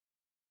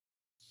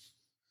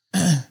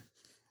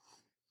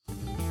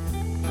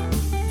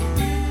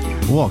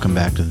Welcome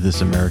back to This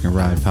American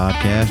Ride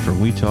podcast, where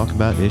we talk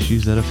about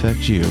issues that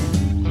affect you,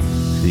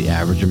 the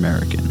average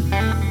American.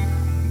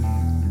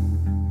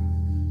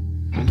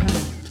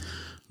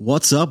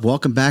 What's up?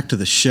 Welcome back to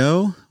the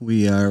show.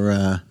 We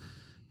are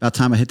about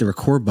time I hit the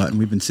record button.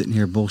 We've been sitting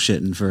here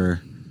bullshitting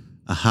for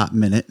a hot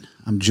minute.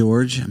 I'm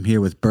George. I'm here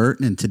with Bert,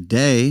 and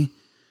today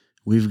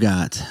we've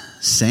got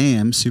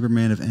Sam,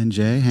 Superman of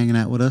NJ, hanging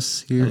out with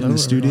us here in the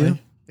studio.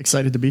 Everybody.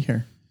 Excited to be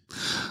here,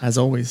 as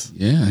always.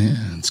 Yeah.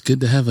 It's good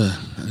to have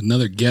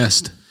another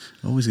guest.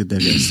 Always good to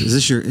have guests. Is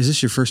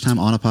this your first time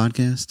on a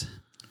podcast?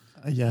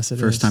 Yes, it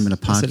is. First time in a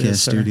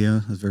podcast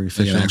studio. That's very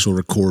official. Like an actual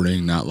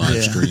recording, not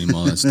live stream,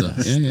 all that stuff.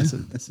 Yeah.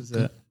 This is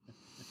it.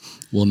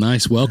 Well,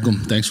 nice. Welcome.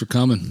 Thanks for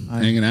coming,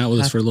 hanging out with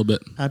us for a little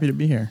bit. Happy to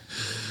be here.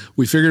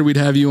 We figured we'd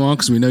have you on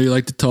because we know you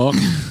like to talk,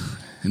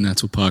 and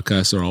that's what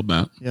podcasts are all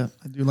about. Yeah,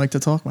 I do like to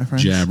talk, my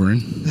friends. Jabbering.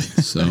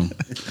 So,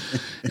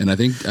 and I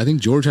think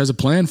George has a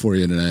plan for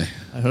you today.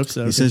 I hope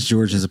so. He says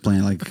George has a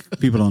plan. Like,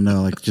 people don't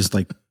know. Like, just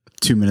like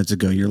 2 minutes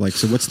ago, you're like,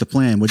 so what's the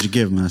plan? What'd you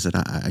give him? And I said,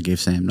 I gave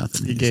Sam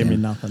nothing. He gave me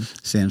nothing.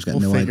 Sam's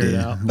got no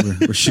idea.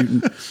 We're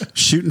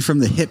shooting from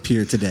the hip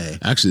here today.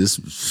 Actually,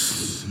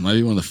 this might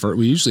be one of the first.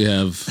 We usually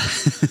have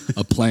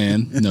a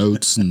plan,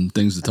 notes, and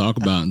things to talk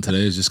about, and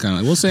today is just kind of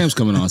like, well, Sam's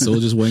coming on, so we'll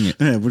just wing it.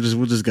 Yeah, we'll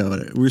just go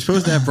with it. We were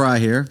supposed to have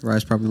Bri here.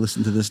 Bri's probably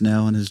listening to this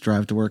now on his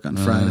drive to work on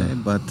Friday,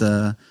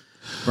 but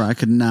Bri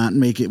could not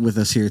make it with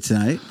us here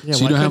tonight. Yeah,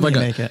 so you don't have like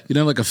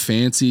a a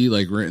fancy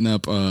like written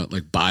up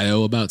like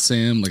bio about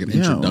Sam, like an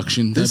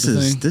introduction type of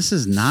thing. This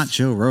is not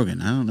Joe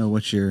Rogan. I don't know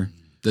what you're.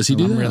 Does he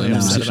do that? Really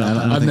upset about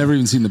that. I've never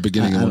even seen the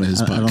beginning of one of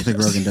his podcasts. I don't think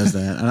Rogan does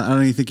that. I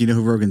don't even think you know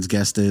who Rogan's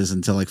guest is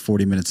until like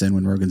 40 minutes in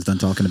when Rogan's done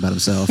talking about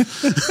himself.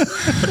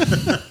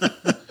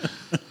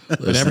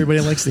 But everybody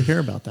likes to hear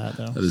about that,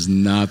 though. That is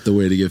not the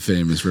way to get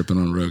famous, ripping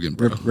on Rogan,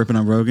 bro. Ripping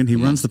on Rogan. He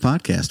runs the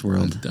podcast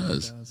world. He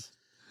does.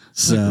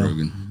 So, like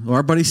Rogan.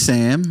 Our buddy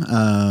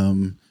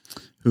Sam,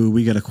 who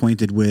we got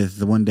acquainted with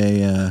the one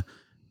day,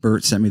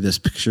 Bert sent me this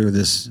picture of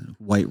this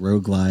white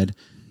Road Glide,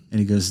 and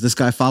he goes, "This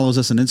guy follows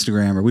us on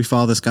Instagram, or we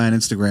follow this guy on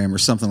Instagram, or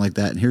something like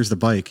that." And here's the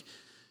bike,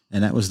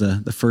 and that was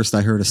the first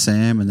I heard of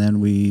Sam, and then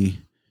we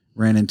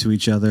ran into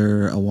each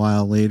other a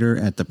while later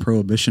at the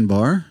Prohibition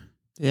Bar.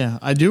 Yeah,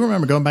 I do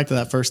remember going back to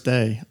that first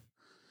day.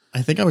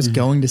 I think I was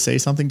going to say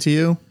something to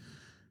you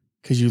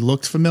because you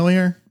looked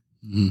familiar,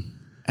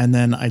 and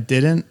then I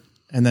didn't.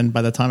 And then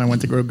by the time I went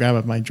to go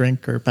grab my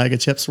drink or bag of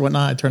chips or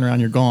whatnot, I turned around,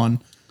 you're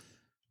gone.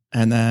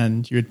 And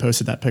then you had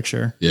posted that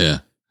picture. Yeah.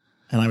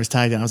 And I was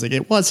tagged in. I was like,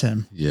 it was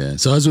him. Yeah.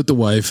 So I was with the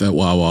wife at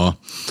Wawa,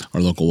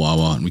 our local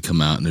Wawa, and we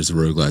come out and there's a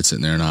Road Glide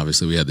sitting there. And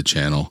obviously we had the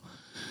channel.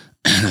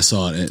 And I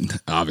saw it, and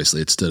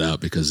obviously it stood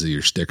out because of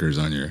your stickers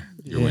on your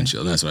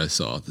windshield. That's what I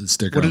saw. The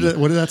sticker.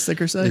 What did that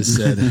sticker say? It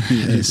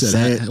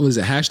said, what is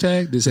it,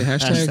 hashtag? Did it say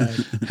hashtag?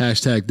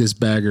 Hashtag this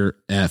bagger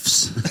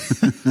Fs.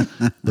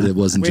 But it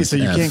wasn't just so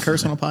you F. can't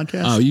curse on a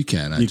podcast? Oh, you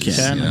can. You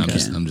can. I'm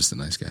just a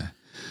nice guy.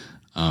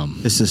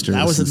 His sister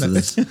That was in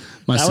listens to the, this.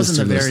 that was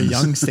in the very listens.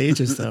 young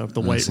stages, though, of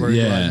the white Road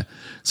Yeah. Glide.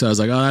 So I was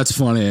like, oh, that's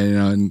funny.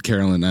 And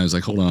Carolyn, I was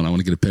like, hold on, I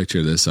want to get a picture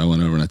of this. So I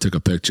went over and I took a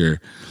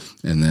picture.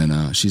 And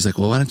then she's like,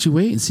 well, why don't you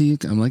wait and see?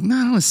 I'm like, no,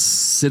 I don't want to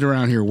sit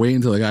around here waiting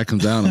until the guy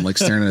comes down. I'm like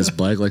staring at his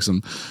bike like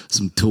some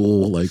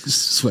tool, like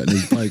sweating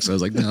his bike. So I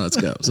was like, no, let's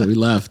go. So we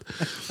left.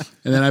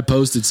 And then I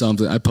posted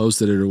something. I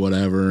posted it or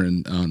whatever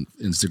and on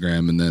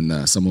Instagram. And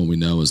then someone we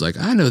know was like,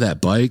 I know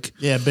that bike.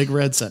 Yeah, Big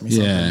Red sent me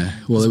something. Yeah.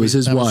 Well, it was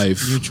his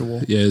wife.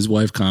 Mutual. Yeah, his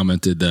wife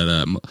commented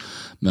that,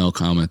 Mel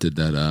commented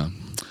that,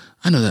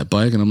 I know that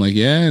bike. And I'm like,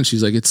 yeah. And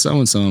she's like, it's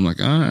so-and-so. I'm like,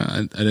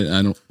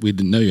 we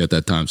didn't know you at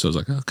that time. So I was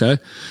like, okay.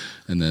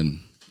 And then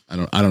I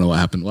don't know what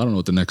happened. Well, I don't know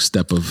what the next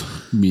step of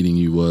meeting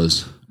you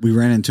was. We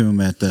ran into him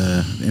at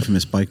the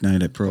infamous bike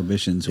night at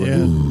Prohibition's. Yeah,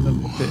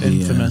 the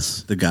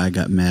infamous. The guy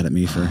got mad at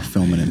me for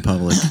filming in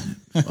public.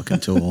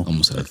 Fucking tool.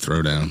 Almost had a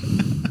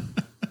throwdown.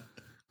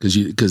 Because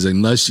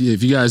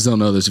if you guys don't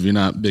know this, if you're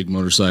not big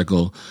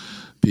motorcycle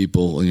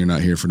people and you're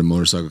not here for the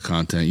motorcycle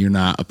content, you're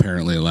not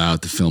apparently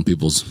allowed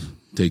to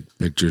take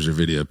pictures or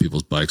video of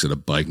people's bikes at a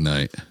bike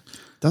night.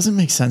 Doesn't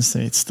make sense to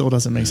me. It still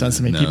doesn't make sense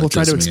to me. No, People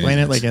try to explain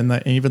it, like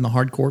even the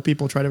hardcore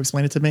people try to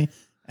explain it to me,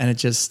 and it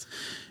just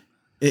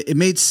it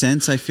made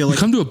sense. I feel like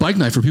come to a bike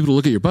night for people to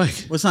look at your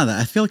bike. Well, it's not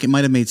that. I feel like it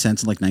might have made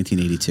sense in like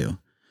 1982,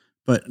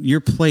 but your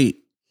plate,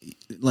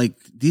 like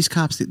these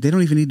cops, they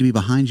don't even need to be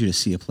behind you to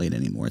see a plate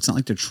anymore. It's not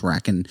like they're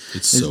tracking.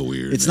 It's so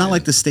weird. It's not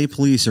like the state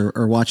police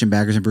are watching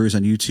Baggers and Brews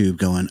on YouTube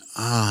going,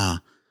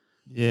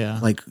 yeah.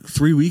 Like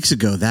 3 weeks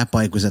ago, that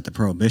bike was at the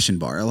Prohibition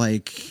Bar.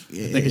 Like,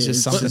 I think it's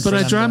just something. But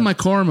I drive my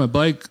car and my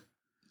bike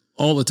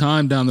all the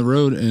time down the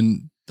road,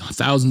 and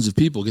thousands of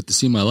people get to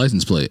see my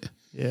license plate.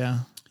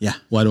 Yeah. Yeah.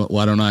 Why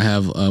don't I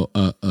have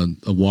a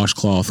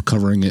washcloth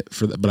covering it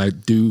for that? But I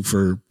do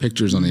for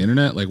pictures on the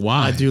internet. Like,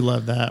 why? I do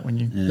love that when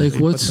you like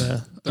what's.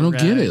 I don't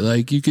get it.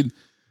 Like you could.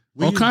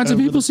 All kinds of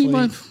people see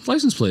my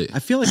license plate. I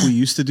feel like we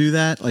used to do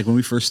that. Like when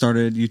we first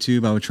started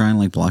YouTube, I would try and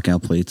like block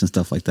out plates and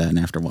stuff like that. And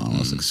after a while, I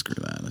was like, screw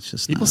that. It's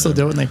just people still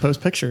do it when they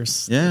post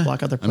pictures. Yeah. They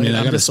block out their plate.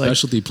 I got a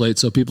specialty plate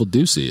so people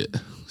do see it.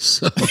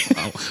 So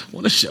I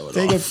want to show it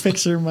Take off. a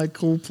picture of my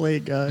cool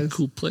plate, guys.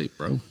 Cool plate,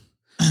 bro.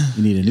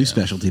 You need a new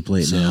specialty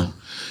plate now.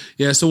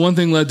 Yeah, so one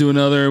thing led to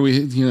another.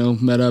 We,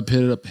 met up,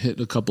 hit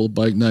a couple of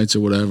bike nights or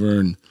whatever,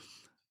 and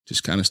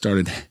just kind of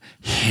started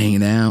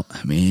hanging out.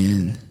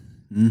 Man,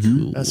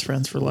 cool. Best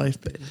friends for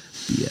life, baby.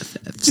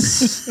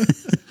 BFFs.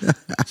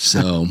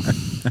 So,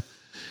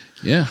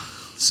 yeah.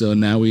 So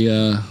now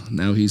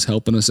he's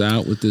helping us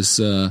out with this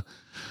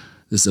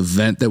this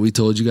event that we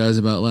told you guys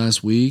about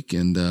last week,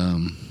 and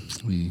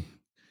we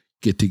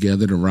get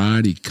together to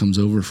ride. He comes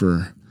over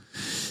for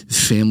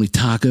family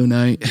taco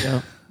night.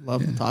 Yeah,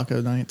 love the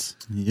taco nights.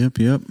 Yep.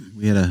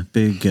 We had a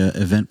big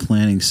event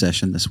planning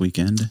session this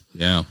weekend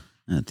Yeah,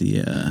 at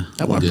the.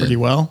 That went pretty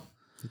well.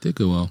 it did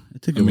go well.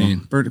 It took a while.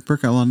 Bert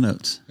got a lot of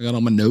notes. I got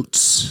all my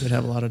notes. Did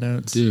have a lot of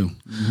notes. Do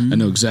I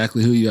know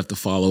exactly who you have to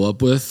follow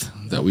up with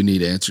that we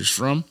need answers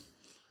from?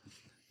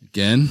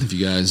 Again, if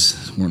you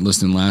guys weren't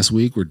listening last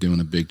week, we're doing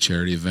a big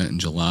charity event in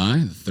July,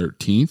 the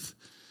 13th.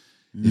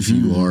 If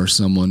you are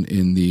someone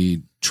in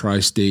the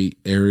tri-state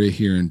area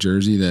here in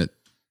Jersey that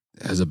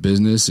has a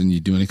business and you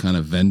do any kind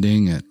of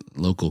vending at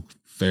local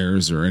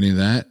fairs or any of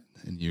that,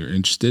 and you're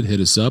interested, hit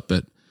us up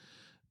at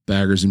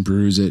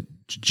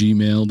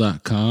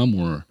baggersandbrews@gmail.com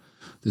or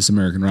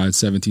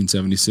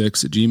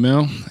thisamericanride1776 at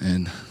Gmail,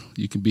 and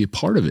you can be a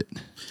part of it.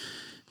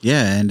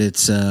 Yeah, and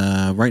it's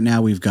right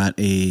now we've got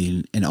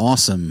an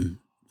awesome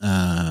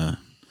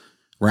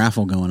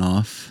raffle going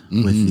off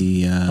with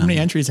the. How many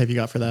entries have you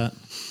got for that?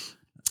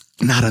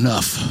 Not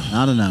enough.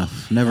 Not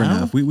enough. Never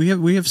enough.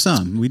 We have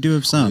some. We do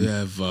have some. We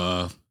have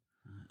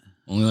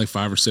only like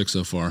 5 or 6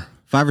 so far.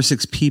 5 or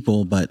 6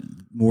 people, but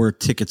more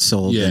tickets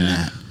sold than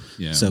that.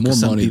 Yeah, So more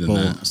some money people,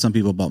 than that. some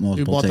people bought Who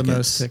multiple bought tickets. the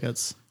most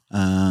tickets?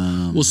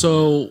 Well,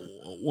 so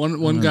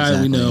one guy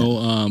exactly we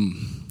know,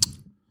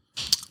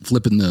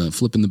 flipping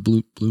the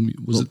blue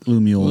was it Blue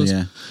Mule, was?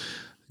 yeah.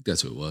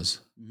 That's who it was.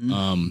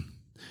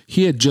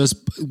 He had just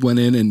went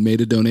in and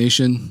made a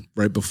donation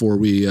right before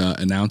we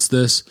announced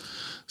this.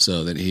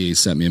 So that he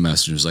sent me a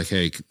message and was like,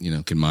 hey,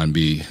 can mine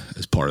be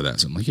as part of that?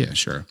 So I'm like, yeah,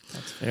 sure.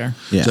 That's fair.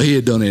 Yeah. So he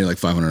had donated like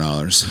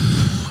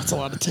 $500. That's a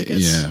lot of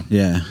tickets. Yeah.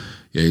 Yeah.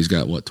 Yeah. He's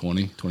got what,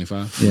 20,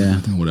 25? Yeah.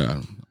 Whatever. I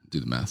don't do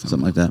the math.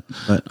 Something like that.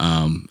 But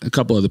A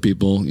couple other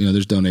people,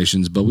 there's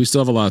donations, but we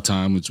still have a lot of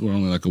time. We're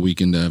only like a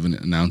weekend to have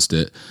announced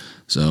it.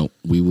 So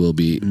we will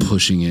be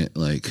pushing it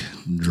like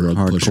drug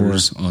Hardcore.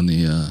 pushers on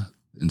the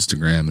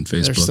Instagram and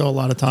Facebook. There's still a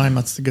lot of time.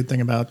 That's the good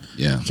thing about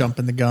Yeah.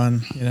 jumping the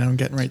gun, and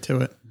getting right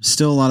to it.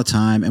 still a lot of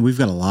time, and we've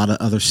got a lot of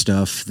other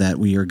stuff that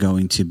we are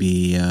going to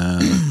be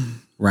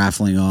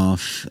raffling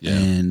off,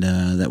 and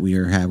that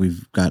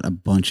we've got a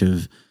bunch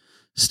of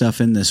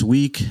stuff in this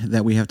week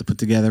that we have to put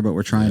together, but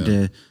we're trying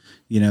to,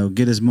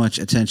 get as much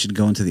attention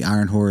going to the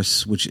Iron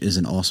Horse, which is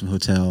an awesome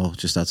hotel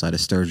just outside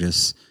of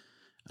Sturgis.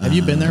 Have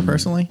you been there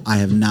personally? I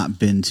have not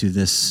been to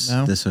this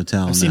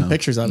hotel. I've seen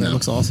pictures of it. It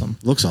looks awesome.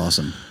 Looks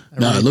awesome.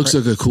 No, it looks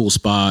like a cool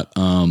spot.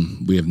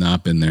 We have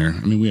not been there. I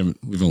mean,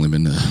 we've only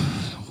been to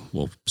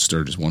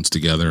Sturgis once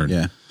together. And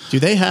Yeah. Do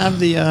they have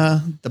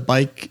the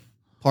bike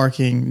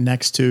parking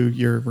next to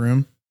your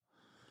room?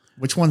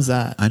 Which one's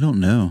that? I don't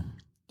know.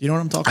 Do you know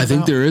what I'm talking about? I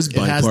think there is It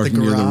bike has parking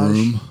near the garage,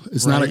 room.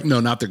 It's right?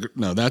 not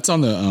that's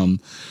on the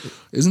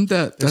isn't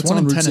that There's that's one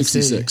on in Route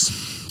Tennessee.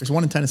 66. There's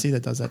one in Tennessee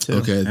that does that too.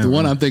 Okay, the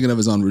one I'm thinking of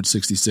is on Route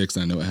 66.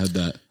 I know it had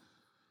that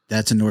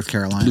That's in North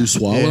Carolina. Blue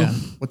Swallow. Yeah.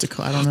 What's it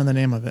called? I don't know the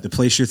name of it. The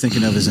place you're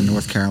thinking of is in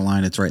North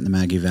Carolina. It's right in the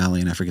Maggie Valley,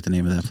 and I forget the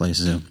name of that place.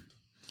 So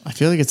I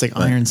feel like it's like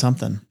Iron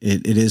something.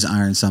 it is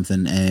Iron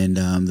something, and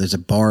there's a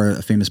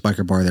famous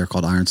biker bar there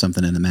called Iron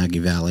something in the Maggie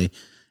Valley,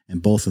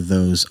 and both of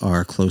those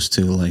are close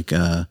to like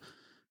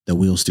the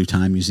Wheels Through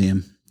Time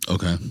Museum.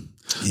 Okay.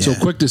 Yeah. So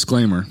quick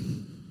disclaimer.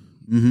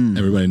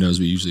 Everybody knows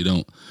we usually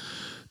don't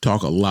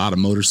talk a lot of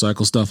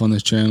motorcycle stuff on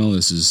this channel.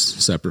 This is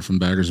separate from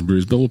Baggers and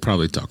Brews, but we'll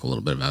probably talk a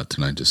little bit about it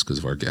tonight just because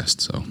of our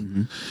guest. So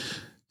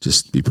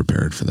just be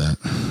prepared for that.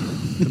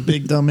 The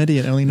big dumb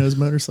idiot only knows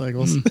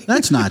motorcycles.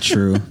 That's not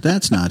true.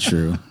 That's not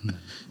true.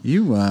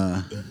 You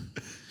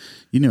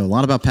know a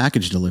lot about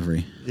package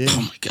delivery. Yeah,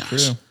 Oh my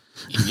gosh. true.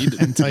 You need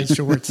to, And tight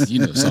shorts. you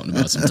know something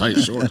about some tight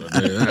shorts. I'll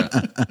tell you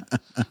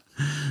that.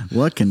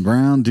 What can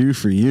Brown do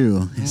for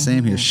you?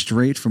 Sam here,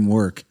 straight from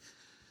work.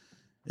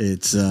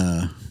 It's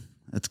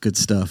that's good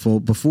stuff. Well,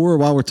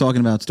 while we're talking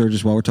about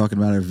Sturgis, while we're talking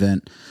about our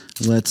event,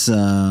 let's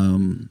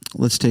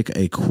take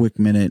a quick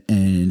minute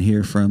and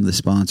hear from the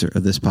sponsor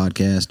of this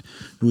podcast,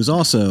 who is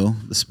also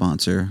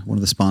one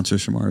of the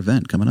sponsors from our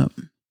event coming up.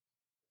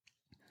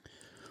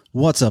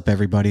 What's up,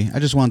 everybody? I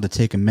just wanted to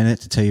take a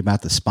minute to tell you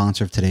about the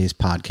sponsor of today's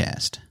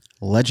podcast,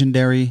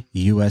 Legendary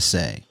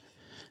USA.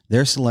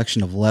 Their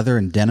selection of leather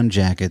and denim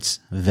jackets,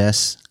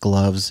 vests,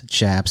 gloves,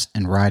 chaps,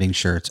 and riding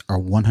shirts are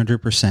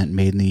 100%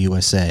 made in the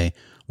USA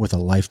with a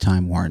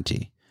lifetime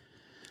warranty.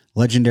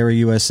 Legendary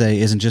USA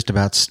isn't just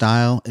about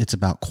style, it's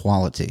about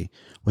quality.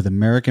 With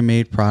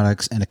American-made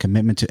products and a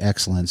commitment to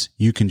excellence,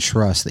 you can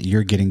trust that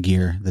you're getting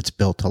gear that's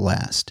built to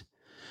last.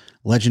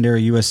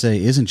 Legendary USA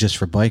isn't just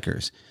for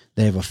bikers.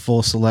 They have a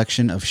full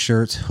selection of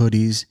shirts,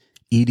 hoodies,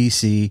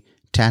 EDC,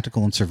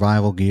 tactical and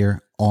survival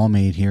gear, all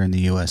made here in the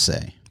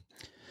USA.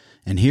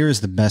 And here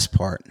is the best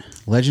part.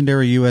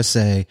 Legendary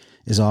USA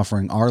is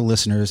offering our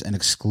listeners an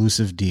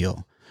exclusive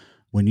deal.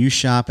 When you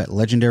shop at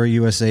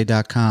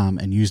legendaryusa.com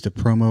and use the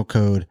promo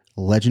code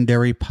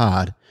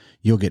LegendaryPod,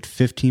 you'll get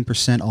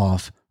 15%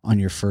 off on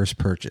your first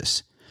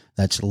purchase.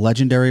 That's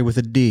legendary with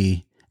a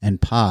D and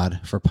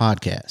pod for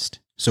podcast.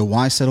 So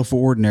why settle for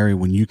ordinary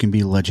when you can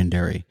be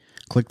legendary?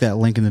 Click that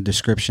link in the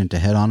description to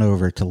head on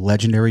over to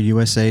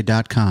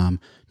legendaryusa.com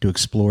to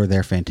explore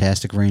their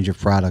fantastic range of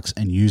products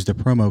and use the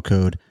promo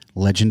code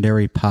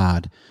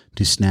LegendaryPod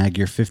to snag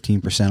your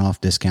 15%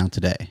 off discount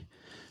today.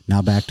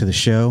 Now back to the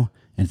show,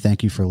 and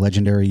thank you for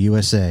Legendary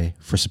USA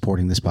for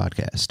supporting this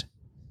podcast.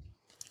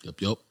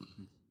 Yep.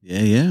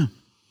 Yeah.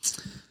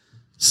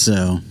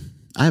 So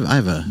I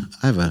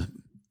have a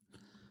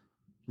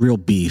real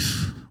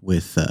beef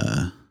with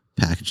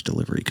package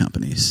delivery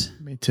companies.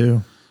 Me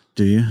too.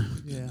 Do you?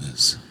 Yeah.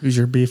 Who's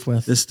your beef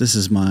with? This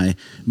is my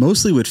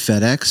mostly with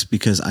FedEx,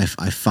 because I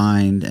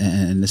find,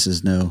 and this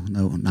is no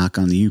knock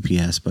on the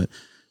UPS, but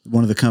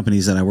one of the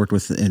companies that I worked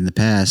with in the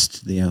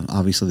past,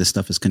 obviously this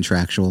stuff is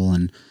contractual,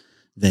 and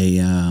they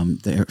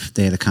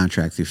had a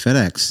contract through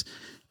FedEx,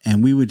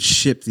 and we would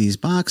ship these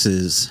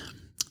boxes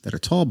that are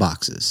tall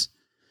boxes.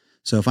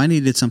 So if I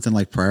needed something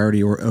like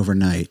priority or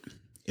overnight,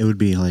 it would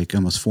be like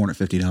almost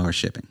 $450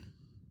 shipping.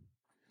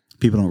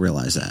 People don't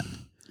realize that.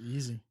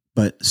 Easy.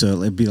 But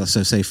so it'd be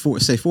say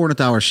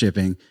 $400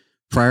 shipping,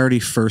 priority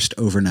first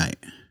overnight,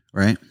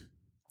 right?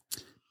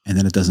 And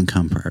then it doesn't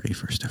come priority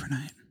first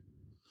overnight.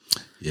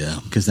 Yeah.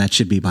 Because that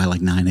should be by like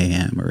 9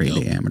 a.m. or 8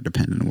 a.m. or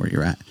depending on where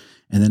you're at.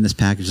 And then this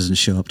package doesn't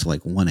show up to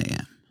like 1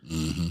 a.m.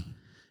 Mm-hmm.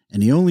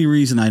 And the only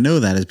reason I know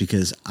that is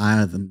because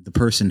I'm the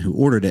person who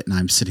ordered it and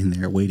I'm sitting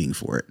there waiting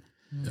for it.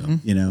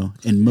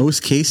 Mm-hmm. In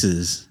most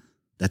cases,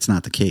 that's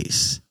not the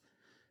case.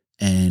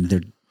 And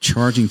they're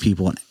charging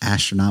people what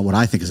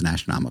I think is an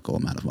astronomical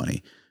amount of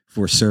money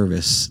for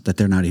service that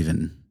they're not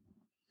even.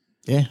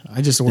 Yeah.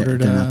 I just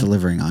ordered. They're not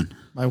delivering on.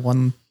 My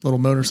one little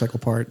motorcycle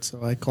part.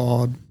 So I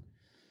called,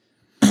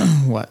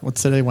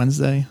 what's today?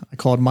 Wednesday. I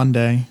called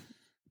Monday,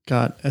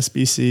 got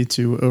SBC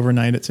to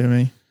overnight it to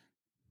me.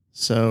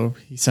 So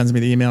he sends me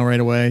the email right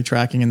away,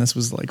 tracking, and this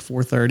was like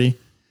 4:30.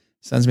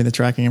 Sends me the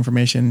tracking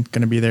information.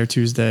 Going to be there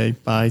Tuesday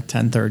by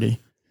 10:30.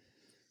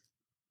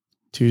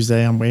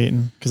 Tuesday, I'm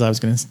waiting because I was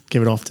going to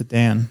give it off to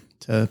Dan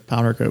to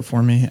powder coat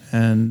for me,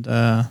 and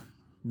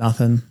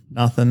nothing.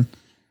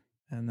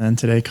 And then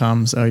today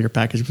comes, your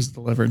package was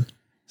delivered.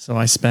 So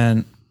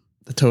the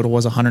total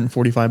was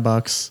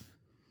 $145.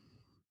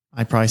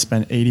 I probably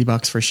spent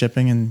 $80 for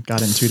shipping and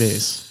got it in 2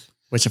 days.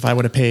 Which if I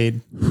would have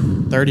paid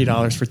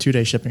 $30 for 2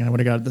 day shipping, I would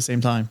have got it at the same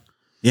time.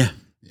 Yeah.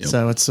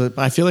 Yep. So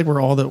I feel like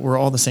we're all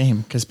the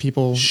same, because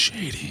people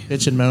shady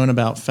bitch and moan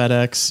about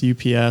FedEx,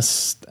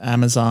 UPS,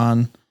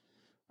 Amazon,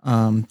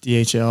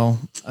 DHL.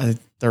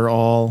 They're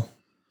all.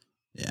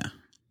 Yeah.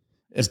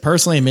 It's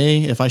personally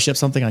me. If I ship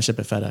something, I ship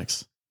at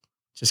FedEx,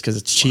 just because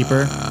it's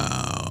cheaper.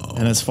 Wow.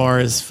 And as far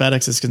as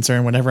FedEx is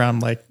concerned, whenever I'm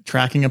like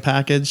tracking a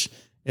package,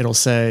 it'll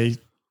say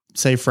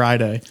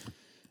Friday.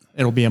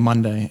 It'll be a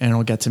Monday and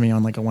it'll get to me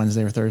on like a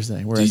Wednesday or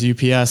Thursday. Whereas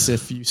UPS,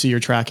 if you see your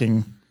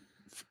tracking,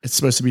 it's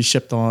supposed to be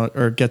shipped on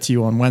or get to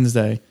you on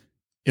Wednesday,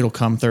 it'll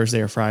come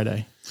Thursday or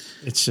Friday.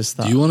 It's just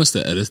that. Do you want us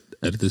to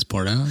edit this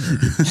part out?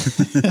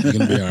 You're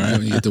gonna be all right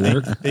when you get to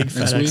work. Big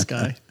FedEx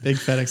guy.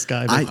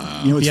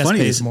 What's UPS funny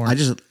pays is more. I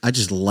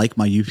just like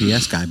my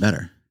UPS guy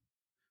better.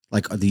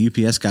 Like the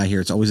UPS guy here,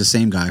 it's always the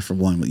same guy for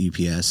one with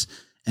UPS,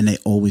 and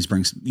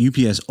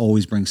UPS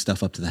always brings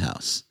stuff up to the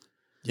house.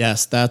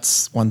 Yes,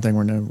 that's one thing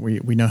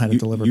we know how to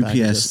deliver UPS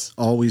packages.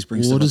 always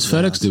brings What stuff does up to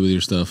the FedEx house. do with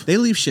your stuff? They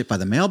leave shit by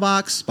the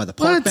mailbox, by the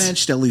park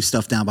bench. They'll leave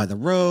stuff down by the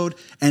road,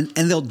 and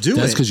they'll do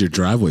That's it. because your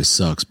driveway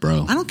sucks,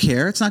 bro. I don't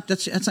care. That's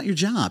not your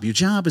job. Your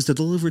job is to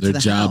deliver to the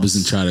house. Their job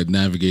isn't try to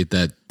navigate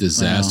that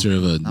disaster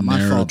of a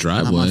narrow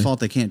driveway. Not my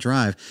fault they can't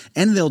drive.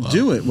 And they'll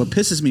do it. What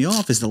pisses me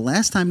off is the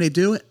last time they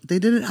did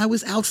it, I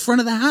was out front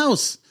of the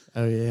house.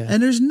 Oh yeah.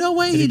 And there's no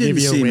way he didn't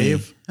give you a see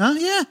wave? me. Huh?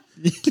 Yeah.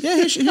 Yeah,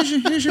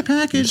 here's your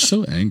package.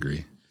 You're so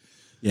angry.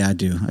 Yeah, I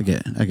do. I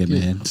get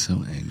mad. So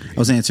angry. I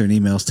was answering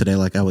emails today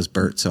like I was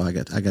Bert, so I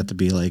got to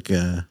be like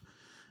I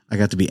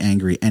got to be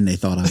angry, and they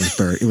thought I was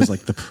Bert. It was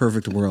like the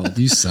perfect world.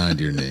 You signed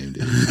your name,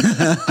 dude.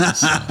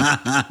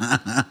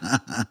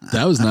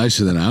 That was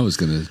nicer than I was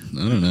gonna.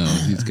 I don't know.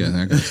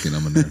 That guy's getting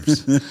on my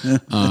nerves.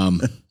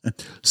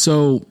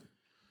 So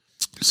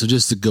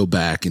just to go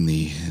back in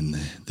the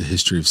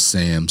history of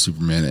Sam,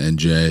 Superman, and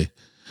NJ,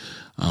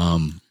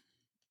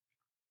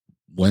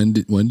 when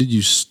did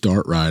you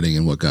start riding,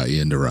 and what got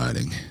you into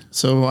riding?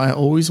 So I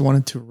always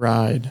wanted to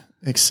ride,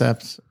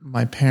 except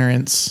my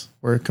parents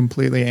were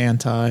completely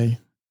anti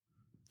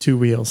two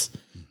wheels.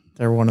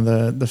 They're one of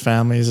the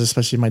families,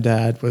 especially my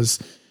dad, was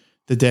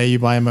the day you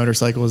buy a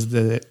motorcycle is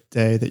the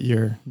day that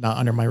you're not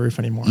under my roof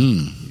anymore.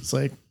 He's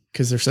like,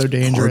 because they're so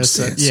dangerous.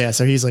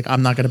 So he's like,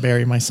 I'm not going to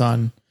bury my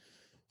son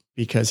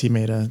because he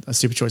made a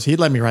stupid choice. He'd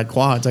let me ride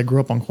quads. I grew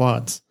up on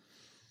quads.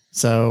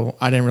 So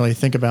I didn't really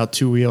think about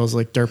two wheels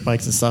like dirt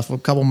bikes and stuff. A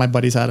couple of my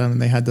buddies had them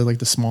and they had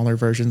the smaller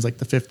versions, like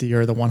the 50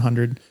 or the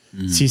 100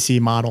 cc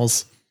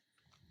models.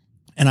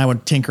 And I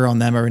would tinker on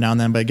them every now and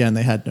then, but again,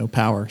 they had no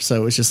power. So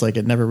it was just like,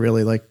 it never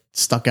really like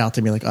stuck out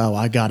to me like, oh,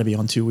 I got to be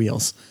on two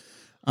wheels.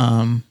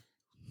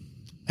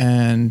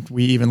 And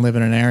we even live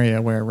in an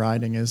area where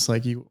riding is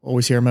like, you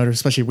always hear a motor,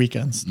 especially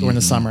weekends during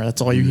the summer.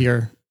 That's all you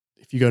hear.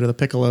 If you go to the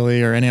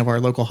Piccolilli or any of our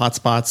local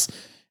hotspots,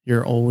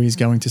 you're always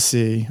going to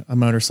see a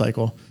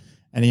motorcycle.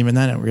 And even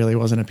then it really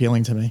wasn't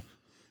appealing to me.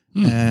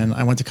 And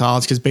I went to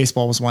college because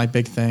baseball was my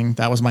big thing.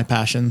 That was my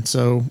passion.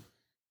 So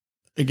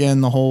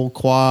again, the whole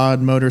quad,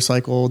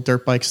 motorcycle,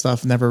 dirt bike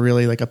stuff never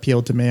really like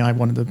appealed to me. I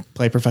wanted to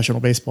play professional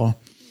baseball.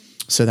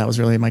 So that was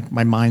really my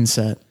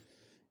mindset.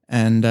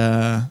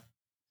 And,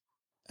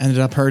 ended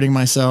up hurting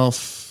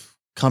myself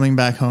coming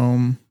back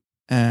home,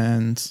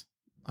 and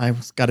I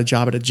got a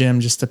job at a gym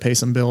just to pay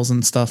some bills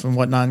and stuff and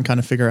whatnot and kind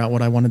of figure out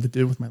what I wanted to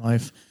do with my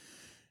life.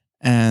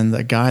 And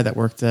the guy that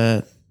worked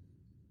at,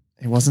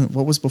 what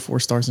was before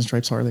Stars and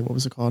Stripes Harley? What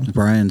was it called?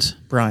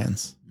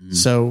 Brian's.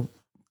 So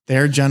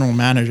their general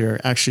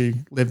manager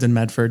actually lived in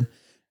Medford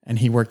and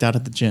he worked out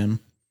at the gym.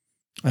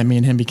 Me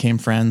and him became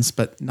friends,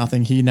 but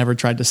he never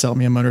tried to sell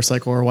me a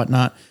motorcycle or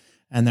whatnot.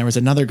 And there was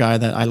another guy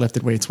that I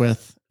lifted weights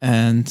with,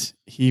 and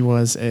he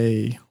was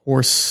a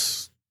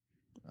horse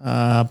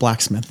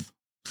blacksmith,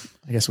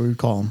 I guess we would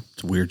call him.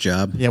 It's a weird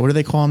job. Yeah. What do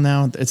they call him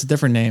now? It's a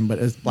different name, but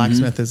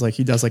blacksmith is like,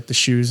 he does like the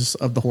shoes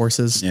of the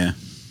horses. Yeah.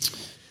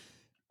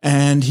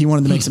 And he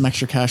wanted to make some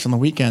extra cash on the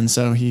weekend.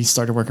 So he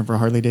started working for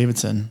Harley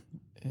Davidson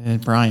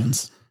at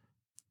Brian's.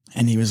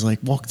 And he was like,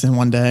 walked in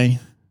one day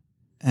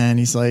and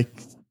he's like,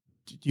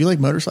 do you like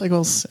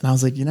motorcycles? And I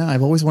was like,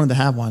 I've always wanted to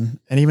have one.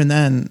 And even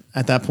then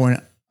at that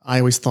point, I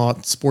always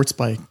thought sports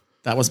bike.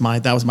 That was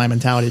my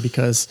mentality,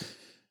 because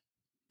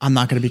I'm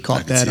not going to be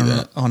caught dead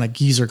on a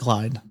Geezer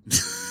Glide.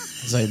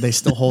 They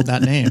still hold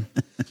that name.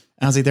 And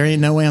I was like, there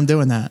ain't no way I'm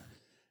doing that.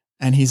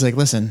 And he's like,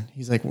 listen,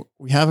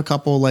 we have a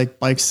couple like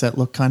bikes that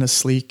look kind of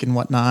sleek and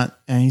whatnot.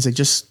 And he's like,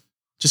 just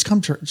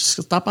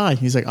stop by.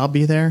 He's like, I'll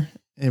be there.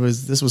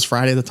 This was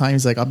Friday at the time.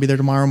 He's like, I'll be there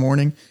tomorrow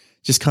morning.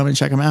 Just come and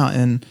check them out.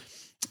 And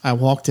I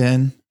walked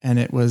in and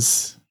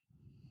he's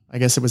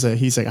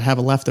like, I have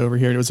a leftover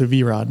here. It was a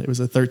V-Rod. It was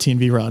a 13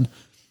 V-Rod.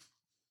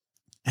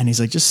 And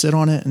he's like, just sit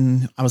on it.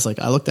 And I was like,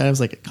 I looked at it. I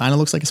was like, it kind of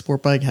looks like a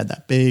sport bike. It had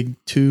that big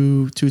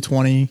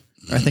 220.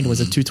 I think it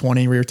was a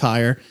 220 rear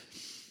tire.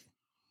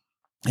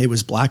 It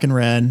was black and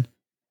red.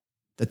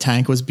 The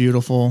tank was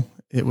beautiful.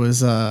 It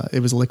was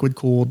liquid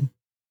cooled.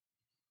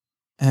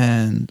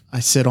 And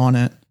I sit on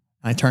it.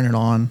 I turn it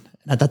on.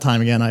 At that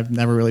time, again, I've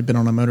never really been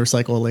on a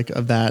motorcycle like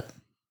of that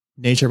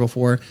nature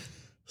before.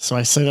 So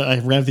I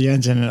rev the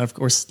engine, and of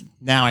course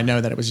now I know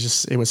that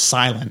it was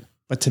silent.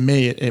 But to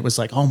me, it was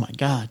like, oh my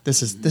God,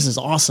 this is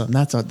awesome.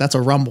 That's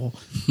a rumble.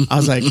 I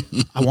was like,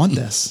 I want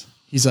this.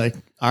 He's like,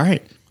 all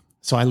right.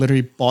 So I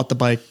literally bought the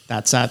bike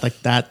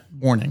that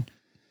morning.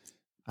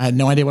 I had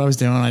no idea what I was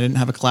doing. I didn't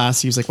have a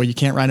class. He was like, well, you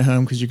can't ride at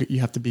home because you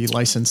have to be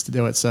licensed to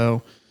do it.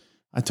 So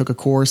I took a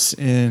course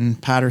in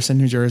Patterson,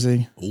 New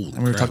Jersey. And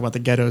we were talking about the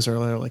ghettos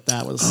earlier. Like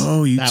that was,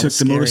 you took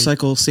the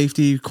motorcycle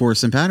safety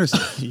course in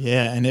Patterson.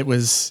 Yeah. And it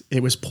was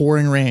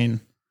pouring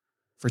rain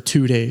for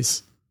 2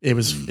 days. It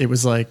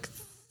was like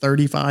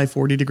 35,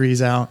 40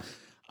 degrees out.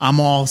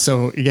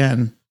 So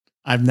again,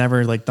 I've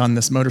never like done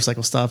this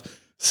motorcycle stuff.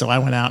 So I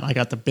went out and I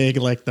got the big,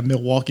 like the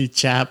Milwaukee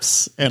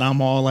chaps, and I'm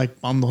all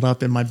like bundled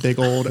up in my big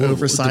old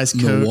oversized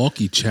coat.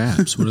 Milwaukee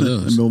chaps. What are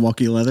those?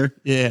 Milwaukee leather.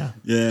 Yeah.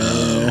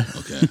 Yeah.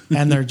 Okay.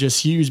 And they're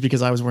just huge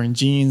because I was wearing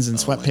jeans and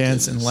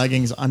sweatpants and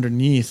leggings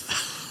underneath.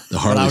 The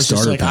Harley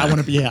starter pack. I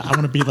want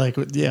to be like,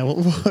 yeah.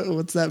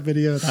 What's that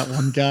video? That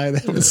one guy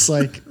that was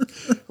like,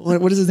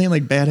 what is his name?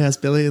 Like Badass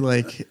Billy.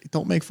 Like,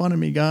 don't make fun of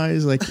me,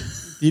 guys. Like,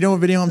 you know what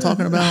video I'm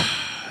talking about?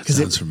 Because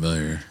sounds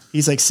familiar.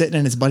 He's like sitting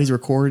and his buddy's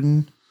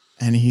recording.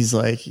 And he's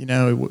like, you're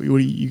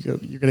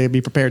going to be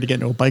prepared to get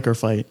into a biker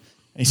fight.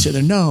 And he's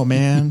sitting there, no,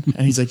 man.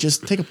 And he's like,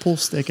 just take a pull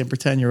stick and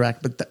pretend you're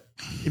wrecked. But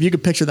if you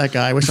could picture that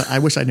guy, I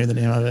wish I knew the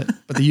name of it.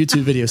 But the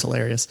YouTube video is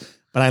hilarious.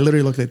 But I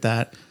literally looked at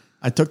that.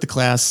 I took the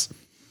class,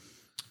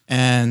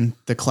 and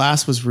the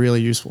class was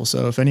really useful.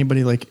 So if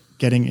anybody like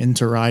getting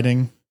into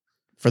riding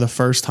for the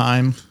first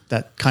time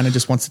that kind of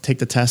just wants to take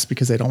the test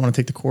because they don't want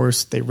to take the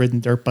course, they've ridden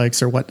dirt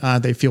bikes or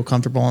whatnot, they feel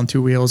comfortable on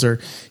two wheels, or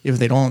if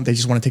they don't, they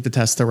just want to take the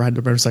test to ride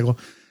the motorcycle.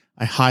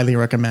 I highly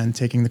recommend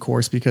taking the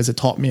course because it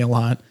taught me a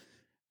lot.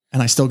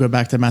 And I still go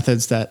back to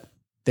methods that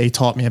they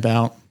taught me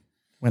about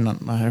when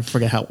I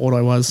forget how old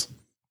I was.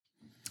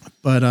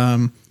 But,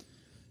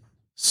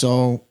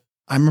 so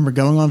I remember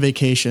going on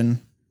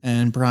vacation,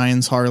 and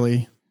Brian's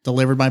Harley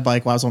delivered my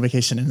bike while I was on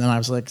vacation. And then I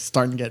was like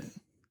starting to get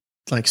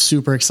like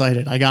super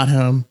excited. I got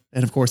home,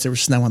 and of course there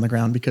was snow on the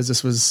ground because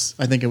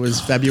I think it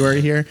was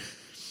February here.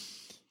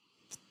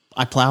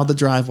 I plowed the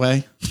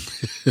driveway.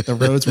 The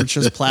roads were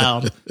just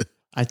plowed.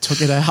 I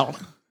took it out.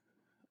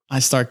 I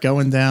start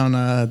going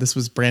down. This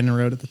was Brandon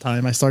Road at the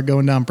time. I start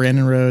going down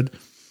Brandon Road.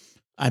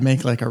 I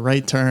make like a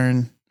right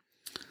turn,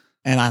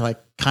 and I like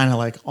kind of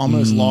like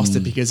almost lost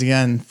it because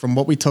again, from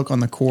what we took on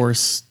the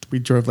course, we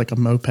drove like a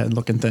moped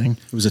looking thing.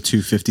 It was a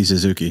 250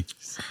 Suzuki.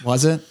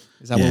 Was it?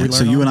 Is that what we learned?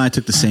 So you on? and I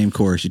took the same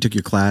course. You took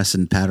your class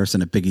in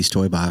Patterson at Biggie's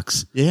Toy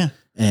Box. Yeah.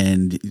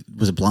 And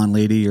was a blonde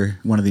lady or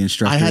one of the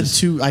instructors? I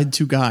had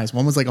two guys.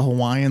 One was like a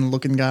Hawaiian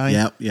looking guy.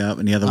 Yep.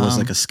 And the other was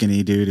like a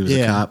skinny dude who was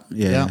a cop.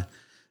 Yeah. Yep.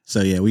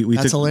 So yeah, we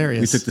That's took,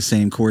 hilarious. We took the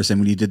same course, and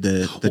when you did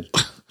the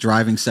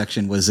driving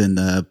section was in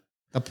the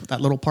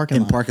that little parking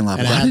lot. Why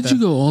And it had did you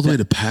go all the way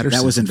to Patterson?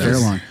 That was in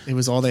Fairlawn. It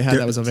was all they had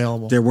that was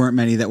available. There weren't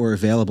many that were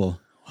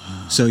available.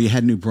 Wow. So you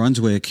had New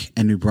Brunswick,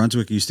 and New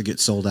Brunswick used to get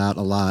sold out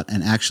a lot.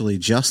 And actually,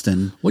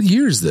 Justin. What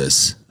year is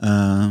this?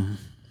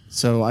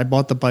 So I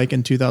bought the bike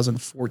in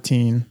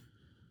 2014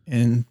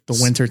 in the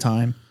winter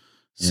time.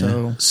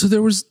 Yeah. So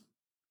there was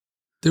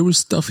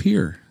stuff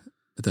here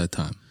at that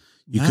time.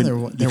 You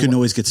couldn't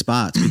always get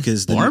spots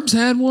because Barb's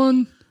had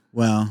one.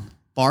 Well,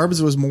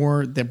 Barb's was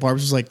more that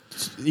Barb's was like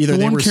either the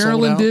they one were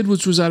Carolyn sold out. did,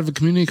 which was out of a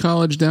community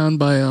college down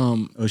by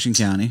Ocean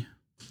County.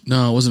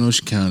 No, it wasn't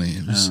Ocean County.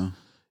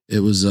 It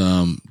was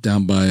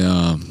down by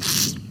oh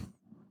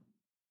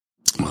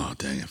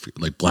dang, I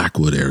forget, like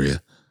Blackwood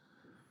area.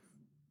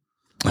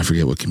 I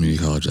forget what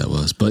community college that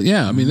was, but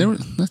yeah, I mean there were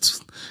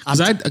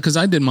because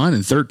I did mine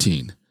in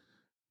 13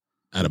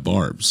 out of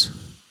Barb's.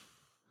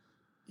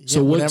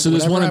 So Yeah, so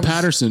there's one in I was-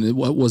 Patterson.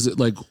 What was it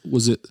like?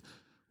 Was it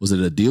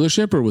a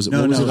dealership or was it?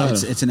 No, what was no,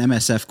 it? it's an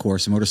MSF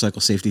course, a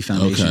Motorcycle Safety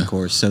Foundation Okay.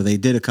 course. So they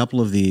did a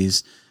couple of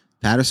these.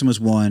 Patterson was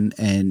one,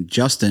 and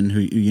Justin, who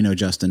you know,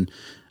 Justin,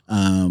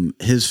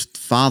 his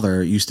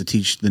father used to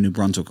teach the New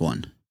Brunswick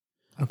one.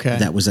 Okay.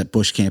 That was at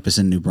Bush campus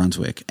in New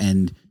Brunswick,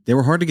 and they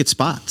were hard to get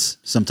spots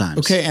sometimes.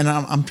 Okay, and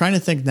I'm trying to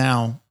think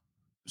now.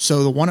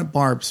 So the one at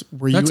Barb's,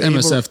 That's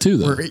MSF too,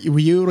 though. Were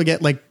you able to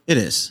get like It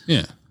is.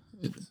 Yeah.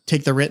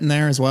 take the written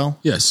there as well?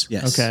 Yes.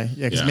 Yes. Okay,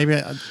 yeah, because Yeah. maybe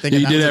I think Yeah,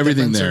 you that did was the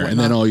everything difference or there, and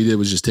then whatnot. all you did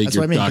was just take That's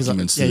your what I mean, 'cause,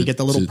 documents. you get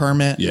the little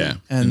permit. Yeah,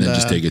 and and then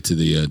just uh, take it to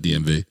the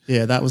DMV.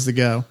 Yeah, that was the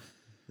go.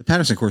 The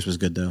Patterson course was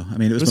good though. I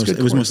mean, it was good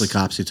mostly course.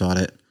 cops who taught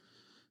it.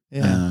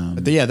 Yeah,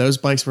 but yeah, those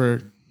bikes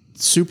were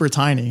super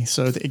tiny.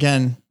 So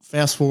again,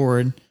 fast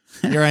forward,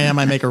 here I am.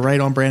 I make a right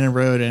on Brandon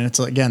Road, and it's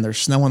again there's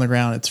snow on the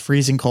ground. It's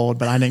freezing cold,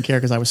 but I didn't care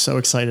because I was so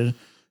excited.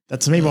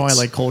 That's maybe why I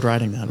like cold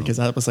riding now because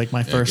that was like my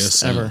I guess first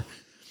so. ever.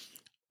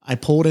 I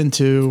pulled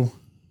into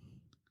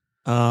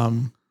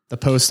the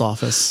post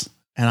office,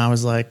 and I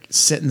was like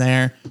sitting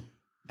there,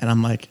 and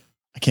I'm like,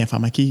 I can't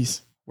find my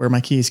keys. Where are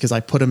my keys? Because I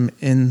put them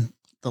in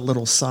the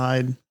little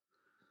side,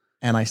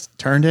 and I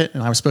turned it,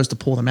 and I was supposed to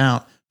pull them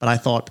out, but I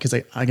thought because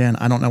I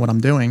don't know what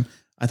I'm doing.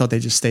 I thought they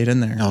just stayed in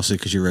there. Also,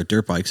 because you rode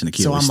dirt bikes and the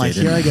key So always I'm like,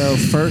 stayed in here I there. go,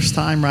 first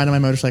time riding my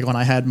motorcycle, and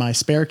I had my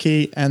spare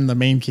key and the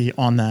main key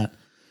on that.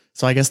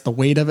 So I guess the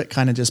weight of it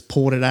kind of just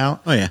pulled it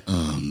out. Oh yeah.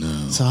 Oh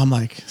no! So I'm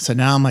like,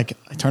 now I'm like,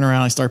 I turn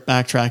around, I start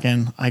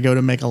backtracking, I go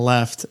to make a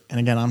left, and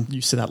again, I'm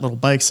used to that little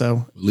bike,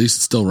 so At least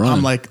it's still running.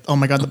 I'm like, oh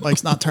my God, the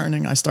bike's not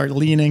turning. I start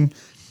leaning,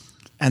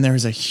 and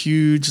there's a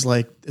huge,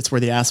 like, it's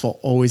where the asphalt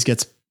always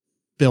gets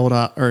built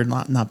up, or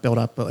not built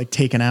up, but like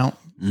taken out.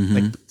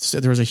 Like, so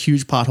there was a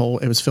huge pothole.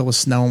 It was filled with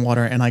snow and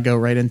water, and I go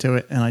right into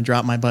it, and I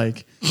drop my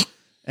bike,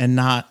 and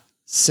not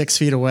 6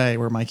 feet away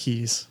were my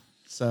keys.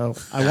 So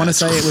I want to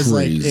say it was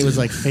crazy.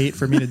 like fate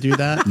for me to do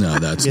that. No,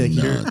 that's Be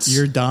like, nuts.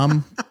 You're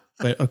dumb,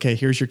 but okay,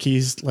 here's your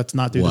keys. Let's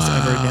not do this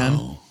ever again.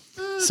 Wow.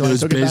 So It I was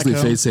took it back basically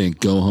home. fate saying,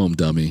 "Go home,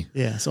 dummy."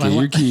 Yeah. So Get I your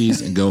went,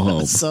 keys and go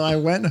home. so I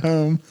went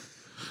home,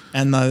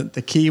 and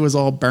the key was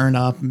all burned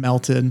up,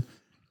 melted,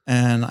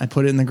 and I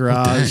put it in the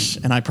garage,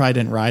 and I probably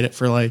didn't ride it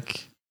for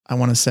like, I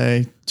want to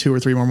say 2 or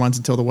 3 more months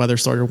until the weather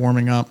started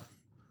warming up.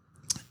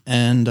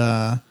 And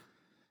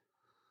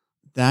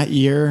that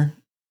year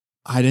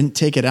I didn't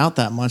take it out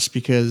that much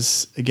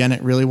because again,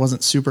 it really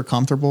wasn't super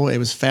comfortable. It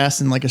was fast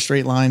in like a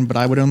straight line, but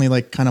I would only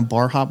like kind of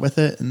bar hop with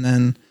it. And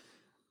then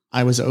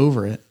I was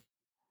over it.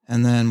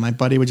 And then my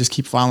buddy would just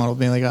keep following up with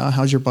me like, oh,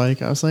 how's your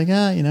bike? I was like,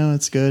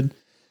 it's good.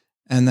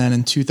 And then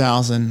in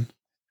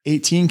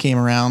 2018 came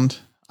around,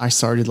 I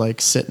started like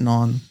sitting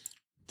on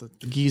the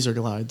geezer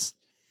glides.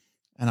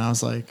 And I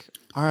was like,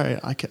 all right,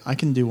 I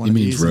can do one He of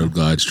means these. road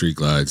glides, street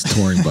glides,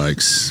 touring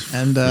bikes.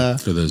 And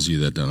for those of you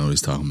that don't know what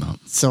he's talking about,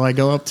 so I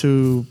go up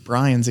to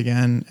Brian's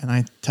again, and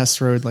I test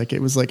rode like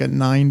it was like a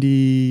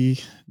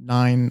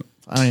 99.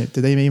 Did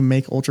they even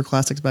make Ultra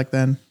Classics back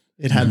then?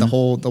 It had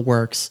the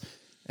works.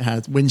 It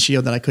had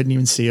windshield that I couldn't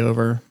even see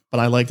over, but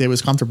I liked it. It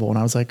was comfortable, and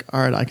I was like,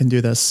 all right, I can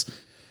do this.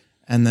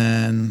 And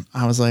then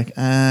I was like,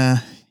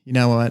 you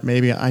know what?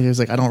 Maybe I was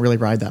like, I don't really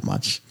ride that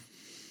much.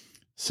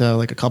 So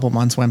like a couple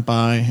months went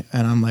by,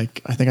 and I'm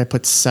like, I think I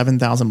put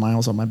 7,000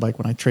 miles on my bike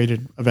when I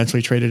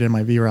eventually traded in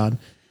my V-Rod.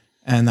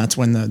 And that's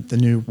when the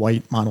new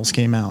white models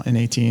came out in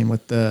 18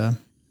 with it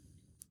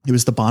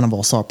was the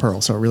Bonneville Salt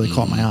Pearl. So it really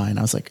caught my eye, and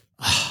I was like,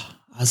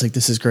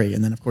 this is great.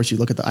 And then of course I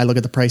look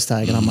at the price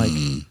tag, and I'm like,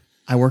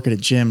 I work at a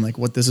gym. Like,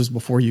 what, this is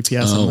before UPS.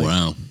 oh I'm like,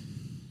 wow,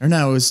 or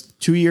no, it was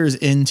 2 years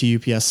into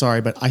UPS. Sorry,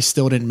 but I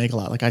still didn't make a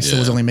lot. Like I still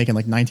was only making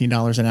like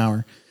 $19 an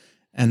hour.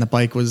 And the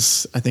bike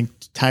was, I think,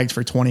 tagged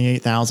for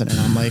 28,000. And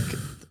I'm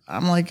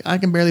like, I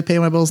can barely pay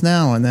my bills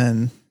now. And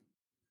then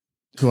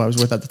who I was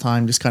with at the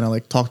time, just kind of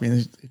like talked to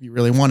me. If you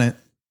really want it,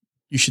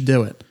 you should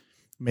do it.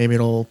 Maybe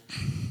it'll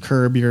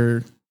curb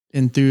your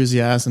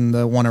enthusiasm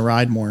to want to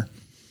ride more.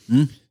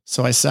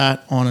 So I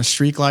sat on a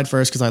Street Glide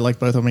first because I liked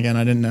both of them. Again,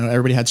 I didn't know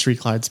everybody had Street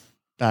Glides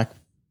back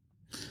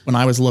when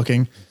I was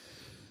looking.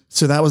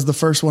 So that was the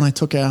first one I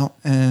took out,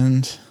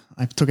 and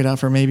I took it out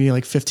for maybe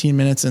like 15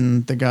 minutes.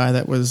 And the guy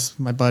that was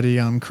my buddy,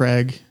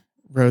 Craig,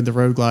 rode the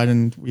Road Glide,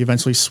 and we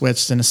eventually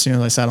switched. And as soon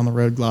as I sat on the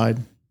Road Glide,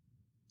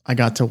 I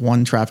got to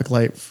one traffic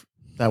light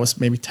that was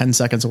maybe 10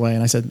 seconds away.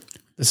 And I said,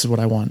 this is what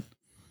I want.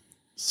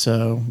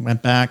 So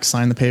went back,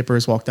 signed the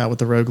papers, walked out with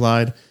the Road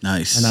Glide.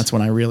 Nice. And that's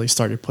when I really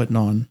started putting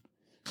on,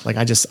 like,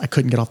 I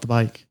couldn't get off the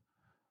bike,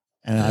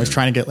 and I was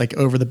trying to get like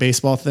over the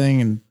baseball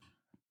thing, and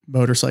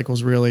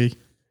motorcycles really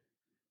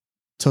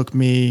took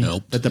me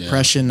the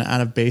depression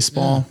out of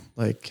baseball.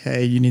 Like,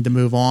 hey, you need to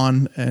move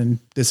on. And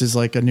this is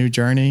like a new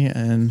journey.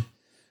 And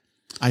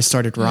I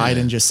started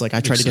riding, just like,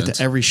 I tried to get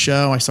to every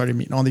show. I started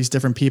meeting all these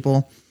different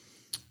people,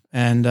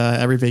 and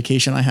every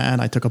vacation I had,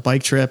 I took a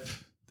bike trip.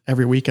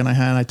 Every weekend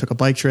I took a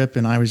bike trip,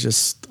 and I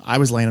was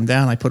laying them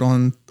down. I put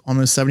on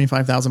almost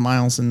 75,000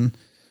 miles in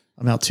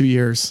about 2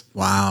 years.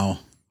 Wow.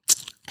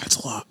 That's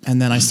a lot.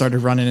 And then I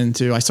started wanting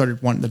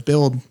to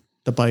build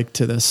the bike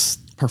to this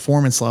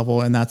performance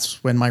level. And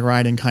that's when my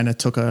riding kind of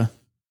took a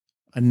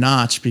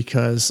notch,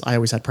 because I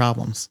always had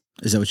problems.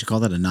 Is that what you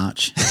call that? A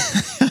notch?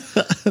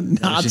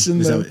 Notch is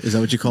that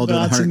what you called it?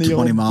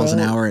 120 miles an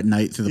hour at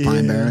night through the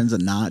Pine Barrens, a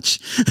notch.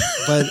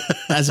 But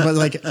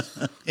like,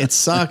 it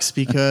sucks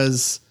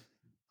because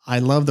I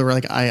love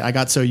I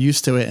got so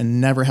used to it and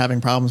never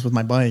having problems with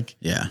my bike.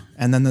 Yeah.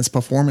 And then this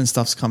performance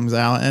stuff comes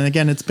out. And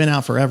again, it's been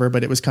out forever,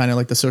 but it was kind of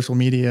like the social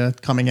media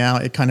coming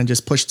out. It kind of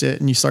just pushed it,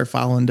 and you start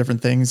following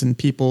different things and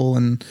people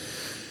and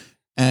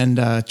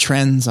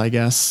trends, I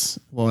guess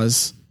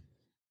was.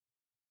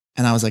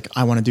 And I was like,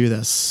 I want to do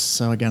this.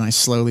 So again, I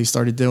slowly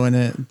started doing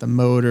it, the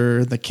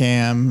motor, the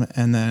cam,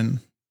 and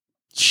then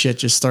shit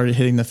just started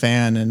hitting the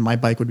fan, and my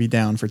bike would be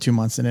down for 2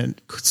 months,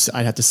 and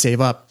I'd have to save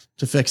up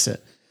to fix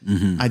it.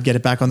 Mm-hmm. I'd get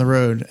it back on the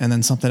road, and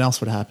then something else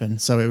would happen.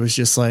 So it was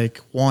just like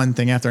one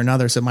thing after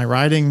another. So my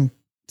riding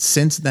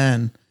since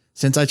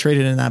I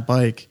traded in that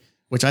bike,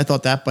 which I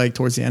thought that bike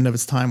towards the end of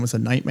its time was a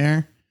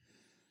nightmare,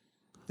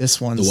 this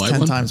one's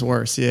 10 times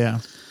worse. Yeah.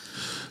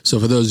 So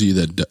for those of you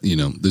that,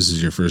 this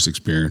is your first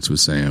experience with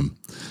Sam,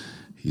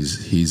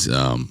 he's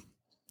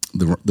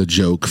the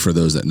joke for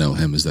those that know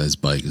him is that his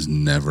bike is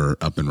never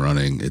up and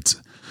running. It's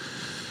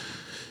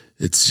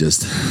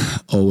just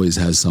always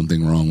has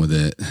something wrong with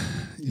it.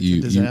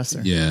 It's a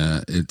disaster.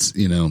 It's,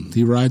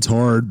 he rides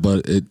hard,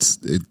 but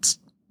it's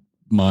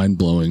mind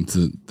blowing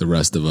to the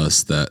rest of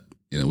us that,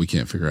 we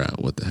can't figure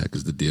out what the heck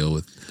is the deal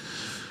with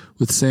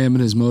Sam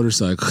and his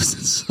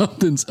motorcycles.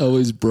 Something's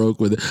always broke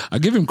with it. I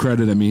give him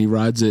credit. I mean, he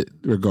rides it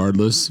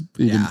regardless,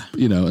 even,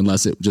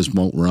 unless it just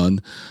won't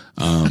run.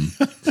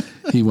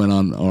 He went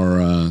on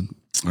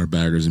our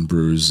Baggers and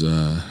Brews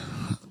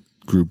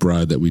group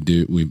ride that we've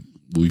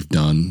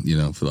done,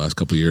 for the last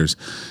couple of years.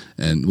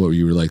 And what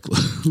you were like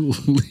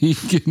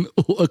leaking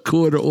a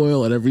quart of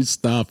oil at every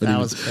stop. And that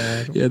was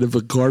bad. He had to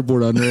put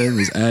cardboard under it and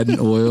was adding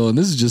oil. And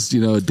this is just,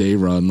 a day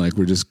run. Like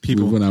we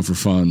went out for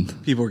fun.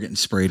 People were getting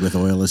sprayed with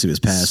oil as he was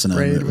passing.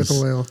 Sprayed with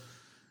oil.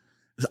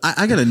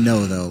 I got to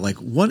know though, like,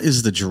 what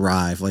is the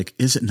drive? Like,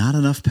 is it not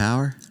enough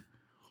power?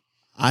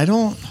 I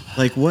don't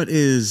like what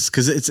is,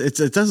 cause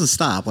it doesn't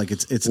stop. Like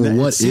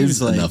what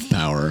is enough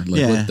power?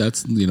 Like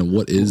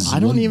what is,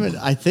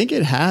 I think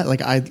it had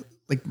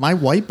like my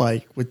white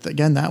bike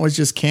again, that was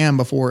just cam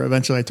before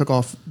eventually I took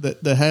off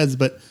the heads,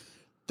 but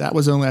that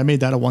was I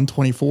made that a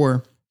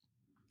 124.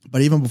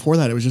 But even before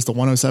that, it was just a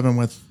 107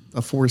 with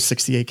a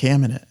 468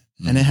 cam in it.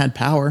 And it had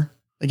power,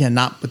 again,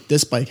 not what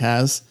this bike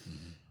has.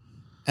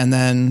 And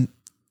then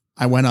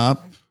I went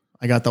up,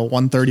 I got the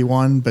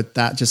 131, but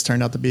that just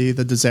turned out to be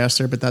the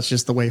disaster. But that's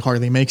just the way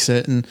Harley makes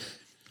it. And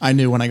I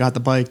knew when I got the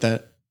bike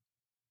that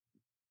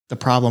the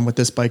problem with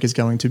this bike is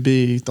going to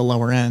be the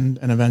lower end.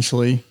 And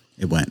eventually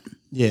it went.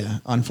 Yeah.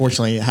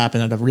 Unfortunately, it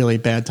happened at a really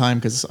bad time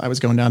because I was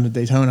going down to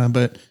Daytona,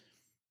 but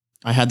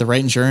I had the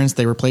right insurance.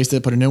 They replaced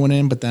it, put a new one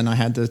in, but then I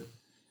had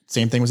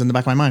same thing was in the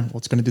back of my mind. Well,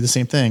 it's going to do the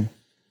same thing.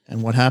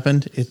 And what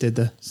happened? It did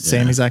the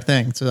same exact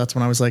thing. So that's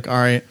when I was like, all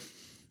right,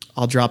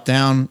 I'll drop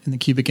down in the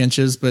cubic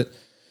inches, but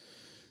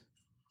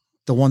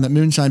the one that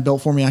Moonshine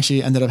built for me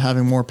actually ended up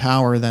having more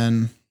power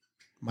than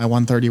my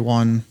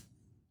 131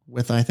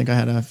 with, I think I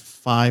had a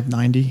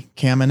 590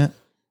 cam in it.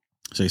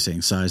 So you're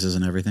saying sizes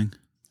and everything?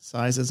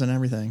 Sizes and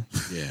everything.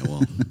 Yeah,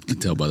 well, you can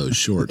tell by those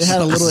shorts. It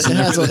has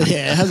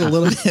a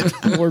little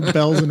bit more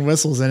bells and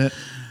whistles in it.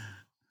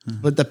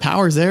 But the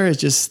power's there. It's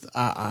just,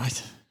 I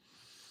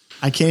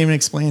can't even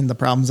explain the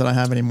problems that I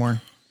have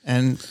anymore.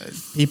 And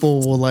people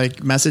will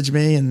like message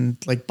me and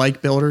like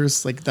bike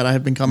builders like that I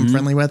have become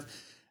friendly with.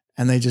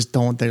 And they just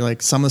don't, they're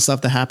like some of the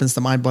stuff that happens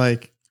to my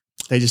bike,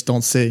 they just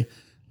don't see.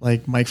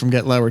 Like Mike from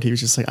Get Lowered, he was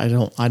just like, I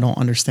don't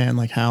understand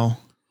like how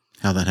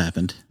that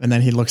happened. And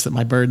then he looks at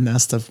my bird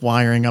nest of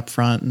wiring up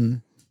front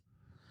and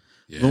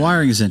the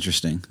wiring is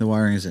interesting. The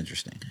wiring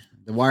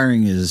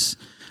is,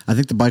 I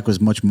think the bike was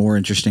much more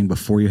interesting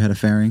before you had a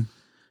fairing.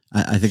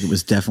 I think it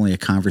was definitely a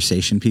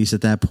conversation piece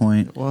at that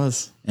point. It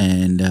was.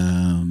 And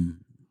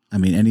I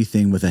mean,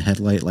 anything with a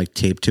headlight like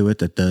taped to it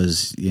that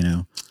does,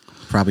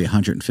 probably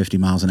 150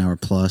 miles an hour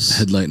plus.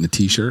 Headlight and a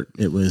t-shirt.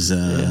 It was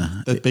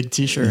the big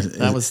t-shirt.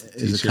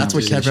 That's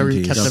what kept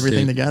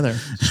everything together.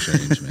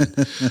 Strange,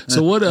 man.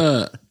 So what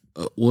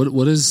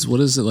is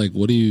it like?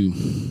 What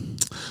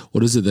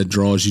is it that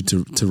draws you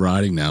to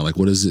riding now? Like,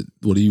 what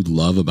do you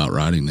love about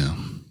riding now?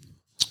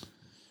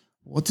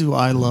 What do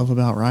I love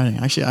about riding?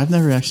 Actually, I've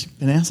never actually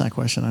been asked that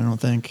question. I don't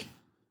think.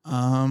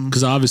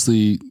 Because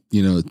obviously,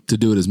 to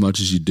do it as much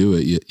as you do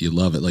it, you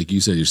love it. Like you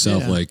said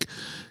yourself, like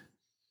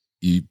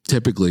you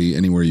typically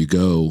anywhere you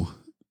go,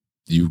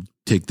 you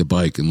take the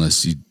bike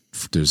unless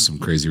there's some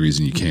crazy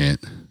reason you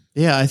can't.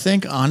 Yeah, I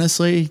think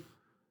honestly,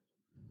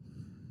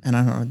 and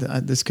I don't know,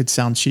 this could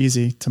sound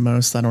cheesy to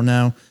most, I don't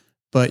know,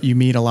 but you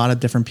meet a lot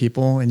of different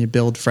people and you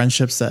build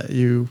friendships that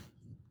you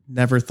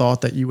never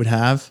thought that you would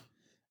have.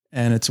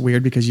 And it's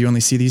weird because you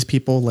only see these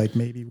people like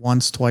maybe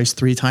once, twice,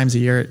 3 times a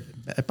year.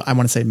 I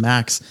want to say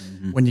max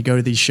when you go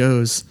to these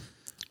shows,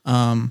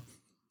 and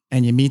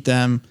you meet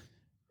them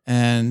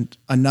and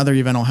another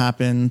event will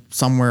happen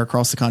somewhere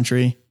across the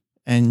country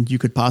and you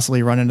could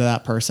possibly run into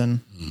that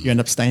person. You end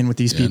up staying with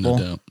these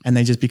people and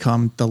they just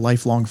become the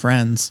lifelong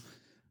friends.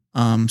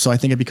 So I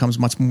think it becomes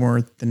much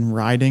more than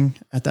riding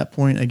at that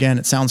point. Again,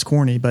 it sounds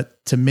corny,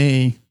 but to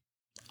me,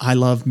 I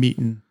love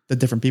meeting the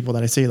different people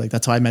that I see. Like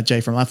that's how I met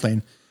Jay from Left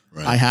Lane.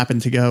 Right. I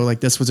happened to go,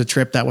 like, this was a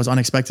trip that was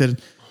unexpected.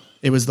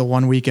 It was the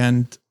one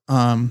weekend,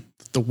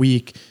 the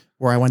week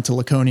where I went to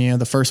Laconia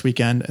the first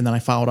weekend and then I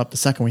followed up the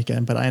second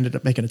weekend, but I ended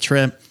up making a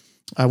trip.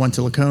 I went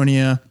to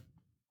Laconia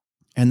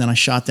and then I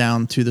shot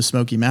down to the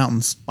Smoky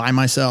Mountains by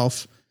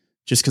myself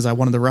just cause I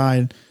wanted to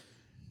ride.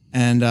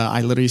 And,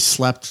 I literally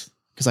slept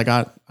cause I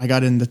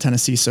got into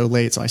Tennessee so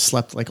late. So I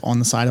slept like on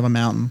the side of a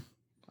mountain.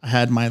 I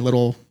had my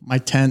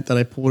tent that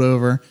I pulled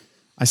over.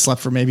 I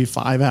slept for maybe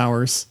 5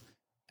 hours.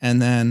 And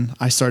then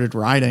I started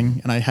riding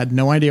and I had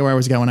no idea where I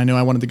was going. I knew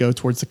I wanted to go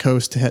towards the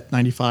coast to hit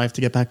 95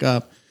 to get back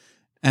up.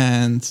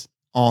 And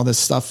all this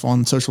stuff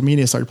on social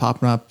media started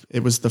popping up.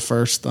 It was the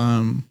first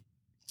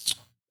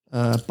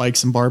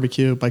Bikes and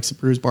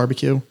Brews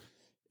barbecue.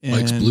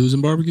 Bikes, Blues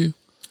and Barbecue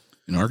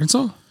in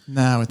Arkansas?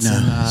 No, it's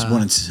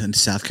one in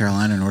South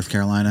Carolina, North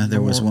Carolina.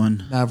 There was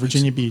one.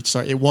 Virginia Beach.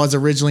 Sorry, it was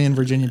originally in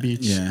Virginia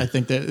Beach. Yeah. I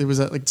think that it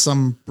was at like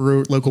some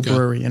local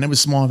brewery and it was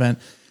a small event.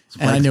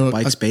 And I knew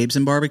Bikes, Babes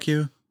and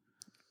Barbecue.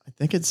 I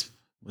think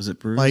was it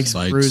Brews? Bikes,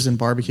 Brews and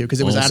Barbecue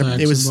because it was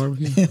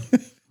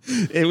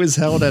it was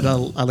held at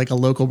a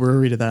local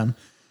brewery to them.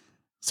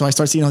 So I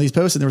started seeing all these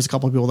posts and there was a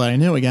couple of people that I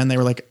knew. Again, they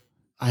were like,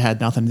 I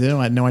had nothing to do.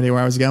 I had no idea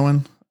where I was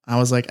going. I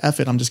was like, F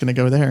it, I'm just going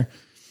to go there.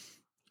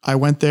 I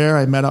went there.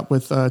 I met up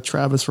with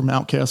Travis from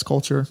Outcast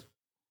Culture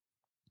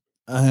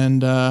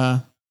and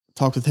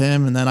talked with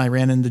him. And then I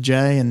ran into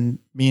Jay and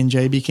me and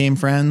Jay became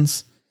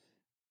friends.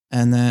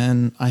 And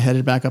then I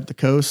headed back up the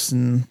coast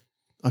and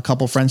a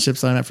couple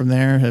friendships that I met from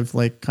there have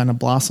like kind of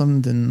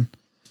blossomed. And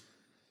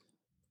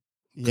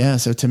yeah,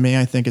 so to me,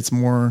 I think it's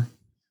more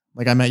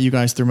like I met you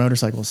guys through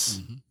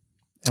motorcycles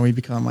and we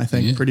become, I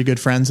think, pretty good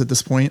friends at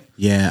this point.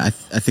 Yeah.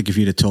 I think if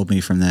you'd have told me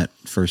from that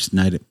first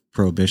night at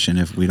Prohibition,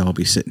 if we'd all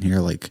be sitting here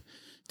like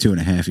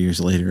 2.5 years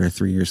later or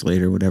 3 years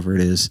later, whatever it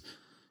is,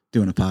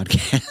 doing a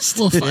podcast.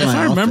 Well, if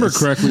I remember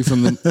correctly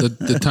from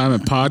the time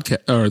at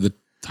podcast or the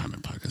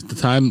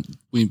time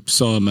we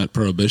saw him at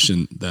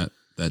Prohibition, that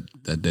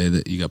day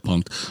that you got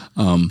punked.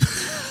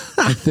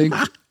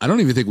 I don't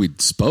even think we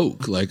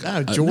spoke. Like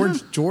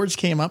George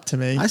came up to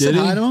me. I said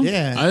hi to him.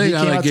 Yeah, I think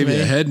I gave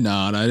you a head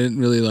nod. I didn't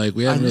really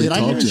we hadn't really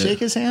talked yet. Did I shake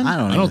his hand?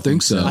 I don't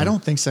think so. I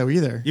don't think so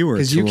either. You were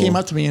because you came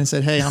up to me and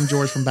said, "Hey, I'm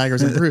George from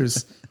Baggers and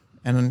Brews,"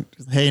 and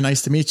hey,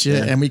 nice to meet you.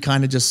 Yeah. And we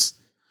kind of just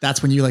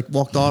that's when you like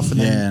walked off and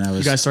then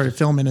you guys started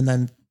filming and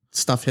then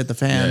stuff hit the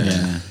fan.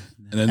 Yeah.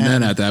 And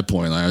then at that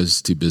point, I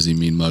was too busy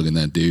mean mugging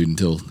that dude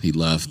until he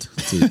left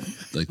to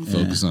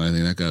focus on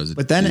anything. That guy was.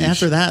 But then douche.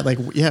 After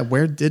that,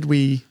 where did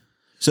we?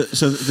 So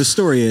the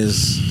story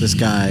is this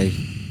guy,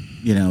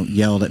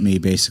 yelled at me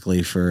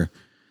basically for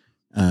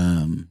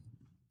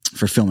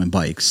filming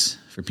bikes.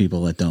 For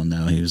people that don't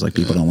know, he was like,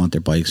 people don't want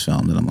their bikes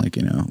filmed, and I'm like,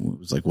 it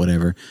was like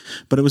whatever.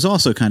 But it was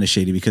also kind of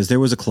shady because there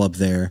was a club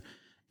there,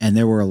 and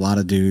there were a lot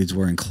of dudes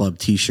wearing club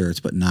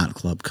T-shirts, but not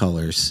club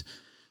colors.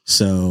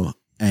 So.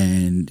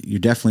 And you're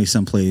definitely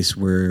someplace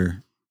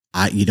where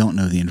you don't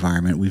know the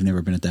environment. We've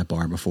never been at that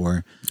bar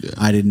before. Yeah.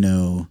 I didn't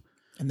know.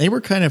 And they were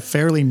kind of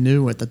fairly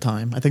new at the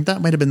time. I think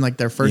that might have been like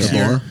their first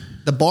year.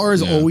 The bar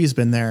has always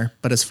been there,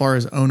 but as far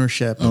as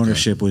ownership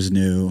was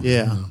new.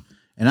 Yeah.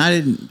 And I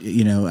didn't,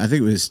 I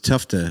think it was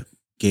tough to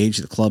gauge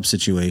the club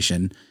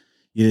situation.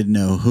 You didn't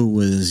know who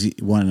was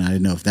one. I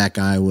didn't know if that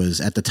guy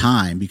was at the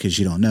time because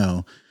you don't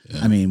know.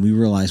 Yeah. I mean, we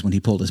realized when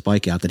he pulled his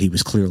bike out that he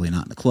was clearly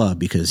not in the club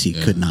because he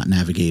could not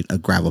navigate a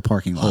gravel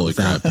parking lot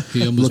without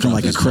looking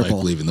like a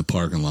cripple leaving the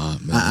parking lot.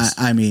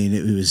 I mean,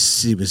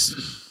 he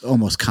was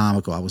almost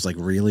comical. I was like,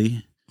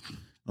 really?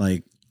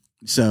 Like,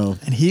 So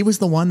And he was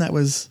the one that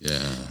was.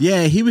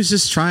 yeah, he was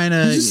just trying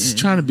to He's just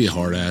trying to be a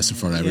hard ass in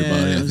front of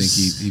everybody. it I think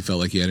was- he felt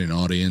like he had an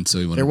audience, so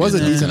he wanted There to was be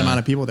a in that decent crowd. amount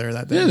of people there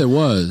that day. Yeah, there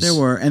was. There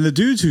were, and the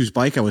dudes whose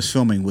bike I was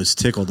filming was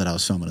tickled that I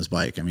was filming his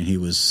bike. I mean, it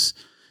was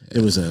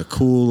a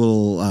cool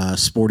little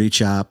sporty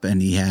chop, and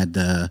he had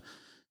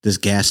this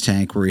gas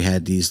tank where he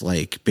had these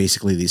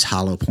basically these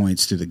hollow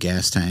points through the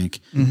gas tank.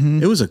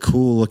 Mm-hmm. It was a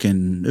cool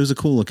looking, it was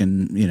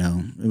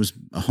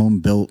a home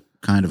built,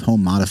 kind of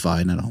home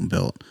modified, not a home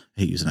built.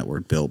 I hate using that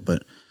word built,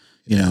 but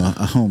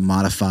a home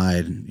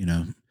modified,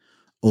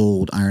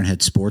 old Ironhead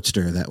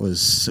Sportster. It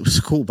was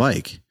a cool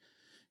bike.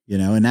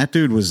 And that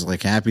dude was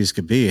like happy as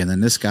could be. And then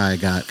this guy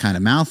got kind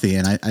of mouthy.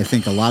 And I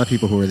think a lot of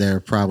people who were there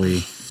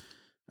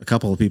a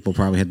couple of people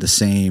probably had the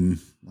same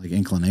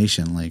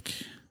inclination.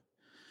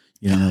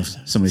 If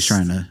somebody's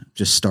trying to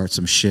just start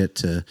some shit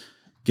to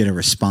get a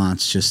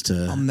response just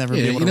to. I'll never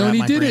be Yeah, able to and wrap he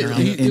my did brain it.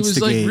 around it. It was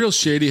like Instigate. real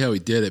shady how he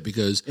did it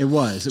because It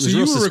was so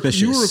real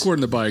suspicious. you were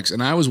recording the bikes,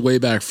 and I was way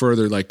back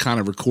further, kind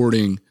of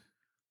recording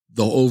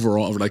the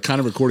overall, kind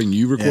of recording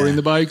you recording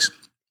the bikes.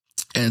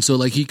 And so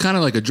he kind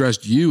of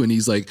addressed you, and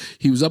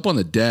he was up on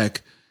the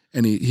deck,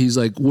 and he's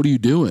like, "What are you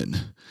doing?"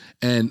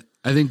 And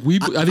I think you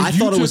took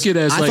it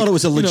as I thought it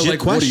was a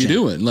legit What are you question.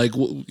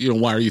 doing?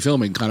 Why are you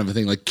filming? Kind of a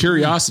thing,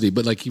 curiosity,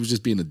 but he was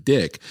just being a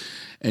dick.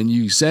 And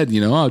you said,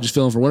 I'm just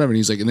filming for whatever. And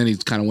he's like, and then he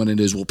kind of went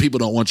into his, well, people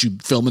don't want you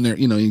filming there.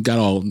 He got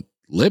all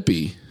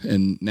lippy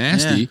and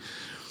nasty. Yeah.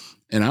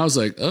 And I was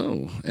like,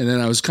 oh. And then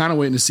I was kind of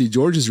waiting to see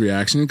George's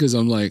reaction because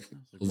I'm like,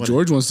 well,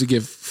 George wants to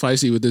get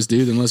feisty with this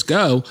dude, then let's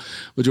go.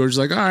 But George's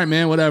like, all right,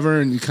 man,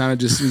 whatever. And he kind of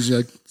just, he's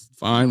like,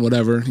 fine,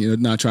 whatever.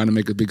 Not trying to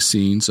make a big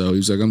scene. So he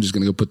was like, I'm just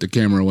going to go put the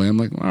camera away. I'm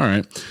like, all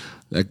right.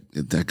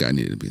 That guy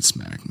needed to be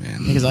smacked, man.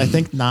 Because I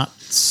think not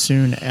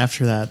soon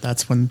after that,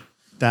 that's when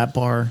that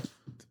bar,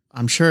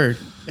 I'm sure it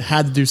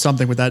had to do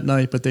something with that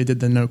night, but they did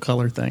the no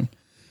color thing.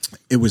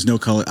 It was no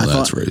color.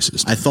 That's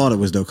racist. I thought it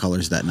was no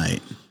colors that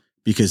night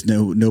because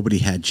nobody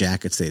had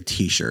jackets. They had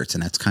T-shirts,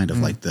 and that's kind of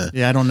like the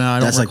Yeah, I don't know. I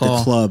don't that's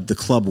recall. like the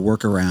club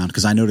workaround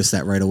because I noticed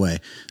that right away.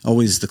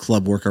 Always the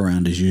club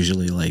workaround is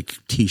usually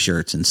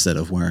T-shirts instead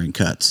of wearing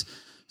cuts.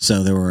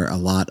 So there were a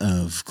lot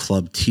of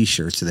club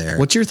T-shirts there.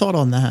 What's your thought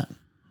on that?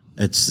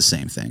 It's the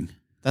same thing.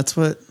 That's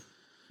what,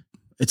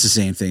 It's the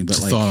same thing, but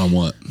Thought on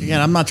what? again,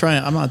 I'm not,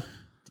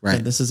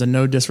 right. this is a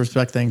no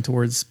disrespect thing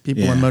towards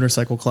people Yeah. in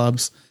motorcycle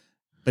clubs,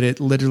 but it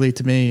literally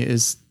to me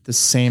is the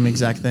same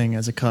exact thing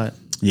as a cut.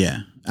 Yeah,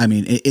 I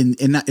mean,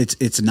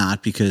 it's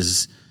not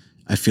because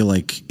I feel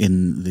like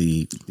in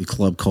the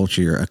club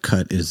culture, a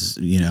cut is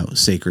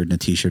sacred and a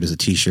T-shirt is a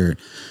T-shirt.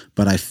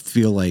 But I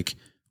feel like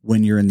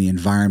when you're in the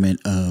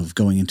environment of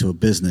going into a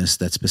business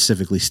that's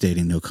specifically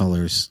stating no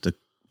colors,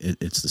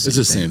 it's the same. It's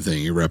the same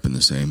thing. You're repping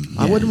the same.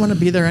 I wouldn't want to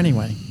be there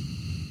anyway.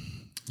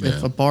 If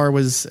Yeah. a bar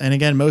was, and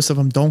again, most of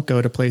them don't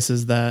go to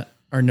places that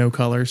are no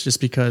colors just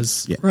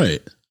because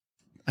Right.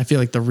 I feel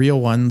like the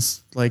real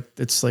ones,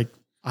 it's like,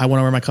 I want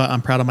to wear my cut.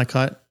 I'm proud of my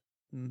cut.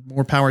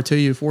 More power to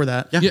you for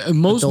that. Yeah, and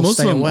most they'll of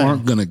stay them away.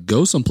 aren't going to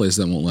go someplace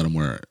that won't let them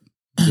wear it.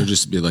 They'll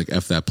just be like,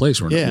 F that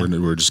place. We're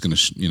just going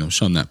to,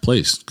 shun that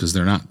place because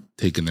they're not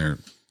taking their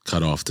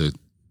cut off to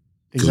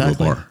go to a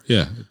bar.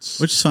 Yeah.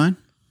 which is fine.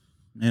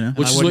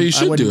 Which I is what you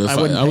should do. If I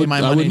wouldn't pay my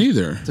I money wouldn't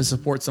either. to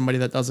support somebody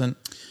that doesn't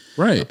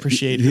Right.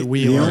 appreciate who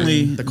we are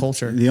and the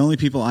culture. The only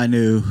people I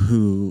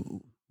knew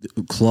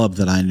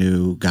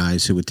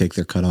guys who would take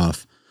their cut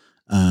off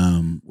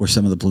were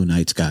some of the Blue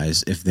Knights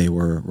guys if they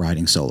were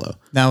riding solo.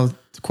 Now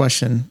the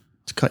question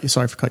to cut you,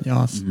 sorry for cutting you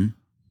off. Mm-hmm.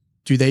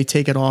 Do they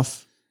take it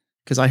off?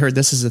 Because I heard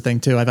this is a thing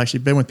too. I've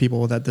actually been with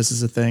people that this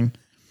is a thing.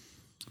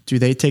 Do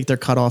they take their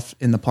cut off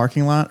in the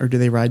parking lot or do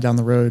they ride down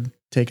the road,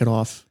 take it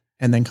off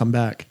and then come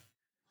back?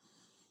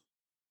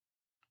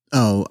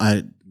 Oh,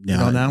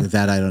 don't know?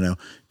 that I don't know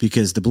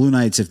because the Blue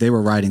Knights, if they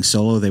were riding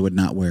solo, they would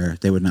not wear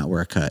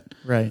a cut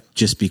Right.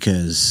 just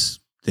because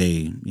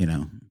they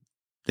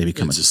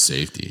become It's a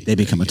safety. they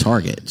become a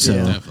target. So,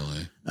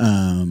 Definitely.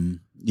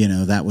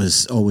 that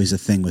was always a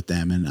thing with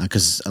them. And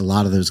because a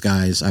lot of those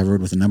guys, I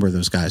rode with a number of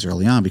those guys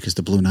early on because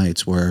the Blue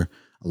Knights a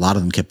lot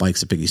of them kept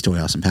bikes at Biggie's Toy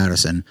House in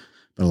Patterson,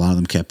 but a lot of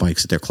them kept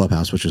bikes at their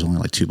clubhouse, which was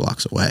only 2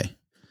 blocks away.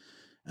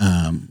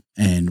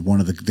 And one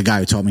of the guy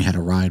who taught me how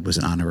to ride was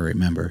an honorary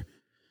member.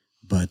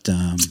 But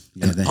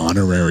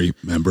Honorary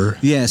member.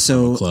 Yeah,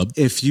 so club?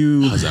 if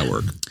you How's that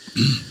work?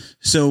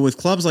 So with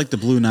clubs like the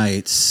Blue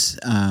Knights,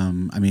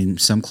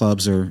 some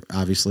clubs are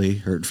obviously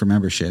hurting for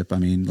membership. I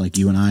mean, like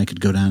you and I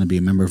could go down and be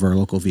a member of our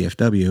local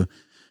VFW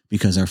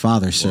because our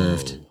father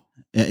served.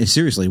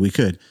 Seriously, we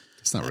could.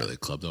 It's not really a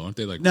club though, aren't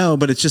they? No,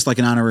 but it's just like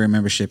an honorary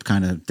membership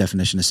kind of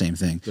definition, the same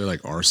thing. They're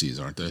like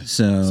RCs, aren't they?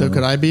 So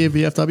could I be a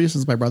VFW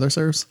since my brother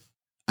serves?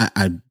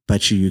 I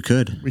bet you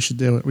could. We should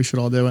do it. We should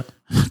all do it.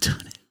 I'm not doing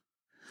it.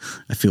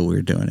 I feel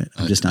weird doing it.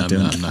 I'm just not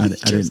doing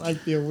it. I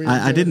feel weird.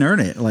 I didn't earn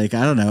it. I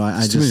don't know.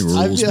 I Too just many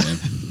rules, I- man.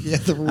 Yeah,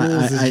 the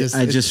rules.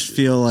 I just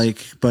feel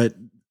like, but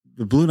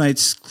the Blue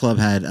Knights Club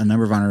had a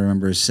number of honorary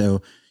members,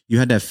 so you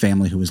had to have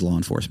family who was law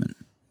enforcement.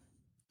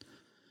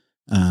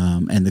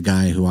 And the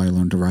guy who I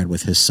learned to ride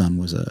with, his son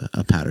was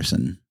a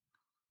Patterson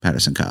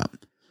Patterson cop.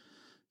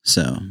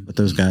 So, but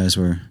those guys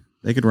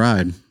they could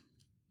ride.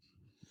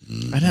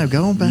 I know.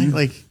 Going back,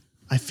 like,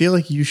 I feel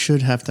like you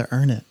should have to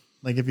earn it.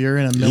 Like, if you're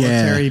in a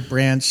military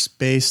branch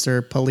based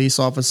or police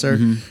officer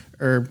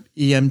or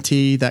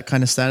EMT, that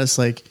kind of status,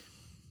 like,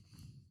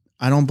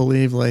 I don't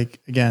believe, like,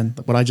 again,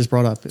 what I just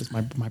brought up is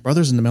my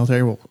brother's in the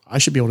military. Well, I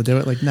should be able to do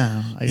it. Like,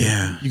 no,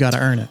 you got to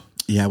earn it.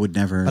 Yeah, I would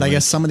never. But I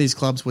guess some of these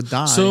clubs would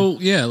die. So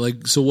yeah,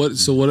 like what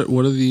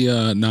do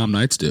the Nom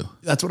Knights do?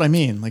 That's what I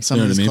mean. Like some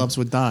of these clubs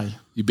would die.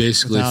 You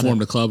basically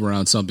formed a club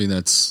around something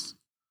that's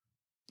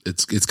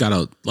it's got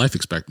a life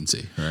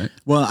expectancy, right?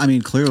 Well, I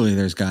mean, clearly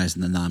there's guys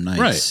in the Nom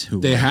Knights who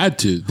had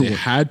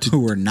to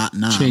were not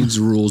Nom. Change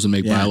the rules and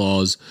make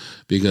bylaws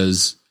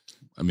because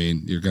I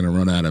mean you're going to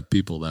run out of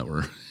people that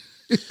were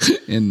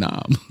in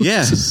Nam.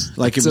 Yeah.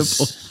 Like it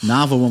was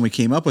novel when we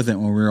came up with it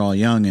when we were all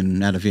young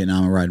and out of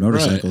Vietnam and ride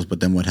motorcycles. Right. But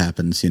then what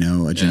happens,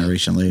 a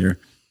generation later?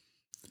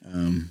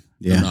 No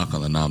knock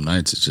on the Nom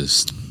Knights. It's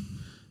just,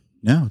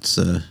 no, it's,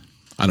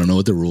 I don't know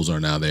what the rules are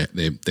now.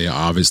 They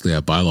obviously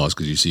have bylaws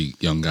because you see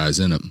young guys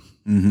in them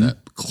that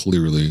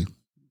clearly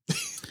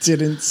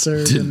didn't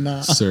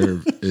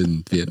serve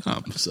in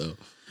Vietnam. So,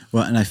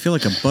 well, and I feel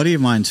like a buddy of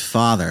mine's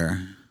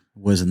father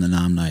was in the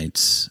Nom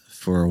Knights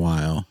for a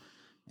while.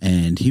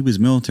 And he was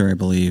military, I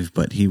believe,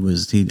 but he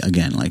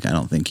again, like, I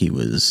don't think he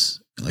was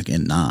like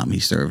in Nam. He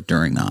served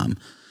during Nam.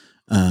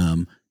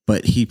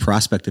 But he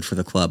prospected for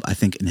the club, I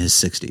think in his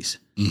 60s.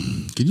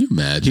 Can you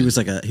imagine? He was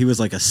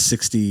like a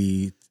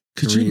 60.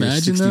 Could you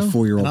imagine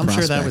 64-year-old I'm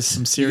prospect. sure that was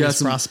some serious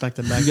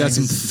prospecting back then. You got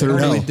some 30.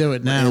 Really do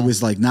it now. It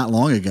was like not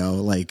long ago.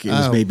 Like it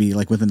was maybe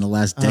like within the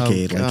last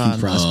decade. Like he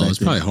prospected. It was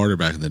probably harder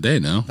back in the day.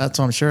 No, that's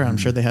what I'm sure. I'm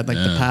sure they had like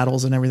the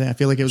paddles and everything. I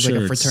feel like it was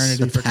like a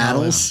fraternity for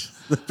paddles.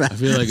 I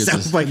feel like it's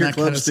sounds like your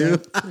clubs too.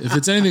 If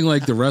it's anything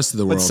like the rest of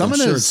the world, but some I'm of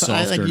sure those, it's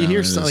softer like you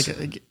hear,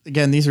 like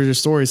again, these are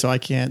just stories, so I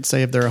can't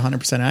say if they're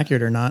 100%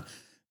 accurate or not.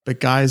 But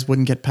guys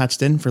wouldn't get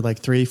patched in for like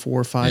 3,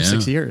 4, 5,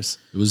 6 years.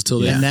 It was till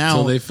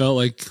they felt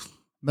like.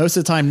 Most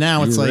of the time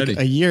now it's like ready.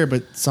 a year,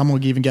 but some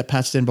will even get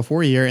patched in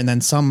before a year, and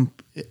then some,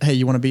 hey,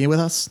 you want to be with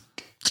us?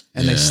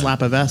 And they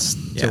slap a vest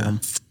to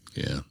them.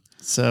 Yeah.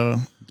 So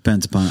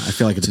depends upon. I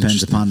feel like it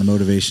depends upon the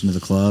motivation of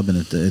the club, and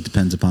it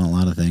depends upon a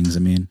lot of things. I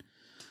mean,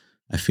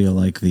 I feel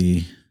like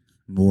the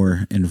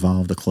more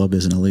involved the club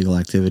is in illegal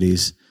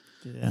activities,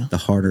 the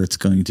harder it's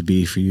going to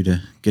be for you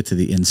to get to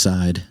the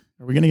inside.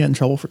 Are we going to get in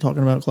trouble for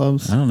talking about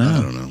clubs? I don't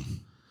know.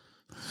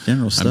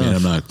 General stuff. I mean,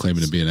 I'm not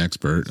claiming to be an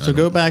expert. So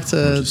go back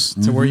to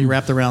where you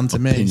wrapped around to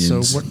opinions.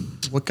 me. So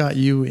what got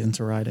you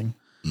into riding?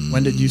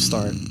 When did you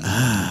start?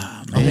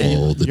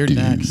 You're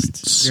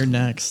next. You're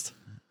next.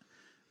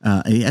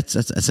 That's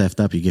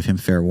effed up. You give him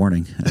fair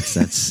warning.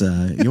 That's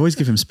you always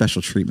give him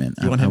special treatment.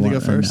 You want him to go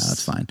first? No,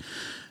 that's fine.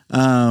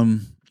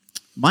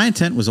 My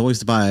intent was always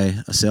to buy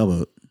a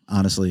sailboat.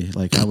 Honestly,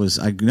 like I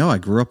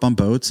grew up on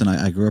boats and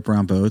I grew up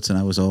around boats, and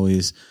I was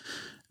always,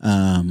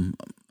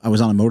 I was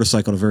on a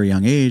motorcycle at a very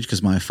young age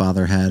because my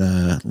father had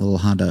a little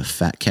Honda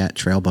Fat Cat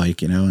trail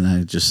bike, and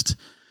I just,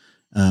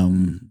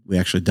 we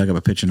actually dug up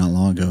a picture not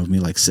long ago of me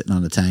like sitting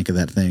on the tank of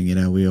that thing.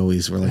 We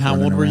always were like,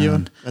 how old were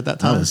you at that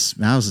time?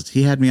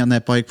 He had me on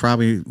that bike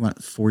probably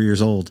 4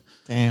 years old.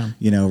 Damn.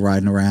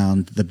 Riding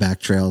around the back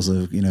trails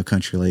of,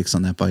 country lakes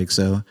on that bike.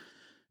 So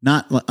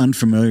not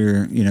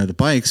unfamiliar, the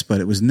bikes,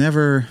 but it was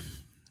never,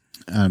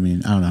 I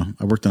mean, I don't know.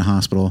 I worked in a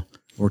hospital,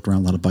 worked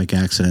around a lot of bike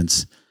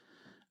accidents.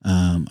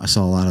 I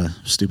saw a lot of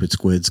stupid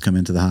squids come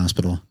into the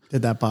hospital.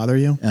 Did that bother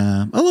you?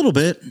 A little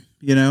bit,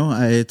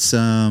 it's,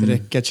 did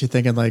it get you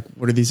thinking like,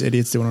 what are these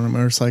idiots doing on a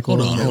motorcycle?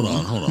 Hold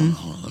on.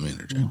 Let me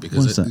interject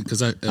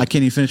because I can't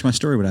even finish my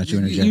story without you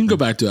interjecting. You can go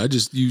back to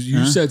it.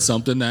 You said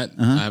something that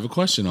I have a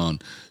question on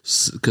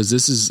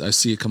because I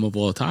see it come up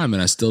all the time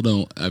and I still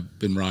don't, I've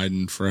been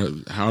riding for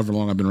however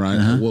long I've been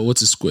riding.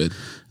 What's a squid?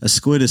 A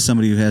squid is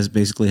somebody who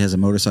basically has a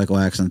motorcycle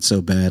accident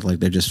so bad, like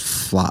they're just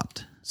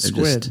flopped.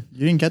 Squid.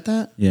 You didn't get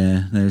that?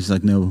 Yeah. There's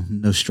like no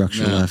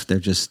structure left. They're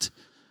just,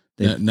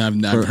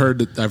 I've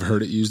heard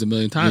it used a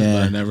million times,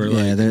 but I never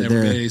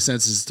never made any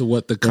sense as to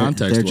what the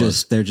context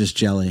was. They're just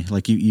jelly.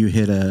 Like you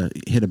hit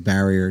a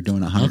barrier doing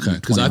 120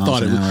 because I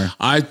thought miles an hour.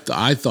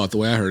 I thought the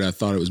way I heard it, I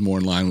thought it was more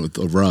in line with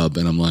a rub,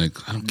 and I'm like,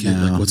 I don't get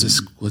like what's a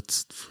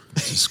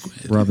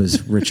squid? Rub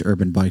is rich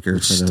urban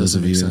biker for those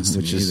of you,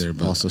 which is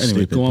either, also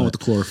anyway, stupid. Go on with the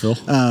chlorophyll.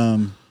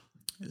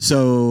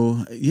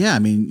 So yeah, I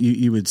mean,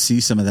 you would see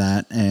some of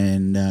that,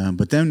 and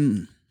but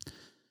then.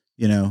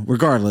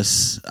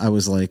 Regardless, I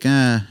was like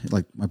my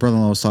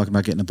brother-in-law was talking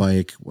about getting a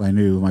bike. I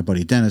knew my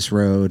buddy Dennis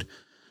rode,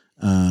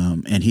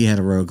 and he had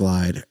a Road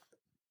Glide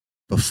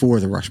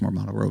before the Rushmore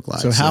model Road Glide.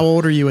 So how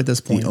old are you at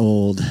this point?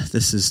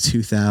 This is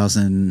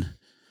 2000.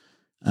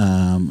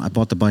 I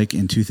bought the bike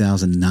in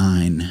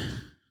 2009.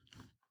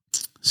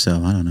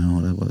 So I don't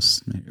know. That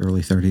was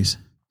early 30s.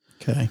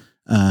 Okay.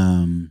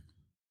 And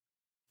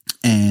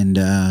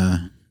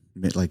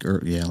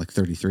like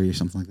 33 or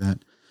something like that.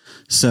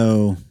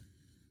 So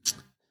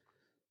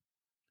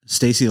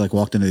Stacy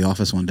walked into the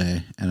office one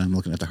day and I'm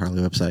looking at the Harley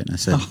website and I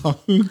said,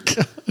 "Oh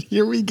God,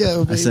 here we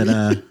go, baby." I said,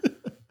 I think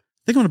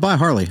I'm going to buy a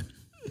Harley.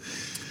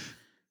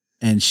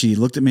 And she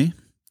looked at me,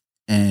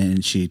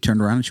 and she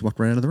turned around and she walked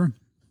right out of the room.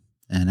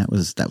 And that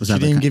was She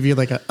didn't give you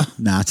like a.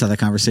 Nah, that's how that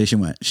conversation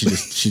went. She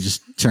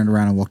just turned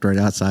around and walked right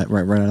outside,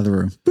 right out of the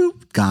room.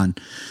 Boop, gone.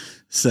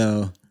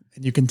 So.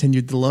 And you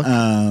continued to look.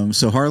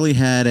 So Harley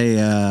had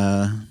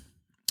a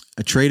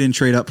trade in,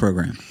 trade up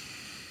program,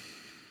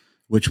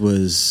 which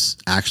was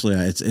actually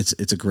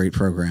it's a great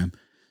program.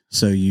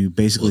 So you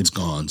basically it's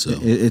gone. So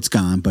it's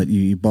gone, but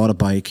you bought a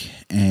bike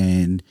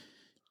and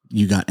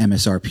you got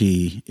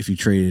MSRP if you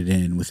traded it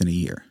in within a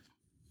year.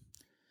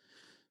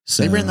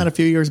 So they ran that a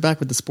few years back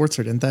with the Sportster,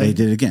 didn't they? They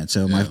did it again.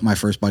 So my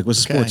first bike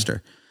was a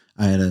Sportster.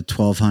 I had a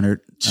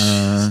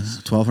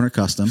 1200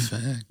 custom,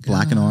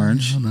 black and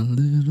orange,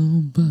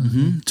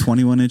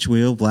 21-inch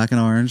wheel, black and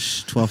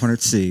orange,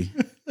 1200C.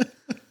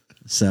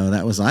 So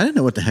that was, I didn't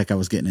know what the heck I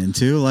was getting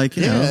into. Like,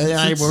 you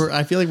know,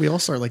 I feel like we all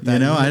start like that. You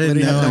know, I didn't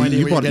know. Have no idea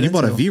you what bought a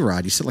into.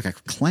 V-Rod. You sit like a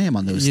clam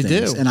on those You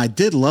things. do. And I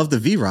did love the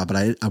V-Rod, but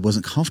I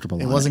wasn't comfortable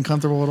on it. It wasn't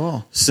comfortable at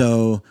all.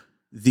 So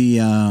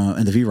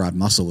and the V-Rod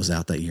muscle was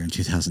out that year in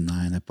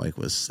 2009. That bike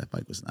was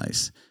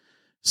nice.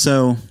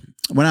 So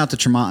I went out to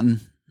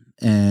Tremonton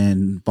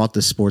and bought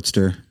this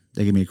Sportster.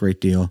 They gave me a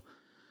great deal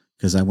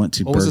because I went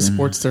to What Bergen. was a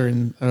Sportster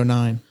in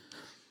 2009?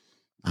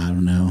 I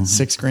don't know.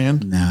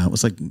 $6,000? No, it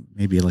was like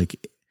maybe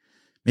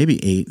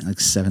 8, like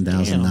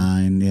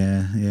 7,009.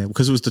 Yeah.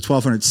 Because it was the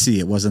 1200C.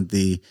 It wasn't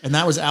the. And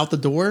that was out the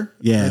door?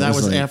 Yeah. Or that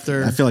was like,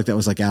 after. I feel like that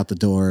was like out the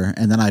door.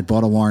 And then I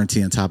bought a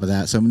warranty on top of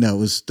that. So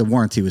no, the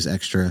warranty was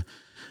extra.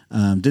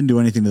 Didn't do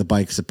anything to the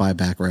bike except buy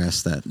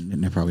backrest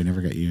that probably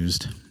never got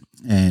used.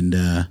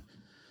 And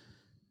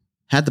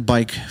had the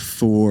bike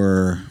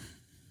for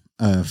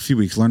a few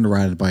weeks, learned to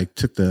ride the bike,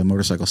 took the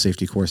motorcycle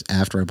safety course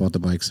after I bought the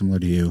bike, similar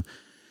to you.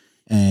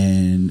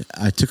 And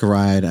I took a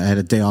ride. I had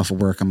a day off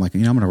of work. I'm like,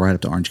 I'm going to ride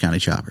up to Orange County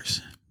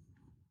Choppers.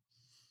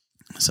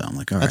 So I'm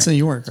like, all right. That's New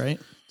York, right?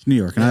 It's New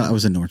York. And I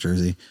was in North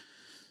Jersey.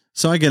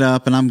 So I get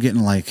up and I'm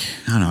getting like,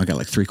 I don't know, I got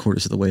like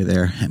 3/4 of the way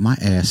there. And my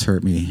ass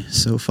hurt me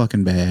so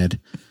fucking bad.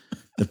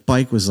 The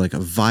bike was like a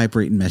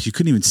vibrating mess. You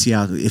couldn't even see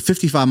out at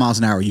 55 miles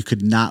an hour. You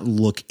could not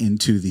look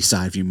into the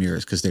side view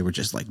mirrors because they were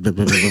just like blah,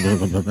 blah, blah, blah,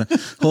 blah, blah, blah.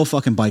 Whole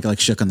fucking bike like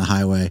shook on the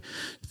highway.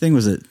 The thing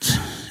was it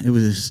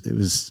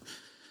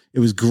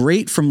was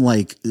great from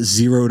like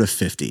 0 to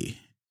 50,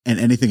 and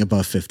anything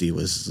above 50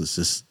 was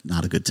just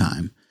not a good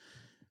time.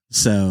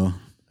 So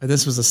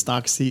This was a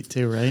stock seat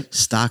too, right?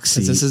 Stock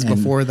seat. This is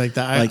before like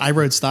that. like- I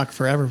rode stock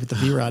forever with the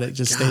V-Rod. It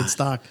just stayed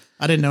stock.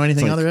 I didn't know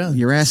anything like, other than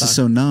your ass stock. is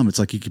so numb. It's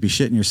like you could be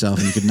shitting yourself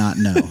and you could not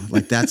know.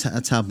 Like that's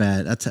how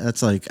bad.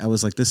 That's like I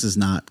was like, this is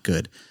not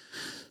good.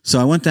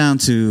 So I went down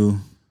to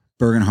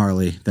Bergen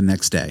Harley the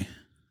next day,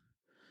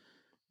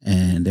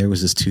 and there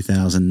was this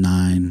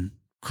 2009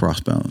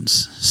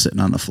 Crossbones sitting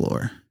on the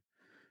floor,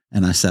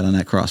 and I sat on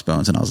that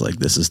Crossbones and I was like,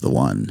 this is the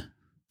one.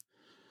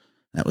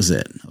 That was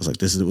it. I was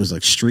like, it was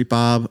like Street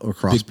Bob or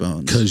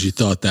Crossbones. Because you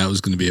thought that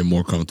was going to be a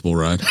more comfortable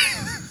ride.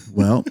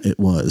 Well, it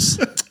was.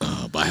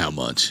 By how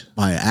much?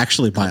 By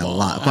a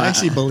lot. I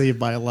actually believe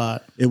by a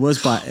lot. It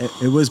was by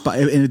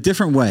in a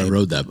different way. I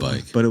rode that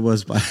bike. But it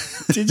was by.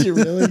 Did you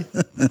really?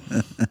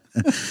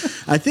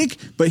 I think,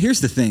 but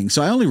here's the thing.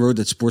 So I only rode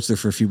that Sportster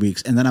for a few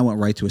weeks, and then I went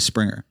right to a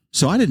Springer.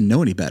 So I didn't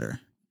know any better.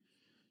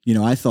 You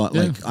know, I thought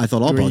all You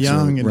were bikes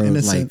young and rode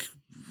innocent. like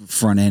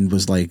front end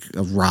was like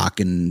a rock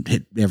and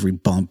hit every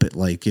bump at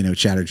like,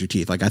 shattered your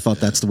teeth. Like I thought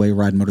that's the way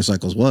riding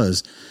motorcycles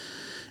was.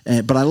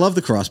 But I love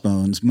the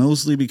Crossbones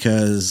mostly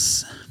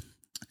because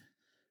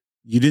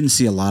you didn't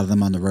see a lot of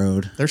them on the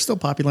road. They're still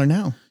popular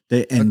now.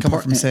 And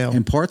coming from sale.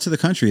 in parts of the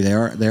country, they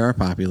are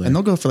popular. And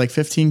they'll go for like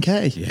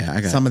 $15K. Yeah, I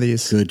got some of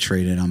these. good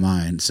trade-in on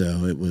mine,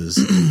 so it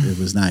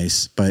was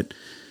nice. But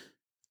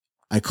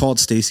I called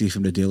Stacy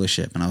from the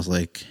dealership, and I was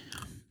like,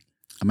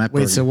 "I'm at."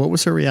 Wait, Bergen. so what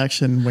was her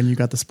reaction when you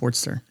got the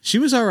Sportster? She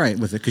was all right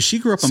with it because she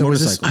grew up on So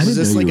was this- motorcycles. was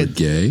this like you a- were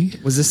gay.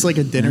 Was this like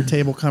a dinner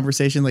table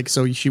conversation? Like,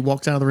 so she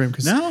walked out of the room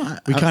because No,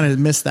 we kind of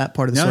missed that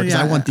part of the story.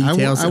 Because I want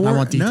details. I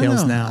want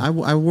details now.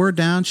 I wore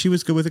down. She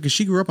was good with it because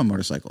she grew up on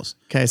motorcycles.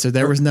 Okay, so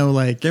there was no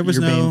like There was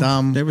you're no being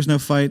dumb. There was no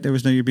fight. There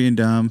was no you're being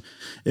dumb.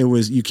 It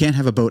was you can't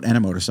have a boat and a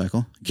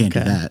motorcycle. You can't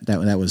Okay. do that.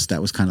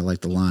 That was kind of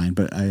like the line.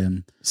 But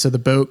So the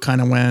boat kind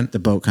of went, the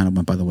boat kind of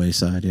went by the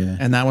wayside. Yeah.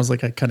 and that was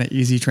like a kind of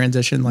easy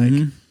transition. Like,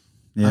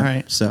 Yeah. all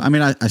right. So I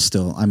mean, I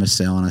miss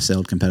sailing. I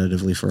sailed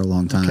competitively for a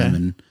long time, Okay.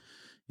 and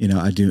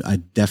I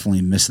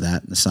definitely miss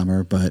that in the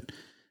summer. But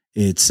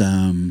it's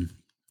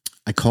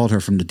I called her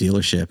from the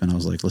dealership, and I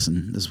was like,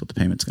 "Listen, this is what the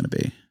payment's going to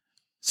be."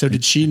 So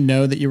did she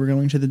know that you were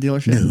going to the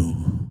dealership?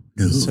 No.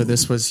 So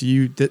this was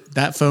you.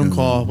 That phone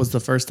call was the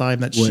first time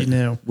that she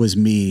knew. Was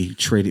me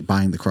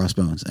buying the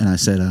Crossbones, and I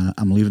said,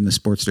 "I'm leaving the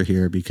Sportster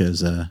here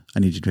because I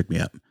need you to pick me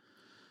up."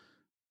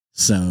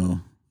 So,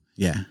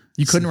 yeah,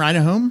 You couldn't ride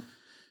it home.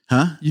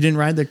 huh? You didn't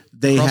ride the.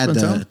 They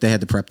Crossbones home?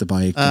 had to prep the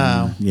bike.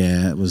 Oh. and,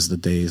 yeah, it was the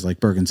days. Like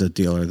Bergen's a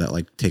dealer that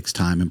like takes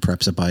time and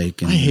preps a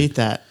bike. And I hate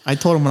that. I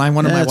told him when I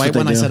wanted Yeah, my that's white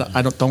what one, I they said do.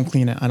 I don't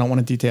clean it. I don't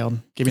want it detailed.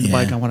 Give me the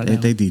bike. I want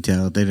it. They now.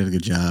 detailed. They did a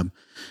good job.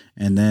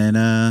 And then,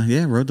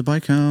 rode the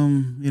bike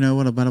home,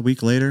 about a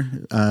week later,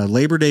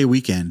 Labor Day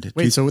weekend.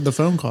 Wait, so with the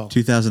phone call?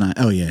 2009.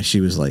 Oh yeah.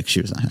 She was not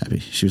happy.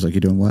 She was like, "You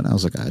doing what?" I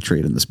was like, "I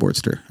trade in the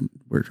Sportster.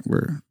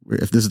 We're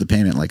if this is the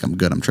payment, like I'm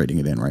good. I'm trading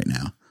it in right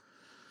now."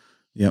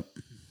 Yep.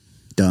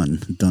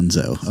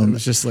 Dunzo. So it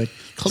was just like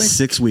click.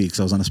 6 weeks.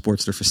 I was on a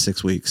Sportster for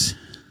 6 weeks.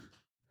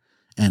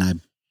 And I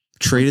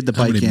traded the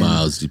bike in. How many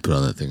miles did you put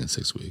on that thing in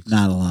 6 weeks?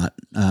 Not a lot.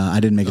 I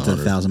didn't make it to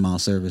the 1,000-mile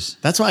service.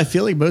 That's why I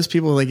feel like most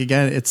people, like,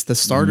 again, it's the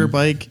starter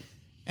bike,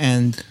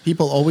 and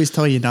people always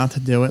tell you not to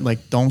do it.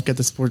 Like, don't get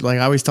the sport. Like,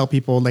 I always tell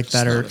people like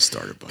that are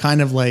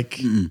kind of like,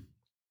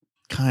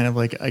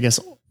 I guess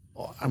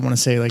I want to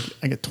say like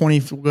I get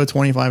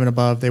 25 and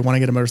above. They want to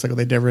get a motorcycle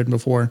they've never ridden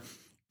before.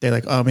 They're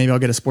like, oh, maybe I'll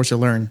get a Sportster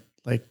Learn.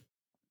 Like,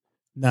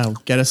 no,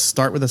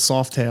 start with a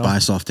Softail. Buy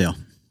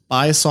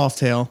a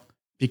Softail.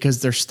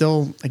 Because they're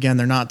still, again,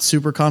 they're not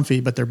super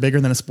comfy, but they're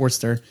bigger than a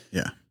Sportster.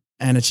 Yeah.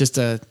 And it's just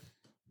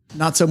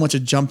not so much a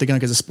jump the gun,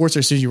 because a Sportster,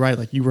 as soon as you ride,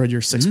 like you rode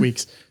your 6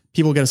 weeks,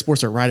 people get a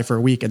Sportster, ride it for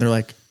a week, and they're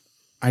like,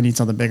 I need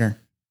something bigger.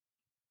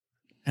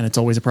 And it's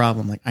always a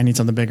problem. Like, I need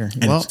something bigger.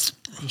 And well,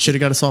 you should have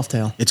got a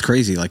Softail. It's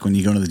crazy. Like when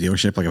you go to the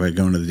dealership, like if I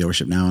go into the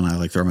dealership now and I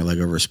like throw my leg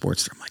over a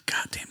Sportster, I'm like,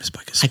 God damn, this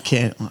bike is small. I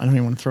can't. I don't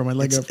even want to throw my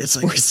leg over. It's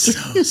like,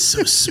 it's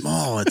so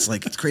small. It's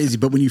like, it's crazy.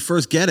 But when you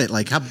first get it,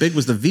 like how big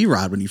was the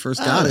V-Rod when you first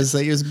got it?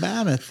 It was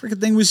mammoth.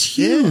 Freaking thing was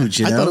huge.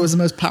 I thought it was the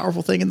most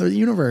powerful thing in the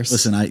universe.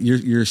 Listen,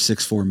 you're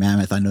 6'4"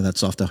 mammoth. I know that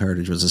Softail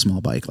Heritage was a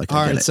small bike. Like,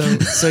 all right.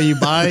 So you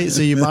buy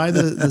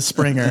the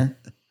Springer,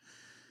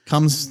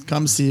 comes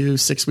to you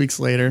 6 weeks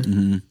later.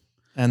 Mm-hmm.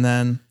 And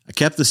then I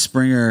kept the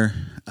Springer.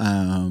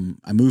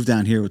 I moved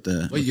down here with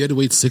the. Wait, you had to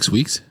wait 6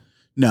 weeks?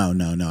 No.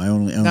 I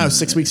only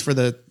 6 weeks for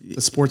the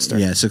Sportster.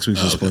 Yeah, 6 weeks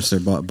for the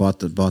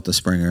Sportster. Bought the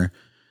Springer,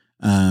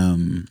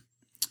 and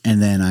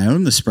then I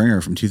owned the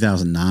Springer from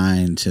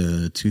 2009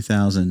 to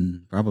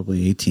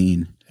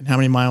 2018. And how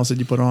many miles did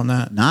you put on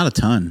that? Not a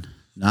ton.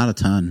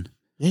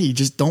 Yeah, you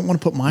just don't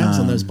want to put miles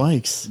on those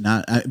bikes.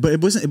 But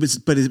it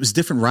was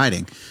different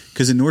riding,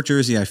 because in North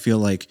Jersey, I feel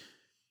like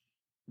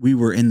we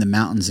were in the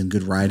mountains and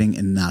good riding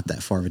and not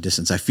that far of a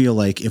distance. I feel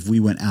like if we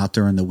went out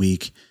during the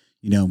week,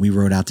 we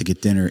rode out to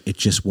get dinner, it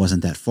just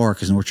wasn't that far,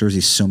 because North Jersey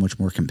is so much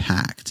more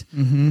compact.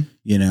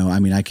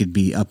 Mm-hmm. I could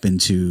be up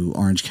into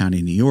Orange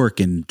County, New York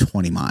in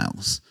 20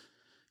 miles,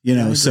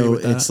 so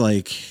it's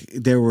like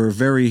there were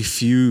very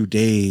few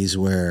days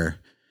where,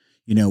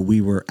 we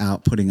were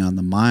out putting on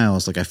the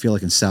miles. Like I feel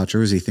like in South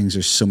Jersey, things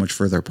are so much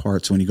further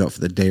apart. So when you go out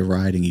for the day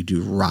riding, you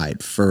do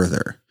ride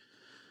further.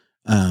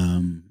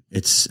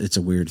 It's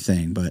a weird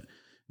thing, but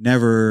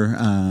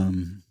never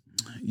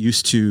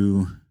used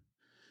to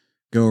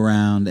go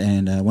around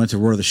and went to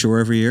Roar to the Shore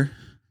every year.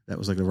 That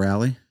was like the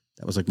rally.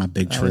 That was like my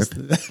big trip.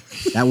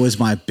 That was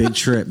my big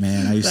trip,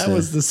 man. That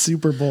was the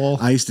Super Bowl.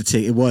 I used to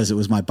take it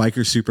was my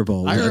biker Super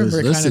Bowl. I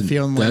remember kind of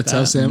feeling like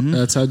that.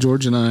 That's how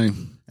George and I.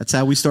 That's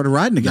how we started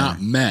riding together.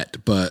 Not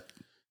met, but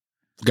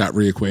got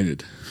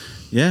reacquainted.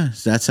 Yeah,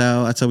 that's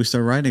how we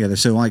started riding together.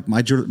 So like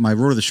my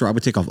Roar to the Shore, I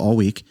would take off all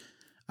week.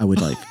 I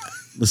would like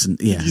listen.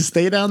 Yeah, did you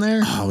stay down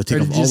there? Oh, I would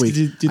take off all week.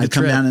 I'd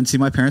come down and see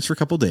my parents for a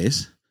couple of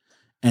days,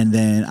 and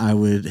then I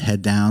would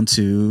head down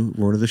to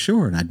Roar to the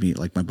Shore, and I'd meet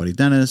like my buddy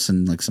Dennis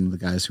and like some of the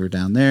guys who were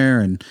down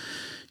there, and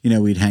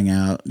we'd hang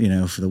out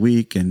for the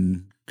week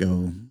and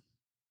go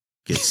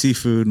get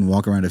seafood and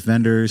walk around at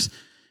vendors.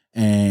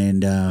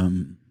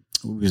 And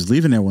we was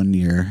leaving there one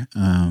year,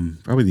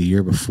 probably the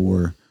year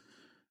before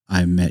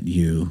I met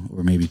you,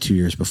 or maybe 2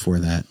 years before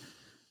that,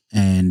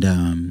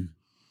 and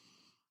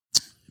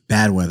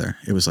bad weather.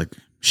 It was like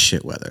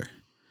shit weather,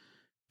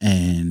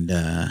 and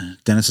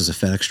Dennis was a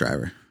FedEx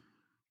driver.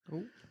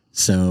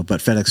 So, but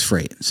FedEx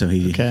Freight. So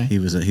he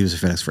was a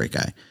FedEx Freight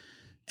guy,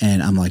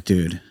 and I'm like,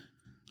 dude,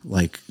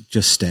 like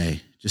just stay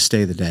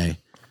the day,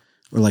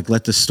 or like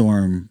let the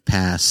storm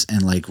pass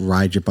and like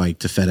ride your bike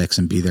to FedEx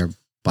and be there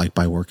like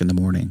by work in the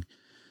morning.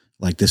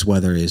 Like this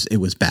weather it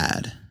was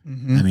bad.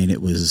 Mm-hmm. I mean,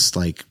 it was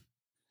like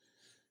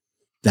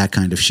that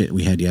kind of shit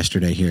we had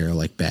yesterday here,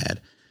 like bad.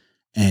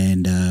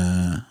 And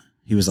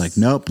he was like,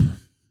 nope.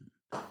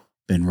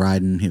 Been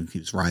riding. He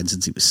was riding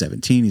since he was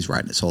 17. He's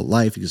riding his whole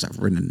life. He goes, I've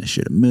ridden this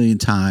shit 1,000,000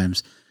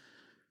 times.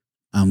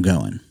 I'm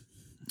going.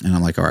 And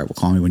I'm like, all right, well,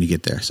 call me when you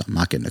get there. So I'm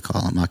not getting a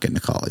call.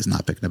 He's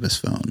not picking up his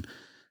phone.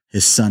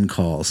 His son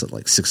calls at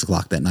like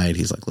 6:00 that night.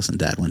 He's like, listen,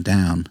 Dad went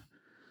down.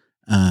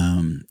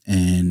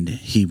 And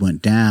he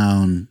went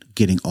down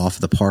getting off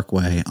the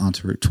parkway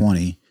onto Route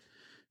 20,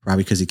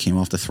 probably because he came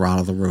off the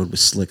throttle. The road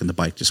was slick and the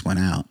bike just went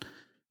out,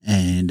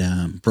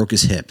 and broke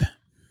his hip.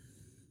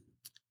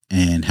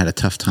 And had a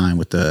tough time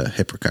with the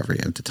hip recovery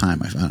at the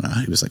time. I don't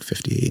know. He was like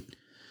 58,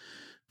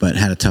 but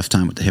had a tough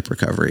time with the hip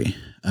recovery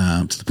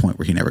to the point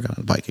where he never got on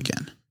the bike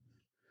again.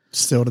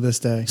 Still to this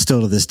day.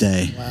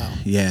 Wow.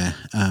 Yeah.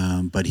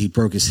 But he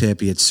broke his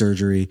hip. He had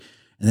surgery,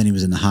 and then he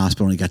was in the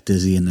hospital and he got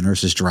dizzy, and the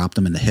nurses dropped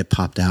him and the hip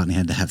popped out and he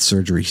had to have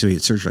surgery. So he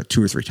had surgery like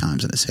 2 or 3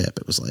 times in his hip.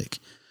 It was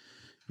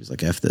was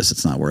like, F this,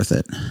 it's not worth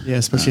it. Yeah,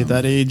 especially at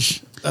that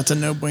age. That's a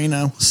no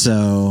bueno.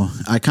 So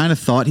I kind of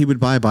thought he would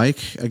buy a bike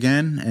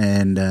again,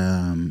 and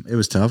it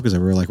was tough because I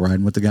really like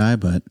riding with the guy,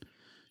 but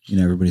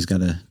everybody's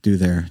got to do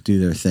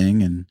their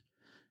thing, and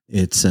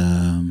it's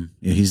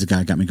he's the guy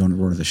who got me going to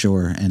Road to the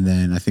Shore. And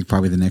then I think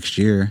probably the next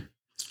year,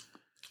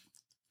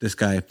 this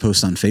guy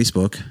posts on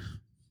Facebook.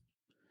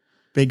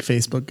 Big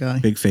Facebook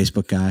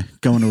guy.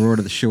 Going to Road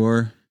to the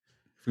Shore.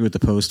 I forget what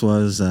the post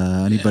was.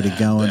 Anybody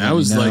going? I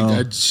was like,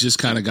 I just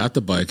kind of got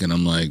the bike, and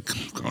I'm like,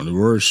 going to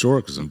Road to the Shore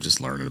because I'm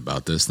just learning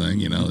about this thing.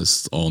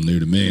 It's all new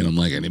to me, and I'm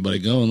like, anybody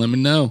going? Let me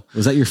know.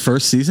 Was that your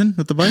first season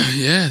with the bike?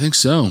 Yeah, I think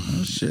so.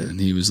 Oh shit! And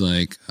he was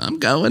like, I'm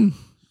going,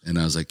 and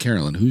I was like,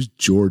 Carolyn, who's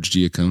George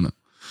Giacomo?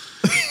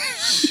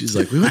 She's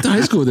like, we went to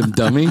high school with him,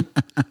 dummy.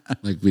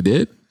 Like, we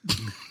did.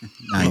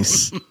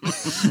 Nice.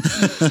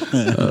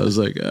 I was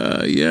like,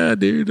 yeah,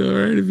 dude. All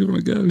right, if you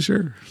want to go,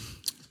 sure.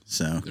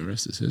 So the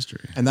rest is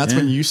history. And that's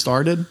when you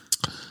started?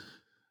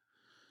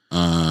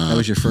 That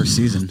was your first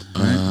season,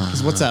 right?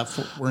 Because what's that?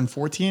 We're in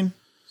 14?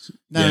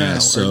 No.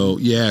 So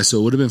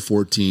it would have been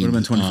 14. Would have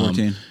been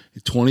 2014.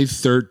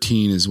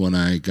 2013 is when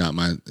I got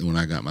my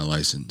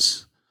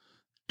license.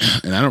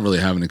 And I don't really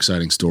have an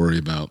exciting story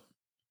about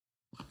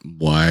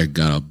why I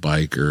got a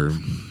bike or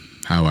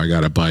how I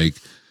got a bike.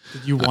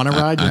 Did you want to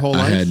ride your whole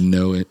life? I had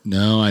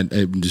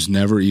I just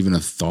never even a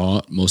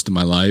thought most of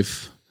my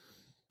life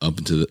up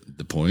until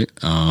the point.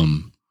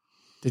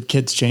 Did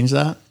kids change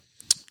that?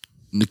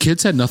 The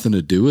kids had nothing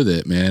to do with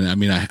it, man. I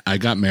mean, I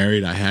got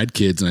married, I had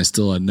kids, and I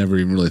still had never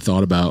even really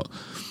thought about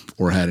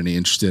or had any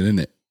interest in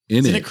it.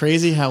 Isn't it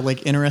crazy how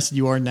interested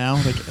you are now?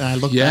 Like, and I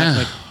look back,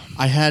 like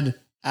I had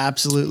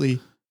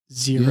absolutely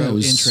zero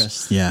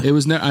interest. Yeah, it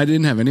was. I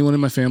didn't have anyone in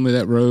my family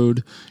that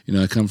rode.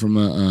 I come from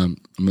a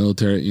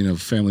military,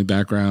 family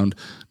background.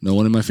 No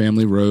one in my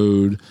family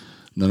rode.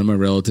 None of my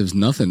relatives,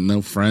 nothing.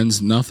 No friends,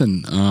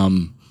 nothing.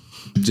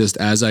 Just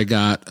as I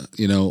got,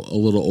 a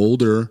little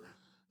older,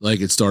 like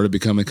it started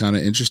becoming kind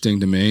of interesting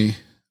to me.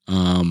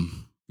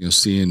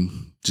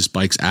 Seeing just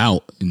bikes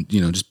out and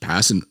just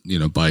passing,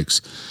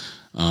 bikes.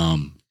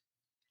 And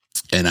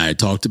I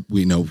talked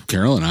to,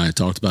 Carol and I had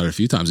talked about it a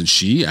few times, and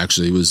she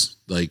actually was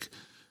like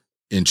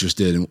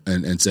interested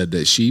and said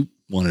that she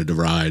wanted to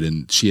ride,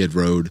 and she had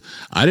rode.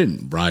 I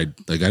didn't ride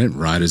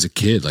as a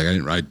kid. Like I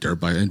didn't ride dirt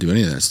bike. I didn't do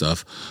any of that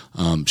stuff.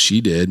 She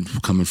did,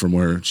 coming from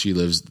where she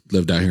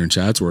lived out here in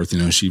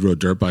Chatsworth. She rode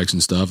dirt bikes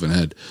and stuff,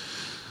 and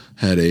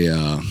had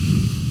a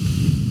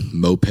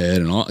moped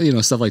and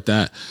all, stuff like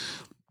that.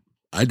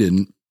 I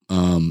didn't.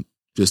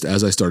 Just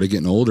as I started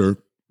getting older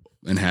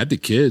and had the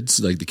kids,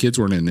 like the kids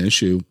weren't an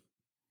issue.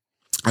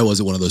 I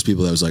wasn't one of those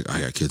people that was like, I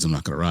got kids, I'm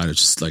not going to ride.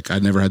 It's just like, I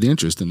never had the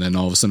interest. And then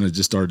all of a sudden it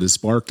just started to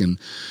spark and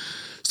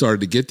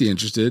started to get the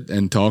interested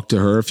and talked to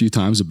her a few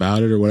times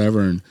about it or whatever.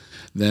 And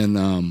then,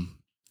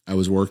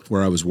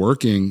 where I was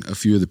working, a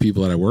few of the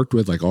people that I worked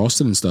with, like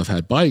Austin and stuff,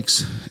 had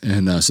bikes.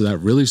 And, so that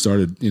really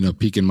started,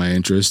 piquing my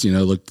interest,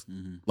 looked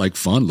like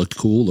fun, looked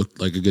cool,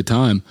 looked like a good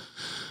time.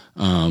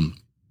 And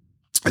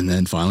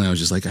then finally I was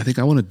just like, I think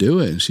I want to do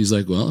it. And she's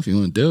like, well, if you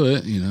want to do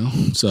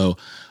it, so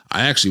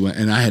I actually went,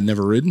 and I had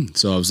never ridden.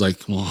 So I was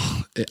like, well,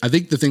 I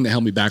think the thing that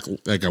held me back,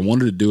 like I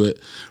wanted to do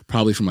it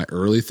probably from my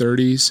early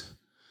 30s.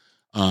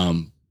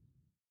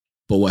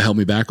 But what held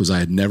me back was I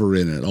had never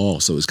ridden at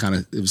all. So it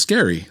was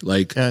scary.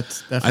 Like, yeah,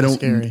 it's definitely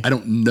scary. I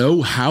don't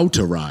know how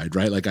to ride,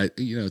 right? Like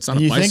it's not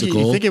a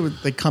bicycle. You think it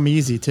would come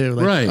easy too.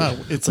 Like, right.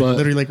 Oh, it's like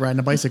literally like riding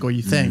a bicycle,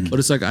 you think. But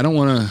it's like, I don't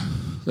want to,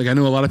 like, I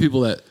know a lot of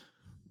people that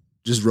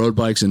just rode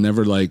bikes and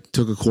never like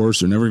took a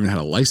course or never even had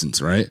a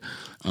license. Right.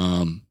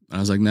 I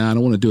was like, nah, I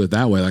don't want to do it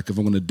that way. Like if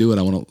I'm going to do it,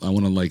 I want to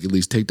like at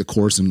least take the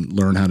course and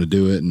learn how to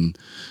do it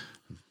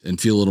and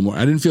feel a little more.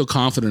 I didn't feel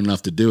confident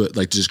enough to do it.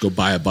 Like to just go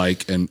buy a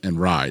bike and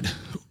ride,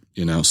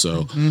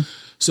 so,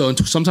 so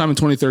sometime in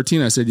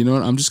 2013, I said, you know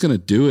what, I'm just going to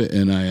do it.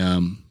 And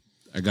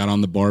I got on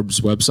the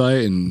Barb's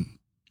website and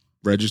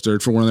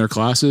registered for one of their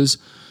classes.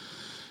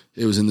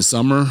 It was in the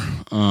summer,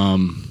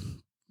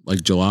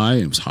 like July,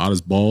 and it was hot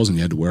as balls, and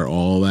you had to wear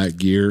all that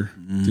gear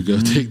to go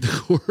take the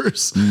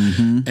course.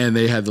 And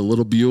they had the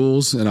little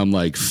buells, and I'm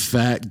like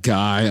fat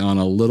guy on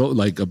a little,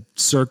 like a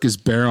circus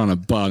bear on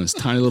this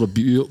tiny little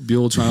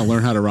buell trying to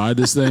learn how to ride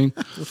this thing.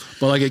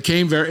 But like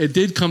it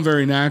did come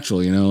very natural,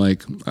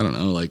 like, I don't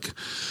know, like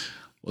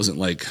wasn't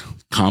like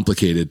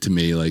complicated to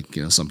me. Like,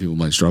 some people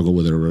might struggle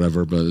with it or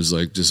whatever, but it was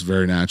like just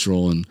very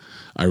natural. And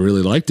I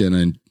really liked it.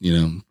 And,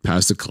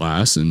 passed the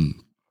class, and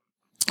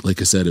like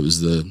I said, it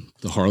was the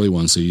Harley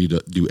one. So you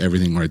do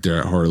everything right there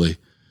at Harley,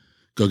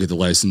 go get the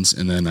license.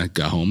 And then I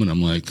got home and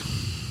I'm like,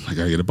 I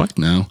gotta get a bike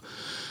now.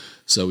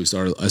 So I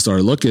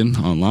started looking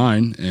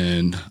online,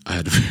 and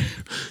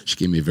she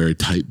gave me a very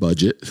tight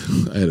budget.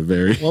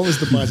 What was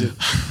the budget?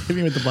 Hit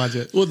me with the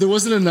budget. Well, there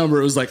wasn't a number.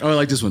 It was like, oh, I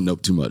like this one.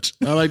 Nope, too much.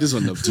 I like this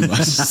one. Nope, too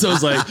much. So I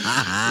was like,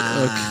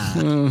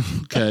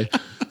 okay.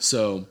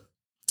 So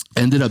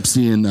ended up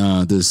seeing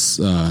this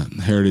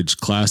Heritage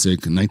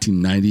Classic,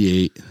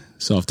 1998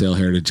 Softail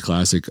Heritage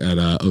Classic at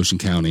Ocean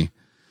County.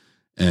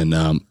 And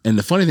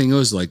the funny thing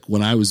was, like,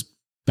 when I was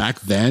back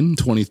then,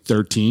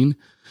 2013,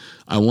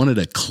 I wanted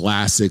a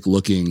classic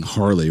looking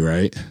Harley,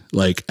 right?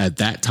 Like at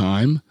that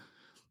time,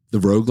 the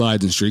road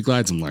glides and street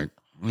glides, I'm like,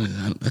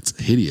 that's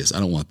hideous. I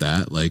don't want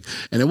that. Like,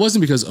 and it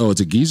wasn't because, oh,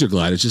 it's a geezer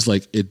glide. It's just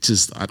like,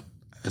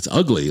 it's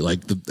ugly. Like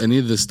any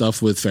of the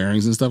stuff with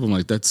fairings and stuff, I'm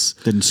like,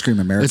 didn't scream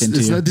American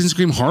to you. It didn't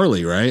scream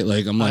Harley, right?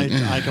 Like, I'm like,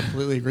 I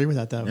completely agree with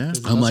that though. Yeah.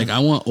 I'm like, I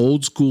want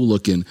old school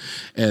looking.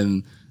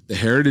 And the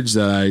heritage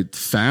that I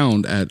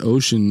found at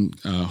Ocean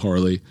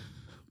Harley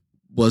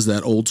was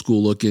that old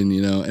school looking,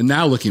 you know, and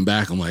now looking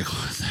back, I'm like,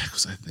 what the heck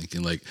was I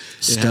thinking? Like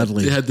it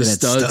had the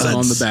studs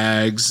on the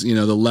bags, you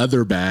know, the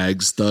leather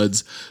bags,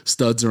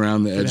 studs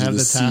around the edge of the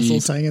seat.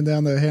 Tassels hanging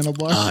down the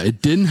handlebar.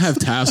 It didn't have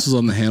tassels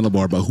on the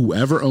handlebar, but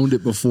whoever owned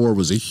it before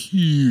was a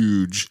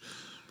huge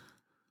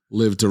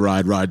live to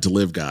ride to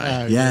live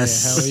guy.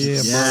 Yes.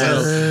 Yeah,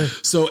 hell yeah,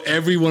 So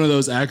every one of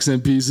those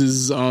accent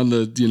pieces on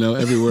the, you know,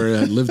 everywhere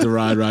had live to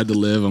ride to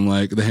live. I'm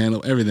like the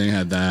handle, everything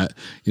had that,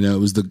 you know, it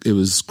was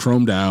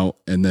chromed out,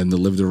 and then the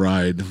live to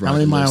ride. How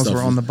many miles were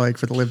on the bike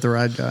for the live to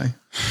ride guy?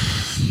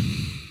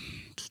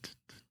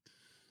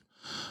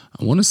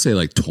 I want to say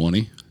like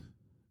 20.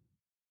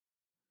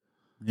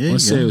 I want to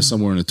say it was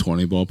somewhere in the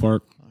 20 ballpark.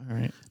 All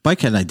right.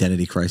 Bike had an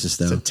identity crisis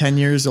though. So 10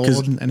 years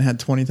old and had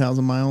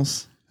 20,000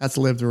 miles. That's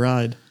live to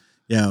ride.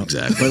 Yeah,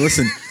 exactly. But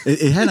listen,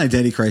 it had an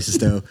identity crisis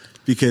though,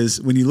 because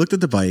when you looked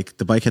at the bike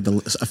had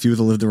a few of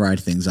the live to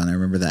ride things on. I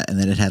remember that, and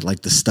then it had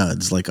like the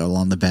studs like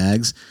along the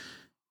bags,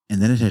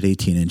 and then it had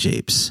 18-inch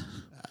apes.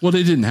 Well,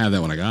 they didn't have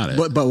that when I got it.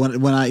 But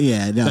when I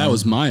that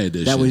was my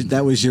edition.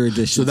 That was your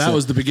edition. So that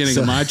was the beginning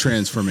of my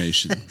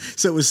transformation.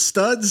 So it was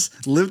studs,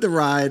 live to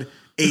ride,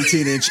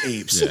 18-inch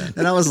apes,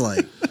 and I was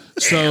like,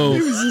 so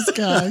who's this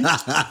guy?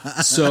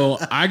 So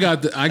I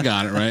got it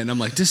right, and I'm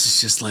like, this is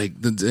just like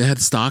it had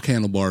stock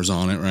handlebars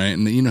on it, right?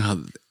 And you know how.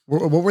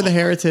 What were the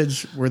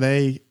heritage? Were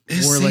they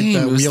like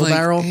the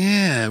wheelbarrow? Like,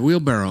 yeah,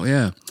 wheelbarrow.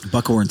 Yeah,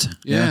 buckhorns.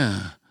 Yeah.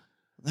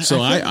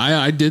 So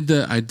I did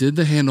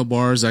the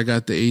handlebars. I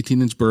got the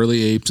 18-inch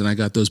Burley apes, and I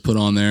got those put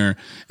on there.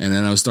 And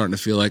then I was starting to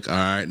feel like, all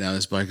right, now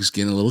this bike is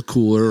getting a little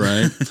cooler,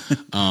 right?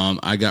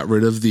 I got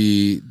rid of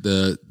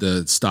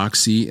the stock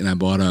seat, and I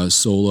bought a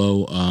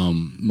Solo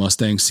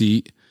Mustang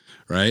seat.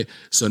 Right.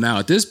 So now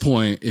at this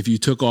point, if you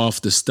took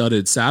off the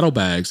studded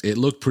saddlebags, it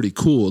looked pretty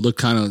cool. It looked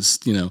kind of,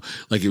 you know,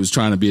 like it was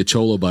trying to be a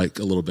Cholo bike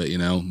a little bit, you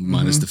know,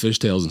 minus the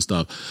fishtails and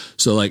stuff.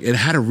 So like it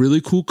had a really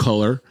cool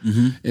color.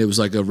 It was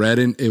like a red,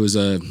 and it was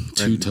a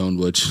two-tone,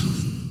 which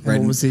what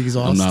was the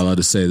exhaust? I'm not allowed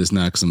to say this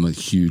now because I'm a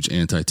huge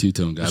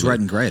anti-two-tone guy. It was red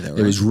and gray though, right?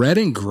 It was red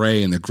and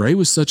gray, and the gray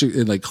was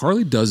like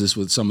Harley does this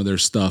with some of their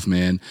stuff,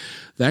 man.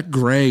 That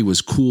gray was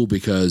cool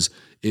because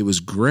it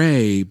was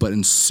gray, but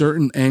in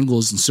certain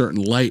angles and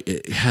certain light,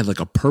 it had like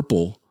a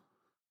purple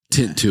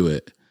tint to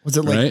it. Was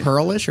it like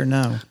pearlish or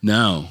no?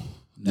 No.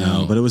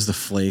 But it was the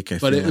flake.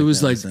 But it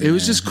was like it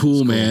was just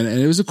cool, man, and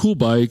it was a cool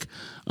bike.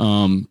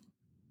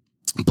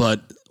 But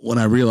when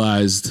I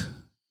realized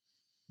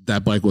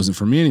that bike wasn't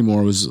for me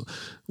anymore,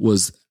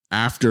 was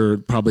after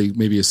probably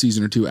maybe a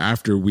season or two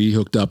after we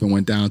hooked up and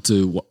went down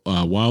to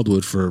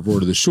Wildwood for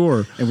Road to the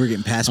Shore, and we're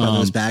getting passed by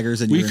those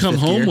baggers. And we come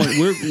home.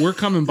 We're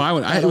coming by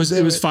one. It was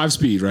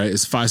 5-speed, right?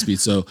 It's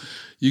 5-speed. So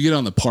you get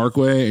on the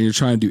Parkway and you're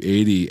trying to do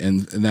 80,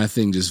 and that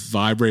thing just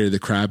vibrated the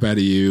crap out of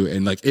you,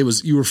 and like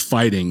you were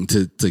fighting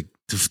to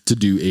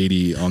do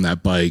 80 on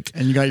that bike.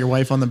 And you got your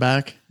wife on the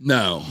back?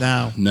 No.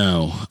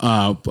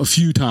 A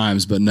few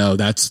times, but no.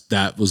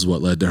 That was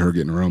what led to her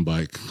getting her own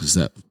bike, because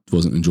that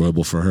wasn't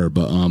enjoyable for her.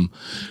 But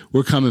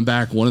we're coming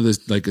back one of the,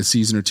 like a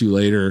season or two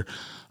later,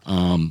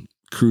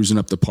 cruising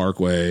up the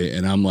Parkway,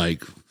 and I'm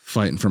like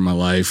fighting for my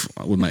life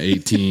with my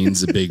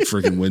 18s, a big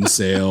freaking wind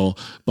sail,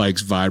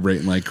 bikes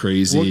vibrating like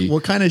crazy.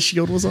 What kind of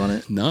shield was on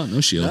it?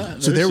 No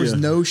shield. So there was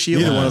no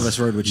shield. Neither one of us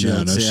rode with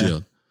shields. No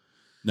shield.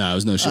 No, it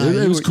was no shield.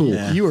 It was cool.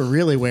 Yeah. You were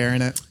really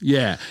wearing it.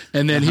 Yeah.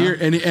 And then here,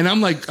 and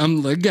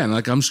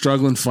I'm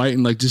struggling,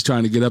 fighting, like just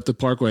trying to get up the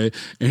Parkway.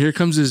 And here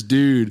comes this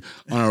dude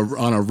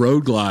on a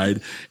road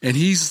glide, and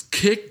he's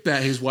kicked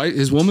back. His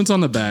woman's on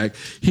the back.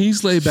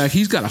 He's laid back.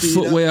 He's got a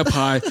foot way up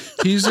high.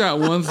 He's got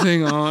one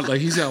thing on, like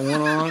he's got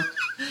one on,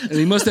 and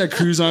he must have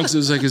cruise on because it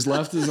was like his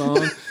left is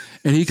on.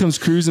 And he comes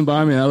cruising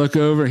by me, and I look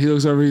over, and he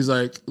looks over, he's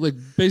like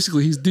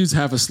basically he's dude's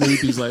half asleep.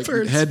 He's like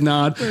head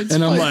nod.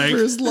 And I'm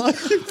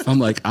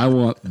like, I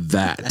want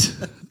that.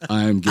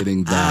 I'm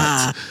getting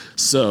that.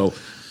 So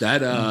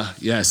that,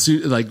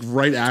 like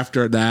right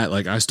after that,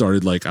 like I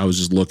started, like I was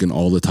just looking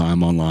all the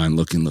time online,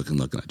 looking.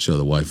 I'd show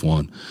the wife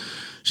one.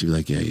 She'd be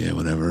like, yeah,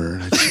 whatever.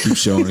 And I just keep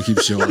showing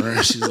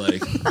her. She's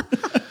like,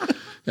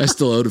 I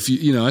still owed a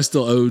few, I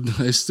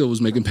still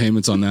was making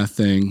payments on that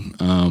thing.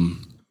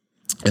 And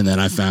then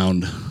I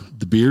found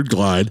the Beard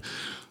Glide,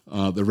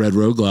 the Red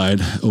Road Glide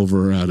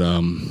over at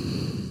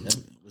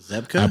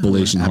Zebca?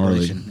 Appalachian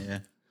Harley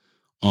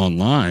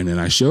online,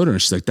 and I showed her,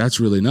 and she's like, that's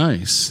really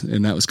nice.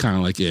 And that was kind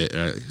of like it.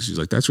 She's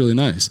like, that's really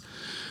nice.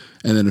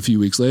 And then a few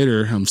weeks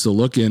later, I'm still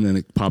looking, and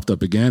it popped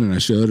up again, and I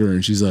showed her,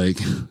 and she's like,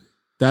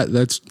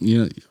 that's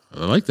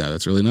I like that.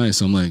 That's really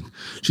nice. I'm like,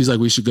 she's like,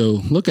 we should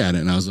go look at it.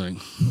 And I was like,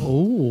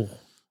 oh.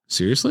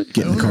 Seriously?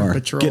 Get in the car.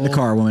 Patrol. Get in the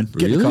car, woman.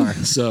 Get in the car.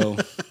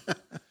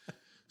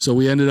 So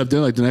we ended up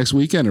doing like the next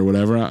weekend or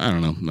whatever. I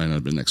don't know. Might not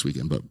have been next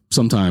weekend, but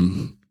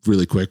sometime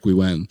really quick we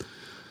went,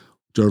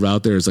 drove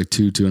out there. It's like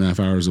 2.5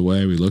 hours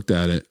away. We looked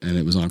at it and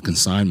it was on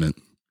consignment.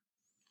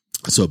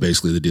 So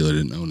basically the dealer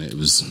didn't own it. It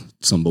was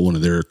one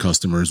of their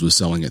customers was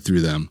selling it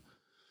through them.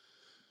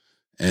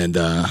 And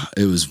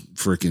it was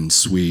freaking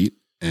sweet.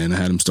 And I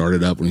had him start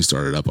it up. When he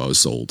started up, I was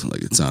sold.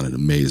 Like it sounded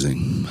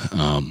amazing.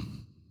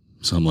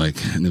 So I'm like,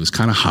 and it was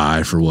kind of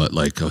high for what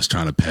like I was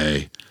trying to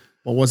pay.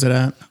 What was it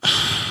at?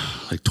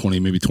 Like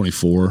 20, maybe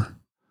 24,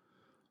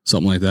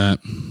 something like that.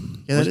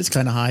 Yeah, that is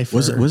kind of high.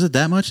 Was it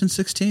that much in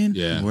 16?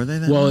 Yeah. Were they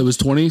that Well, much? it was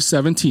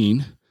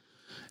 2017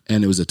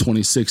 and it was a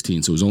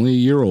 2016. So it was only a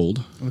year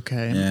old.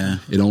 Okay. Yeah.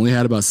 It only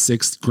had about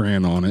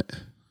 $6,000 on it,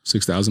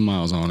 6,000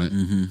 miles on it.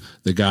 Mm-hmm.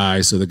 The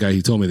guy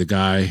he told me the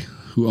guy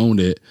who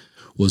owned it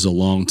was a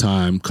long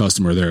time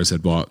customer there,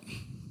 had bought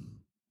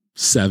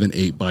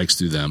 7-8 bikes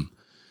through them.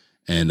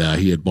 And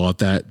he had bought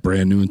that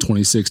brand new in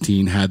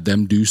 2016, had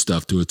them do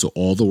stuff to it. So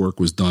all the work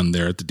was done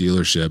there at the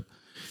dealership.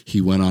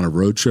 He went on a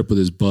road trip with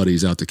his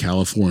buddies out to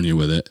California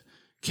with it,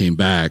 came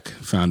back,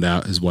 found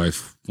out his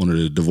wife wanted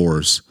a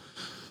divorce.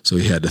 So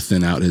he had to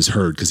thin out his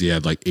herd because he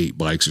had like 8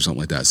 bikes or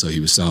something like that. So he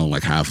was selling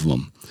like half of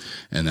them.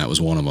 And that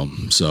was one of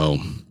them. So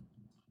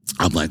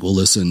I'm like, well,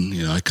 listen,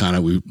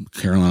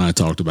 Carolyn and I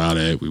talked about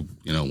it. We,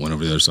 went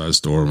over to the other side of the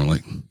store and we're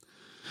like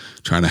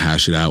trying to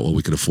hash it out, what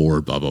we could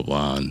afford, blah, blah,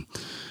 blah. And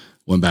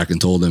went back and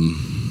told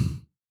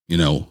him,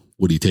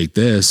 would he take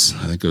this?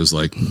 I think it was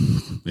like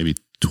maybe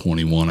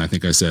 21. I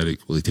think I said,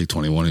 will he take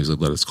 21? He was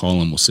like, let us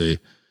call him. We'll see.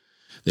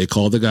 They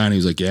called the guy and he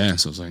was like, yeah.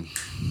 So I was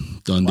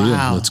like, done deal.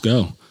 Wow. Let's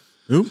go.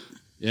 Oop.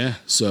 Yeah.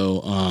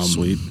 So,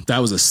 Sweet. That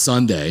was a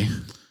Sunday.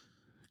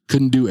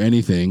 Couldn't do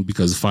anything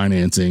because of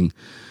financing,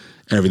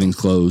 everything's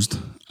closed.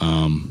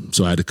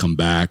 So I had to come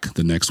back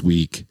the next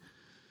week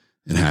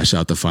and hash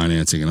out the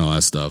financing and all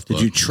that stuff.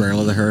 Did you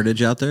trailer the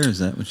Heritage out there? Is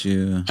that what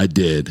you? I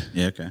did.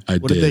 Yeah. Okay.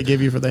 What did they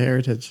give you for the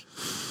Heritage?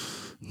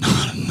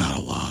 Not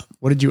a lot.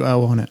 What did you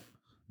owe on it?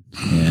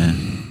 Yeah.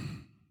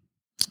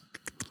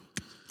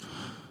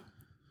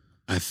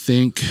 I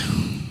think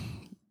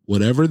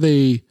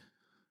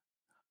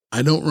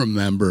I don't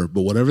remember,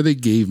 but whatever they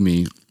gave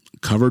me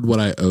covered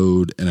what I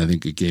owed. And I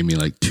think it gave me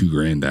like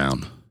 $2,000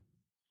 down.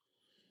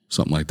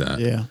 Something like that.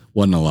 Yeah.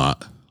 Wasn't a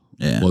lot.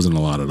 Yeah. Wasn't a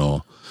lot at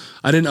all.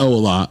 I didn't owe a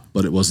lot,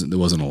 but it wasn't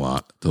a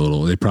lot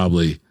total. They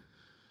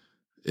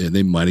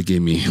might have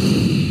gave me,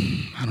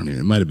 I don't know,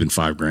 it might have been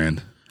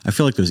 $5,000. I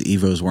feel like those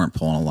Evos weren't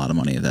pulling a lot of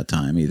money at that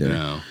time either.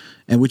 No.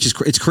 And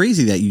it's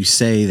crazy that you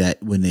say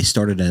that when they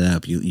started it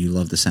up, you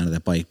love the sound of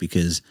that bike,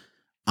 because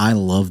I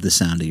love the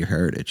sound of your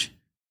Heritage.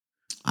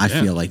 I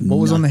feel like what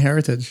was on the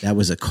Heritage? That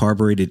was a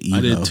carbureted Evo.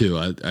 I did too.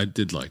 I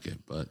did like it,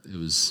 but it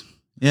was,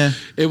 Yeah.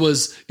 it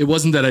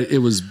wasn't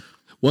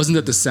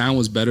that the sound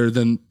was better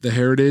than the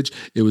Heritage.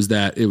 It was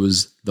that it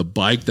was the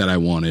bike that I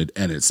wanted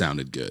and it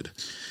sounded good.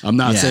 I'm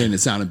not saying it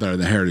sounded better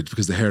than the Heritage,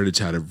 because the Heritage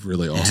had a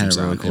really awesome had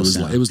a really sound. cool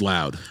sound. It was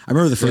loud. I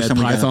remember the first It time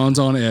had we got pythons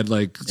on it. It had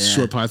like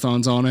short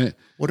pythons on it.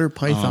 What are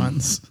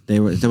Pythons?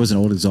 there was an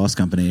old exhaust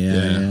company.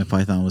 Yeah.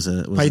 Python was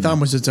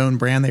Python was its own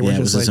brand. They were it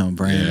just was like, its own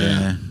brand.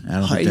 Yeah. I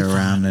don't think they're Python.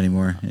 around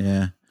anymore.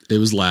 Yeah. It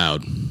was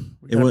loud.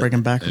 we gotta bring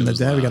them back from the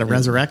dead. We got to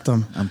resurrect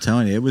them. I'm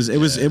telling you, it was I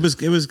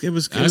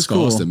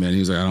cool. cool. Man, he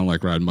was like, I don't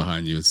like riding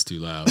behind you. It's too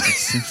loud.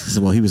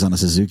 Well, he was on a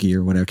Suzuki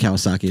or whatever,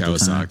 Kawasaki. At the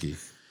time. Kawasaki.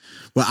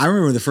 Well, I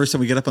remember the first time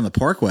we get up on the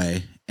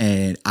Parkway,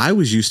 and I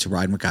was used to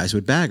riding with guys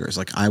with baggers.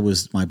 Like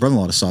my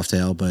brother-in-law had a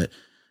Softail, but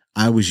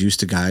I was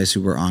used to guys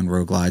who were on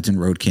Road Glides and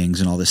Road Kings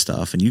and all this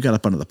stuff. And you got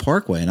up onto the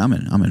Parkway, and I'm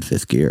in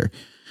fifth gear,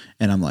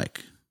 and I'm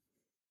like,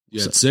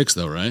 You had 6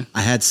 though, right?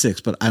 I had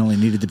 6, but I only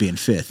needed to be in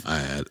 5th.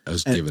 I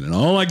was giving it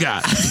all I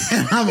got.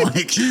 And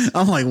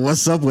I'm like,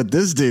 what's up with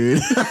this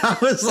dude? I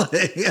was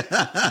like,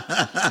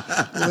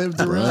 Live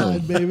to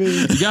ride, baby.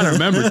 You got to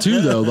remember too,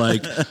 though,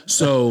 like,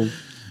 so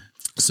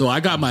I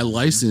got my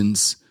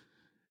license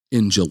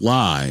in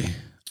July.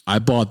 I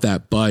bought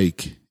that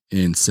bike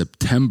in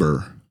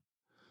September.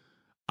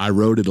 I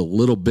rode it a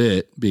little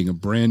bit, being a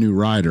brand new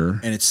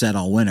rider. and it sat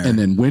all winter. And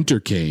then winter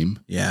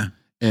came, yeah.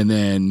 and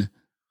then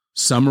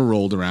summer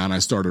rolled around. I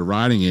started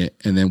riding it,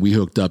 and then we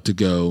hooked up to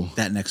go.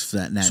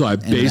 So I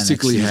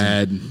basically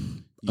had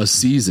a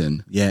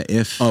season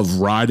of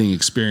riding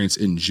experience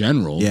in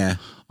general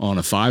on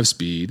a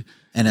 5-speed.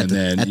 And at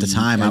the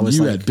time, I was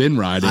you like, had been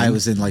riding. I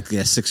was in like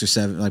 6 or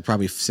 7, like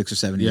probably 6 or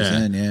 7 years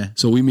in. Yeah.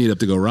 So we meet up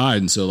to go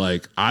ride. And so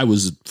like I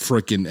was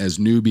freaking as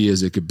newbie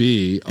as it could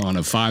be on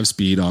a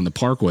 5-speed on the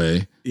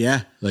Parkway.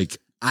 Yeah. Like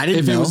I didn't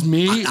if know. it was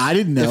me, I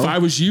didn't know. If I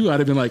was you, I'd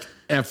have been like,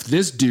 F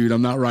this dude.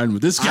 I'm not riding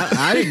with this guy.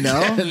 I didn't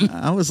know.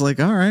 I was like,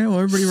 all right, well,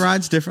 everybody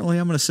rides differently.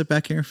 I'm going to sit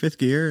back here in 5th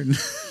gear. And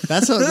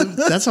That's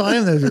how I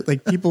am.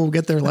 Like people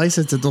get their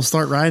license and they'll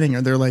start riding,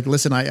 or they're like,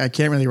 listen, I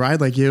can't really ride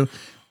like you.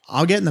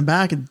 I'll get in the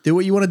back and do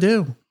what you want to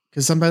do.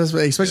 Because sometimes,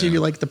 especially if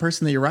you like the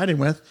person that you're riding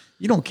with,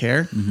 you don't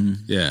care. Mm-hmm.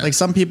 Yeah. Like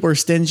some people are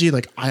stingy.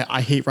 Like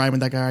I hate riding with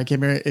that guy. I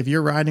can't. If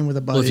you're riding with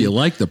a buddy, Well, if you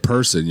like the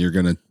person, you're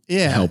going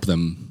to help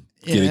them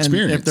get and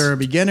experience. if they're a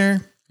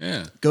beginner,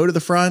 Yeah. Go to the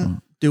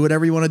front, do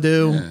whatever you want to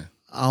do. Yeah.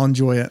 I'll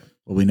enjoy it.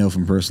 Well, we know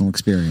from personal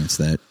experience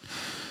that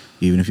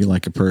even if you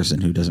like a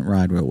person who doesn't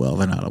ride real well,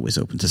 they're not always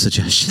open to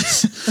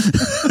suggestions.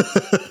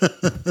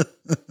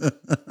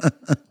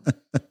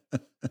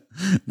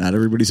 Not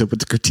everybody's open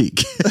to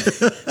critique.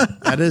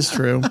 That is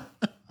true.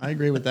 I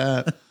agree with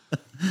that.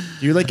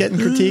 Do you like getting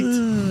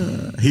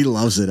critiqued? He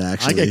loves it,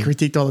 actually. I get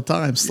critiqued all the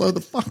time. Slow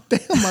the fuck down,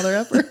 mother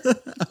effer.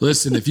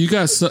 Listen, if you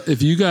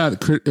got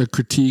a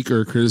critique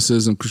or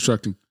criticism,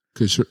 constructive,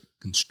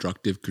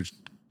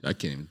 I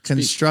can't even speak.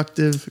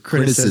 Constructive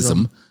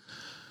criticism.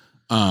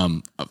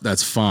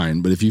 That's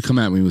fine. But if you come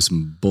at me with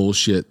some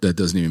bullshit that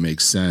doesn't even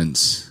make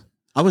sense.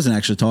 I wasn't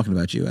actually talking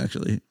about you,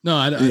 actually. No,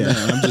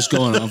 I'm just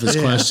going off his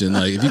question.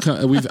 Like if you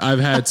come, I've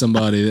had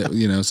somebody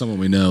that, someone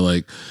we know,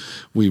 like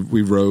we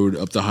rode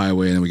up the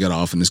highway and then we got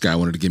off and this guy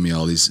wanted to give me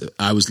all these,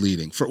 I was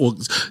leading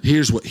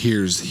here's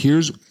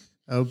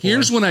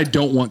when I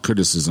don't want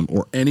criticism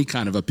or any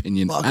kind of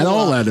opinion at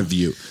all out of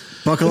you.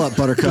 Buckle up,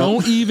 Buttercup.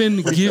 Don't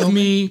even give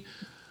me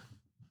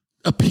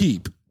a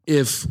peep.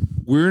 If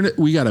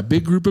we got a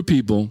big group of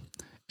people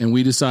and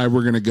we decide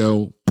we're going to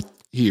go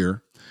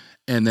here,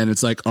 and then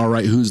it's like, all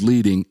right, who's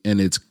leading?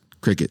 And it's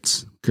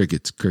crickets.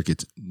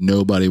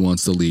 Nobody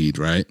wants to lead,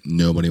 right?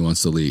 Nobody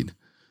wants to lead.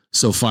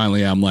 So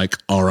finally I'm like,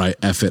 all right,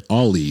 F it,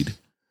 I'll lead.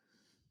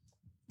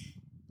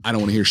 I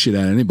don't want to hear shit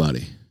out of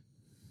anybody.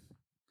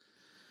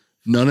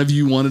 None of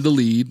you wanted to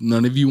lead.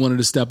 None of you wanted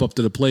to step up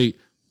to the plate.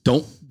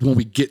 Don't, when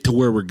we get to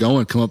where we're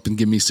going, come up and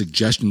give me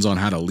suggestions on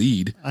how to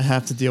lead. I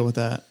have to deal with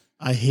that.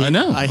 I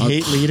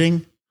hate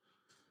leading,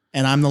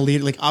 and I'm the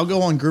leader. Like I'll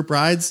go on group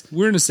rides.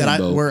 We're in a same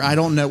boat. where I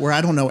don't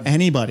know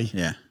anybody.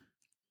 Yeah,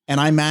 and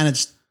I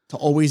manage to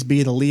always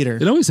be the leader.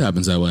 It always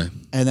happens that way.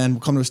 And then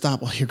we'll come to a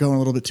stop. Well, you're going a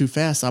little bit too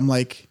fast. I'm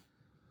like,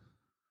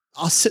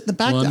 I'll sit in the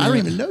back. I don't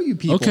even know you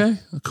people. Okay,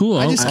 cool.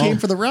 I just came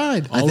for the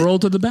ride. I'll roll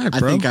to the back,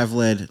 bro. I think I've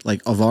led,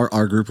 like, of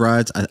our group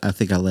rides. I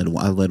think I led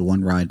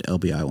one ride to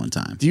LBI one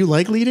time. Do you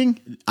like leading?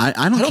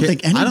 I don't care.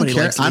 think anybody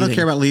likes I don't leading.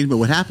 care about leading. But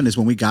what happened is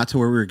when we got to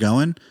where we were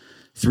going,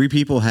 3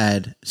 people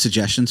had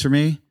suggestions for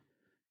me,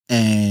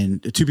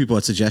 and 2 people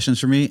had suggestions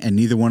for me, and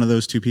neither one of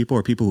those 2 people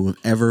are people who have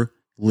ever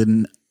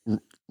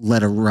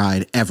led a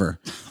ride ever.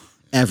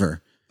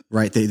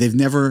 Right? They've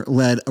never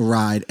led a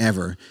ride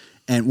ever,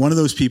 and one of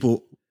those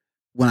people,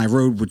 when I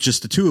rode with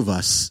just the 2 of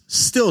us,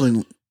 still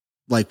didn't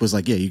was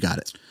like, yeah, you got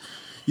it.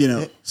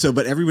 So,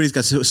 but everybody's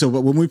got,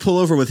 but when we pull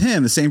over with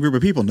him, the same group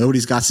of people,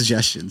 nobody's got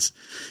suggestions.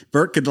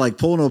 Bert could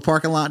pull into a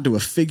parking lot, do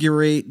a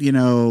figure 8, 2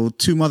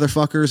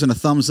 motherfuckers and a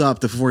thumbs up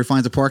before he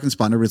finds a parking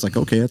spot. And everybody's like,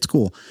 okay, that's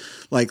cool.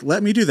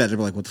 Let me do that. They're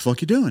like, what the fuck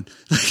you doing?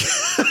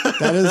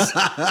 That is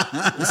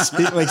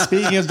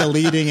speaking of the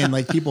leading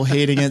and people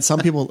hating it. Some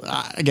people,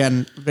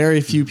 again,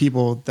 very few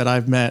people that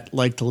I've met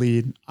like to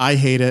lead. I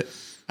hate it.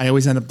 I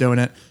always end up doing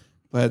it.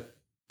 But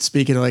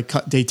speaking of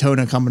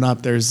Daytona coming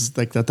up, there's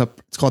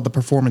it's called the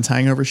Performance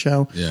Hangover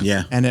Show.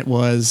 Yeah. And it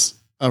was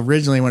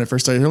originally when it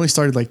first started, it only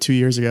started 3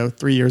 years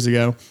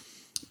ago.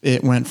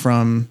 It went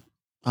from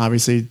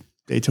obviously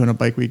Daytona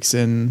Bike Weeks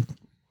in,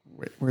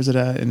 where's it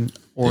at? In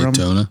Orem?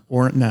 Daytona?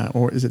 Or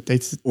is it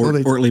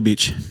Ortley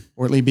Beach?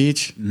 Ortley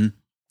Beach. Mm-hmm.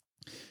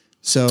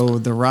 So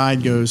the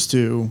ride goes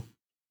to,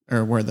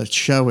 or where the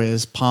show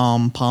is,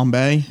 Palm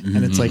Bay. Mm-hmm.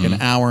 And it's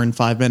an hour and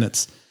 5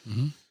 minutes.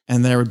 Mm-hmm.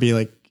 And there would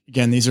be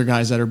again, these are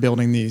guys that are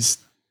building these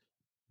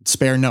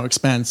spare no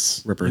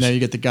expense rippers. You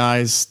get the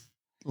guys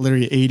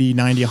literally 80,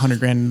 90, 100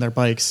 grand in their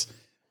bikes.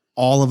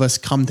 All of us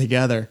come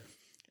together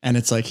and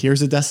it's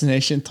here's a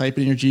destination, type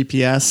in your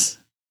GPS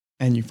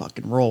and you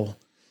fucking roll.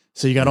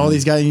 So you got all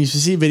these guys, and you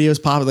see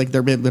videos pop, they've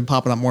been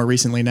popping up more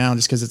recently now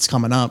just because it's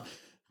coming up.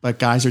 But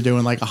guys are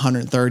doing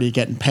 130,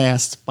 getting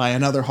passed by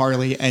another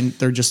Harley, and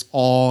they're just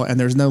and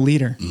there's no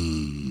leader.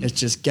 It's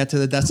just get to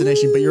the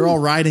destination, but you're all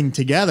riding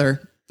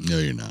together. No,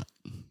 you're not.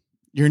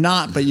 You're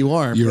not, but you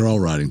are. You're all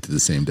riding to the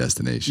same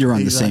destination. You're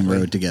on the same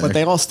road together. But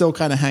they all still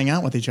kind of hang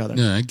out with each other.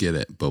 Yeah, I get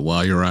it. But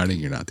while you're riding,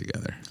 you're not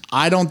together.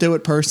 I don't do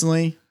it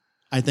personally.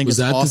 I think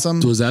it's awesome.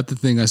 Was that the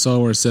thing I saw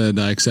where it said,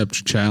 I accept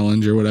your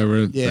challenge or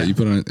whatever? Yeah. That you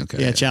put on it?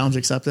 Okay. Yeah, challenge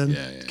accepted.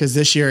 Yeah. Because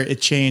this year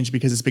it changed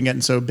because it's been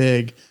getting so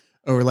big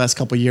over the last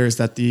couple of years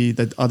that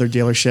the other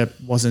dealership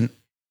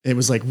it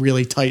was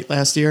really tight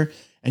last year.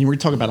 And we're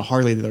talking about a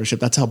Harley dealership.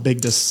 That's how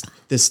big this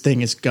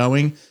thing is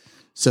going.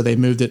 So they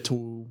moved it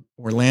to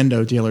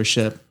Orlando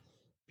dealership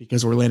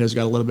because Orlando's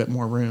got a little bit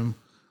more room.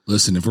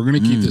 Listen, if we're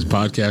going to keep this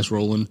podcast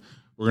rolling,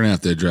 we're going to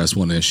have to address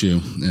one issue,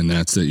 and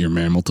that's that your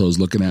mammal toe's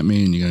looking at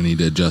me, and you're going to need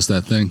to adjust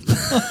that thing.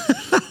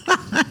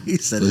 He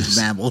said his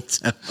mammal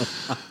toe.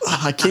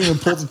 I can't even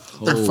pull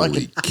their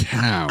Holy fucking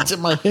cow. to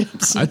my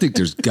hips. I think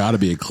there's got to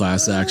be a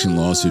class action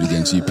lawsuit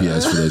against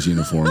UPS for those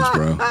uniforms,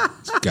 bro.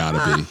 It's got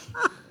to be.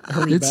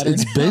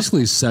 It's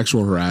basically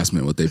sexual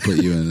harassment what they put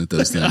you in at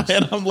those things.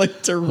 And I'm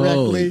directly.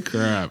 Holy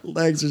crap.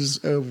 Legs are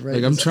just over.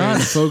 I'm trying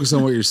to focus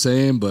on what you're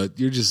saying, but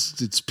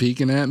it's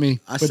peeking at me.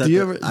 I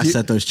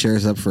set those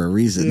chairs up for a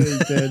reason. Yeah, you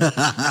did.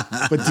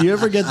 But do you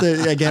ever get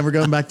again, we're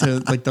going back to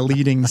the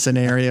leading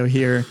scenario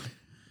here.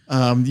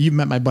 You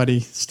met my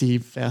buddy,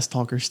 Steve, Fast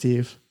Talker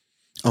Steve.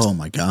 Oh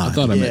my I God.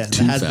 thought I Yeah, met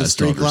two that has the fast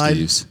street talker glide.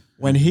 Steves.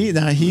 When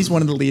he's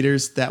one of the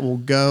leaders that will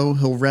go,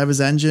 he'll rev his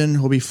engine,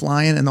 he'll be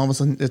flying, and all of a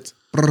sudden it's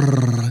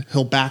brrr,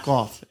 he'll back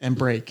off and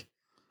brake,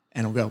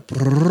 and he'll go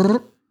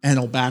brrr, and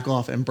he'll back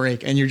off and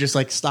brake, and you're just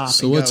like stop.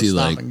 So and what's go, he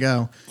stop like? And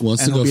go.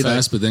 Wants And to he'll go be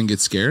fast, like, but then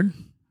gets scared.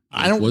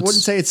 I What's- wouldn't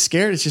say it's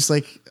scared. It's just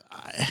like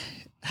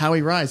how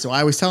he rides. So I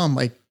always tell him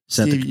like,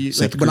 Set the- Steve,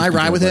 set like the when I cruise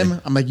ride with control,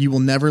 him, I'm like, you will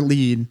never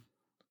lead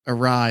a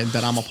ride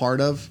that I'm a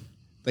part of.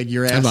 Like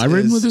your ass. Have I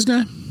ridden with this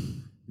guy?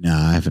 No,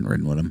 I haven't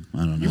ridden with him. I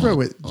don't know. You rode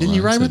with? Didn't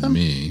you I ride with said him?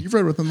 me. You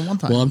rode with him the one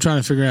time. Well, I'm trying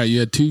to figure out. You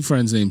had two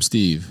friends named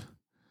Steve.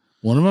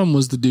 One of them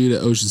was the dude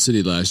at Ocean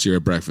City last year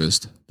at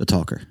breakfast. The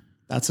talker.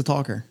 That's a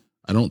talker.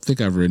 I don't think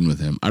I've ridden with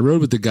him. I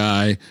rode with the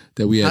guy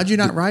that we had. How'd you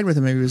not ride with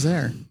him if he was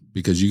there?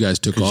 Because you guys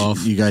took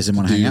off. You guys didn't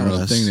want to hang out with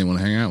us. They didn't want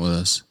to hang out with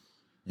us.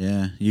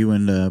 Yeah, you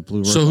and Blue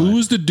Road So who Glide.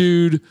 was the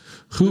dude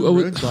who?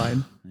 Blue Road Glide.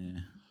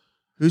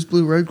 Who's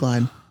Blue Road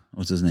Glide?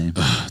 What's his name?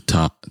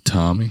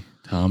 Tommy.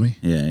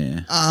 Yeah, yeah.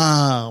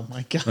 Oh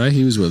my god! Right,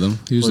 he was with him.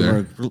 He was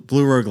there.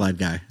 Blue Road Glide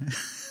guy.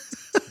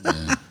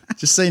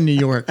 Just say New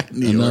York.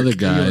 Another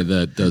guy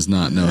that does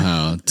not know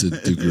how to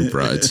do group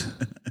rides.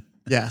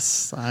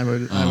 Yes, I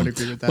would agree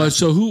with that. But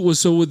so who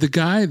was with the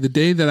guy the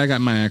day that I got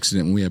in my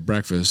accident when we had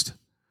breakfast?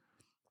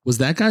 Was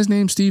that guy's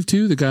name Steve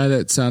too? The guy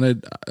that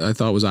sounded I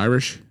thought was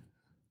Irish.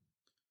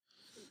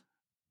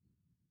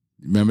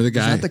 Remember the Is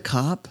guy? that the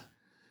cop?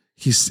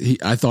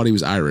 I thought he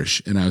was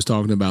Irish, and I was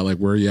talking about like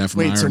where are you at from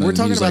Wait, Ireland? so we're and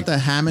talking he's about like- the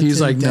Hamilton He's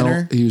like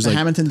dinner? no. He was the like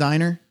Hamilton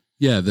Diner.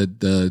 yeah,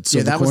 the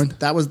silver Yeah, coin.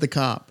 that was the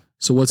cop.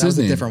 So what's That his was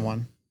a name? different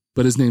one.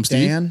 But his name's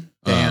Steve. Dan.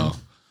 Oh,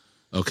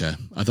 okay.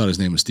 I thought his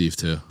name was Steve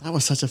too. That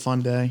was such a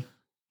fun day.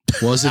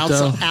 Was it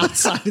though?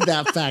 Outside of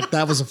that fact,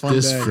 that was a fun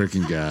This day.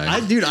 freaking guy. I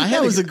That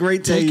had was a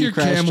great day. Take You your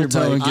crashed camel your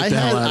toe and bike. get the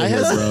hell out of here,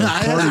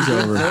 bro. Party's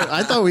over.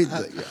 I thought we. No,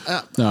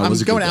 it I'm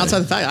was a going good outside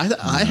day. the fact.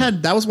 I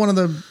had that was one of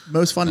the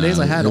most fun days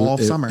I had all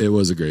summer. It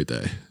was a great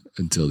day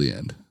until the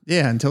end.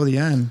 Yeah, until the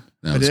end.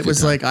 That But was a it good was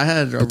time. like I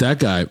had But that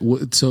guy.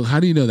 So how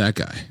do you know that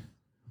guy?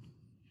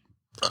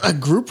 a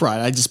group ride.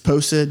 I just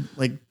posted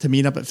like to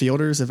meet up at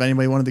Fielders if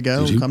anybody wanted to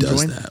go, Dude, who come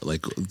does join. that?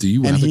 Like, do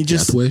you And have he a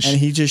death wish? and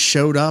he just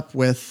showed up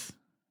with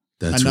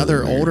That's another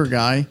really weird. older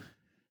guy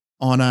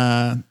on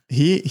a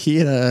he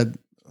had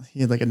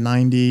like a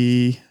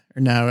 90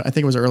 or no, I think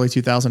it was early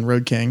 2000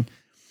 Road King,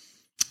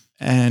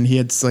 and he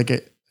had like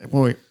it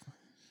was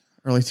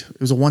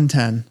a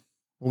 110.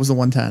 What was the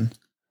 110?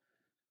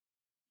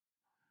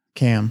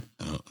 Cam.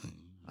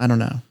 I don't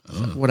know.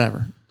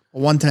 Whatever. A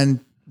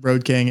 110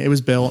 Road King. It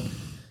was built.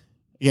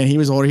 Again, he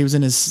was older. He was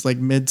in his like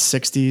mid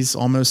 60s,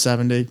 almost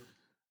 70.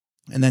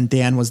 And then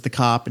Dan was the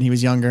cop, and he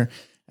was younger.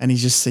 And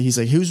he's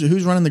like,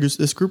 who's running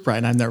this group ride?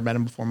 And I've never met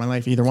him before in my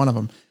life, either one of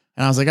them.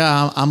 And I was like,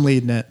 I'm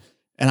leading it.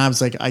 And I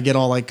was like, I get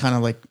all like kind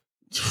of like,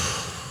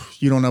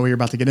 you don't know what you're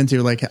about to get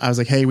into. Like I was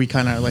like, hey, we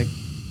kind of like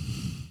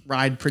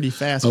ride pretty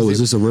fast. Oh, is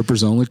this a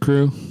Rippers Only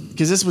crew?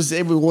 Because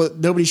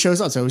nobody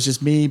shows up, so it was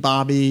just me,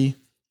 Bobby.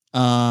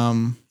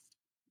 I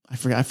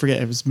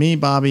forget. It was me,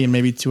 Bobby, and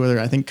maybe two other.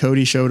 I think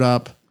Cody showed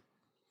up,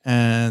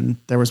 and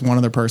there was one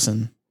other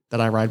person that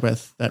I ride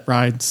with that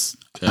rides.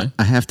 Okay.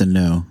 I have to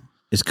know.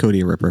 Is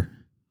Cody a ripper?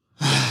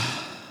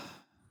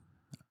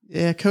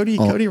 Yeah,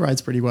 Cody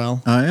rides pretty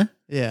well. Oh yeah.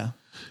 Yeah, He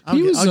I'll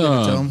was, give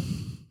it to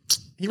him.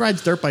 He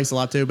rides dirt bikes a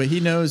lot too, but he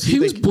knows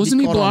Wasn't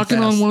he caught blocking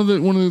on fast.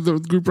 one of the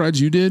group rides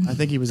you did? I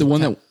think he was the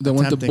one that went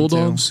to attempting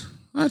Bulldogs.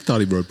 I thought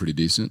he rode pretty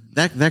decent.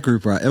 That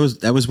group ride.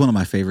 That was one of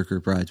my favorite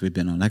group rides we've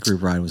been on. That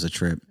group ride was a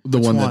trip. The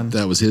Which one one?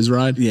 that was his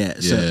ride. Yeah.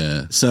 So,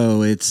 yeah,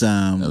 So it's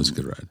that was a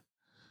good ride.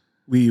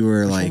 we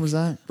were Which like one was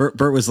that?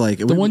 Bert was like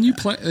The one you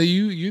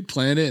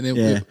planned it,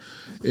 and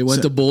it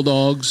went to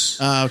Bulldogs.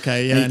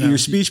 Okay, yeah. I know. Your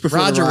speech before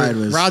Roger the ride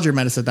was Roger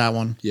met us at that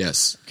one.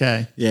 Yes.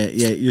 Okay. Yeah.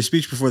 Your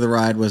speech before the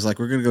ride was like,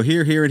 we're gonna go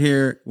here, here, and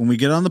here. When we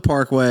get on the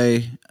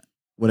Parkway,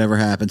 whatever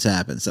happens,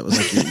 happens. That was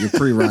like your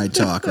pre-ride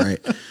talk, right?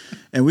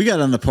 And we got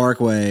on the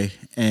Parkway,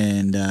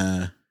 and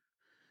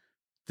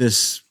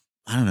this,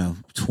 I don't know,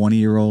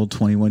 20-year-old,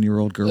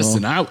 21-year-old girl.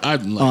 Listen, I'm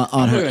on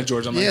looking her- at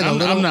George. I'm like, Yeah,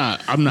 the I'm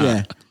not.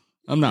 Yeah.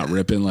 I'm not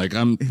ripping. Like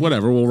I'm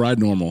whatever. We'll ride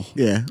normal.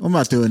 Yeah, I'm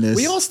not doing this.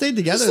 We all stayed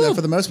together though,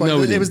 for the most part. No,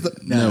 we it was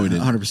didn't. the, No, we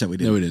didn't. 100% we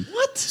didn't. No, we didn't.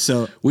 what?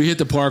 So We hit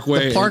the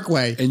Parkway. The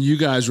Parkway. and you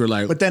guys were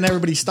like, But then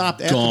everybody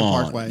stopped after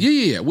gone. the Parkway.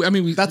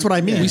 Yeah. That's what I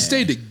mean. We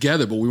stayed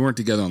together, but we weren't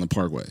together on the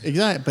Parkway.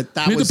 Exactly. But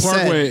that We hit was the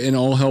Parkway, said. and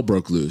all hell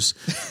broke loose.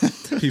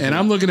 And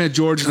I'm looking at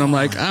George, and I'm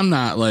like, I'm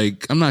not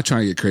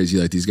trying to get crazy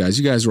like these guys.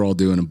 You guys are all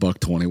doing a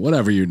 $120,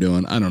 whatever you're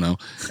doing. I don't know.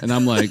 And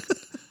I'm like,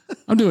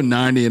 I'm doing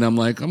 90, and I'm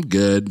like, I'm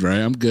good, right?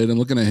 I'm good. I'm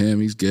looking at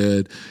him. He's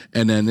good.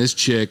 And then this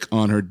chick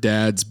on her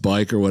dad's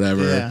bike or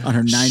whatever, Yeah. on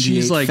her 98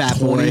 she's like fat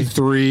boy.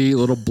 23,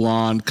 little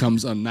blonde,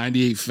 comes on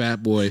 98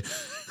 fat boy,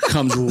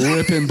 comes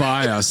ripping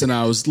by us, and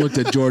I looked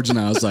at George and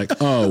I was like,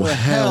 "Oh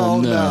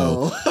hell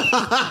no!"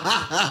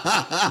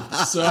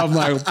 So I'm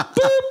like,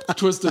 boop,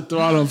 twisted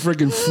throttle, and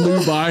freaking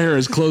flew by her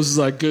as close as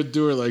I could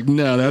to her. Like,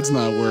 no, that's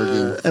not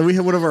working. And we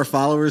had one of our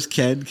followers,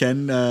 Ken.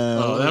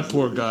 Oh, that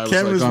poor guy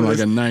Ken was on like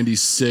a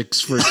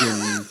 96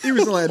 freaking he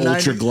was like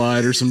Ultra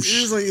Glide or some He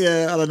shit. was like,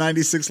 yeah, on a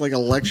 96, like a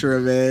lecture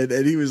event,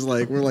 and he was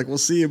like, we're like, we'll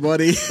see you,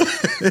 buddy.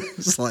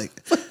 It's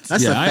like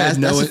that's Yeah,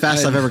 the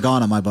fastest I've ever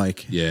gone on my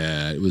bike.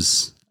 Yeah, it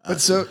was. But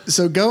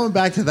so going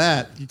back to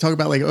that, you talk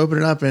about like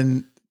opening up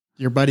and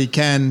your buddy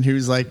Ken,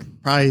 who's like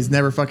probably has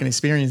never fucking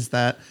experienced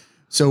that.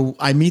 So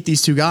I meet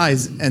these two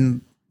guys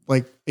and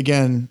like,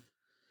 again,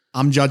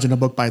 I'm judging a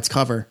book by its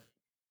cover.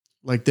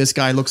 Like this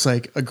guy looks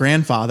like a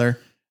grandfather.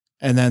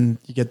 And then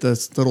you get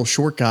this little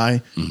short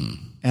guy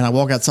and I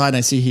walk outside and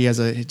I see he has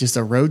just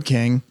a Road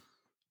King.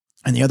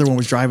 And the other one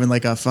was driving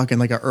like a fucking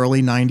like a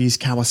early 90s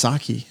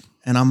Kawasaki.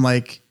 And I'm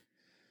like,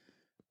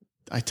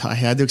 I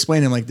had to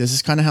explain to him, like, this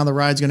is kind of how the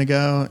ride's going to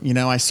go. You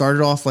know, I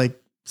started off like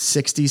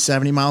 60,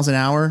 70 miles an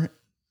hour.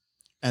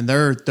 And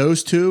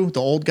those two,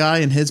 the old guy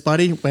and his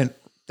buddy,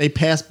 they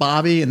passed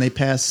Bobby and they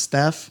passed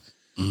Steph.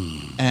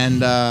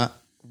 And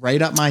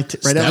right up my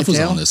Steph up my was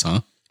tail. on this,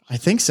 huh? I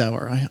think so.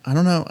 Or I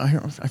don't know.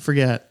 I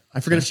forget.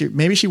 If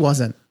maybe she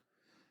wasn't.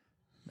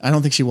 I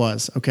don't think she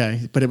was.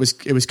 Okay. But it was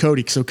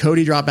Cody. So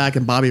Cody dropped back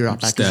and Bobby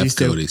dropped back. Steph,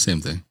 Cody,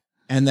 same thing.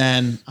 And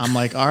then I'm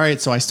like, all right.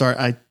 So I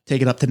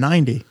take it up to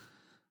 90.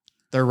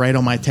 They're right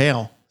on my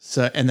tail.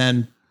 So, and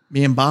then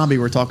me and Bobby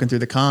were talking through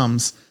the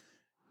comms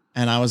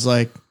and I was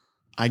like,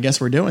 I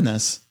guess we're doing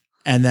this.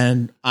 And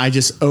then I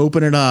just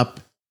open it up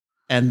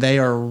and they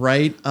are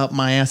right up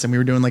my ass. And we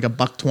were doing like a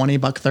 $120,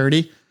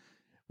 $130.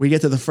 We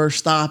get to the first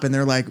stop and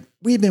they're like,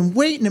 we've been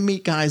waiting to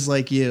meet guys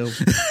like you.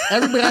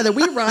 Everybody that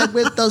we ride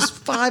with does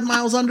 5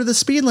 miles under the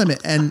speed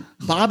limit. And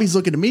Bobby's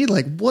looking at me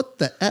like, what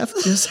the F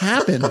just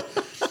happened?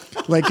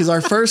 Like, cause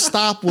our first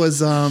stop was,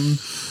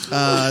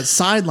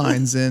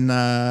 sidelines in,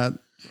 I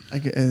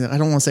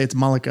don't want to say it's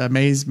Mullica,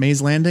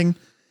 Mays Landing.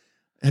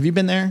 Have you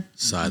been there?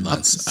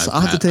 Sidelines.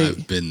 I've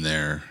been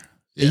there.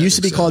 Yeah, it used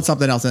to be called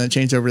something else and it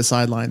changed over to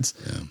sidelines.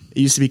 Yeah. It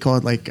used to be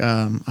called like,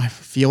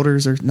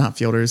 fielders or not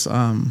fielders.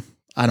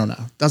 I don't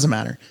know. Doesn't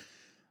matter.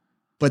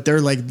 But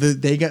they're like,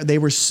 they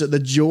were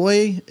the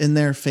joy in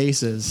their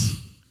faces.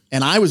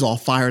 And I was all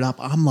fired up.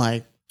 I'm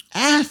like,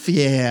 F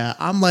yeah.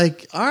 I'm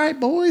like, all right,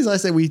 boys. I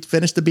said, we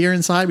finished the beer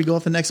inside. We go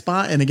off the next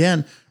spot. And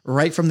again,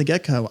 right from the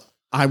get-go,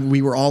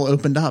 we were all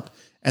opened up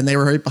and they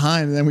were right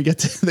behind. And then we get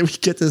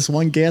to this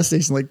one gas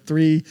station, like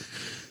three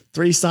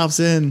stops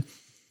in.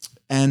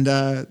 And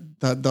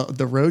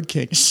the Road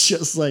King is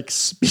just like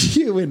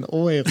spewing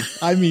oil.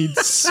 I mean,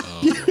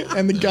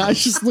 and the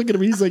guy's just looking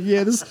at me. He's like,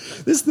 yeah,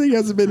 this thing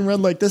hasn't been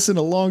run like this in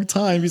a long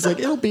time. He's like,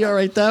 it'll be all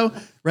right though.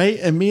 Right.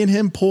 And me and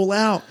him pull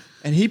out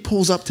and he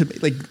pulls up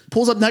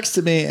next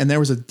to me. And there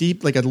was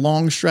a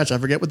long stretch. I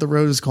forget what the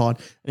road is called.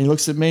 And he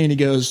looks at me and he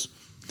goes,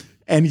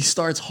 and he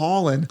starts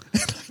hauling.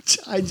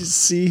 I just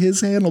see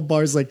his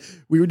handlebars. Like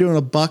we were doing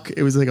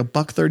it was like a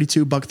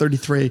 $132,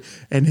 $133.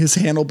 And his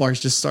handlebars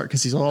just start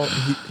because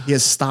he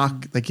has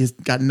stock, like he's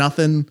got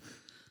nothing.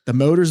 The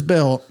motor's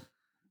built,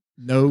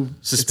 no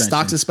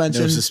stock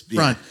suspension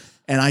front.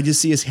 And I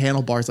just see his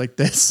handlebars like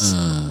this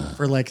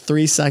for like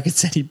 3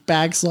 seconds and he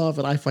backs off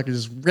and I fucking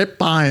just rip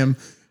by him.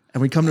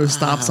 And we come to a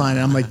stop sign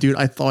and I'm like, dude,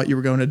 I thought you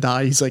were going to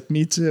die. He's like,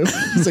 me too.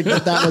 He's like,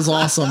 that was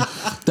awesome.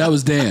 That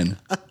was Dan.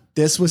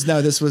 This was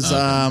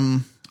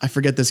I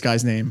forget this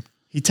guy's name.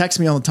 He texts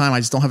me all the time. I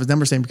just don't have his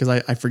number saved because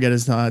I forget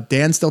his,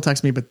 Dan still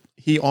texts me, but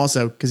he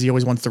also, cause he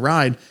always wants to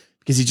ride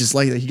because he just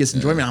he gets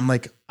enjoyment. I'm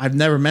like, I've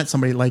never met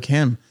somebody like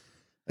him,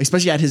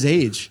 especially at his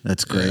age.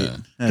 That's great.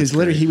 Cause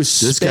literally he was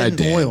this guy,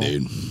 Dan, oil.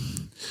 dude.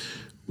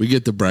 We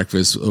get the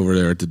breakfast over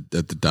there at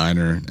the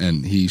diner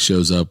and he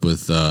shows up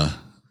with,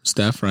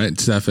 Steph, right?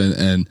 Steph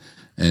and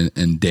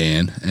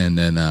Dan and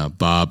then,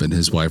 Bob and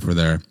his wife were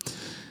there.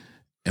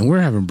 And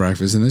we're having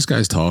breakfast, and this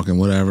guy's talking,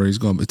 whatever. He's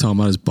talking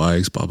about his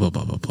bikes, blah, blah,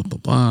 blah, blah, blah, blah,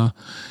 blah.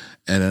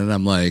 And then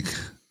I'm like,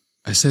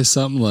 I say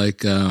something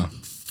like,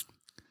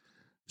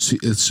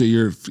 so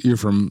you're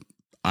from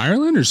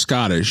Ireland or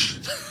Scottish?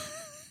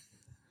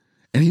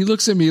 And he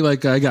looks at me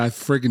like I got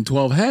freaking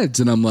 12 heads.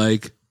 And I'm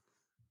like,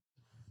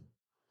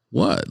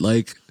 what?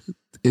 Like,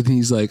 and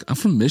he's like, I'm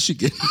from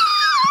Michigan.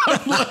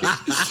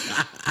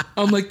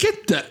 I'm like,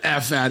 get the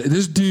F out of it.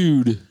 This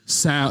dude,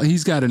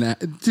 he's got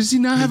does he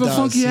not have a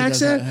funky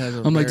accent?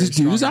 I'm like, this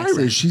dude is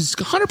Irish. He's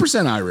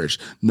 100% Irish.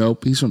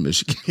 Nope, he's from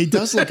Michigan. He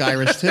does look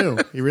Irish too.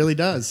 He really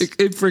does. It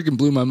freaking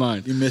blew my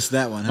mind. You missed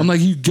that one, huh? I'm like,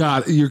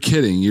 you're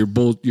kidding. You're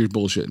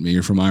bullshitting me.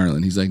 You're from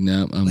Ireland. He's like,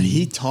 no. But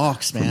he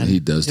talks, man. He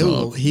does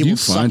talk. He will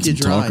find some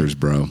talkers,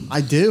 bro.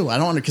 I do. I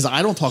don't, because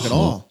I don't talk at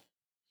all.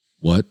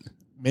 What?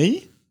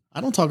 Me?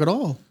 I don't talk at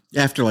all.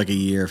 After like a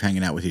year of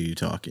hanging out with you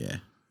talk, yeah.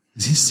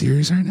 Is he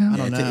serious right now? I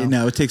don't know.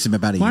 No, it takes him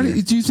about a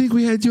year. Do you think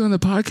we had you on the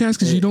podcast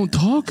because you don't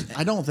talk?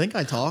 I don't think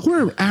I talk.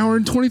 We're an hour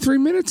and 23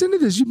 minutes into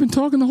this. You've been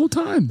talking the whole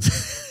time.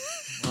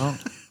 Well,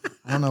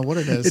 I don't know what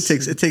it is.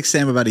 It takes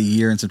Sam about a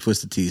year and some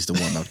Twisted Teas to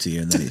warm up to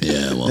you, and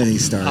then he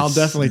starts. I'll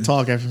definitely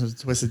talk after some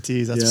Twisted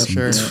Teas. That's for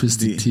sure.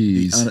 Twisted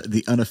Teas.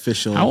 The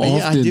unofficial. How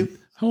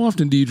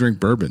often do you drink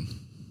bourbon?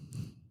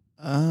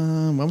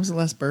 When was the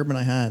last bourbon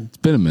I had? It's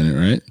been a minute,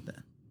 right?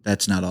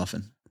 That's not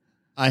often.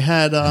 I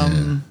had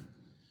an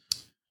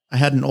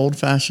old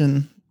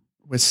fashioned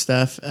with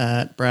Steph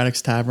at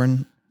Braddock's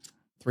Tavern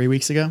 3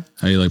 weeks ago.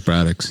 How you like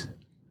Braddock's?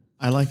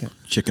 I like it.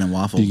 Chicken and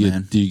waffles,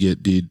 man.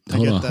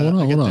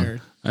 Hold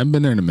on. I haven't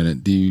been there in a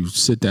minute. Do you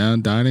sit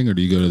down dining or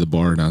do you go to the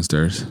bar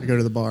downstairs? I go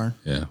to the bar.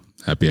 Yeah.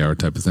 Happy hour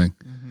type of thing.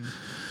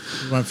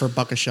 We went for a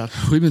buck a shuck.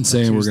 We've been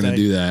saying we're going to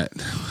do that.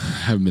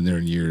 Haven't been there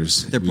in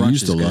years. Their We brunch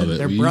used to is love good. it.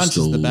 Their We brunch used to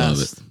is the love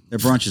best. it. Their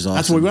brunch is awesome.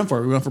 That's what we went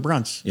for. We went for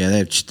brunch. Yeah,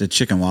 the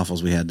chicken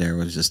waffles we had there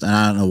was just. And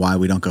I don't know why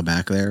we don't go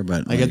back there,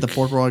 but I get the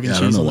pork roll and I cheese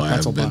don't know on the why I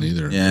pretzel haven't been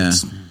bun. either. Yeah.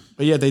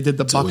 But yeah, they did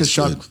the buck a always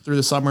shuck good. through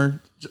the summer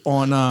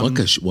on.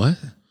 What?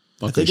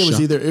 I think it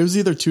was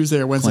either Tuesday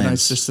or Wednesday Clams.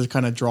 nights just to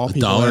kind of draw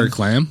people $1 in a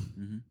clam?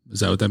 Is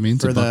that what that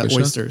means? for A bucket the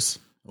shot? oysters.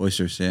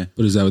 Oysters, yeah.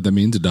 But is that what that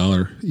means?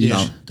 $1 each?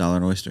 Yeah. Dollar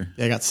an oyster.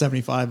 Yeah, I got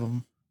 75 of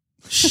them.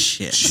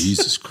 Shit.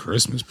 Jesus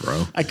Christmas,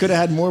 bro. I could have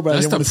had more, but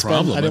That's I the didn't want to spend.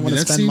 problem. I didn't want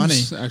to that spend money.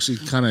 seems actually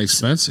kind of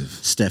expensive.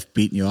 Steph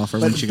beating you off her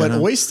when she got But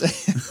home. oyster.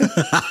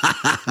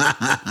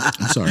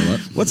 I'm sorry, what?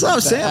 What's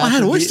up, Sam? I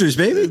had oysters,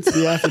 baby. It's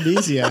the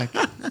aphrodisiac.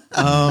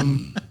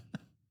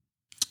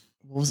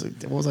 What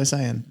was I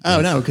saying?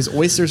 Oh no, because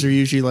oysters are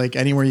usually like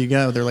anywhere you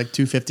go, they're like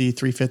 $250,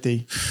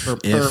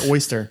 $350 per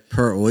oyster.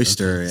 Per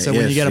oyster. So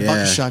when you get a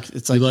buck shuck,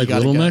 it's like You like gotta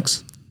little go.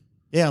 necks?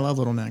 Yeah, I love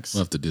little necks.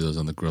 We'll have to do those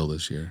on the grill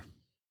this year.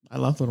 I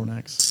love little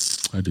necks.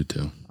 I do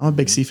too. I'm a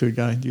big seafood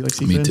guy. Do you like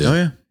seafood? Me too. Oh,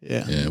 yeah.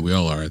 Yeah. Yeah, we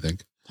all are, I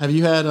think. Have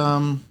you had?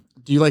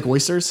 Do you like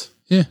oysters?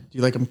 Yeah. Do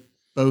you like them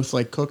both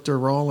like cooked or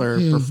raw or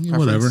Yeah,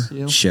 whatever.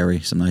 You? Sherry.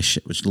 Some nice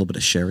with a little bit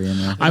of sherry in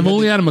there. I've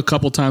only had them a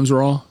couple times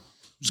raw.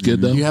 It's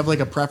good though. Do you have like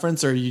a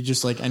preference, or you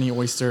just like any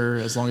oyster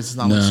as long as it's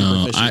not like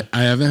No, super fishy?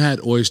 I haven't had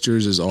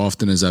oysters as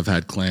often as I've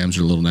had clams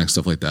or little neck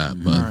stuff like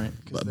that. But All right,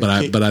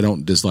 'cause but I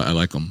don't dislike. I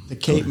like them. The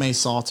Cape May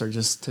salts are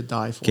just to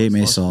die for. Cape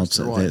May as far as salts.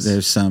 oyster-wise.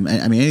 There's some.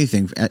 I mean,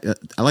 anything.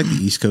 I like the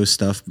East Coast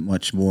stuff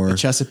much more The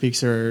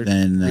Chesapeakes are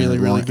than really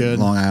Long, good.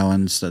 Long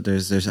Island. So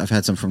there's. I've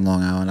had some from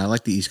Long Island. I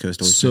like the East Coast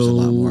oysters a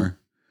lot more.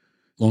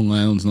 Long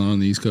Island's not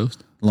on the East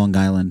Coast. Long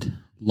Island.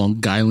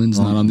 Long Island's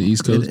not on the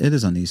East Coast. It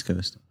is on the East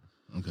Coast.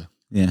 Okay.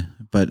 Yeah,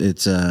 but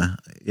it's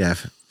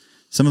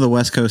some of the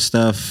West Coast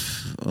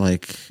stuff,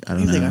 like I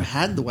don't I've know.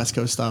 had the West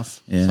Coast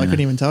stuff, Yeah. so I couldn't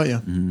even tell you.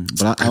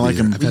 But I like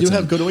them. We do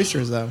have good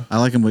oysters though. I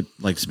like them with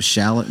like some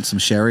shallot and some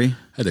sherry.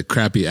 Had a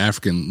crappy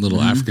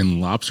little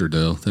African lobster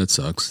dough. That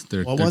sucks.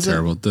 They're was it?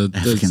 terrible.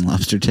 African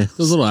lobster tails.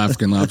 Those little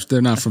African lobsters.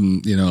 They're not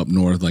from up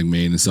north like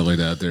Maine and stuff like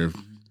that. They're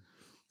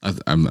I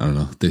don't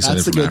know. They said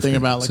That's it the from good thing Africa,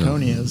 about so-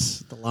 Laconia is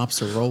the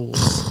lobster rolls.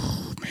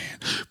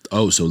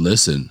 Oh, so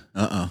listen.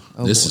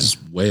 This is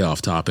way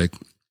off topic.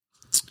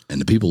 And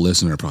the people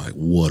listening are probably like,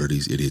 what are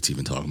these idiots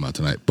even talking about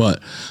tonight?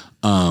 But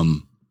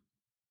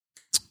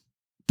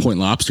Point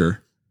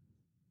Lobster,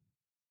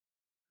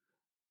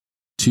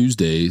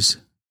 Tuesdays,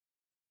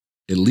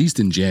 at least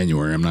in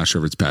January, I'm not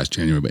sure if it's past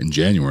January, but in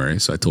January,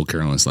 so I told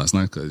Carolyn this last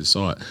night because I just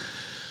saw it,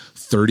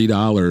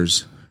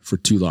 $30 for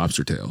 2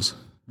 lobster tails.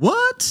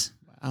 What?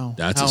 Wow,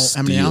 That's a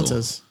how many steal.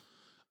 ounces?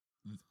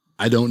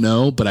 I don't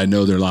know, but I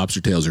know their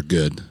lobster tails are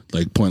good.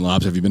 Like Point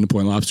Lobster. Have you been to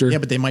Point Lobster? Yeah,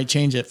 but they might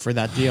change it for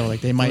that deal.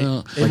 Like they might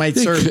Well, they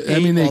they serve could-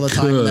 8 they all the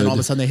time, and then could. all of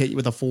a sudden they hit you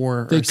with a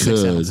 4 They or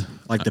 6 could. ounce.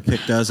 Like the pick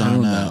does I on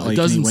don't know. all It you can eat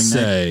doesn't wing neck?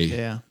 say.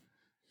 Yeah.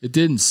 It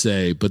didn't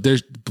say, but I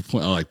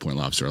like Point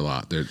Lobster a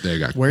lot. They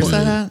got Where's Point,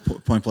 that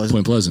at? Point Pleasant.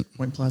 Point Pleasant.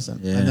 Point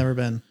Pleasant. Yeah. I've never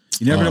been.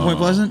 You never been to Point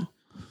Pleasant?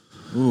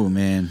 Ooh,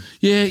 man.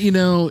 Yeah,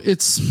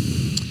 it's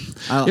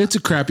a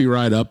crappy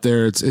ride up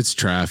there. It's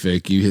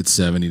traffic. You hit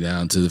 70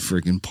 down to the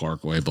freaking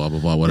Parkway, blah blah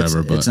blah,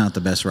 whatever. It's not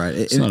the best ride.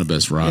 It's not the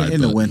best ride,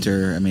 in the but-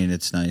 winter. I mean,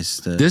 it's nice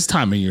to. this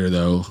time of year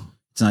though,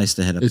 It's nice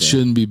to hit up. it there.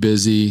 shouldn't be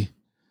busy.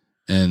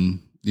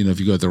 And if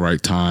you go at the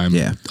right time,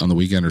 Yeah. on the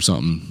weekend or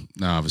something.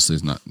 Now, obviously,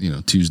 it's not.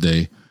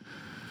 Tuesday,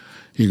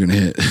 you're gonna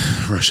hit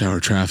rush hour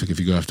traffic if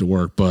you go after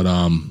work. But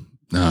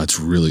no, it's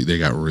really they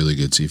got really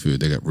good seafood.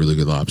 They got really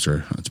good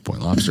lobster. That's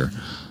Point Lobster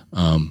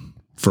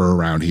for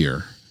around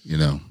here.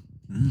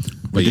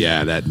 But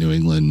yeah, that New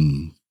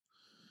England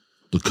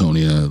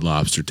Laconia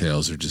lobster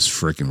tails are just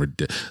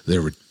freaking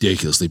they're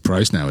ridiculously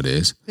priced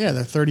nowadays. Yeah,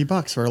 they're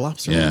 $30 for a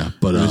lobster. Yeah,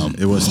 but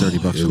It was $30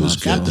 it for was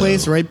lobster. good. That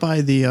place though. right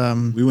by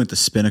the We went to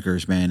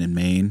Spinnakers, man, in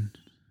Maine.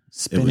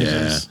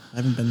 Spinnakers. I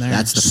haven't been there.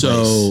 That's the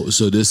place.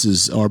 So this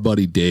is our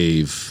buddy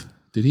Dave.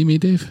 Did he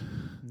meet Dave?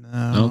 no.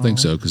 I don't think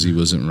so because he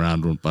wasn't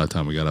around by the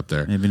time we got up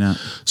there. Maybe not.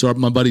 So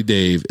my buddy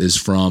Dave is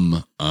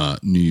from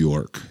New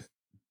York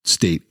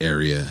State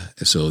area.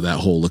 So that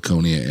whole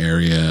Laconia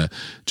area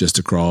just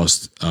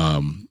across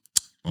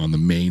on the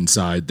main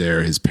side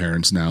there, his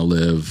parents now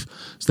live.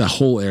 So that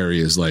whole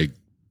area is like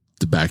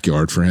the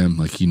backyard for him.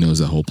 Like he knows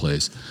that whole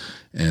place.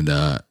 And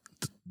the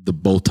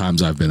both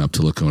times I've been up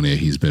to Laconia,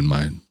 he's been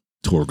my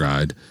tour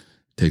guide.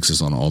 takes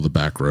us on all the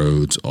back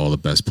roads, all the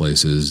best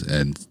places,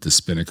 and the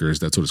Spinnakers.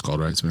 That's what it's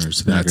called, right?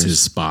 Spinnakers. That's his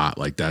spot.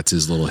 Like that's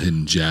his little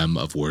hidden gem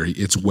of where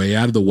it's way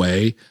out of the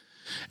way,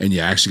 and you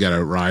actually got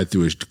to ride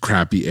through a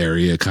crappy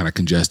area, kind of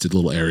congested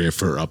little area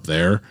for up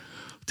there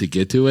to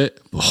get to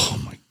it.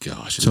 Oh my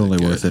gosh,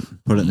 Totally worth it.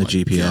 Put it in the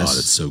GPS. God,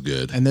 it's so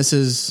good. And this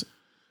is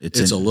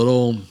It's a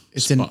little.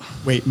 it's in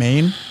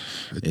Maine.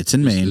 It's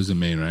in Maine. It's in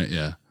Maine, right?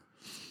 Yeah.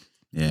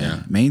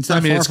 Yeah. Maine's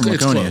not far from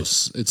it's Laconia.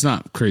 close. It's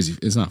not crazy.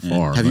 It's not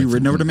far. Have you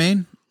ridden over to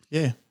Maine?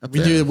 Yeah,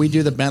 there. we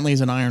do the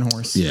Bentleys and Iron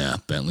Horse. Yeah,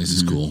 Bentley's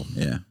is cool.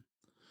 Yeah.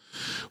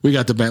 We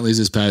got the Bentleys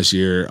this past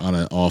year on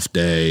an off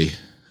day.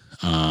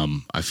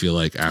 I feel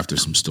like after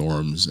some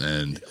storms,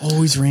 and It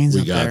always rains.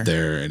 we up got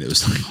there and it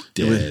was like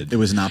dead. It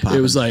was not popping.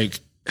 It was like,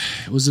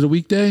 was it a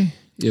weekday?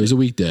 It was a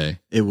weekday.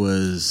 It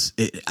was.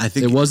 I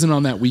think It wasn't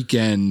on that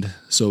weekend,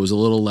 so it was a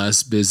little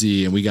less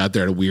busy, and we got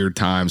there at a weird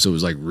time, so it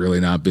was like really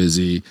not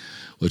busy,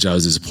 which I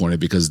was disappointed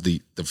because the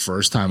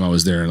first time I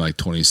was there in like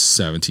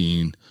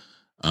 2017,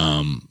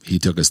 he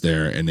took us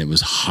there and it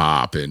was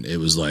hopping. It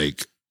was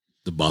like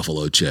the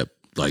buffalo chip,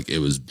 like it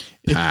was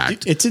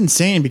packed. It's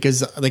insane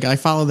because like I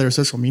follow their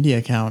social media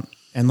account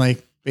and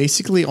like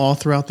basically all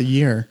throughout the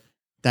year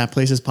that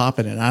place is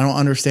popping, and I don't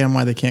understand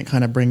why they can't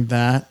kind of bring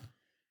that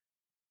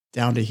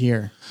down to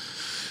here.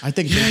 I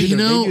think they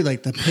do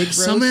like the pig roast.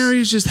 Some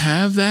areas just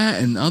have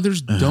that and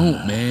others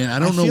don't, man. I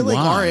don't know feel why.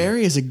 like our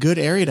area is a good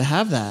area to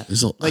have that.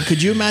 Like,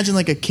 could you imagine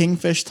like a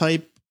kingfish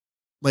type,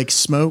 like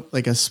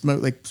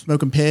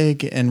smoking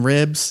pig and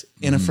ribs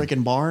in a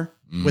freaking bar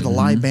with a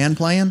live band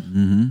playing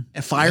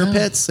and fire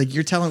pits? Like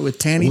you're telling with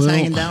tannies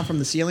hanging down from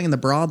the ceiling in the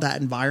broad,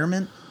 that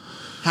environment.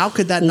 How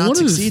could that not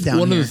succeed down here?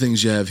 One of the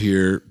things you have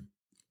here,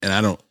 and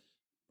I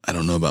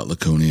don't know about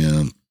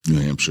Laconia, New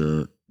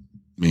Hampshire,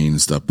 Maine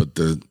and stuff, but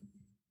the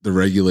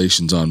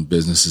regulations on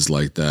businesses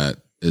like that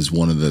is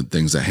one of the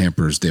things that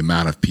hampers the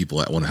amount of people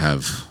that want to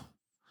have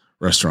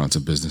restaurants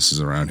and businesses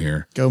around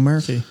here. Go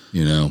Murphy.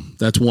 You know,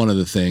 that's one of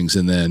the things.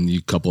 And then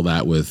you couple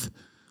that with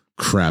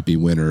crappy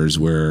winters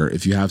where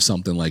if you have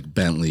something like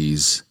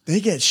Bentley's, they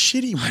get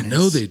shitty winters. I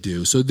know they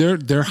do. So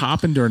they're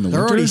hopping during the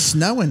winter. They're already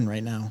snowing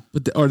right now.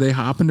 But are they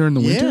hopping during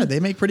the winter? Yeah, they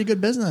make pretty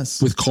good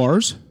business. With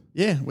cars?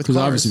 Yeah, with 'Cause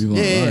cars. obviously people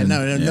aren't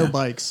riding. No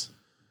bikes.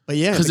 But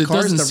yeah, Because the it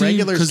cars, doesn't the seem,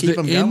 regulars because keep the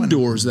them going.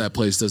 indoors of that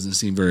place doesn't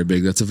seem very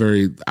big. That's a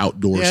very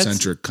outdoor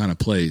centric kind of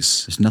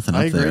place. there's nothing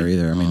I up there agree.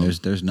 either. I mean,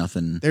 there's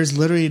nothing. There's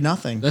literally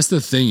nothing. That's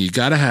the thing. You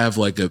got to have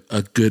like a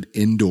good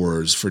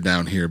indoors for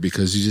down here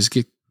because you just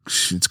get,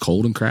 it's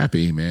cold and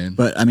crappy, man.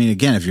 But I mean,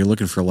 again, if you're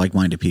looking for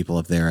like-minded people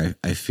up there,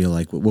 I feel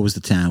like what was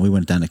the town? We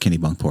went down to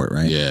Kennebunkport,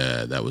 right?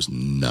 Yeah, that was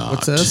not.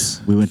 What's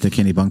this? We went to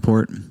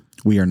Kennebunkport.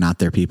 We are not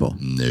their people.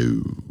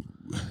 No.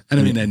 And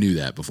I mean, I knew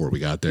that before we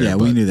got there. Yeah,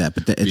 we knew that,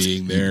 but it's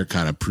being there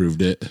kind of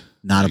proved it.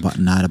 not a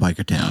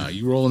biker town.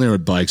 You roll in there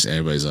with bikes, and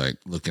everybody's like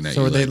looking at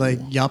So you. are they like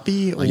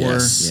yuppie or?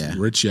 yes, Yeah.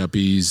 rich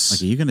yuppies,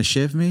 Like, are you going to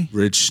shiv me?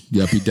 rich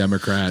yuppie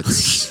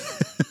Democrats.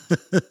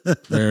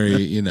 Very,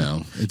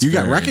 it's You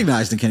got very-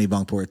 recognized in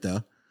Kennebunkport,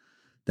 though.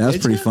 That was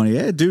pretty funny.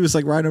 Yeah, dude was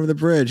like riding over the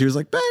bridge. He was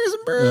like, "Bangers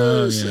and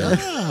brews." yeah.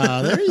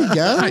 Ah, there you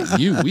go. Not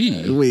you,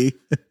 we. We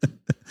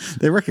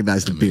they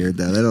recognize the beard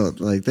though. They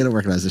don't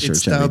recognize the shirt.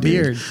 It's the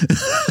beard.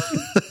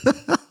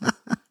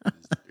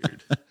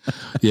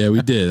 Yeah,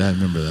 we did. I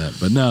remember that.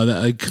 But no,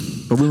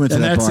 But we went to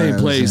and that that bar, same it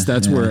was, place.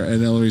 That's yeah. where,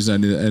 and the only reason I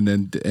knew,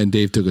 and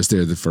Dave took us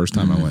there the first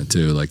time I went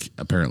to. Like,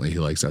 apparently he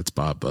likes that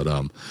spot. But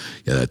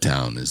yeah, that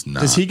town is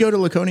not. Does he go to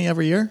Laconia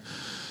every year?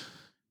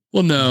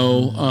 Well,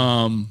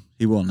 no.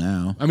 He will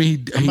now. I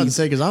mean, I'm about to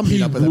say because I'm meet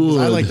he up with him. 'Cause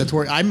I would. like the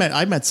tour. I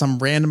met some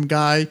random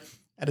guy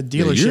at a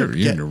Yeah, dealership.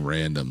 you're into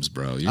randoms,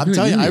 bro. I'm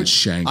telling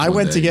you, I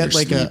went to get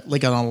like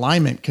like an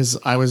alignment because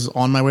I was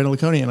on my way to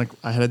Laconia and like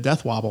I had a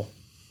death wobble.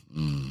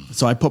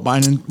 So I put my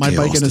bike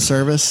Austin. into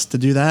service to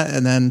do that,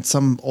 and then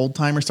some old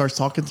timer starts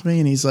talking to me,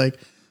 and he's like,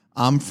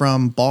 "I'm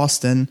from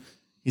Boston."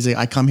 He's like,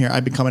 "I come here.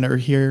 I've been coming over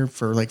here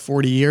for like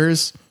 40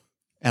 years."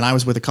 And I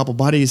was with a couple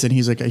buddies, and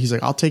he's like,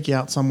 "I'll take you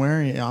out somewhere.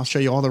 And I'll show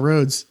you all the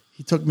roads."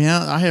 He took me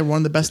out. I had one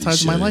of the best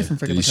times of my life in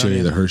freaking Did he show you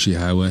Laconia. the Hershey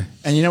Highway?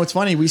 And you know what's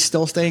funny? We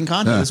still stay in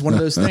contact. It's one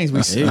of those things.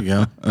 There you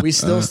go. We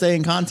still stay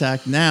in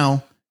contact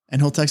now, and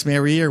he'll text me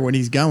every year when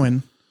he's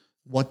going,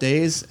 what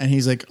days, and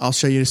he's like, "I'll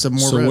show you some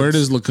more." So roads. where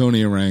does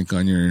Laconia rank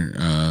on your?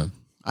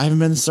 I haven't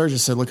been to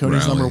Sturgis, so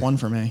Laconia's Rally. number one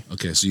for me.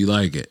 Okay, so you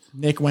like it.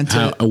 Nick went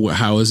to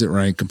How is it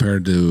ranked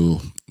compared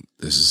to?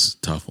 This is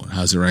a tough one.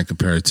 How's it ranked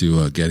compared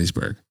to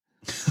Gettysburg?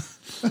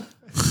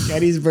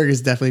 Gettysburg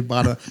is definitely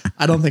bottom.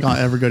 I don't think I'll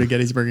ever go to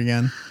Gettysburg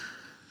again.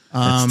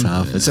 It's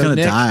tough. It's so gonna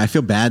Nick- die. I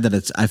feel bad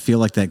that I feel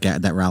like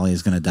that rally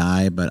is gonna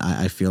die, but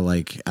I feel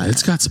like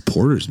It's got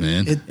supporters,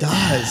 man. It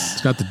does.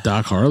 It's got the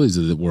Doc Harleys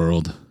of the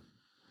world.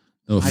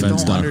 No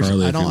offense, don't Doc under-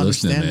 Harley, I if don't you're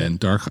listening,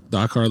 understand man.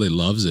 Doc Harley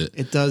loves it.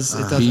 It does.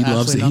 It does. He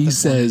loves it. absolutely He nothing for me.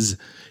 says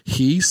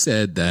he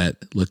said that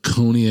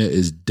Laconia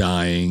is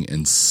dying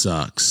and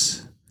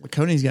sucks,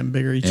 Laconia's getting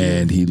bigger each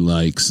year. and he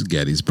likes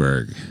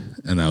Gettysburg.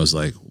 And I was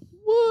like,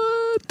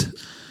 "What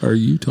are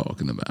you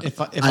talking about?" If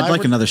I'd I like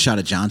were- another shot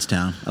at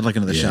Johnstown. I'd like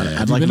another shot. Yeah. I'd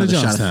Have you like been to another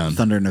shot Johnstown? at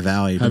Thunder in the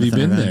Valley. Have you to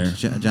Thunder been Valley?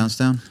 there?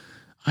 Johnstown?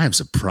 I am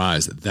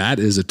surprised that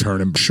is a turn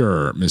and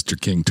sure, Mr.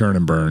 King, turn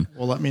and burn.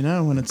 Well, let me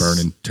know when it's Burn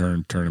and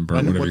turn and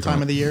burn. Whatever what you call time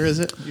it. of the year is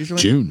it usually?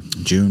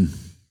 June.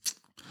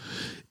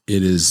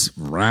 It is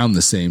around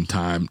the same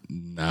time.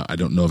 Now, I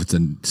don't know if it's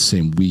the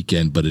same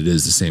weekend, but it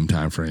is the same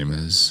time frame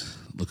as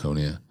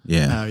Laconia.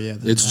 Yeah. Oh yeah,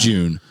 It's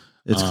June.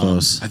 It's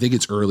close. I think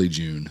it's early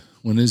June.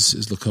 When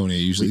is Laconia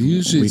usually?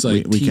 Usually it's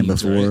like weekend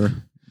teens, before. right?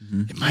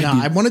 It might Yeah,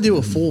 be. I want to do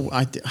a full.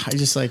 I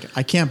just like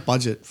I can't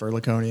budget for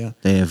Laconia.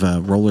 They have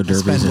roller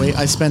derbies.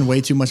 I spend way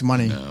too much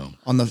money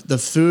on the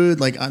food.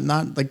 Like I'm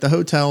not like the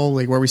hotel,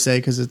 like where we stay,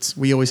 because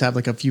we always have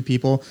like a few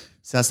people,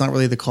 so that's not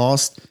really the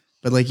cost.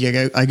 But like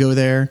I go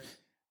there,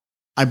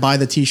 I buy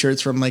the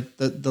t-shirts from like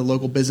the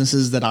local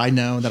businesses that I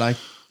know that I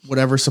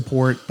whatever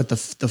support. But the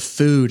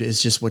food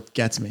is just what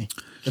gets me.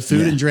 The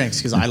food and drinks,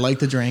 because I like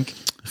to drink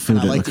Food and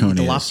I at like to eat the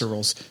Laconia is- lobster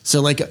rolls.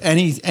 So like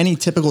any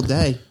typical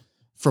day,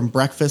 from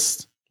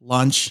breakfast,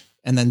 lunch,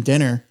 and then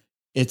dinner,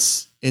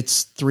 it's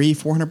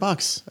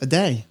 $300-400 a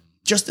day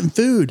just in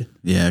food.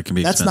 Yeah, it can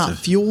be That's expensive.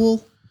 not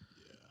fuel.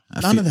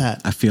 None of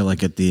that. I feel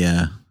like at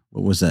the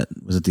what was that?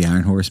 Was it the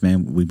Iron Horse,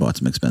 man? We bought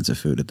some expensive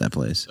food at that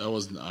place. That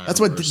wasn't Iron That's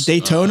what Horse.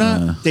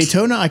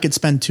 Daytona I could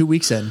spend 2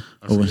 weeks in.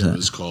 I forget was that? What it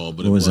was called,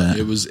 but What was that?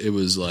 It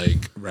was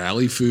like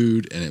rally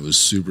food, and it was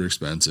super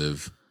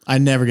expensive. I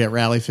never get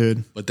rally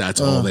food. But that's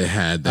all they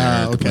had there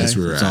at the okay. place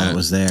we were That's all at. that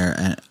was there,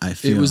 and I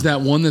feel It was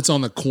that one that's on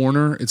the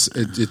corner.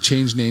 It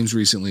changed names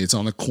recently. It's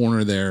on the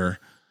corner there.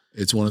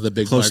 It's one of the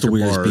big Close to biker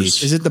Weir's bars.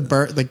 Beach. Is it the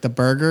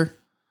burger?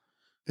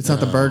 It's not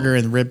the burger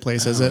and rib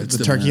place, is it? It's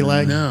The turkey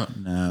leg? No,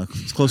 No,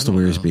 it's close to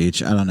Weir's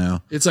Beach. I don't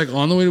know. it's like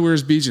on the way to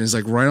Weir's Beach, and it's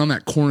like right on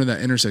that corner of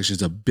that intersection.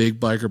 It's a big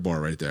biker bar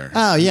right there.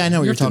 Oh yeah, I know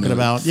what you're have to talking know.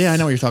 about. Yeah, I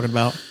know what you're talking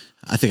about.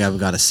 I think I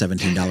got a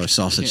 $17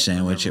 sausage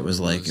sandwich. It was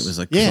like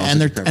Yeah,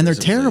 and they're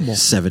terrible.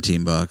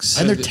 $17.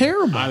 And they're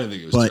terrible. I didn't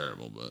think it was But-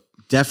 terrible, but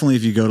Definitely,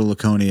 if you go to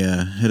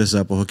Laconia, hit us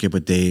up. We'll hook you up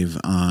with Dave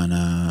on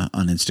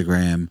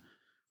Instagram.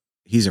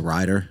 He's a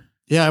rider.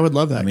 Yeah, I would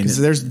love that, I mean, because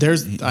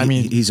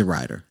he's a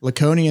rider.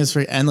 Laconia is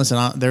free. And listen,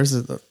 I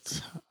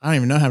don't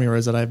even know how many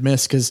roads that I've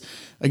missed, because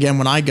again,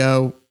 when I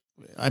go,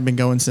 I've been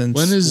going since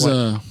when is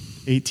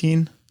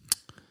 18.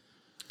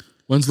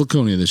 when's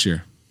Laconia this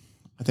year?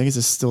 I think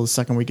it's still the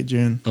second week of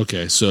June.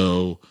 Okay,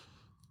 so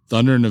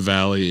Thunder in the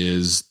Valley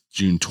is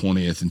June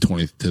 20th and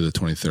 20th to the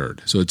 23rd.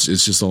 So it's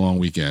just a long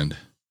weekend.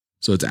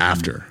 So it's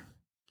after.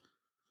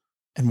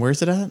 And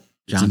where's it at?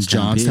 It's in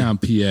Johnstown,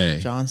 PA.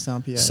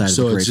 Johnstown, PA. Side of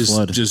So the it's Great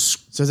Flood.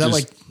 just So is that just-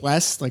 like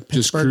west, like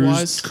just Pittsburgh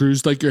wise?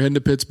 cruise like you're heading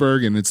to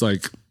Pittsburgh, and it's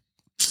like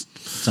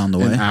It's on the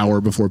an way.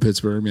 hour before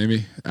Pittsburgh,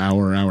 maybe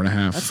hour and a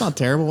half. That's not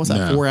terrible. What's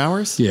that? No. 4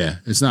 hours? Yeah,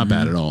 it's not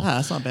bad at all. Ah,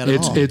 that's not bad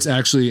at all. It's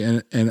actually,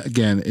 and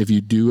again, if you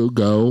do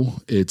go,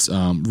 it's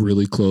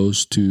really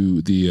close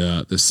to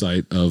the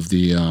site of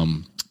the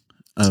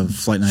Of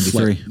Flight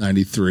 93. Flight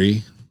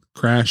 93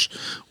 crash,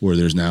 where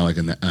there's now like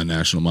a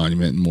national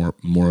monument and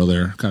memorial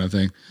there, kind of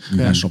thing,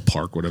 national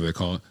park, whatever they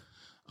call it,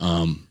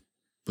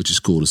 which is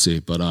cool to see.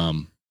 But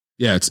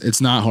yeah,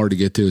 it's not hard to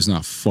get to. It's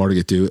not far to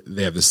get to.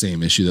 They have the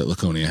same issue that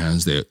Laconia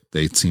has.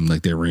 They seem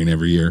like they rain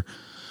every year.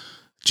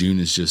 June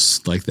is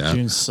just like that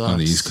June on sucks.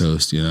 the East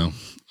Coast, you know.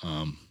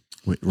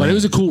 But it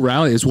was a cool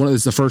rally. It's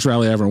the first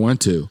rally I ever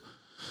went to.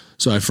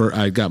 So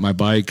I got my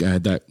bike. I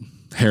had that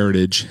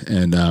Heritage,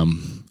 and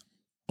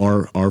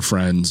our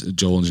friends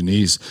Joel and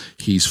Janice,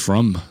 he's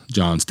from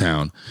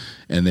Johnstown,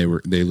 and they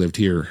lived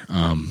here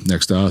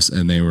next to us,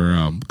 and they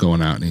were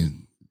going out,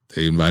 and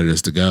they invited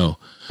us to go.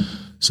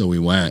 So we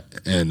went,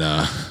 and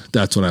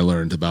that's when I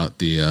learned about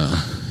the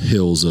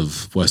hills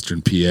of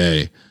Western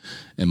PA,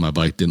 and my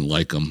bike didn't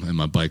like them, and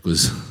my bike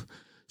was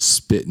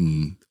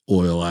spitting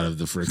oil out of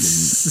the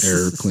freaking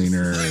air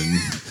cleaner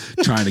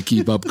and trying to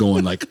keep up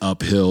going like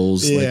up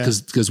hills. Yeah.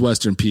 Like, cause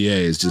Western PA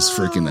is just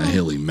freaking a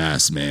hilly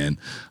mess, man.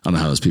 I don't know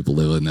how those people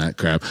live in that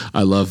crap.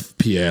 I love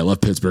PA. I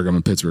love Pittsburgh. I'm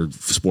a Pittsburgh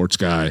sports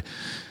guy,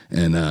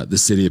 and the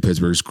city of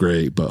Pittsburgh is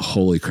great, but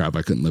holy crap,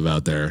 I couldn't live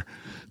out there.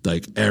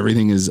 Like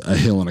everything is a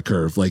hill and a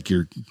curve. Like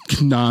you're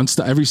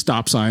nonstop. Every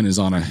stop sign is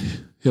on a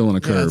hill and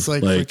a curve. Yeah, it's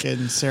like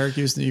freaking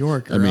Syracuse, New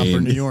York, or I mean,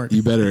 Upper New York.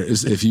 you better,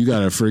 if you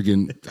got a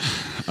freaking,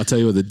 I'll tell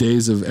you what, the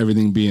days of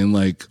everything being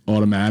like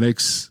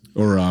automatics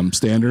or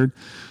standard,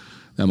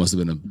 that must have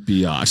been a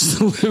biatch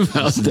to live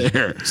out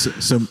there.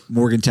 So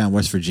Morgantown,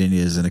 West Virginia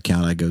is an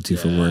account I go to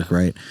for work,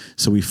 right?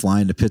 So we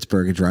fly into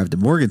Pittsburgh and drive to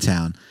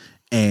Morgantown.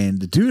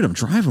 And the dude I'm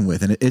driving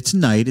with, and it's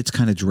night, it's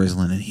kind of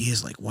drizzling, and he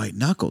is like white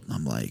knuckled. And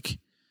I'm like,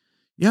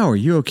 yo, are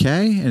you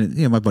okay?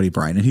 And my buddy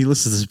Brian, and he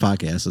listens to this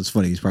podcast, so it's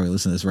funny, he's probably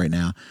listening to this right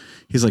now.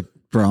 He's like,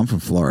 bro, I'm from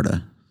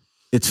Florida.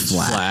 It's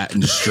flat.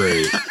 And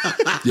straight.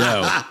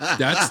 Yo,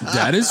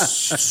 that is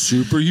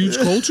super huge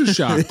culture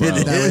shock, bro.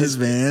 It is,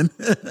 man.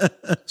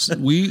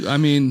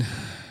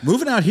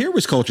 Moving out here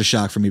was culture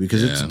shock for me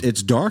because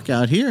it's dark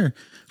out here.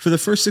 For the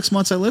first 6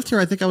 months I lived here,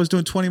 I think I was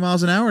doing 20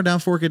 miles an hour down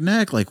Forked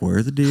Neck. Like, where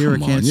are the deer?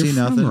 Come I can't on, see you're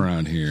from nothing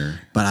around here.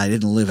 But I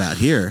didn't live out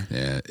here.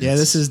 Yeah,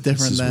 this is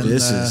different than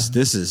This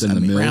is in the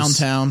mills.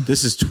 Browntown.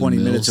 This is 20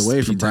 minutes Mills,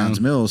 away from P-Town. Browns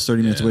Mills,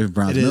 30 minutes away from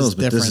Browns It is Mills,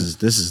 but different.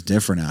 this is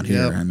different out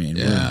here. Yep. I mean,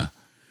 Yeah.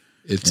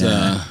 It's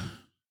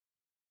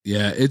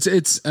Yeah,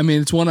 I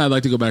mean, it's one I'd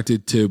like to go back to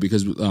too,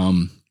 because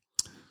the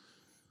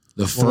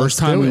first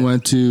time we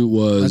went to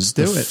was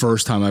the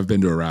first time I've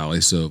been to a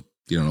rally. So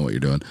you don't know what you're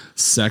doing.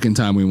 Second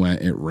time we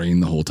went, it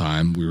rained the whole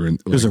time. We were in,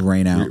 it was a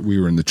rain out. We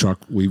were in the truck.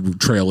 We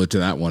trailed it to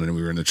that one, and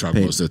we were in the truck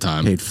most of the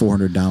time. Paid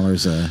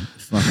 $400 a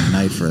fucking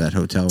night for that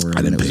hotel room.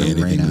 I didn't pay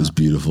anything. It was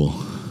beautiful.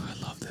 I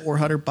loved it.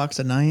 $400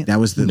 a night.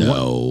 That was the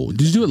no.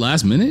 Did you do it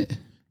last minute?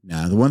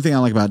 No. The one thing I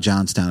like about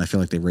Johnstown, I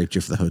feel like they raped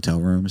you for the hotel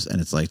rooms, and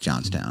it's like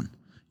Johnstown.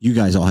 You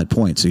guys all had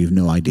points, so you have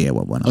no idea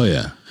what went on. Oh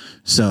yeah.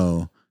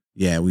 So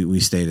yeah, we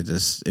stayed at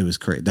this. It was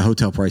crazy. The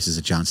hotel prices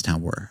at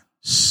Johnstown were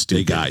stupid.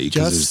 They got you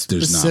just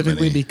there's specifically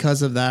not many.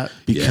 because of that.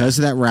 Because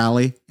of that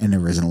rally, and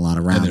there isn't a lot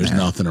around. And there's there.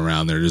 nothing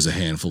around there. There's a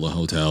handful of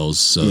hotels,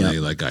 so they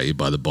like got you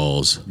by the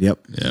balls. Yep.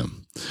 Yeah.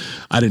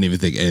 I didn't even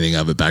think anything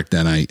of it back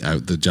then. I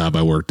the job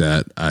I worked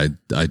at, I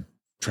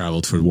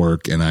traveled for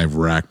work, and I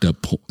racked up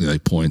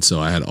like points.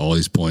 So I had all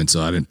these points.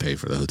 So I didn't pay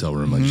for the hotel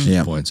room. I just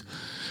had points.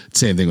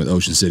 Same thing with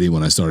Ocean City.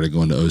 When I started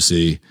going to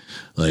OC,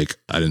 like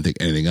I didn't think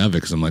anything of it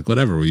because I'm like,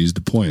 whatever, we use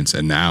the points.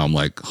 And now I'm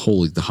like,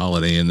 holy, the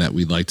Holiday Inn that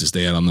we'd like to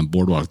stay at on the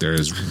boardwalk there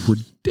is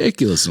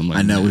ridiculous. I'm like,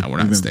 I know, we're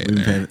not staying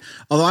there.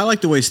 Although I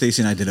like the way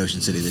Stacy and I did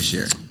Ocean City this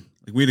year.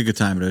 Like we had a good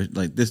time at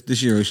like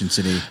this year. Ocean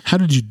City. How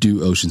did you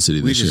do Ocean City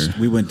this year?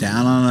 We went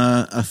down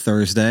on a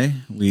Thursday.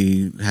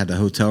 We had the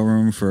hotel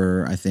room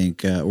for I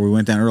think, or we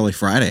went down early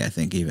Friday. I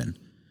think even.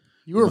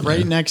 You were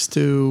right next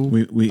to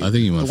I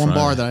think you went the one Friday.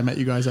 bar that I met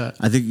you guys at.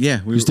 I think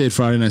we stayed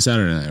Friday night,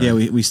 Saturday night. Right? Yeah,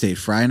 we stayed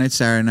Friday night,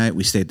 Saturday night.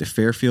 We stayed at the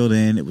Fairfield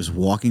Inn. It was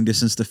walking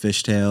distance to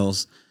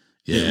Fishtails.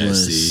 Yeah,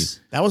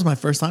 that was my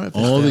first time at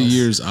Fishtails. All the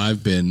years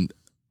I've been,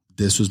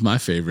 this was my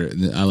favorite.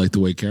 And I like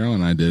the way Carol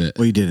and I did it.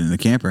 Well, you did it in the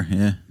camper,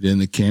 yeah. In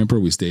the camper,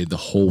 we stayed the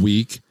whole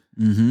week,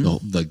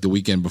 like the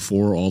weekend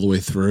before, all the way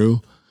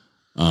through.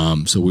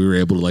 So we were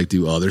able to like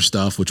do other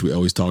stuff, which we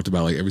always talked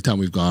about. Like every time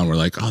we've gone, we're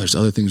like, oh, there's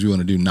other things we want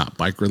to do, not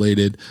bike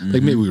related.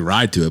 Like maybe we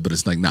ride to it, but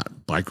it's like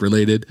not bike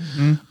related.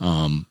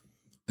 And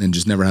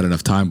just never had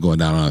enough time going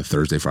down on a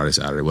Thursday, Friday,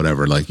 Saturday,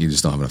 whatever. Like you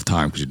just don't have enough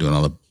time because you're doing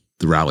all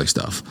the rally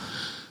stuff.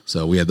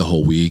 So we had the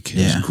whole week.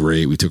 It was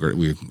great. We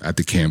at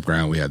the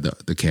campground. We had the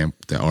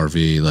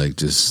RV, like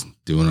just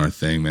doing our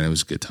thing, man. It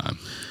was a good time.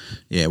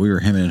 Yeah, we were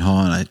hemming and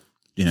hawing. I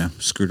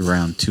screwed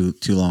around too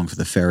long for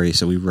the ferry,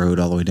 so we rode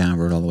all the way down,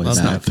 rode all the way back.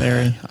 That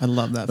ferry. I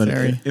love that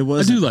ferry. It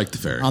was. I do like the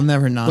ferry. I'll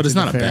never not. But it's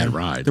not a ferry. bad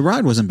ride. The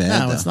ride wasn't bad.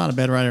 No, though. it's not a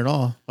bad ride at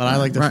all. But I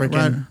like the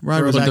freaking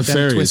ride but the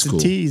ferry is Twisted cool.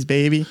 Teas,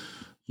 baby.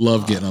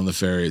 Love getting on the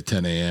ferry at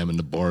 10 a.m. and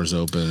the bar's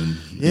open.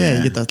 Yeah,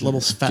 you get that little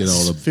fat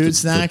food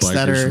snacks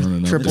that are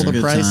triple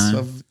the price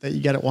of that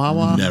you get at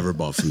Wawa. Never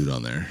bought food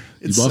on there.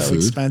 It's you bought so food?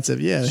 expensive.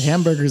 Yeah, the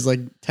hamburger's like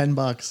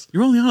 $10.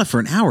 You're only on it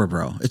for an hour,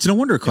 bro. It's no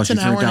wonder it costs you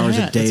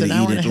 $3 a day to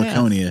eat at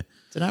Laconia.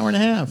 It's an hour and a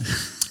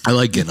half. I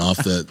like getting off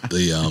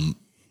the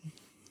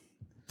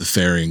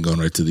ferry and going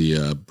right to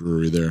the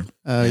brewery there.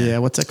 Oh yeah,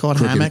 what's that called?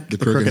 Hammock. The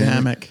Crooked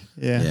Hammock.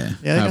 Yeah.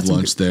 Have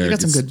lunch there. They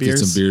got some good beers.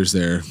 Get some beers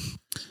there.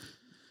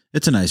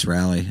 It's a nice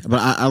rally,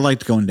 but I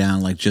liked going down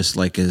like just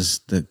like as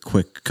the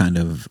quick kind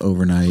of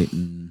overnight,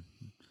 and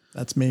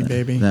that's me,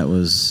 baby. That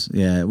was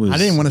It was. I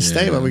didn't want to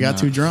stay, but we got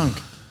too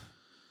drunk.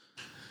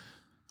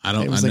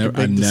 I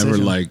never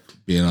like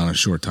being on a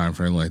short time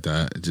frame like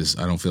that.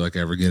 I don't feel like I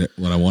ever get it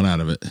what I want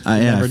out of it.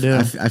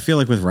 I feel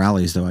like with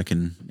rallies though,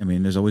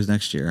 there's always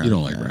next year. You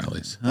don't like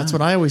rallies. That's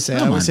what I always say.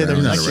 I always say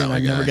there's next year. I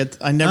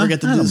never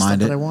get to do the stuff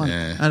that I want.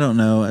 Yeah. I don't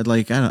know. I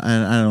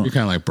don't. You're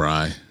kind of like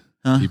Bri.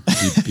 Huh?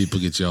 People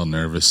get you all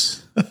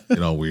nervous,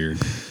 get all weird.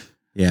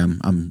 Yeah,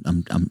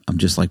 I'm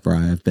just like Bri.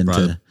 I've been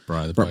to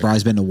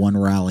Bri's been to one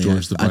rally.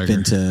 I've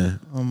been to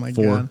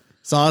 4. God.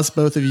 So I'll ask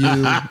both of you.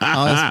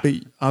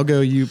 I'll go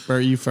you,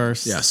 Bert, you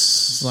first. Yes.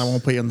 So I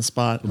won't put you on the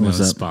spot. On the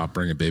spot.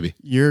 Bring it, baby.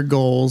 Your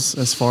goals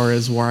as far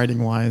as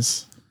riding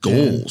wise.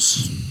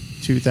 Goals.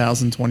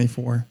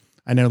 2024.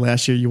 I know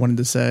last year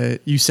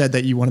you said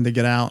that you wanted to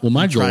get out. Well,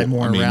 my goal, try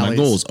more rallies. My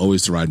goal is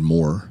always to ride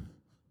more,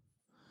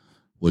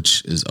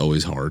 which is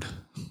always hard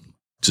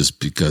just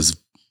because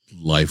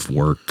life,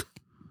 work,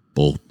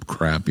 bull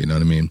crap, you know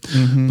what I mean?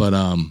 Mm-hmm. But,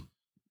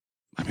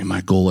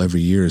 my goal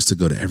every year is to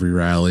go to every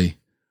rally.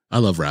 I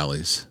love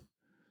rallies.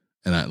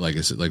 And like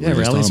I said, like we were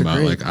just talking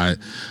about, like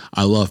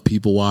I love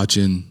people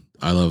watching.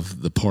 I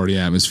love the party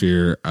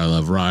atmosphere. I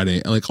love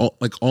riding. I like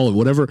all of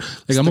whatever.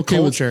 Like I'm okay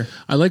culture.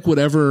 I like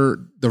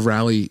whatever the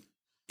rally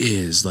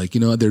is. Like,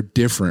 they're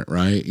different,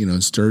 right?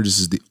 Sturgis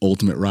is the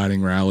ultimate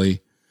riding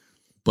rally,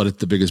 but it's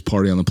the biggest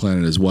party on the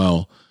planet as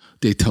well.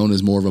 Daytona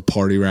is more of a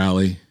party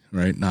rally,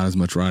 right? Not as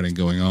much riding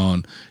going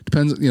on.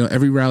 Depends,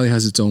 every rally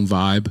has its own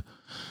vibe.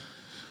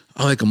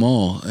 I like them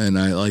all, and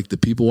I like the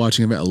people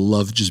watching it. I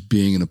love just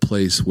being in a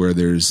place where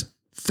there's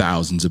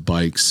thousands of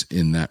bikes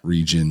in that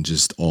region,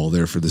 just all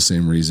there for the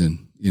same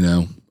reason,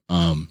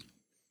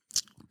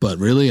 But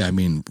really,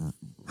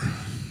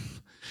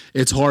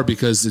 it's hard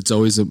because it's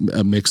always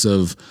a mix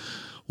of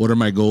what are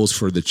my goals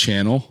for the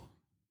channel,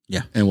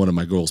 and what are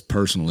my goals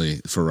personally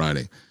for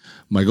riding.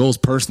 My goals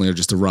personally are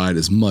just to ride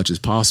as much as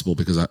possible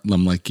because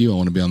I'm like you. I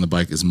want to be on the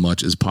bike as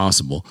much as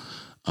possible.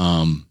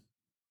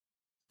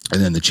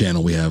 And then the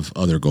channel, we have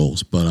other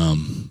goals. But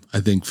I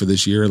think for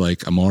this year,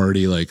 like I'm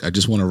already like, I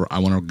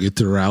want to get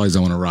to the rallies. I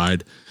want to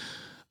ride,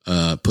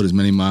 put as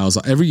many miles.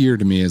 Every year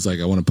to me is like,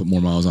 I want to put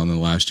more miles on than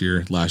last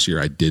year. Last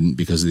year I didn't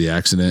because of the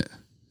accident,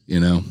 you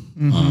know?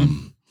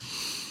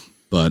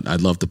 But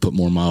I'd love to put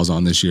more miles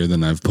on this year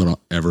than I've put on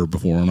ever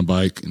before on a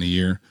bike in a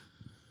year.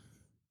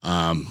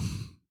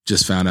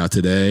 Just found out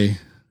today,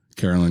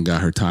 Carolyn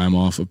got her time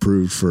off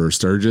approved for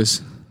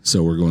Sturgis.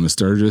 So we're going to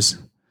Sturgis.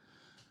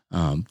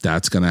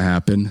 That's going to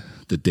happen.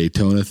 The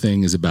Daytona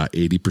thing is about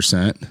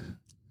 80%.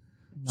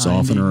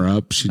 Soften her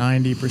up.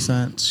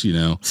 90%. You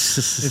know,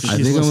 I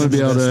think I'm going to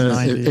be able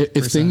to,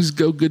 if things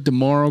go good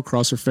tomorrow,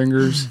 cross her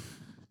fingers.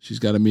 She's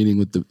got a meeting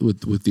with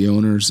the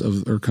owners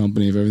of her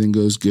company. If everything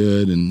goes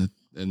good and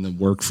the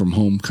work from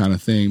home kind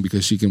of thing,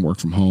 because she can work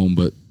from home,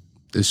 but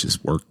it's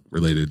just work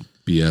related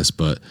BS.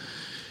 But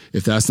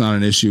if that's not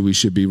an issue, we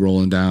should be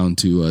rolling down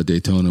to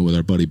Daytona with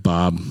our buddy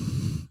Bob.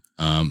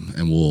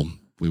 And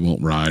we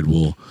won't ride.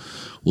 We'll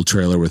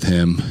trailer with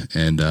him,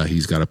 and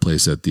he's got a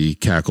place at the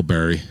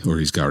Cackleberry, or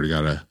he's already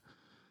got a,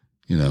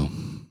 you know,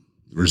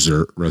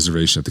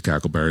 reservation at the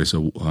Cackleberry.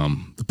 So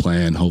the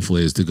plan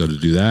hopefully is to go to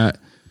do that.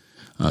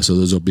 So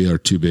those will be our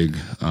two big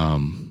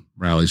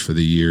rallies for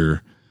the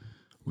year.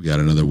 We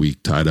got another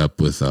week tied up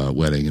with a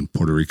wedding in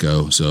Puerto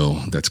Rico, so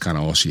that's kind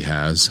of all she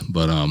has.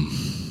 But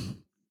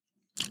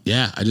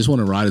yeah, I just want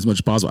to ride as much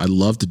as possible. I'd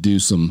love to do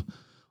some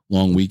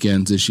long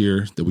weekends this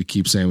year that we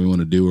keep saying we want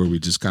to do, where we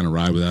just kind of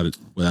ride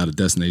without a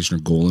destination or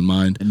goal in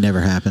mind. It never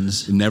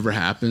happens. It never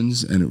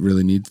happens, and it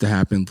really needs to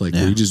happen. Like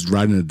where you just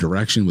ride in a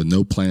direction with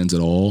no plans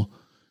at all,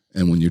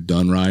 and when you're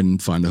done riding,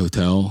 find a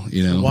hotel,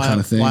 you know, kind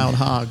of thing. Wild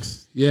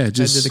hogs. Yeah,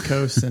 just head to the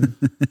coast and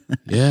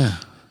yeah,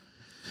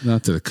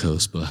 not to the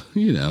coast, but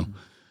you know,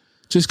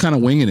 just kind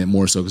of winging it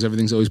more so because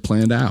everything's always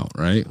planned out,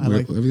 right?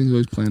 Everything's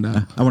always planned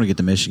out. I want to get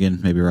to Michigan,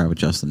 maybe ride with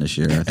Justin this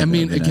year. I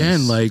mean,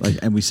 again, nice. like,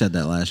 and we said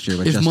that last year.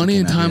 But if Justin money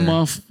and time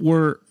off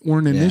weren't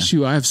an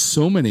issue, I have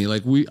so many.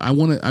 Like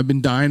I've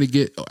been dying to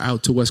get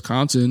out to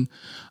Wisconsin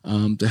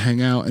to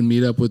hang out and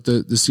meet up with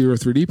the Zero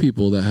 3D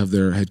people that have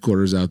their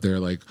headquarters out there.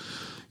 Like,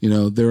 you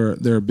know,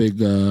 they're a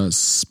big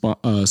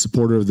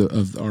supporter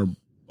of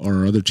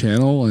our other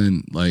channel,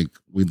 and like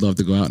we'd love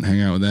to go out and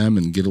hang out with them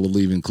and get a little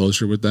even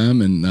closer with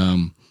them.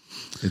 And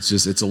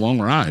it's a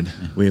long ride.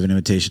 We have an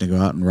invitation to go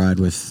out and ride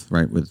with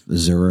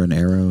Azura and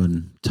Arrow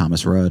and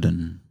Thomas Rudd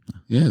and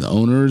the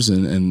owners,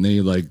 and they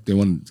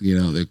want, you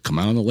know, they come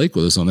out on the lake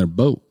with us on their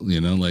boat,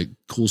 you know, like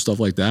cool stuff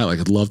like that. Like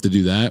I'd love to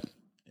do that.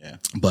 Yeah.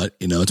 But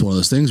you know, it's one of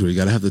those things where you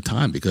got to have the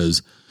time,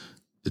 because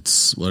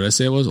it's, what did I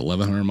say it was,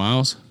 1,100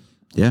 miles?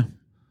 Yeah.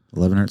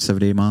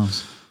 1,178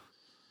 miles.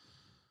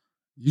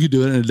 You could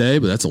do it in a day,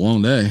 but that's a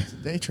long day.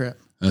 Day trip.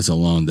 That's a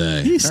long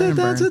day. He said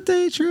that's a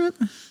day trip.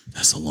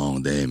 That's a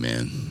long day,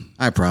 man.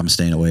 I have problems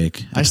staying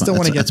awake. I still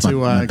want to get to,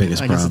 my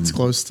biggest I guess problem. it's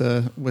close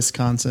to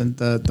Wisconsin,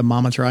 the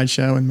Mama Tried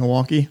show in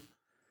Milwaukee.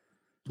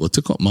 What's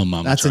it called?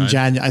 Mama That's Tried? in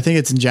January. I think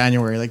it's in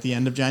January, like the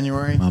end of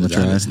January. Mama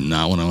Tried. That's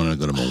not when I want to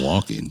go to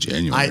Milwaukee in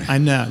January. I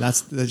know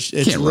it's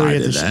can't literally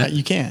ride at to that.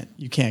 You can't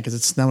because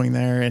it's snowing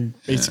there, and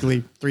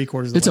basically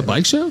 3/4 of the It's a way.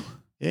 bike show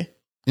Yeah.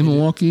 in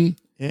Milwaukee.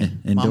 Yeah.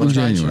 In Mama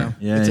Tried January. show.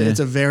 Yeah, It's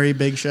a very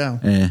big show.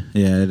 Yeah,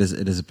 it is.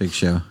 It is a big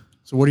show.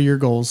 So what are your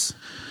goals?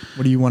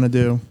 What do you want to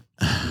do?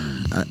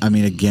 I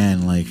mean,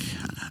 again, like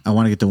I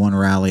want to get to one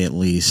rally at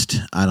least.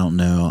 I don't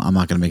know. I'm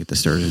not going to make it to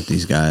Sturgis with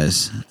these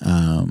guys.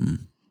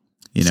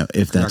 You know,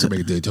 if Not that's gonna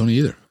make Daytona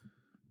either.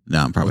 no,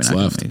 I'm probably What's not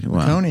left? going to make it.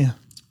 Well, Laconia.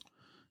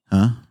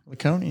 huh?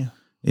 Laconia.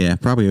 Yeah,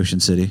 probably Ocean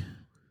City.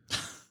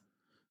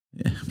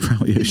 Yeah,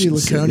 probably You Ocean do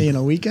City. Laconia in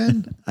a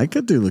weekend? I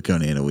could do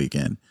Laconia in a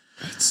weekend.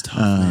 It's tough,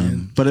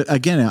 man. But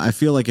again, I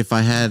feel like if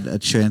I had a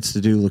chance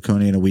to do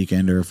Laconia in a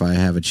weekend, or if I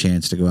have a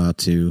chance to go out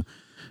to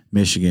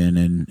Michigan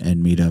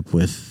and meet up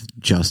with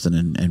Justin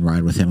and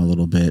ride with him a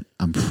little bit,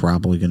 I'm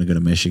probably going to go to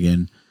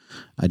Michigan.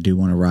 I do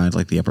want to ride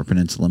like the Upper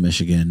Peninsula,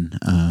 Michigan.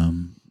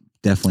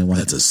 Definitely want.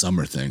 That's a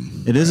summer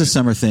thing. It is a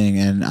summer thing,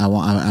 and I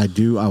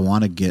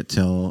want to get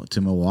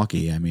to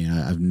Milwaukee. I mean,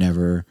 I've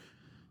never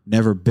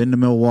been to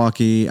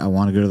Milwaukee. I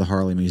want to go to the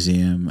Harley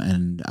Museum,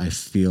 and I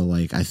feel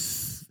like I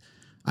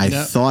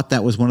thought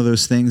that was one of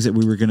those things that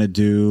we were going to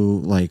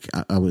do. Like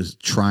I was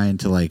trying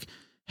to like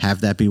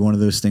have that be one of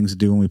those things to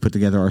do when we put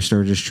together our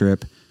Sturgis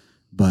trip.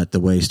 But the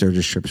way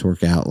Sturgis trips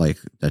work out, like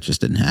that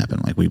just didn't happen.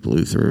 Like we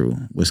blew through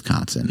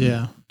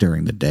Wisconsin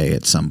during the day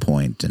at some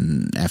point,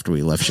 and after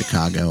we left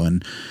Chicago,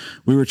 and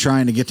we were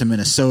trying to get to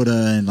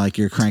Minnesota, and like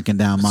you're cranking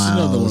down miles. It's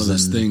another one of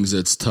those things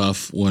that's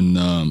tough when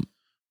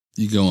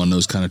you go on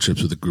those kind of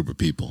trips with a group of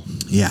people.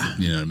 Yeah,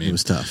 you know what I mean. It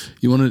was tough.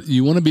 You want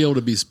to be able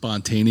to be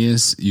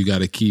spontaneous. You got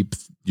to keep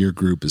your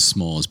group as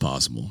small as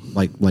possible.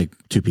 Like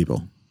 2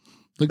 people.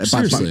 Like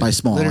seriously, by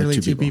small, literally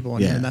like 2 people.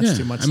 And that's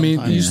too much. I mean,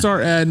 sometimes.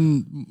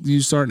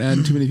 you start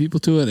adding too many people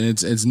to it, and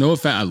it's no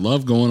effect. I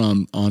love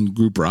going on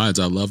group rides.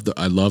 I loved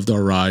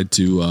our ride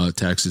to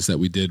Texas that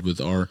we did with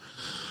our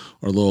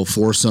little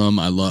foursome.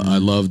 I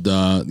loved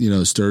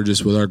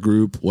Sturgis with our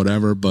group,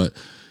 whatever. But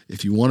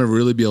if you want to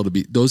really be able to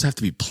be, those have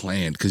to be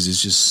planned, because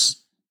it's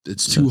just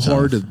it's too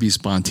hard to be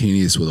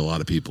spontaneous with a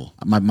lot of people.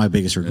 My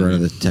biggest regret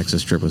of the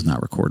Texas trip was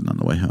not recording on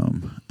the way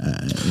home.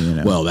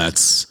 Well,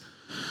 that's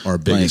our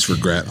biggest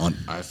regret on.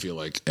 I feel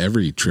like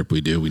every trip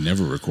we do, we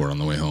never record on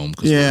the way home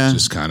because it's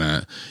just kind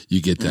of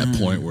you get that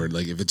point where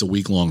like if it's a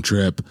week-long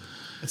trip.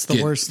 It's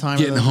the worst time.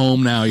 Getting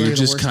home now, you're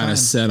just kind of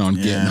set on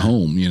getting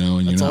home, and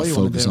you're not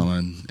focused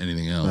on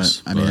anything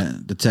else.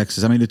 But,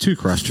 the two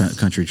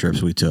cross-country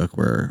trips we took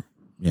were,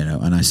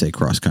 and I say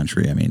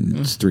cross-country,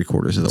 it's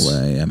 3/4 of the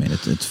way.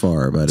 It's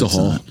far, but it's a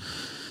haul.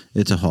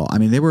 It's a haul.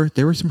 They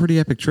were some pretty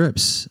epic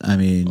trips.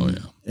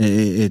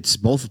 It's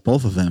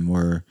both of them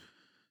were,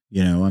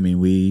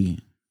 we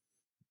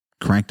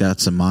cranked out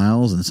some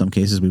miles. In some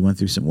cases, we went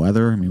through some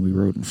weather. We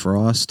rode in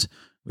frost.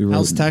 We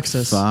rode in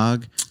Texas?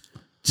 Fog.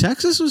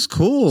 Texas was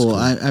cool.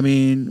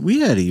 We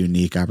had a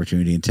unique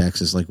opportunity in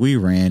Texas. Like we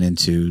ran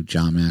into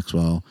John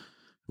Maxwell,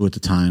 who at the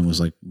time was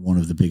like one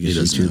of the biggest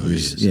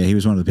YouTubers. Yeah, he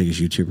was one of the biggest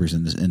YouTubers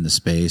in the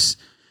space,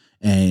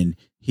 and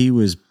he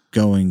was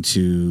going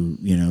to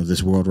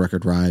this world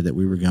record ride that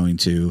we were going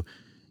to,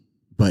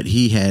 but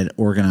he had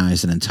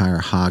organized an entire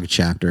hog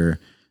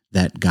chapter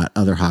that got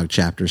other hog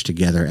chapters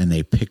together, and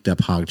they picked up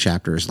hog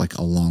chapters like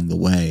along the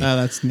way. Oh,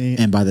 that's neat.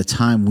 And by the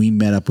time we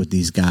met up with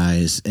these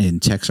guys in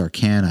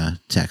Texarkana,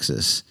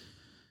 Texas,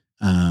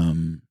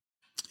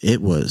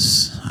 it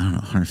was,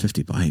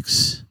 150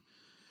 bikes.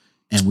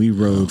 And we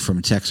rode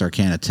from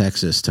Texarkana,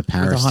 Texas to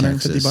Paris, with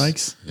 150 Texas.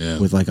 Bikes? Yeah.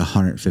 With like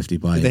 150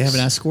 bikes. Did they have an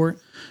escort?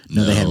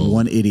 No, they had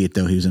one idiot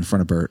though. He was in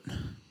front of Bert.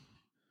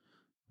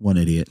 One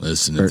idiot.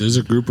 Listen, Bert. If there's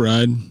a group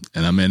ride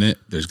and I'm in it,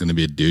 there's going to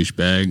be a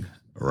douchebag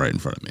right in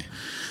front of me.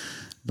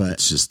 But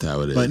it's just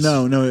how it is. But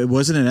no, it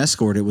wasn't an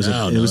escort. It was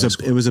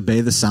it was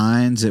obey the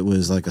signs. It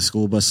was like a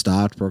school bus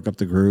stopped, broke up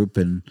the group,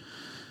 and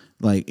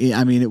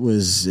it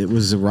was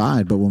a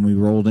ride. But when we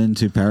rolled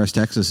into Paris,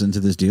 Texas, into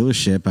this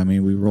dealership,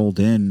 we rolled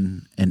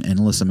in an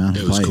endless amount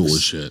of bikes. It was cool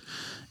as shit.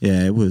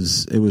 Yeah, it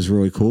was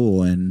really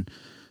cool. And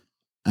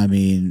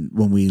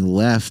when we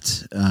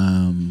left,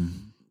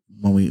 when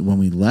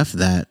we left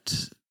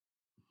that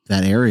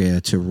area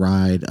to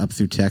ride up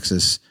through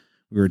Texas,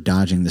 we were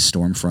dodging the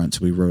storm front,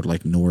 so we rode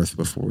like north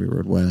before we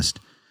rode west,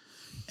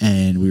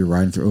 and we were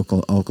riding through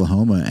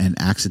Oklahoma, and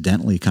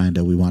accidentally,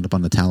 we wound up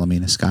on the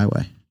Talamina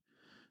Skyway,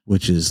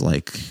 which is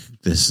like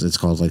this. It's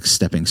called like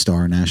Stepping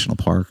Star National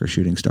Park or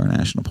Shooting Star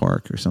National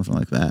Park or something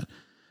like that,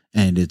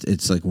 and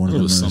it's like one of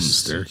the most some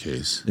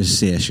staircase.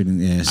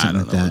 Something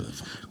like that.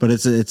 But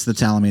it's the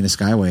Talamina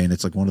Skyway, and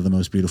it's like one of the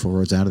most beautiful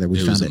roads out of there.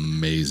 We found it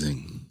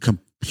amazing.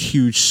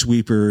 Huge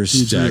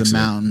sweepers through the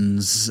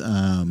mountains.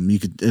 You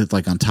could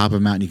like on top of a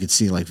mountain, you could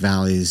see like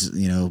valleys,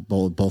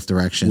 both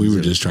directions. We were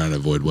just trying to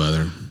avoid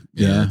weather.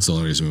 Yeah, that's the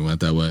only reason we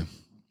went that way.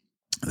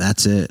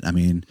 That's it.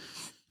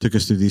 Took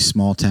us through these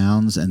small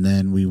towns, and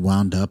then we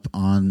wound up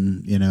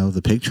on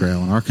the Pig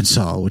Trail in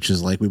Arkansas, which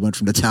is like we went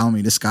from the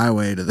Talamina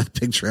Skyway to the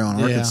Pig Trail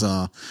in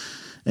Arkansas,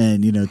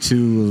 and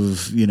two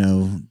of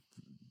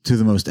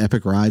the most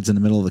epic rides in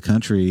the middle of the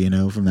country,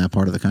 from that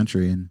part of the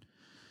country, and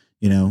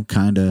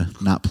kind of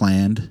not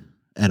planned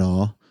at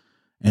all.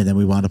 And then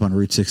we wound up on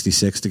Route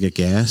 66 to get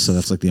gas. So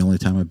that's like the only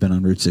time I've been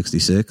on Route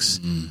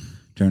 66.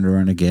 Turned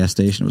around a gas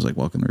station. It was like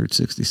welcome to Route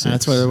 66.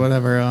 That's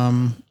whatever.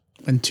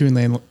 And Two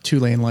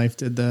Lane Life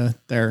did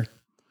their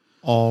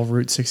all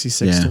Route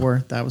 66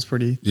 tour. That was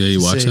pretty. Yeah,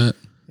 you watch that?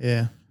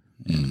 Yeah.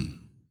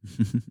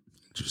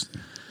 Interesting.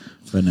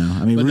 But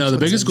no, the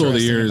biggest goal of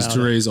the year is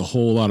to raise a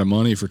whole lot of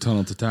money for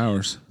Tunnel to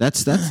Towers.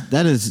 That's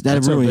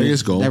really our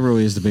biggest goal. That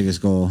really is the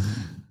biggest goal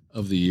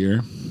of the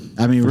year.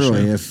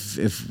 Really,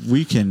 sure. if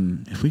we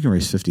can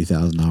raise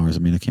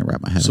 $50,000, I can't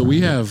wrap my head. So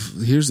around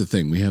here's the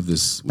thing. We have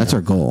this. That's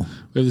our goal.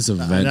 We have this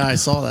event. I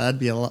saw that.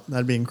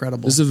 That'd be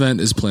incredible. This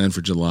event is planned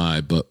for July,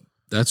 but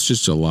that's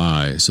just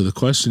July. So the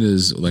question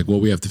is like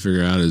what we have to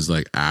figure out is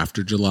like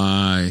after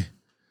July.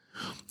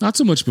 Not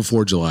so much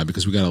before July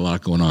because we got a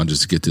lot going on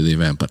just to get to the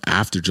event, but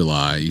after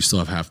July, you still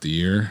have half the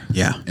year.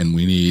 Yeah. And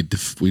we need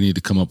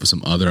to come up with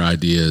some other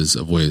ideas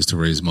of ways to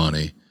raise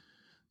money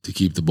to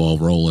keep the ball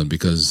rolling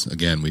because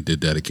again, we did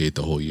dedicate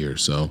the whole year.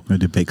 So we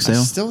do pig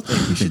sale. I still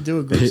think we should do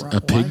a group ride. A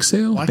pig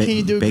sale? Why can't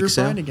you do a group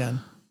sale? ride again?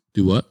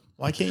 Do what?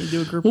 Why can't you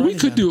do a group well, ride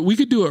again? We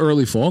could do an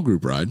early fall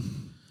group ride.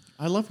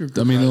 I love your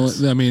group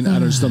rides. I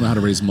just don't know how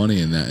to raise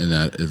money in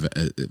that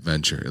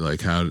adventure.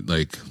 Like how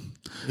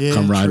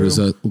come ride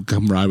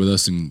with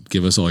us and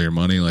give us all your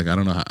money. Like I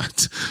don't know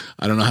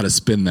how to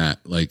spin that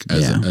like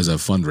as a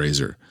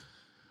fundraiser.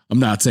 I'm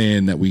not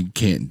saying that we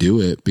can't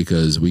do it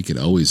because we can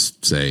always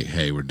say,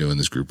 hey, we're doing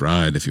this group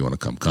ride. If you want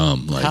to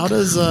come. Like how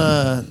does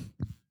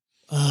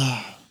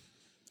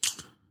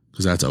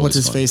because that's always what's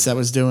his fun. face that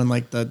was doing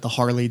like the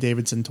Harley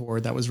Davidson tour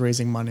that was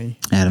raising money.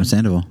 Adam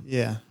Sandoval.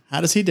 Yeah.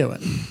 How does he do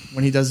it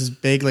when he does his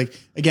big, like,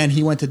 again,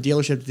 he went to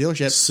dealership to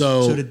dealership.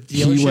 So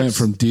he went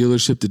from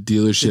dealership to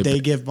dealership. Did they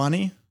give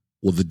money?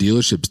 Well, the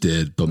dealerships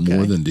did, but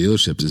more than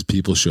dealerships is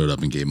people showed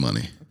up and gave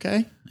money.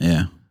 Okay.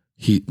 Yeah.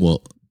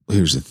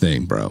 Here's the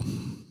thing, bro.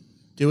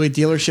 Do a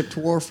dealership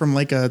tour from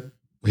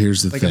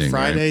here's the thing, a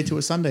Friday right? to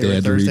a Sunday or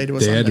a Thursday to a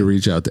Sunday. They had to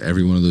reach out to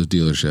every one of those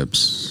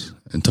dealerships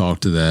and talk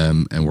to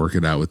them and work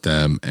it out with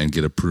them and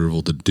get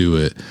approval to do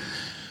it.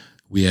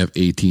 We have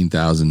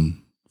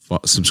 18,000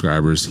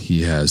 subscribers.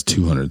 He has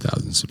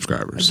 200,000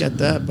 subscribers. I get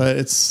that, but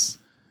it's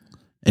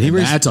And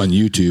that's on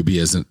YouTube. He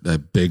has a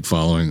big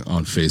following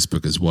on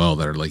Facebook as well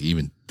that are like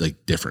even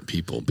like different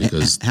people.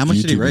 Because how much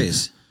did he YouTube-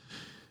 raise?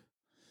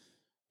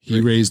 He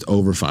raised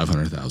over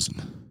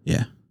 500,000.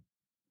 Yeah.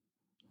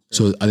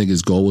 So I think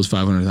his goal was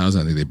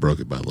 500,000. I think they broke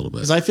it by a little bit.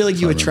 because I feel like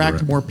if you I remember attract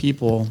right. more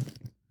people.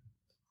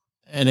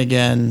 And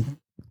again,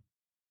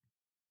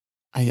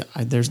 I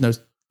there's no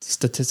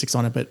statistics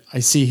on it, but I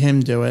see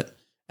him do it.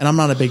 And I'm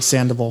not a big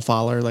Sandoval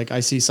follower. Like I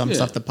see some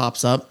stuff that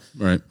pops up.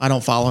 Right. I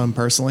don't follow him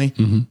personally.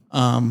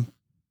 Mm-hmm.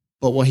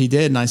 But what he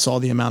did, and I saw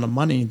the amount of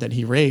money that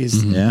he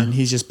raised, Mm-hmm. Yeah. and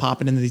he's just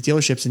popping into these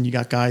dealerships, and you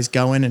got guys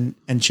going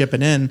and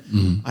chipping in.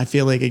 Mm-hmm. I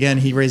feel like again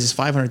he raises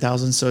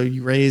 500,000, so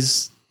you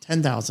raise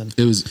 10,000.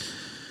 It was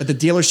But the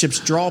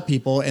dealerships draw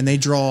people, and they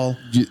draw.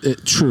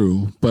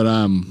 true, but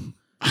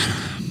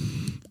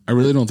I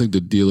really don't think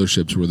the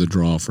dealerships were the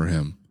draw for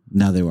him.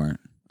 No, they weren't.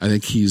 I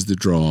think he's the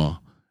draw,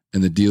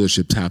 and the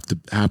dealerships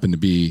happen to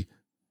be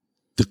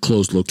the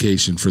close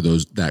location for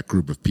that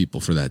group of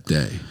people for that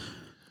day.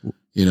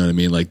 You know what I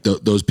mean? Like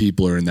those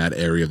people are in that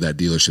area of that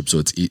dealership,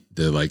 so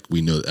they're like,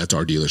 we know that's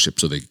our dealership,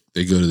 so they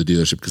go to the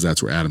dealership because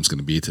that's where Adam's going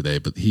to be today.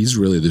 But he's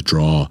really the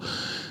draw,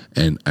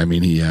 and I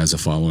mean he has a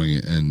following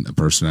and a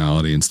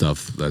personality and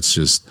stuff. That's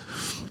just,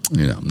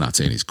 you know, I'm not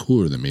saying he's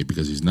cooler than me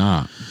because he's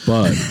not,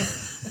 but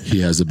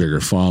he has a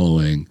bigger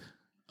following.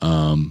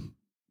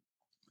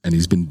 And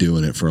he's been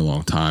doing it for a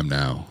long time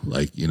now.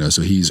 Like, you know,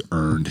 so he's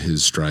earned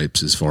his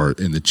stripes as far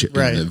in the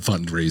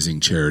fundraising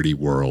charity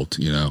world,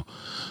 you know.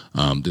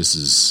 This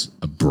is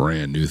a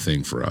brand new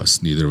thing for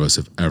us. Neither of us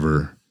have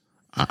ever,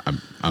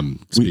 I'm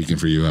speaking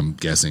for you, I'm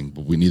guessing,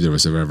 but neither of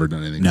us have ever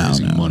done anything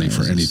raising money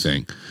for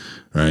anything.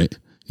 Right.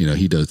 You know,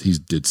 he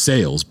did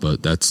sales,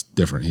 but that's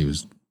different. He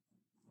was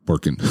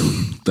working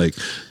like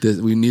this.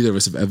 Neither of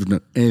us have ever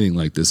done anything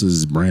like this. This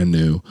is brand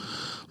new,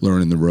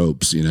 learning the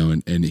ropes, you know,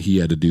 and he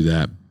had to do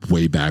that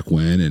way back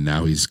when, and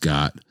now he's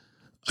got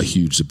a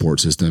huge support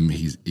system.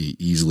 He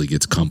easily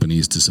gets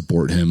companies to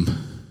support him,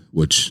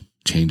 which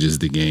changes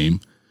the game.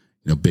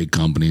 You know, big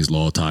companies,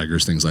 Law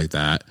Tigers, things like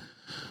that.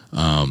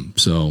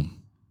 So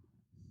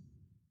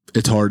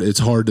it's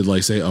hard to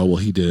like say, oh, well,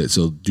 he did it,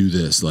 so do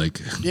this.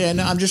 Like, Yeah,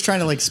 no, I'm just trying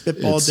to like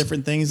spitball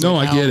different things. No,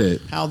 like I get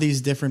it. How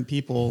these different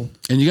people,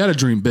 and you got to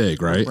dream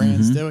big, right?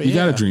 brands do it. You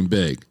got to Yeah. dream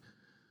big.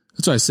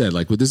 That's what I said.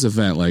 Like with this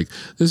event, like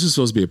this was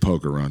supposed to be a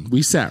poker run.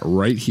 We sat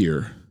right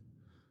here.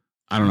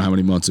 I don't know how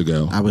many months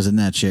ago. I was in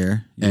that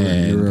chair.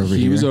 You were over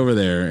he here. was over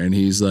there, and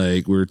he's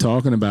like, we were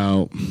talking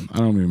about, I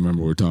don't even remember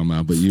what we were talking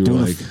about, but you were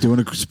like, doing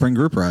a spring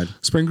group ride.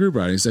 spring group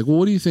ride. He's like, well,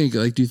 what do you think?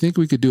 Like, do you think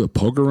we could do a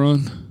poker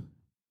run?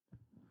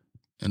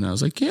 And I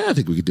was like, yeah, I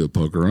think we could do a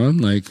poker run.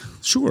 Like,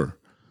 sure.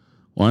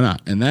 Why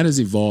not? And that has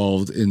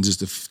evolved in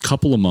just a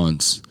couple of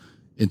months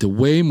into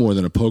way more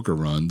than a poker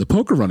run. The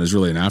poker run is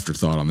really an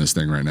afterthought on this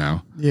thing right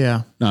now.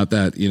 Yeah. Not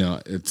that, you know,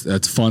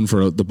 that's fun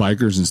for the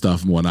bikers and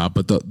stuff and whatnot,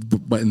 but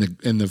in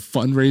the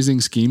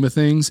fundraising scheme of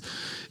things,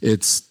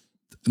 it's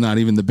not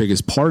even the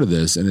biggest part of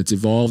this. And it's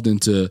evolved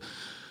into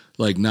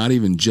like not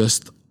even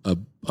just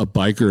a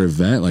biker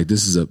event. Like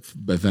this is a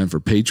event for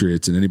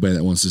patriots and anybody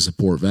that wants to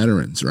support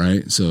veterans,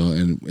 right? So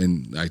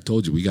and I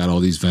told you we got all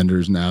these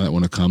vendors now that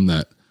want to come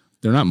that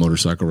they're not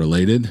motorcycle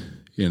related,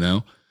 you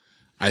know.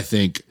 I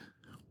think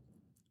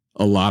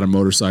a lot of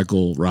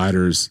motorcycle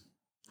riders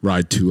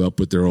ride two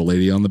up with their old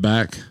lady on the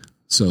back.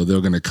 So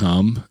they're going to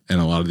come, and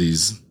a lot of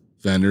these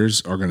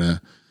vendors are going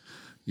to,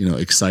 you know,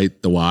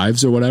 excite the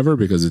wives or whatever,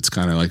 because it's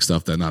kind of like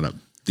stuff that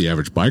the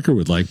average biker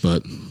would like,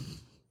 but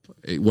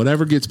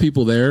whatever gets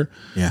people there.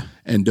 Yeah.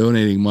 And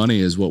donating money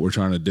is what we're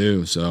trying to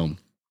do. So,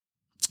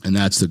 and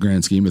that's the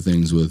grand scheme of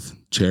things with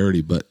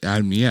charity. But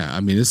I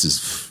mean, this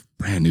is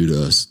brand new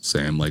to us,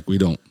 Sam. Like I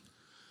don't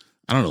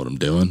know what I'm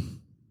doing.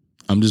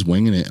 I'm just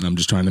winging it, and I'm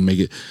just trying to make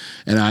it.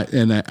 And I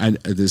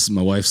this,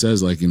 my wife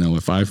says, like, you know,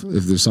 if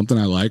there's something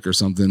I like or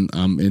something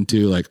I'm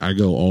into, like I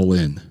go all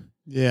in.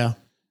 Yeah.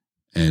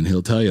 And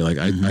he'll tell you, like,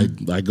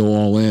 I go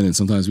all in, and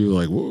sometimes people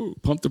are like, whoa,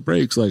 pump the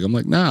brakes. Like, I'm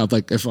like, nah,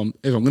 like if I'm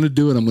going to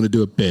do it, I'm going to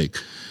do it big,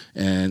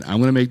 and I'm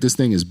going to make this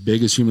thing as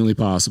big as humanly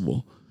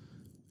possible.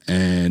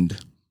 And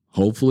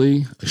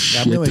hopefully a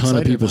shit really ton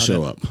of excited people about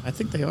show it. up. I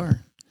think they are.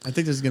 I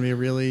think this is going to be a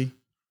really.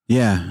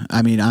 Yeah.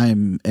 I mean, I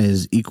am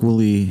as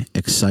equally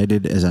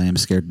excited as I am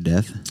scared to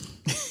death.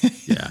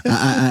 Yeah.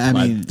 I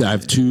mean, I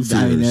have two fears.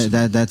 I mean,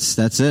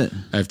 that's it.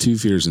 I have two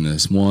fears in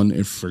this. One,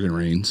 it friggin'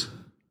 rains.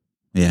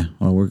 Yeah.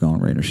 Well, we're going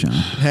rain or shine.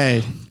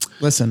 Hey,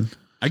 listen.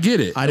 I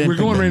get it. I didn't We're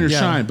going pick rain or the- yeah.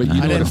 shine, but you I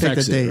know it didn't pick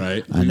affects the it, date.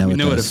 right? I know we it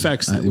know it does.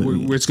 affects I- it.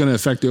 It's going to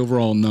affect the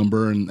overall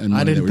number and money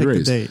I didn't that we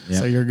pick the raise. date, Yeah.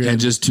 so you're good. And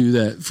just two,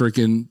 that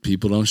freaking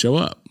people don't show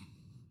up,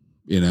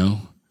 you know?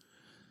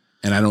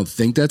 And I don't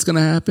think that's going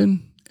to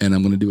happen. And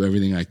I'm going to do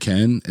everything I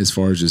can as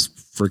far as just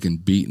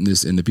freaking beating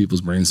this into people's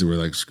brains that we're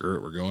like, screw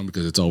it, we're going,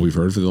 because it's all we've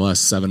heard for the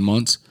last 7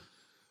 months.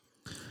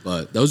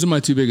 But those are my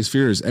two biggest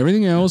fears.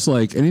 Everything else,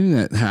 like anything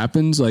that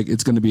happens, like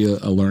it's going to be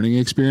a learning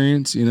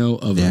experience,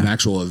 of an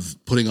actual of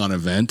putting on an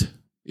event.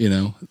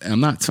 I'm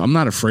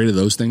not afraid of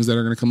those things that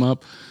are going to come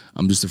up.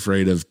 I'm just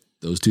afraid of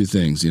those two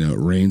things. It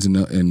rains and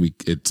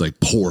it's like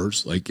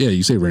pours. Like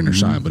you say rain or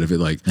shine, but if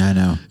it I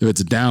know if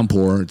it's a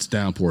downpour, it's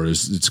downpour.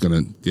 It's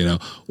gonna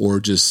or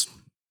just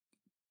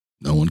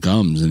no one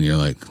comes and you're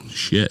like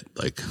shit.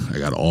 Like I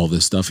got all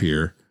this stuff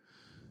here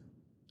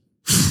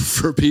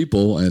for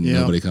people and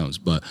nobody comes.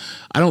 But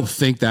I don't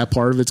think that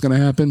part of it's going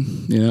to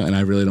happen, and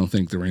I really don't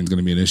think the rain's going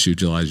to be an issue.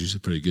 July's usually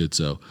pretty good.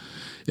 So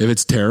if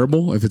it's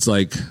terrible, if it's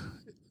like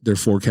they're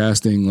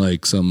forecasting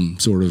like some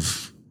sort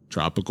of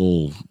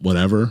tropical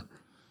whatever,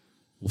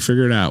 we'll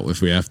figure it out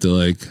if we have to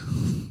like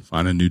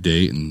find a new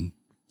date. And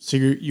so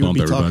you would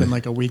be talking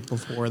like a week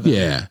before that.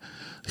 Yeah.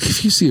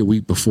 If you see a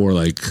week before,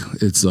 like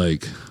it's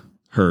like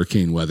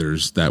hurricane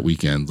weather's that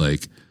weekend,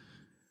 like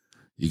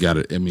you got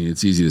to. I mean,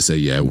 it's easy to say,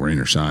 rain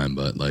or shine,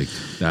 but like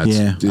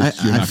that's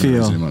I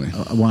feel. I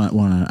don't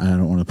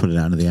want to put it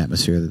out into the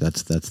atmosphere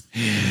that's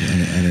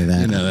any of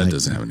that. That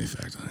doesn't have any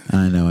effect on it.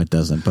 I know it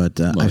doesn't, but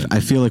I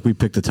feel like we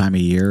picked the time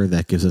of year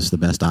that gives us the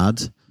best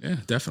odds. Yeah,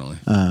 definitely.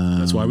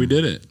 That's why we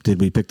did it.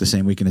 Did we pick the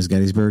same weekend as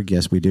Gettysburg?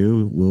 Yes, we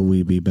do. Will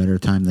we be better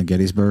timed than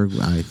Gettysburg?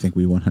 I think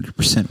we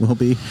 100% will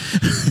be.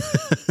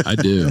 I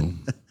do.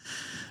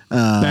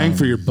 Bang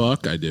for your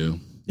buck, I do.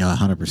 Yeah,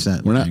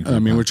 100%. We're not. I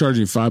mean, we're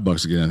charging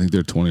 $5 again. I think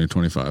they're 20 or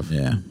 25.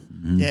 Yeah,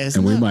 yeah,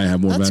 and we might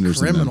have more vendors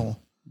criminal. than them.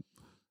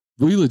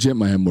 We legit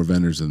might have more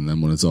vendors than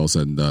them when it's all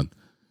said and done.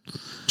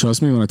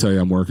 Trust me when I tell you,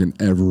 I'm working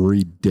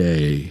every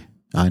day.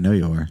 I know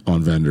you are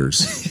on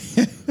vendors.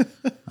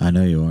 I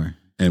know you are,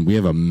 and we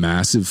have a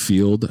massive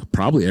field,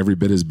 probably every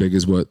bit as big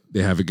as what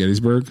they have at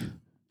Gettysburg.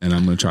 And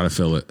I'm going to try to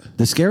fill it.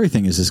 The scary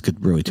thing is this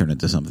could really turn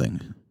into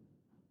something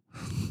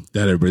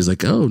that everybody's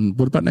like, oh,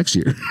 what about next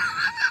year?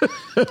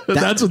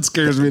 That's what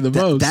scares me the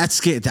most. That's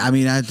scary. I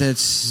mean,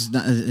 that's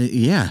not,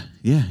 yeah.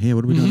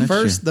 What are we doing next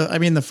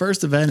year? The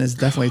first event is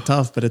definitely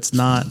tough, but it's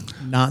not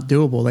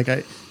doable.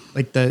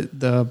 Like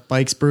the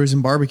Bikes, Brews,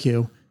 and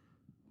Barbecue.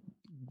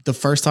 The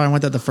first time I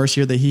went there, the first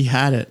year that he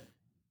had it,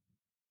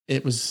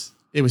 it was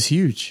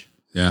huge.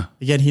 Yeah.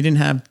 Again, he didn't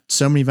have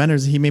so many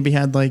vendors. He maybe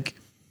had like,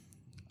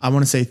 I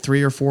want to say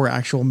 3 or 4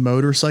 actual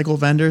motorcycle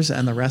vendors,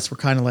 and the rest were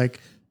kind of like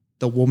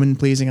the woman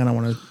pleasing. I don't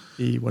want to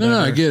be whatever. No,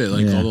 I get it.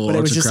 Like all the but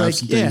it was just like,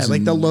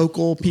 like the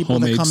local people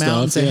that come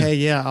out and say,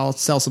 hey, I'll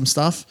sell some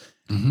stuff.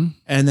 Mm-hmm.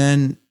 And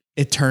then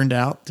it turned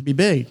out to be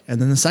big.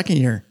 And then the second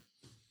year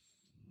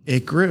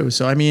it grew.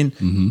 So, I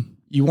mean,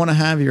 you want to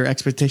have your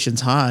expectations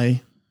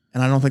high,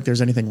 and I don't think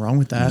there's anything wrong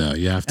with that. No,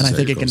 you have to. And I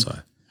think it can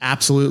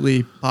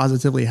absolutely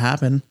positively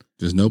happen.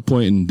 There's no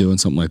point in doing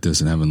something like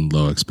this and having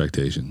low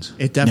expectations.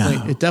 It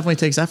definitely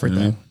takes effort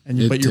though.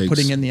 But you're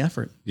putting in the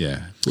effort.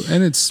 Yeah.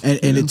 And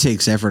it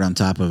takes effort on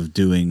top of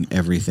doing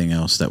everything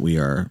else that we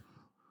are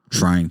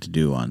trying to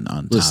do on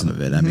top of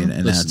it. I mean,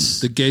 and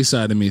that's the gay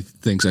side of me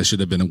thinks I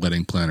should have been a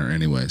wedding planner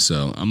anyway.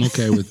 So I'm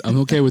okay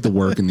with the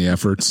work and the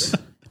efforts.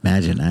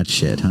 Imagine that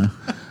shit, huh?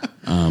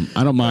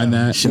 I don't mind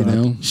that,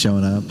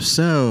 showing up.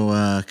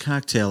 So,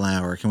 cocktail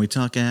hour. Can we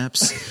talk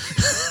apps?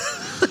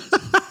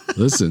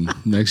 Listen,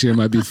 next year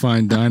might be a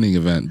fine dining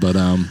event, but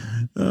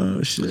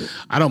oh shit,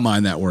 I don't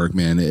mind that work,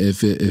 man.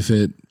 If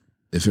it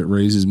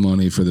raises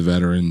money for the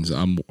veterans,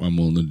 I'm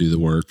willing to do the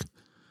work.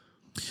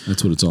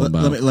 That's what it's all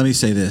about. Let me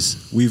say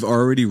this: we've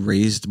already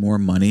raised more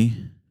money,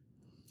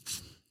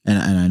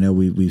 and I know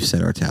we've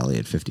set our tally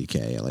at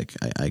 $50K. Like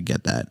I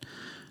get that,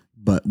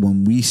 but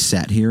when we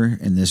sat here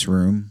in this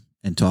room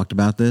and talked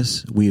about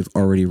this, we have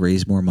already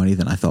raised more money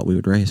than I thought we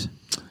would raise.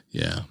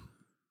 Yeah.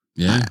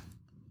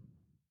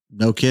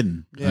 No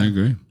kidding. Yeah. I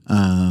agree.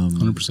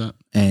 100%.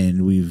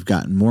 And we've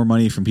gotten more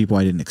money from people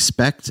I didn't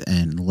expect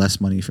and less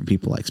money from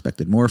people I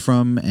expected more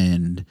from.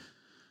 And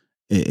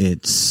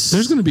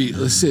there's going to be,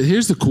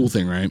 here's the cool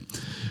thing, right?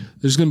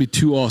 There's going to be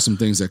 2 awesome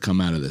things that come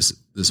out of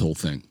this whole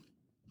thing.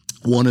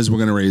 One is we're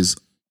going to raise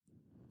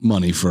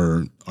money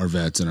for our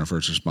vets and our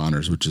first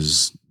responders, which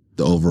is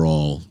the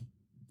overall,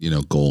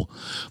 goal.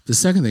 The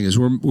second thing is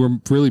we're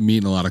really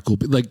meeting a lot of cool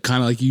people, like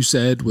kind of like you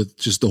said, with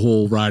just the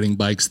whole riding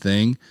bikes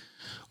thing.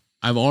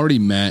 I've already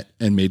met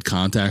and made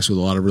contacts with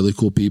a lot of really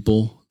cool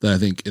people that I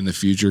think in the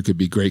future could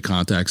be great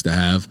contacts to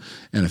have.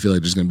 And I feel like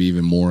there's going to be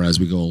even more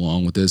as we go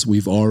along with this.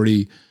 We've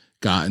already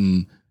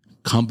gotten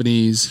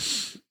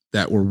companies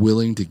that were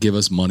willing to give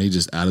us money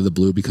just out of the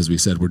blue because we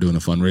said we're doing a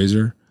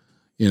fundraiser,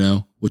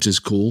 which is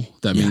cool.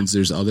 That means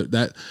there's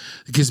it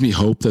gives me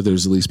hope that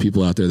there's at least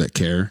people out there that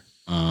care.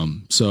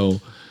 So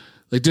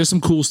like there's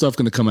some cool stuff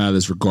going to come out of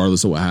this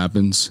regardless of what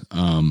happens.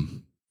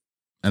 And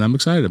I'm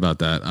excited about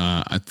that.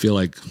 I feel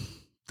like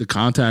the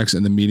contacts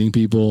and the meeting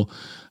people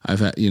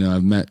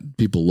I've met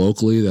people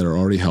locally that are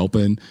already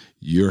helping.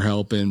 You're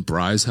helping,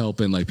 Bry's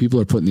helping. Like people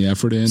are putting the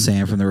effort in.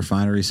 Sam from the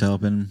refinery's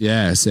helping.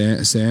 Yeah,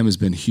 Sam has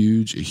been a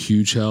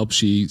huge help.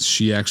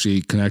 She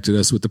actually connected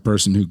us with the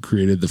person who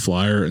created the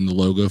flyer and the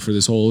logo for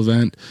this whole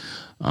event,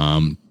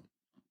 and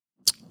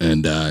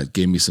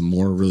gave me some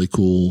more really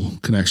cool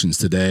connections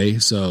today.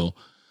 So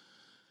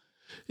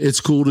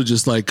it's cool to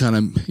just like kind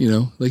of, you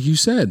know, like you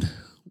said,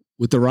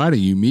 with the riding,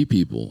 you meet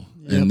people.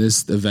 And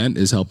this event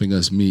is helping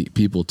us meet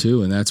people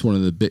too. And that's one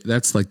of the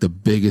that's like the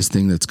biggest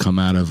thing that's come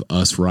out of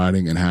us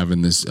riding and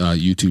having this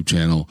YouTube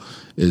channel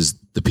is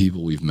the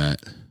people we've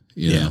met,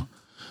 you know.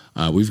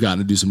 We've gotten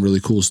to do some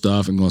really cool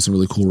stuff and go on some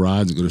really cool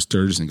rides and go to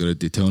Sturgis and go to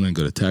Daytona and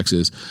go to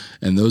Texas.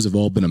 And those have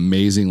all been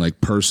amazing, like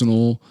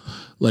personal,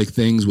 like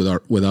things with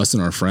us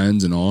and our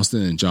friends and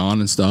Austin and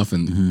John and stuff,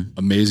 and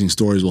amazing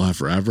stories we'll have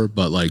forever.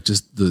 But like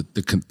just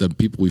the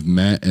people we've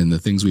met and the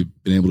things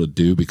we've been able to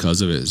do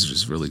because of it is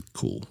just really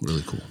cool,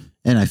 really cool.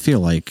 And I feel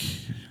like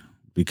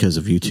because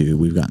of YouTube,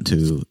 we've gotten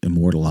to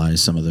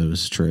immortalize some of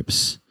those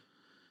trips,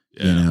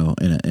 you know,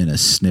 in a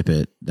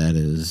snippet that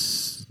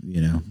is, you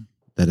know,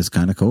 that is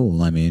kind of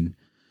cool. I mean,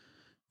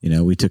 you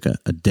know, we took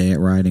a day at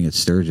riding at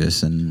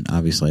Sturgis, and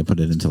obviously I put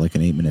it into like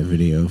an 8-minute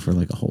video for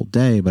like a whole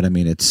day, but I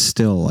mean, it's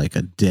still like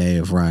a day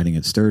of riding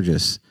at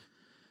Sturgis,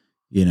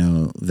 you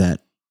know, that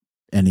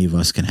any of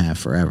us can have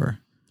forever.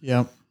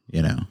 Yep.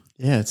 You know?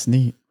 Yeah, it's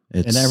neat.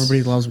 And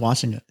everybody loves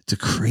watching it. It's a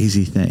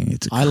crazy thing.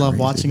 I love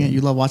watching it.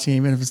 You love watching it,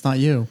 even if it's not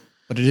you,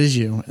 but it is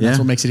you. And that's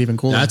what makes it even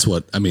cooler. That's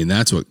what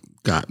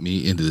got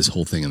me into this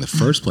whole thing in the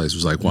first place,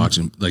 was like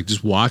watching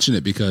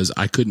it because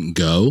I couldn't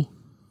go.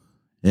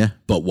 Yeah.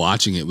 But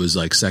watching it was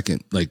like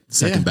second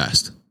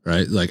best,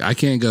 right? Like I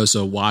can't go.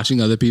 So watching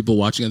other people's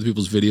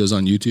videos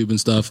on YouTube and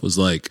stuff was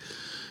like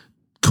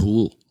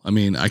cool. I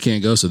mean, I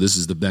can't go. So this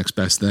is the next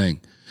best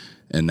thing.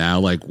 And now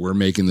like we're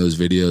making those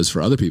videos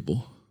for other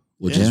people,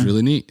 which is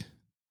really neat.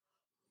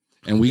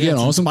 And we get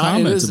awesome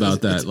comments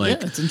about that.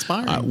 Like, it's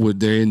inspiring. Would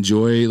they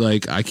enjoy,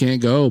 like, I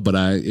can't go, but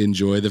I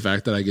enjoy the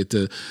fact that I get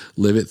to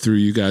live it through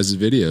you guys'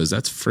 videos.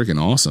 That's freaking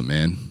awesome,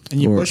 man.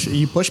 And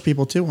you push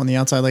people too on the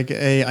outside. Like,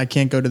 hey, I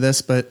can't go to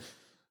this, but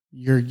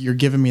you're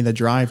giving me the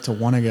drive to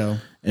want to go.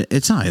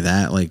 It's not like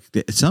that. Like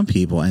some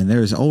people, and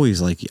there's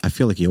always like, I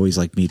feel like you always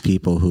like meet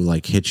people who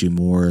like hit you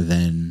more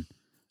than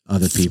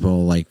other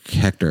people, like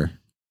Hector.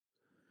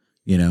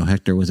 You know,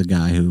 Hector was a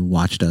guy who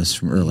watched us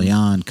from early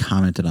on,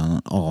 commented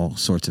on all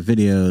sorts of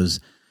videos,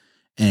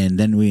 and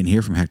then we didn't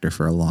hear from Hector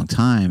for a long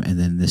time. And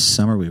then this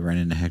summer we ran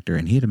into Hector,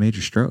 and he had a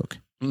major stroke.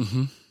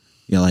 Mm-hmm.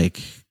 You know,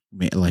 like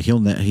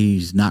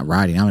he's not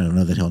riding. I don't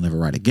know that he'll never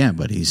ride again,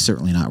 but he's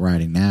certainly not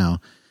riding now.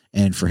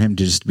 And for him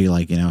to just be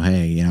like, you know,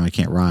 hey, you know, I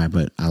can't ride,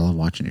 but I love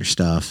watching your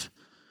stuff,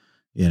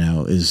 you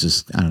know, is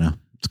just, I don't know,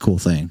 it's a cool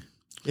thing.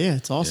 Yeah,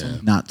 it's awesome. Yeah.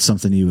 Not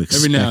something you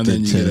expect. Every now and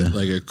then you get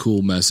like a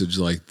cool message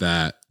like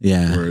that.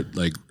 Yeah. Where it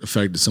like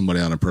affected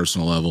somebody on a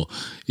personal level.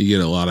 You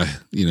get a lot of,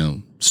 you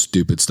know,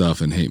 stupid stuff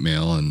and hate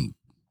mail and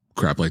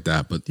crap like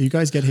that. But do you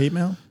guys get hate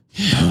mail?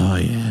 Yeah. Oh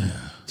yeah.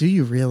 Do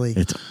you really?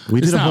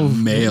 It's not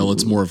mail.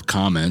 It's more of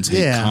comments,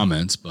 hate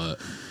comments, but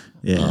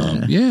you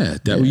don't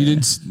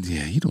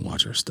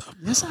watch our stuff.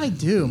 Bro. Yes, I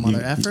do,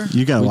 mother effer.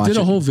 You gotta watch. We did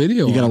a whole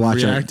video. You gotta watch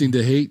reacting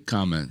to hate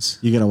comments.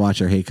 You gotta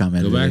watch our hate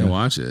comment. Go back and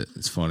watch it.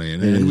 It's funny.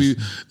 And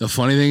the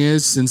funny thing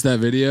is, since that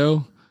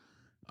video,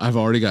 I've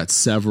already got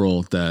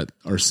several that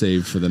are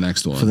saved for the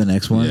next one. For the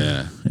next one?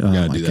 Yeah.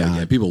 Gotta do that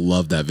again. People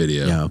love that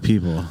video. Yeah,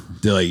 people.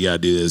 They're like, yeah,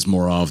 do this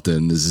more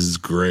often. This is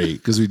great.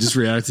 Because we just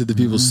reacted to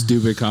people's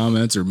stupid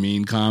comments or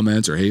mean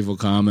comments or hateful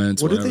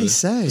comments. What did they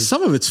say?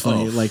 Some of it's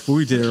funny. Like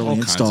we did early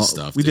install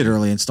stuff. We did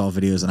early install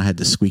videos, and I had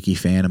the squeaky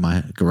fan in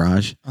my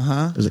garage.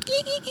 It was like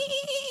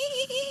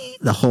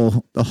the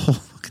whole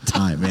fucking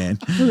time, man.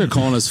 They're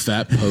calling us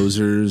fat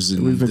posers,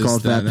 and we've been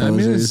called fat posers. I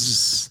mean, it's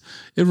just,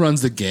 it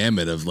runs the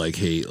gamut of like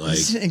hate. Like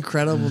it's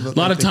incredible. A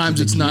lot of times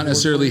it's not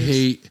necessarily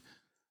hate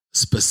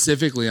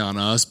specifically on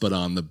us, but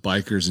on the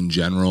bikers in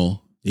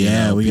general.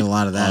 Yeah, you know, we get a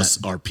lot of that.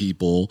 Us, our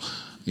people,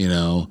 you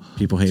know.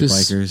 People hate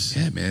bikers.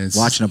 Yeah, man.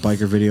 Watching a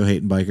biker video,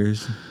 hating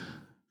bikers.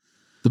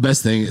 The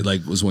best thing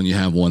like was when you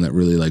have one that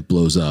really like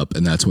blows up,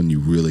 and that's when you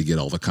really get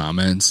all the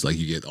comments. Like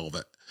you get all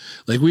that.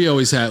 Like we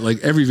always had,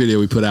 like every video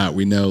we put out,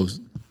 we know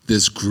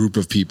this group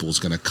of people is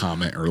going to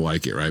comment or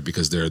like it, right?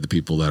 Because they're the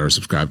people that are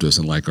subscribed to us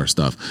and like our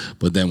stuff.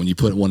 But then when you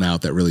put one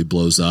out that really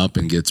blows up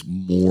and gets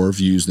more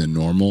views than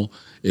normal,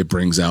 it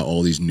brings out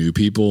all these new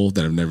people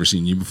that have never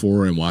seen you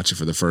before and watch it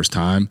for the first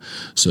time.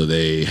 So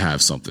they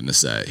have something to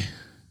say.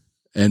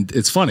 And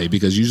it's funny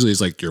because usually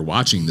it's like you're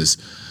watching these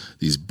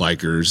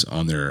bikers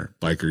on their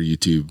biker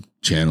YouTube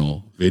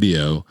channel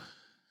video,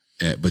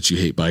 but you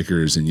hate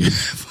bikers and you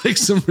have like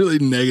some really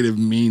negative,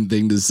 mean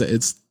thing to say.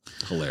 It's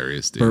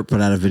hilarious, dude. Bert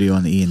put out a video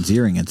on the Ian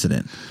Ziering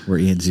incident where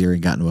Ian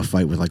Ziering got into a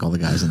fight with like all the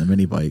guys on the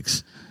mini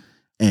bikes.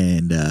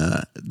 And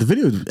the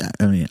video,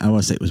 I mean, I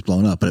want to say it was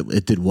blown up, but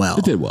it did well.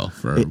 It did well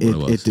for what it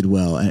was. It did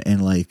well.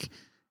 And like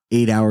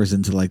 8 hours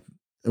into like,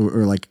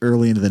 or like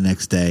early into the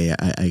next day,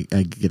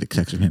 I get a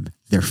text from him.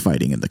 They're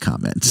fighting in the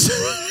comments.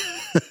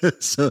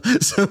 so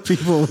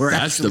people were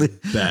actually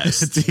the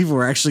best. People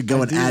were actually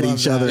going at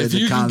each other in the comments. If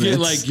you can get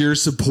like your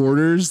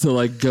supporters to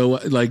like go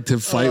like to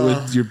fight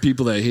with your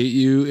people that hate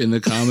you in the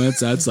comments,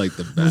 that's like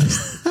the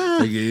best.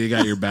 You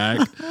got your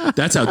back.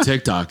 That's how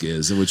TikTok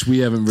is, which we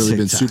haven't really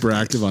been super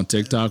active on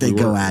TikTok. They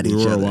go at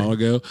each other a while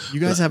ago. You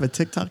guys have a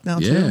TikTok now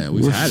too? Yeah,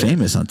 We're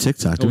famous on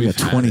TikTok. We got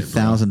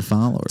 20,000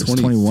 followers.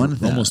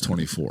 21,000. Almost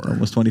 24.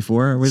 Almost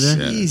 24. Are we there?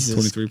 Yeah, Jesus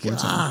 23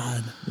 points.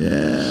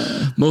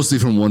 Yeah. Mostly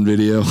from one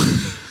video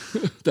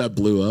that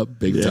blew up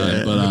big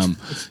time.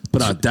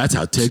 But that's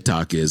how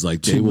TikTok is.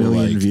 Like they 2 will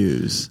million like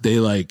views. they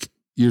like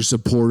your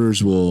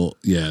supporters will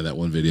that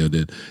one video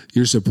did.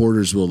 Your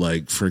supporters will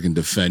like freaking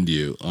defend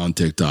you on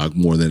TikTok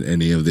more than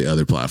any of the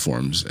other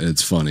platforms. And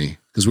it's funny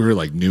because we were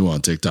like new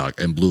on TikTok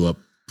and blew up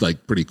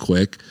like pretty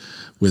quick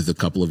with a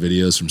couple of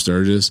videos from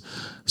Sturgis.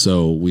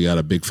 So we got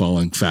a big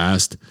following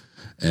fast.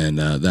 And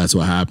that's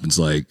what happens.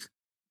 Like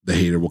the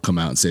hater will come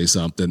out and say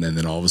something, and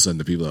then all of a sudden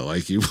the people that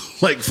like you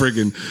like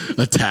friggin'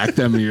 attack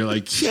them, and you're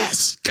like,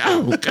 yes,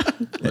 go.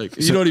 Like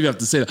you don't even have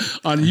to say that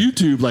on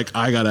YouTube. Like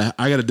I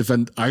gotta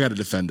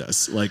defend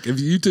us. Like if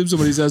YouTube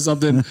somebody says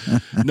something,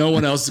 no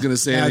one else is gonna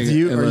say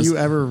anything. Are you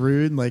ever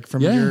rude? Like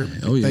from your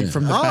like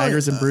from the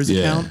Baggers and Brews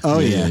account? Oh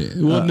yeah.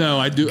 Well, no,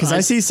 I do because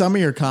I see some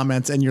of your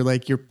comments, and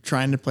you're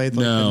trying to play like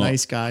the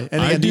nice guy.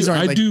 And again,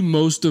 I do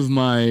most of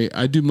my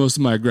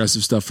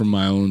aggressive stuff from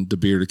my own The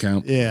Beard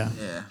account. Yeah.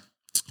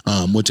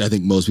 Which I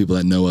think most people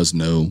that know us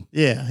know.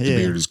 Yeah, The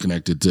Beard is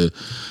connected to,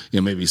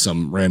 maybe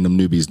some random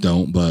newbies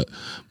don't, but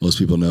most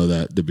people know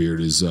that The Beard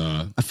is.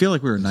 I feel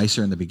like we were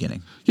nicer in the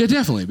beginning. Yeah,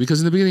 definitely. Because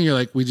in the beginning, you're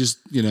like, we just,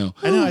 I know.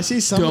 I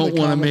see some don't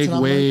want to make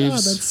waves.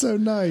 Like, that's so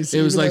nice.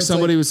 It was like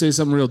somebody would say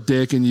something real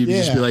dick, and you'd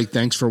just be like,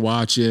 thanks for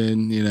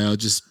watching,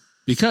 just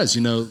because,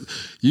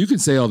 you can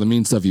say all the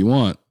mean stuff you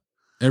want.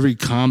 Every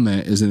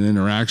comment is an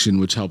interaction,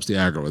 which helps the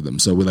algorithm.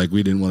 So we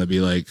didn't want to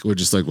be like, we're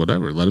just like,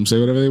 whatever, let them say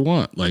whatever they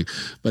want. Like,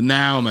 but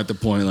now I'm at the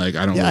point, like,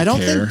 I don't really I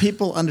don't care. think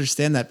people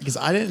understand that because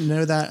I didn't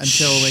know that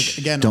until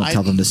again, Don't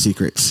tell them the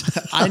secrets.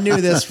 I knew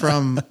this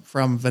from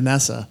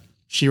Vanessa.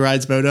 She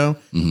rides moto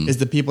is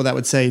the people that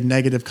would say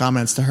negative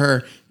comments to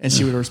her, and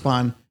she would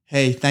respond,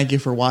 "Hey, thank you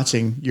for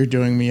watching. You're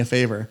doing me a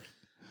favor."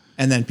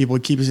 And then people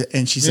would keep it,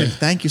 and she's like,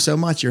 "Thank you so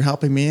much. You're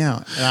helping me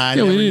out."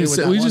 And I we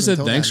just said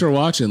thanks for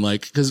watching,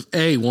 like because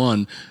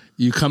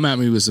you come at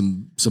me with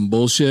some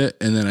bullshit,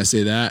 and then I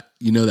say that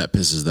that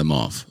pisses them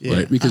off,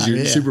 right? Because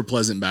you're super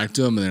pleasant back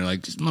to them, and they're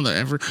like, "Mother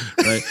ever,"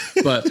 right?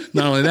 But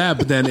not only that,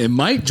 but then it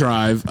might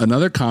drive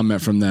another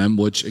comment from them,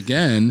 which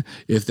again,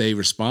 if they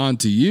respond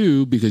to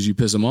you because you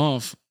piss them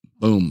off,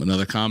 boom,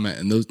 another comment,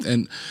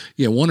 and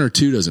one or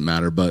two doesn't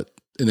matter, but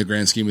in the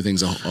grand scheme of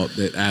things,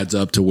 it adds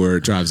up to where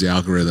it drives the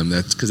algorithm.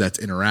 That's because that's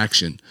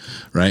interaction,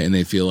 right? And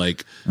they feel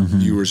like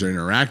viewers are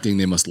interacting;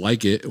 they must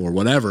like it or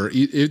whatever.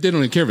 They don't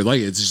even care if they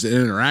like it; it's just an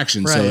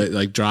interaction. Right. So it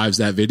like drives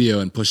that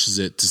video and pushes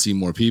it to see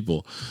more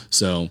people.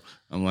 So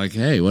I'm like,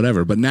 hey,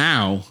 whatever. But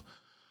now,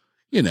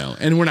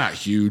 and we're not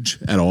huge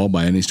at all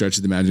by any stretch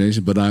of the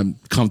imagination. But I'm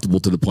comfortable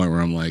to the point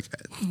where I'm like,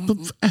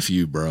 F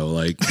you, bro.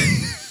 Like.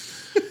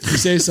 If you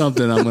say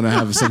something, I'm going to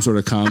have some sort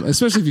of comment,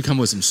 especially if you come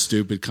with some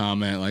stupid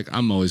comment. Like,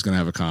 I'm always going to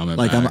have a comment.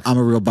 Like, back. I'm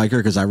a real biker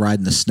because I ride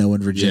in the snow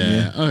in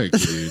Virginia. Yeah. Oh,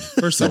 dude.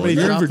 First of all,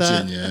 you're in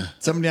Virginia.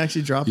 Somebody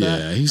actually dropped that?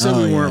 Yeah. He said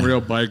we weren't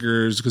real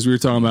bikers because we were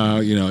talking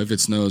about, if it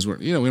snows,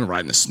 we don't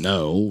ride in the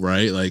snow,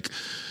 right? Like,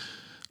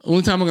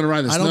 only time I'm going to ride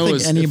in the snow is... I don't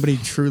think anybody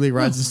truly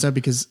rides in the snow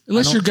because...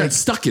 Unless you're getting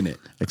stuck in it.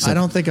 I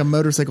don't think a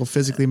motorcycle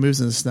physically moves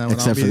in the snow.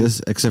 Except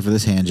for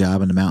this hand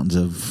job in the mountains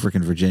of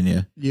freaking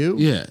Virginia. You?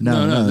 Yeah.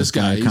 No, this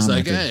guy. He's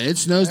like, hey, it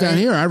snows down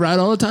here. I ride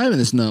all the time in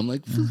the snow. I'm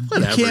like,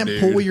 whatever, you can't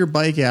pull your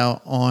bike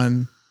out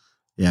on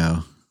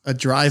a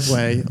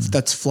driveway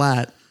that's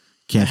flat.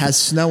 It has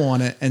snow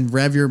on it and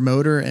rev your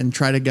motor and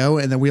try to go,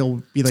 and then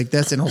we'll be like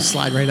this and it'll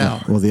slide right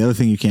out. Well, the other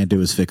thing you can't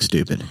do is fix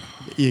stupid.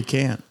 You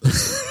can't.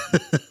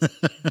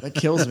 That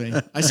kills me.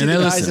 I see the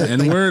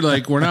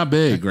guys we're not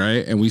big,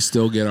 right? And we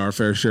still get our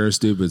fair share of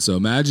stupid. So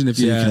imagine if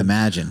you had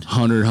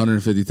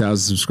 150,000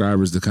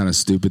 subscribers, the kind of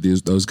stupid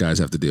those guys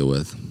have to deal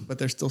with. But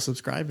they're still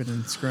subscribing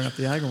and screwing up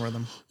the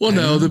algorithm. Well,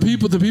 no, the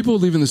people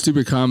leaving the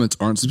stupid comments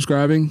aren't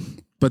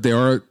subscribing, but they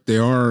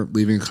are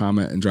leaving a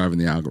comment and driving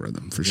the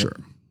algorithm for sure.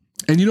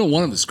 And you don't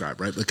want them to subscribe,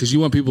 right? Because you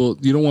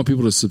don't want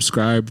people to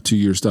subscribe to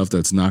your stuff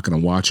that's not going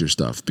to watch your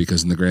stuff.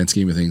 Because in the grand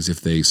scheme of things, if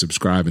they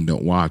subscribe and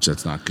don't watch,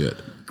 that's not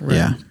good. Right.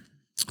 Yeah.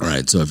 All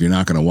right. So if you're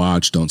not going to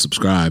watch, don't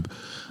subscribe.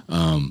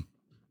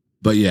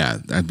 But yeah,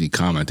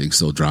 commenting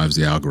still drives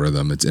the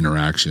algorithm. It's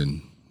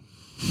interaction.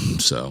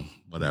 So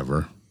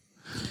whatever.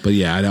 But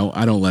yeah,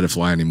 I don't let it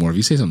fly anymore. If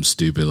you say something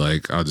stupid,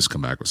 like I'll just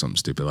come back with something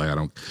stupid.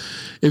 Like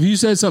if you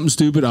said something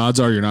stupid, odds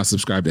are you're not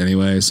subscribed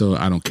anyway. So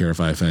I don't care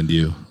if I offend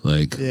you.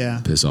 Like,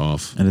 piss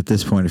off. And at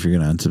this point, if you're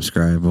going to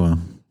unsubscribe, well,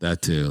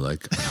 that too.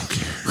 Like, I don't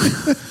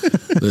care.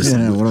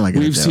 Listen, what am I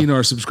gonna we've do? seen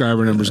our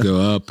subscriber numbers go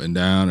up and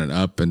down and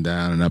up and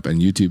down and up, and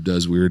YouTube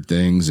does weird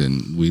things,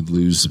 and we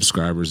lose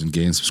subscribers and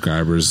gain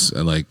subscribers,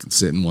 and like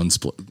sit in one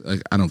split.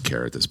 Like, I don't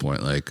care at this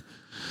point. Like,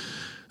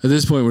 at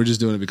this point, we're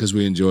just doing it because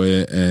we enjoy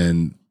it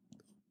and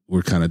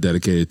we're kind of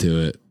dedicated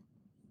to it.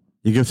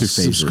 You go through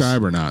phases.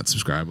 Subscribe or not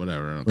subscribe,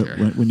 whatever. I don't care.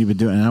 When you've been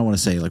doing, and I don't want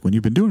to say like when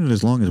you've been doing it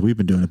as long as we've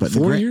been doing it, but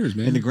 4 years,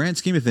 man. In the grand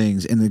scheme of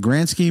things, in the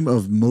grand scheme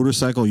of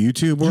motorcycle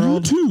YouTube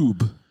world,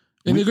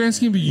 In the grand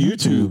scheme of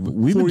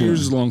YouTube, 4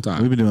 years is a long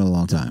time. We've been doing it a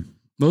long time.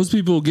 Most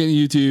people get in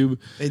YouTube.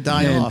 They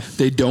die off.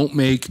 They don't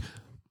make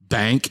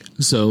bank,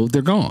 so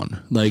they're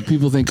gone. Like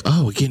people think,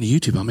 oh, we get into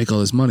YouTube, I'll make all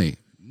this money.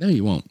 No,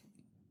 you won't.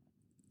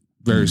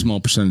 Very small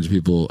percentage of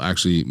people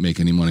actually make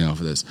any money off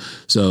of this.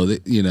 So,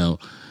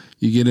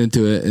 you get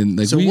into it and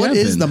like. So what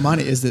is the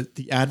money? Is it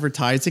the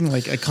advertising?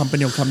 Like a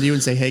company will come to you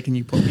and say, "Hey, can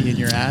you put me in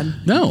your ad?"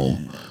 No.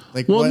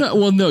 Like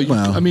no.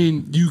 I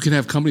mean, you can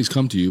have companies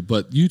come to you,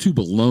 but YouTube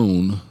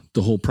alone,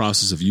 the whole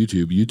process of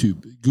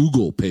YouTube,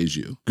 Google pays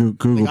you.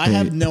 Google. I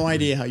have no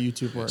idea how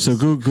YouTube works. So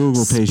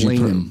Google pays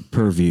you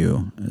per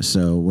view.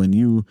 So when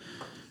you,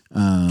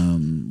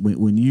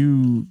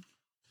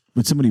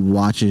 when somebody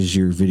watches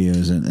your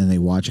videos and they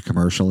watch a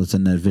commercial that's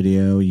in that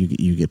video,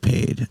 you get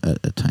paid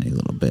a tiny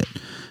little bit,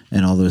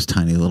 and all those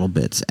tiny little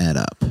bits add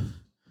up.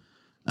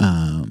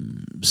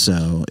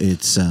 So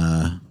it's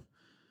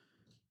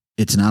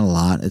not a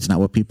lot. It's not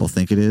what people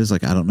think it is.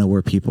 Like, I don't know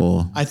where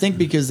people. I think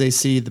because they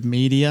see the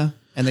media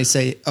and they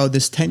say, "Oh,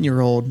 this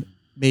 10-year-old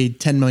made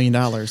 $10 million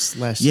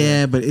last year."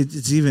 Yeah, but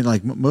it's even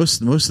like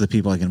most of the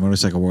people like in the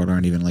motorcycle world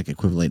aren't even like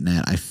equivalent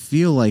that. I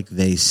feel like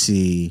they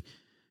see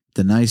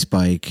the nice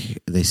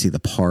bike, they see the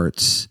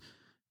parts,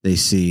 they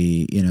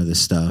see,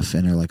 this stuff,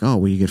 and they're like, oh,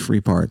 well, you get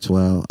free parts.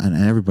 Well, and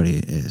everybody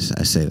is,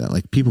 I say that,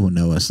 like, people who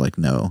know us, like,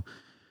 no,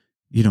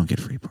 you don't get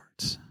free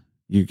parts.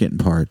 You're getting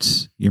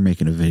parts, you're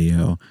making a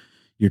video,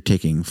 you're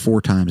taking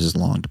 4 times as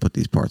long to put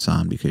these parts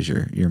on because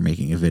you're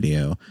making a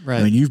video. Right.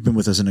 I mean, you've been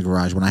with us in the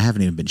garage when I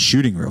haven't even been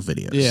shooting real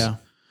videos. Yeah.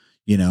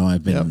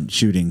 I've been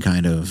shooting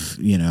kind of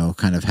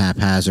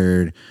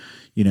haphazard,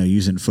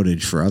 using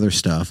footage for other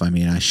stuff. I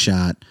mean,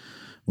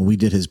 when we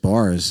did his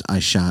bars, I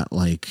shot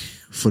like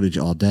footage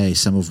all day,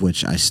 some of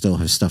which I still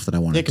have stuff that I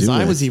want to do. Yeah, because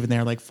I was even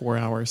there like 4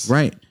 hours.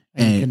 Right.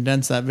 And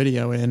condensed that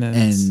video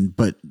in.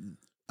 But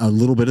a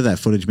little bit of that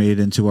footage made it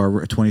into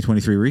our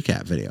 2023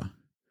 recap video.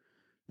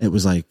 It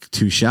was like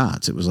 2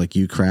 shots. It was like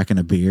you cracking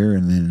a beer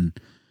and then,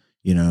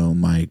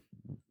 my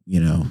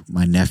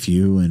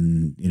nephew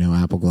and,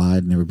 Apple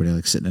Glide and everybody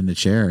like sitting in the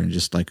chair and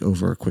just like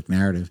over a quick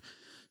narrative.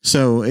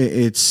 So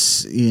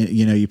it's,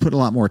 you put a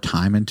lot more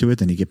time into it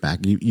than you get back.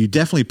 You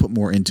definitely put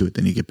more into it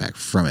than you get back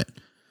from it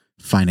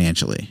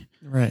financially.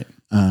 Right.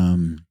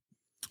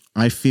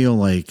 I feel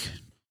like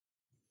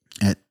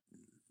at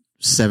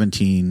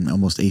 17,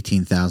 almost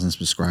 18,000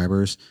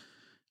 subscribers,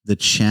 the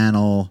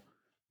channel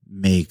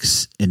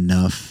makes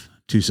enough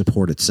to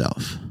support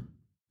itself.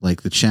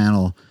 Like the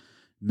channel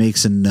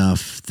makes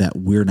enough that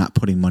we're not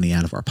putting money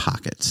out of our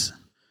pockets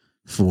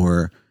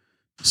for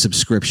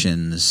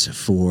subscriptions,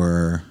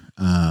 for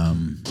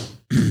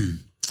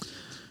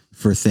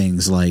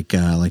things like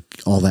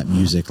all that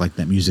music. Like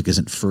that music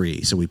isn't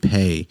free, so we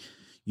pay,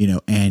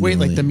 annually. Wait,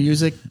 like the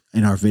music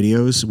in our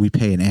videos, we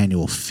pay an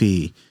annual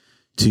fee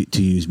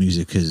to use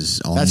music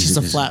because all that's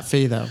music just a flat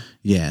fee, though.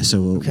 Yeah,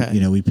 so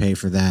we pay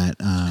for that.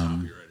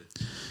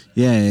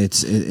 Yeah,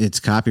 it's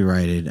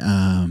copyrighted.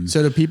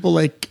 So do people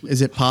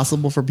is it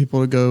possible for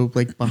people to go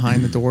like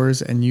behind the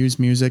doors and use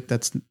music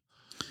that's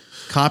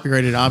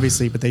copyrighted,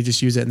 obviously, but they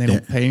just use it and they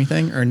don't pay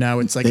anything? Or no,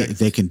 it's like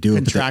they can do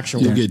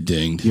contractual. You'll get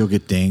dinged. You'll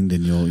get dinged,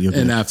 and you'll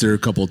and after a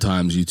couple of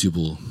times, YouTube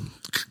will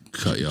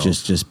cut you off.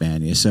 Just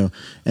ban you. So,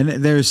 and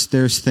there's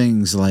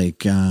things like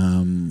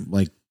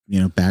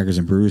Baggers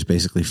and Brews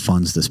basically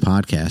funds this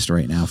podcast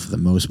right now for the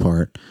most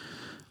part.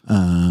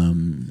 I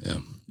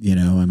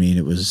mean,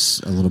 it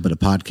was a little bit of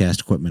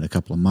podcast equipment, a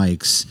couple of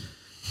mics.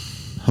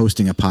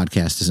 Hosting a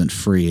podcast isn't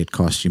free. It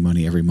costs you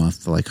money every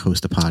month to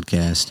host a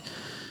podcast.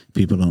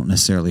 People don't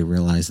necessarily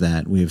realize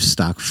that. We have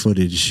stock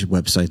footage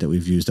website that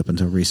we've used up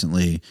until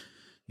recently.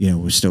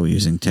 We're still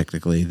using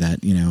technically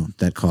that,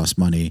 that costs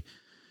money.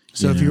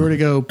 So if you were to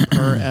go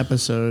per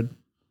episode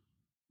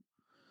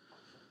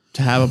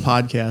to have a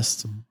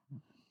podcast,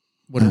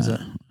 what is it?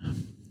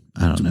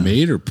 I don't know.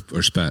 Made or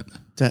spent?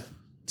 That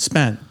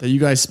you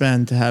guys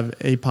spend to have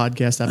a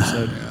podcast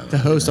episode, to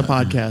host a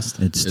podcast.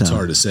 It's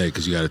hard to say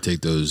because you got to take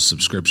those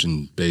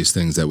subscription based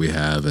things that we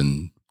have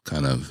and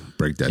kind of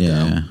break that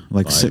down.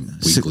 Like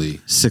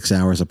weekly. 6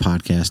 hours of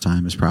podcast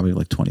time is probably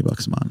like $20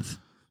 a month,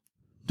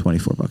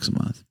 $24 a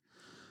month.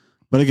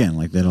 But again,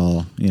 like that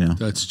all,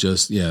 that's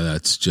just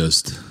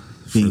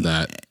for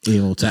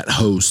that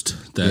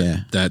host,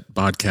 that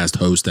podcast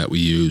host that we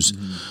use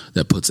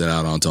that puts it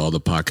out onto all the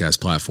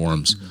podcast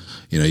platforms.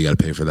 You got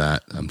to pay for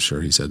that. I'm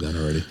sure he said that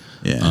already.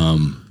 Yeah.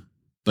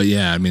 But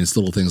yeah, I mean, it's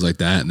little things like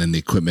that. And then the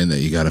equipment that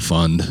you got to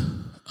fund.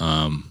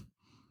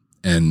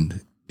 And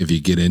if you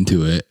get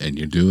into it and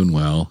you're doing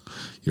well,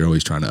 you're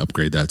always trying to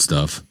upgrade that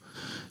stuff.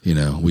 We've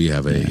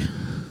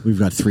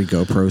got 3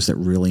 GoPros that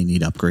really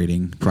need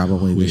upgrading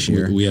probably this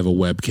year. We have a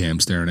webcam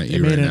staring at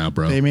you right now,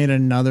 bro. They made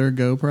another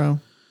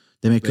GoPro.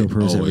 They make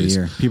GoPros every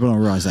year. People don't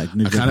realize that.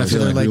 I kind of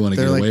feel like we want to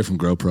get away from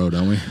GoPro,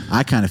 don't we?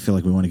 I kind of feel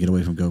like we want to get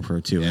away from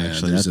GoPro too. Yeah,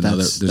 actually, that's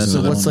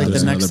so what's like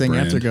the next thing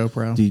after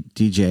GoPro?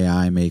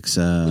 DJI makes.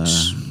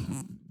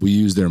 We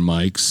use their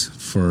mics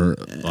for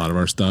a lot of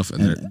our stuff,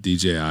 and their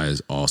DJI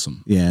is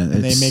awesome. Yeah,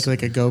 and they make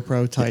like a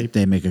GoPro type.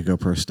 They make a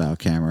GoPro style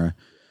camera.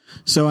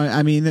 So,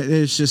 I mean,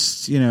 it's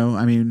just,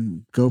 I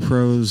mean,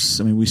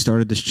 GoPros, I mean, we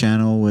started this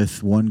channel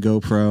with one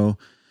GoPro.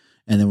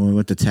 And then when we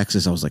went to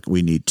Texas, I was like,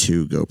 we need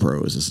 2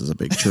 GoPros. This is a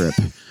big trip.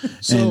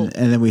 and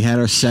then we had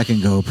our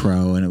second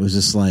GoPro, and it was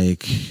just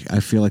like, I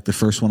feel like the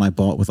first one I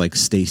bought with like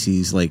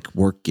Stacy's like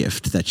work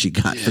gift that she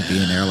got for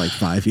being there like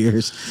 5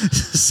 years.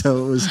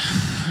 So it was,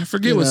 I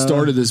forget what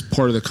started this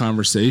part of the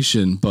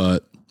conversation,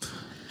 but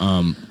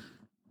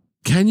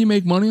can you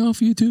make money off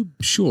YouTube?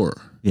 Sure.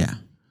 Yeah.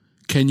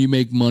 Can you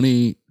make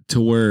money to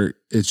where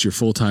it's your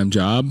full-time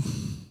job?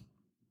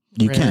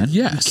 You Rare. can.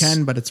 Yes. You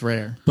can, but it's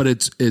rare. But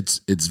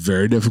it's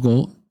very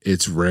difficult.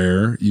 It's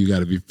rare. You got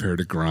to be prepared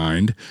to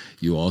grind.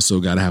 You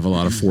also got to have a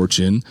lot of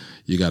fortune.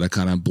 You got to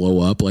kind of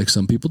blow up like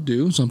some people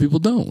do. Some people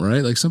don't,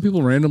 right? Like some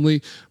people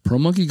randomly, Pro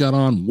Monkey got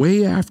on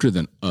way after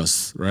than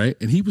us, right?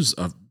 And he was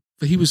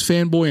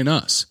fanboying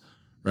us,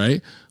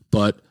 right?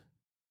 But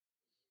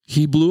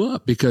he blew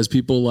up because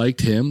people liked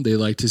him. They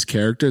liked his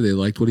character. They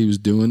liked what he was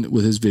doing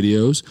with his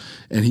videos,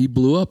 and he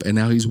blew up. And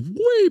now he's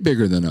way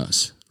bigger than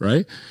us,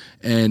 right?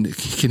 And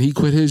can he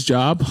quit his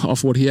job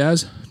off what he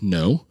has?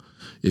 No.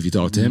 If you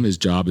talk to him, his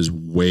job is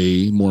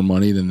way more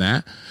money than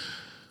that.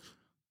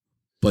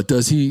 But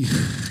does he?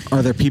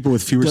 Are there people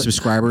with fewer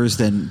subscribers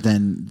than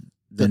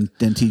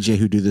TJ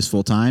who do this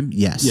full time?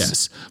 Yes.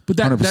 Yes. But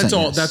that's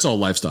all. Yes. That's all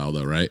lifestyle,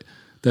 though, right?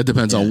 That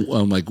depends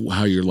on like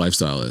how your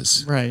lifestyle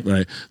is. Right.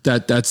 Right.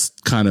 That's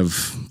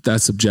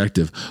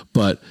subjective.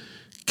 But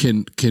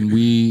can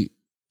we,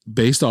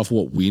 based off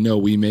what we know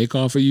we make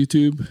off of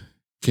YouTube,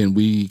 can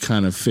we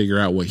kind of figure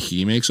out what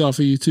he makes off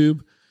of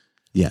YouTube?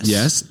 Yes.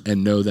 Yes.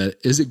 And know that,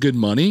 is it good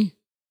money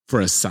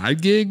for a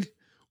side gig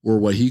or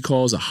what he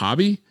calls a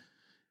hobby?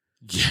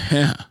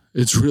 Yeah,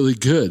 it's really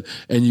good.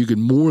 And you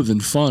can more than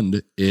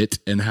fund it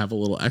and have a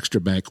little extra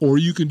bank, or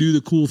you can do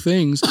the cool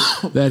things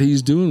that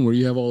he's doing where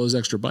you have all those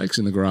extra bikes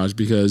in the garage,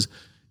 because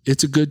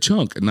it's a good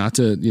chunk. And not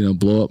to,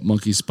 blow up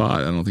Monkey's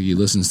spot. I don't think he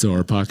listens to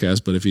our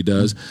podcast, but if he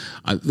does,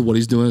 what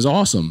he's doing is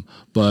awesome.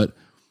 But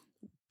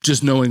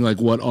just knowing like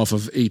what off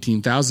of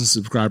 18,000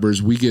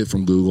 subscribers we get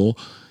from Google,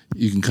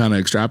 you can kind of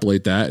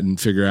extrapolate that and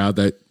figure out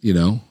that,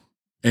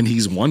 and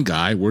he's one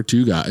guy, we're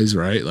 2 guys,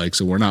 right? Like,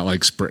 so we're not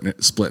like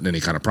splitting any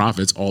kind of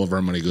profits. All of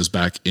our money goes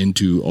back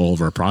into all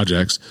of our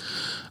projects.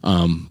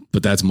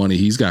 But that's money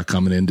he's got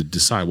coming in to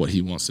decide what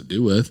he wants to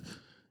do with.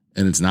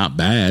 And it's not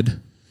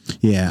bad.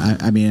 Yeah.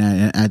 I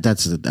mean,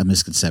 that's a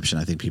misconception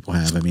I think people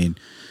have. I mean,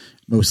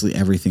 mostly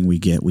everything we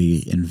get,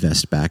 we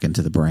invest back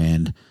into the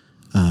brand,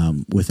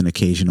 with an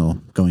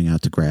occasional going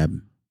out to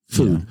grab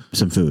food,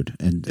 some food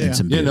and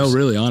some beers. Yeah, no,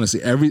 really, honestly,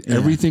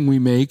 everything we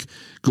make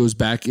goes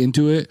back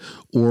into it,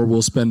 or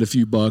we'll spend a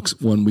few bucks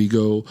when we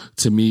go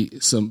to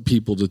meet some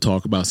people to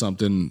talk about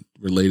something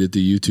related to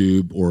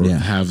YouTube, or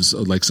have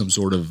like some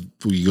sort of,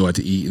 we go out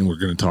to eat and we're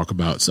going to talk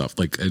about stuff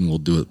like, and we'll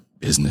do a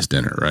business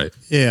dinner, right?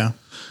 Yeah.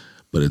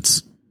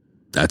 But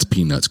that's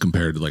peanuts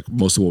compared to like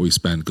most of what we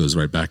spend goes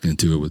right back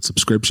into it with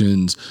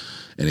subscriptions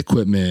and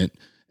equipment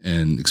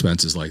and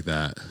expenses like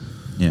that.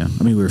 Yeah.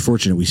 I mean, we were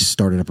fortunate. We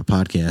started up a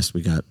podcast.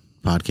 We got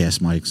podcast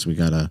mics. We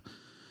got a,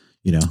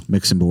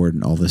 mixing board,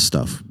 and all this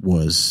stuff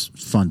was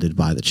funded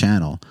by the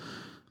channel.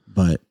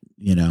 But,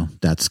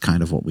 that's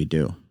kind of what we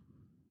do.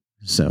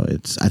 So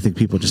I think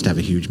people just have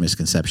a huge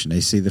misconception. They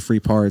see the free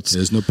parts.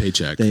 There's no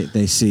paycheck.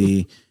 They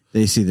see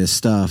this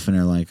stuff and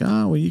they're like,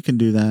 oh, well, you can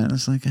do that. And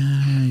it's like,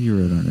 you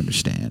really don't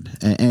understand.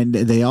 And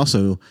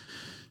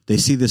they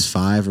see this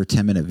 5 or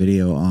 10 minute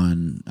video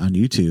on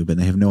YouTube, and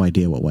they have no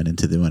idea what went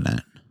into doing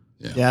that.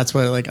 Yeah, that's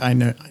what, like, I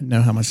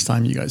know how much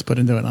time you guys put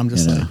into it. I'm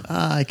just like,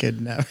 I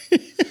could never.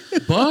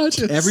 But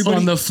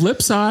on the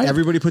flip side,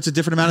 everybody puts a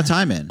different amount of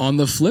time in. On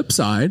the flip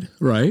side,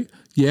 right?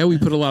 Yeah, we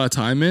put a lot of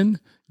time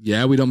in.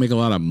 Yeah, we don't make a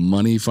lot of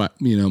money,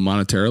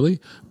 monetarily.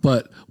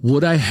 But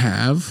would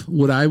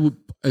I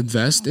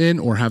invest in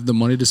or have the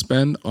money to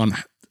spend on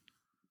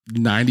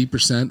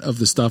 90% of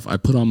the stuff I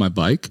put on my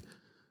bike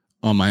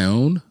on my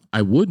own?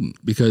 I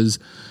wouldn't, because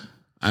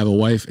I have a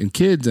wife and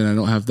kids, and I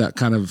don't have that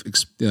kind of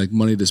like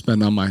money to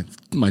spend on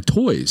my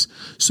toys.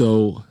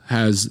 So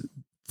has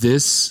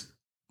this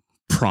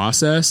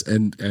process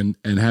and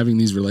having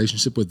these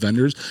relationships with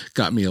vendors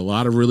got me a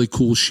lot of really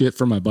cool shit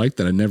for my bike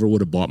that I never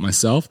would have bought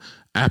myself?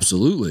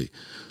 Absolutely.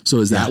 So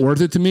is that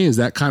worth it to me? Is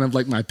that kind of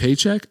like my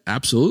paycheck?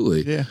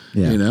 Absolutely.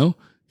 Yeah.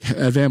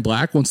 Van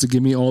Black wants to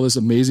give me all this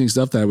amazing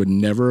stuff that I would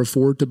never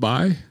afford to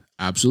buy.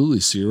 Absolutely.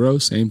 Zero,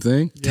 same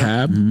thing.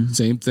 Yeah. Tab,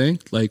 same thing.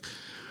 Like,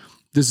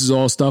 this is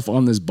all stuff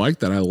on this bike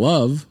that I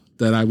love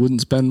that I wouldn't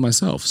spend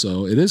myself.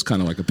 So it is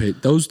kind of like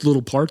those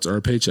little parts are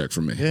a paycheck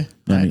for me. Yeah,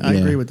 I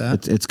agree with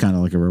that. It's kind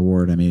of like a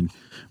reward. I mean,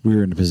 we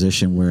were in a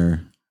position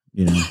where,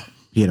 he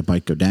had a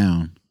bike go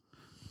down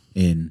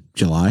in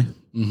July,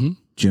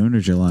 June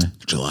or July?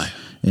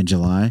 In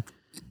July.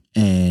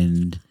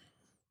 And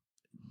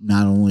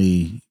not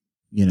only,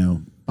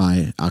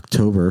 by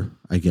October,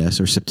 I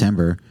guess, or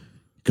September,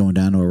 going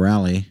down to a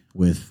rally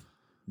with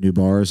new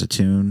bars, a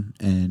tune,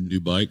 and new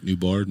bike, new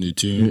bar, new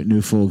tune,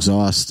 new full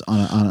exhaust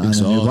on a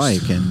new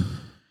bike, and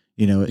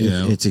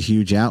it's a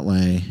huge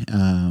outlay.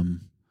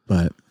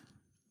 But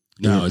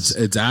No,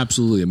 it's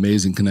absolutely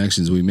amazing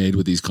connections we made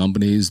with these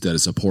companies that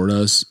support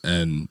us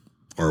and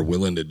are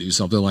willing to do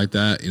something like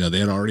that. You know, they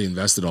had already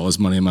invested all this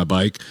money in my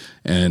bike,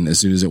 and as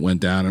soon as it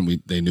went down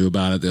and they knew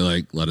about it, they're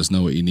like, let us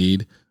know what you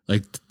need.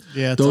 Like,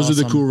 Yeah, it's those are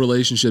the awesome. cool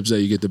relationships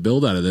that you get to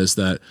build out of this.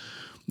 That,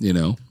 you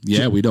know,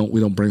 yeah, we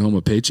don't bring home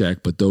a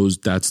paycheck, but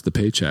that's the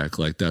paycheck.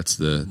 Like, that's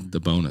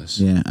the bonus.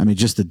 Yeah, I mean,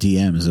 just the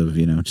DMs of,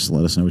 you know, just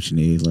let us know what you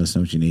need. Let us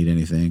know what you need.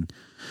 Anything.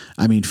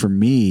 I mean, for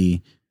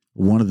me,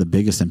 one of the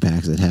biggest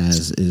impacts it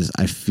has is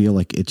I feel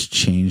like it's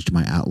changed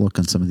my outlook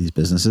on some of these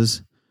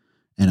businesses.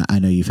 And I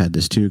know you've had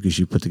this too, because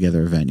you put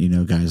together an event, you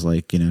know, guys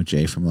like, you know,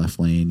 Jay from Left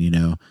Lane, you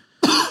know,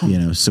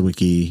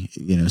 Sawicki,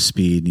 you know,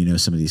 Speed, you know,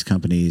 some of these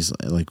companies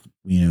like,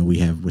 you know, we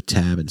have with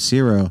Tab and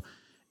Zero,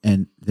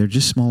 and they're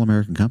just small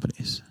American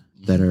companies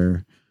that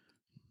are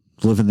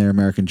living their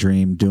American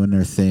dream, doing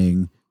their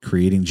thing,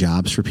 creating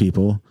jobs for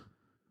people,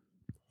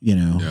 you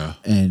know,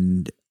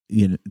 and,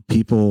 you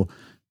know,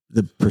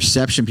 the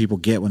perception people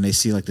get when they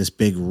see like this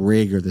big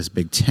rig or this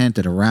big tent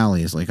at a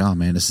rally is like, oh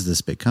man, this is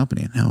this big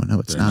company. No,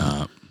 it's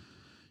not.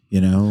 You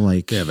know,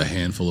 like they have a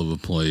handful of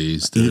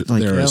employees.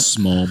 They're a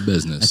small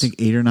business. I think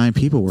 8 or 9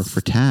 people work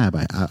for Tab.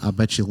 I'll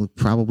bet you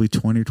probably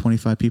 20 or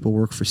 25 people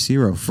work for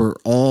Zero, for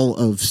all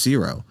of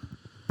Zero.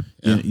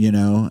 Yeah. You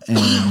know, and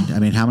I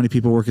mean, how many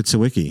people work at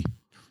Sawicki?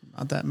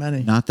 Not that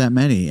many. Not that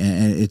many.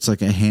 And it's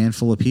like a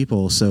handful of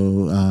people. So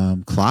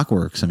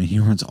Clockworks, I mean, he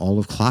runs all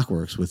of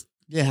Clockworks with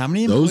How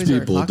many those employees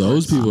people. are at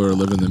Those Clockworks? people are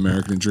living the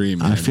American dream.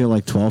 Man. I feel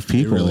like 12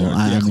 people. They really are.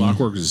 I mean,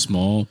 Clockworks is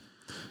small,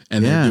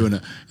 and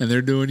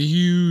they're doing a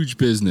huge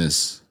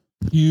business.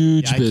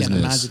 Huge I business. can't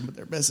imagine what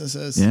their business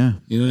is. Yeah.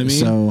 You know what I mean?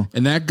 So,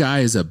 and that guy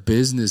is a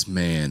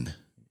businessman.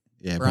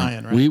 yeah,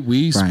 Brian, right?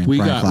 We Brian were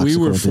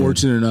Claxical,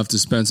 fortunate enough to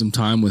spend some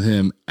time with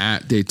him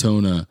at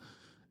Daytona,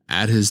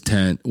 at his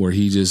tent, where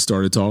he just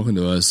started talking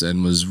to us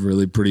and was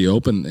really pretty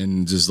open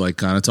and just like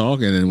kind of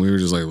talking, and we were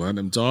just like letting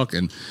him talk.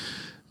 And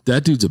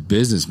that dude's a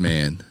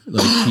businessman.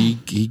 Like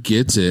he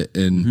gets it,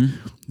 and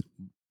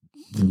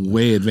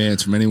way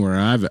advanced from anywhere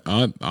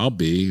I'll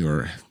be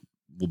or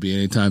will be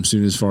anytime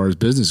soon as far as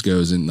business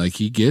goes. And like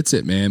he gets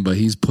it, man. But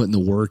he's putting the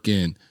work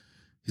in.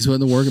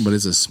 But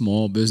it's a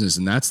small business,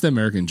 and that's the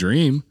American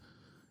dream.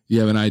 You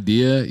have an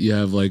idea. You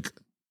have like,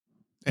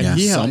 And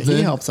he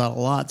something. helps out a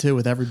lot too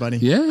with everybody.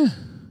 yeah.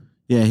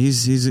 yeah,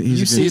 he's He's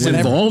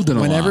involved in a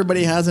lot. When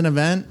everybody has an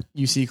event,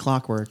 you see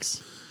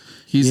Clockworks.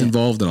 He's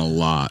involved in a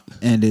lot.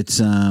 and it's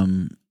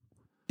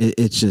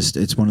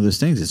just one of those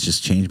things. It's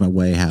just changed my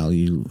way how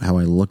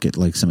I look at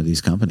like some of these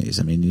companies.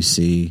 I mean, you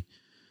see,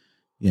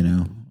 you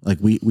know, like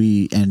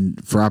we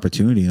and for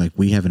opportunity, like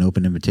we have an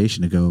open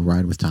invitation to go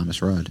ride with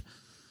Thomas Rudd.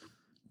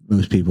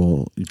 Most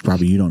people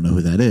probably you don't know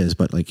who that is,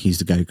 but like he's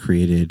the guy who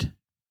created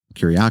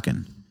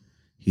Kuryakin.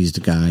 He's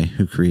the guy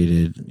who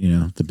created, you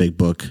know, the big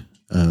book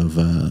of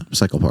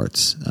cycle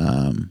parts.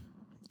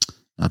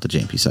 Not the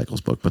JMP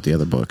Cycles book, but the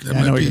other book.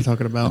 I know what you're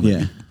talking about.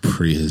 Yeah.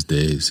 Pre his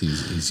days,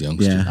 he's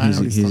youngster. Yeah, I know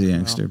what he's he's a talking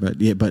youngster,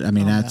 but I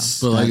mean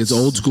But like it's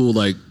old school,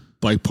 like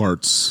bike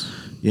parts.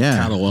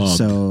 Catalog.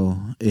 So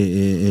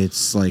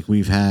it's like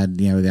we've had,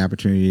 you know, the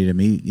opportunity to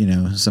meet, you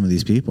know, some of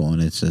these people,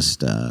 and it's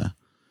just,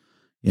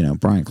 you know,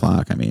 Brian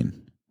Clock. I mean,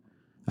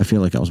 I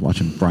feel like I was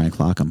watching Brian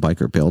Clock on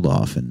Biker Build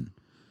Off, and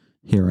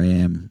here I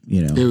am,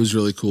 you know, It was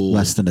really cool.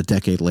 less than a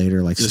decade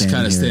later, like Just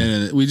kind of standing here.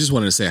 standing. We just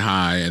wanted to say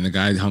hi, and the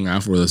guy hung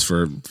out with us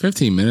for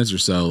 15 minutes or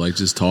so, like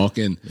just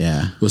talking.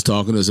 Yeah. Was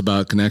talking to us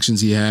about connections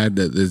he had.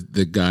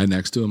 The guy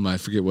next to him, I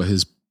forget what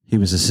his. He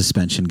was a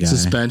suspension guy.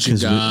 Suspension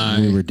 'Cause guy.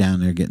 We were down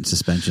there getting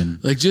suspension.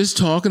 Like just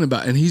talking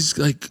about, and he's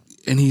like,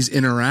 and he's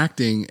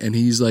interacting, and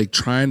he's like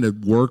trying to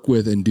work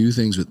with and do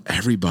things with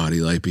everybody.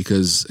 Like,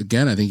 because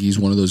again, I think he's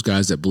one of those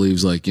guys that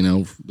believes like, you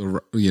know,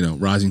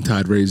 rising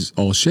tide raises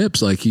all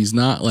ships. Like he's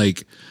not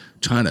like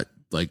trying to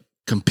like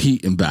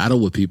compete and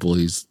battle with people.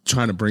 He's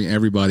trying to bring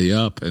everybody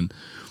up. And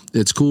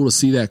it's cool to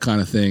see that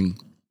kind of thing,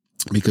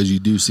 because you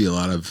do see a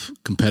lot of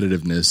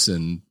competitiveness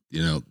and,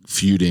 you know,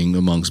 feuding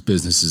amongst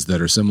businesses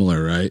that are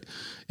similar, right?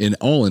 In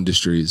all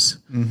industries,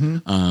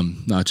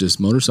 not just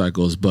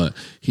motorcycles, but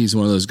he's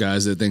one of those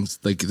guys that thinks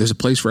like there's a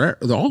place for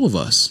all of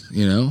us,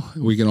 you know,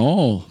 we can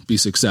all be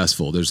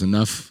successful. There's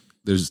enough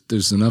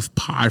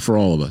pie for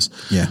all of us.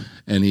 Yeah.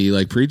 And he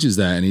like preaches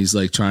that, and he's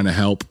like trying to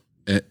help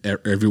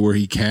everywhere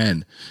he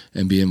can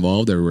and be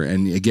involved everywhere.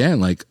 And again,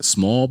 like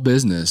small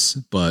business,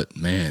 but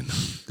man,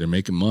 they're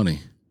making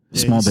money.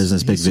 Small He's-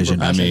 business, big he's super vision.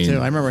 passionate, too.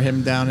 I remember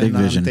him down Big in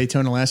vision.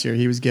 Daytona last year.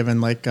 He was given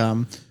like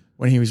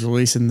when he was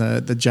releasing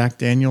the Jack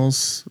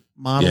Daniels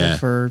model Yeah.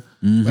 for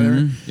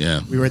whatever.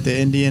 Yeah. We were at the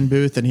Indian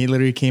booth, and he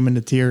literally came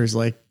into tears,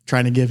 like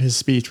trying to give his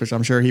speech, which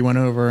I'm sure he went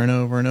over and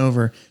over and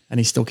over, and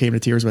he still came to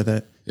tears with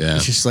it. Yeah.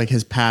 It's just like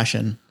his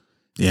passion.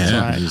 Yeah.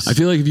 Right. I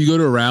feel like if you go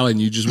to a rally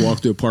and you just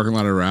walk through a parking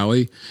lot at a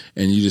rally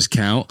and you just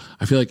count,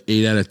 I feel like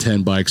 8 out of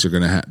 10 bikes are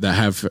going to that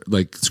have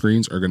like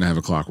screens are going to have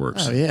a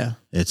Clockworks Oh yeah.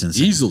 It's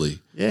insane. easily.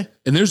 Yeah.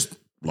 And there's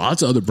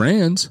lots of other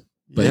brands,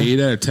 but 8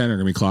 out of 10 are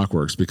going to be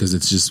Clockworks, because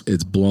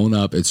it's blown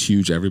up. It's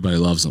huge. Everybody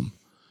loves them.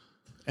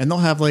 And they'll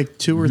have like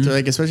 2 or 3,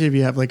 like, especially if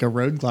you have like a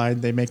road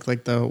glide, they make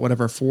like the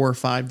whatever 4 or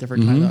 5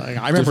 different kind of. Like,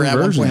 I remember Different at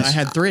one point versions. I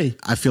had 3.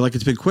 I feel like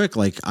it's been quick.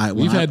 Like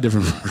We've had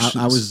different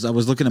versions. I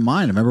was looking at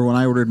mine. I remember when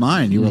I ordered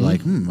mine, you were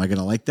like, am I going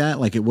to like that?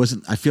 Like it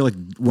wasn't, I feel like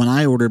when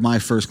I ordered my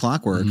first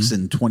Clockworks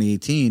in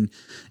 2018,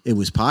 it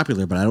was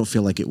popular, but I don't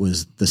feel like it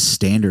was the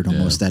standard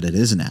almost that it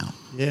is now.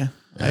 Yeah,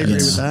 I agree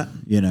with that.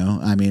 You know,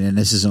 I mean, and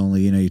this is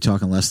only, you know, you're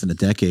talking less than a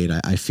decade.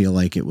 I feel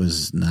like it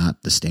was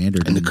not the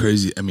standard. And the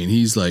crazy, I mean,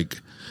 he's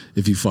like,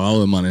 if you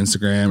follow him on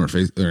Instagram or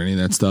Facebook or any of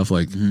that stuff,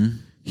 like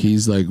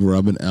he's like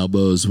rubbing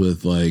elbows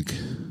with like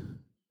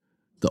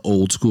the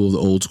old school,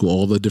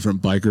 all the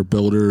different biker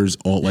builders,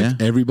 all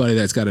like everybody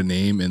that's got a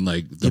name in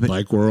like the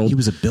bike world. He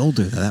was a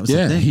builder. That was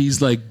the thing.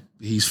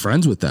 He's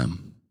friends with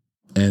them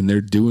and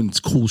they're doing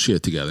cool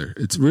shit together.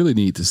 It's really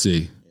neat to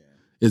see.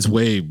 It's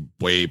way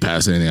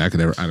past anything I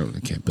could ever. I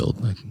can't build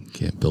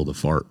a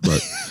fart,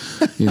 but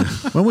you know.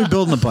 When we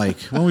building the bike,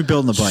 when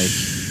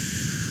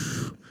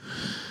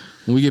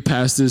we get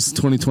past this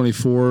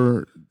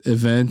 2024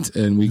 event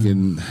and we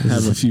can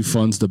have a few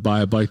funds to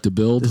buy a bike to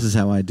build. This is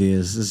how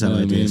ideas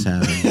happen. This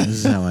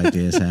is how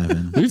ideas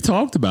happen. We've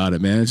talked about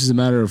it, man. It's just a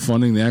matter of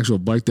funding the actual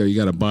bike that you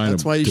got to buy.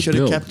 That's why you should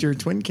have kept your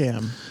twin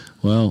cam.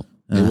 Well,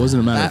 it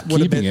wasn't a matter of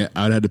keeping it.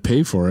 I'd had to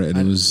pay for it, and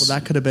it was. Well,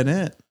 that could have been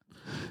it.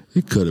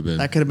 It could have been.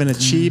 That could have been a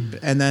cheap,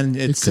 and then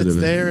it sits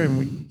there, and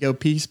we go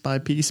piece by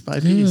piece by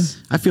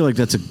piece. I feel like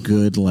that's a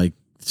good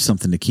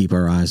something to keep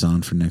our eyes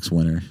on for next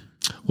winter.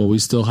 Well, we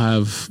still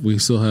have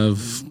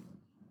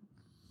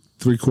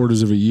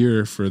 3/4 of a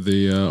year for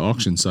the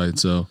auction site,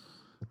 so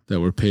that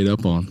we're paid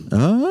up on.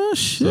 Oh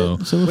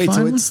shit! So wait,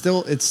 so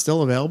it's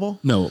still available?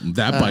 No,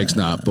 that bike's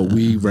not. But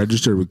we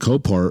registered with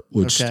Copart,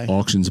 which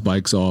auctions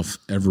bikes off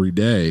every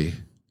day.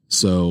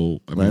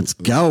 So I mean, let's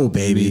go,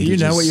 baby. Do you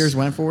know what yours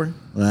went for?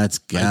 Let's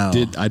go.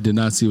 I did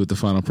not see what the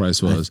final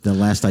price was. The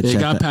last I checked, it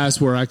got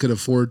past where I could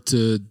afford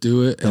to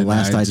do it. The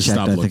last I checked,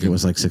 I think it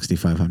was like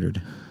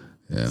 6,500.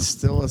 Yeah, it's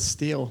still a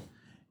steal.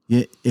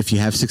 Yeah, if you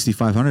have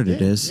 6,500,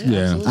 it is.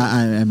 Yeah.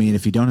 I mean,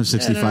 if you don't have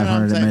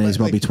 6,500, it may as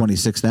well be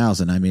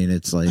 26,000. I mean,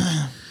 it's like,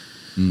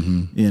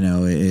 you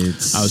know,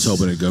 it's. I was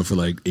hoping it'd go for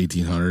like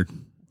 1,800.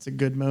 It's a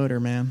good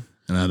motor, man.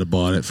 And I'd have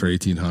bought it for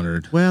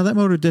 1,800. Well, that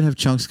motor did have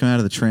chunks come out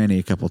of the tranny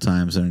a couple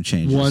times and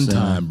changes. One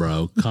time,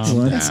 bro.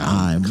 Calm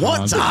down.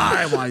 One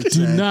time.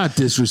 Do not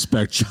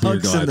disrespect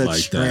chunks your in the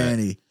like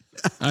tranny. That.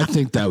 I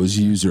think that was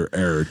user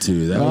error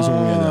too. That was when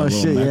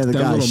we had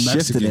that little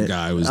Mexican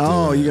guy was.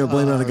 Oh, you gotta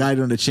blame it on the guy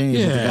doing the change.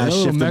 Yeah, the guy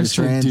little shifting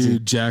Mexican the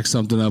dude jacked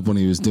something up when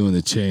he was doing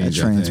the change.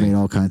 That trans made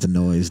all kinds of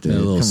noise, dude. That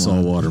little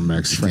saltwater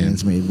Mexican.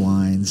 Trans made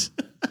whines.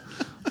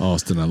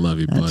 Austin, I love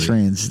you, buddy.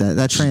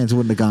 That trans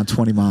wouldn't have gone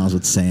 20 miles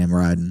with Sam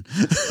riding.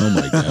 Oh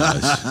my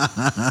gosh!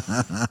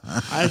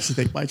 I actually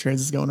think my trans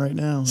is going right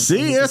now.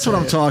 See, that's what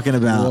I'm talking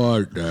about.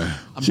 What?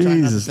 I'm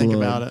trying not to think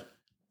about it.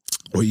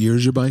 What year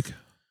is your bike?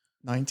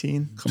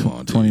 19. Come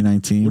on, dude.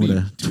 2019 with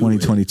a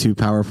 2022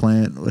 power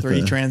plant with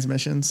 3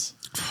 transmissions.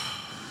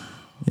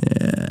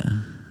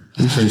 Yeah,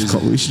 we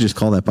should just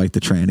call that bike the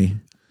tranny.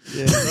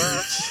 Yeah.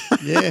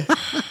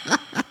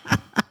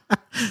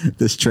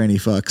 This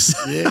tranny fucks.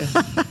 Yeah.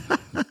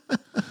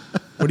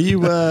 What do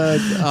you?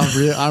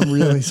 I'm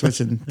really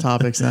switching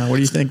topics now. What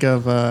do you think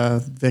of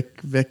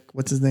Vic?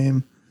 What's his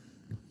name?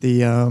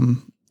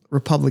 The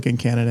Republican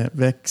candidate,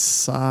 Vic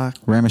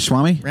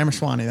Ramaswamy.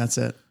 That's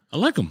it. I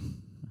like him.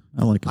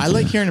 I like him. I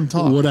like hearing him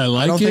talk. What I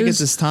like I don't is, think it's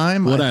his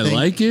time. What I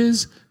like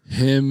is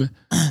him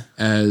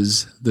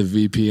as the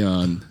VP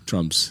on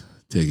Trump's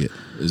ticket.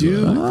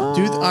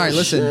 All right,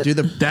 listen.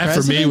 That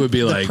for me would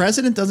be like the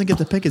president doesn't get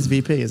to pick his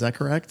VP. Is that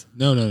correct?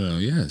 No.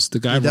 Yes, the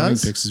guy running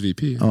picks his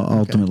VP.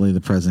 Ultimately,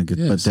 the president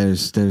gets. But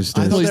there's.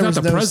 Well, he's not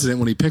the president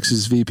when he picks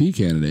his VP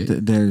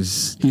candidate.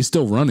 He's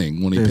still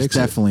running when he picks. There's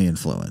definitely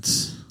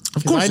influence.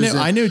 Of course,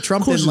 I knew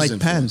Trump didn't like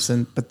Pence,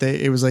 but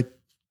it was like.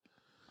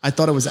 I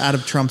thought it was out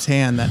of Trump's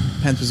hand that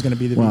Pence was going to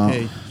be the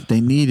VP.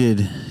 They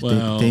needed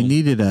they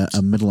needed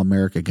a middle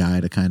America guy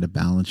to kind of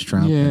balance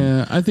Trump.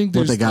 Yeah, I think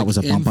what they got was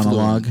a bump on a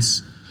log.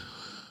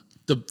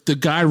 The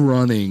guy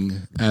running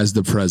as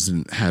the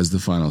president has the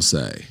final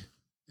say.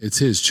 It's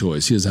his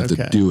choice. He doesn't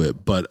have to do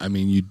it. But I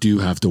mean, you do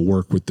have to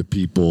work with the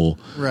people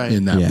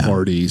in that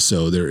party.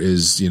 So there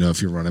is,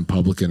 if you're running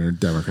Republican or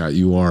Democrat,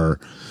 you are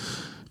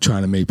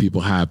trying to make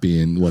people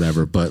happy and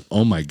whatever. But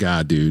oh my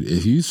God, dude,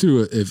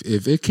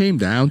 if it came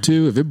down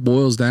to, if it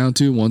boils down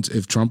to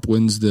if Trump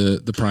wins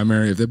the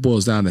primary, if it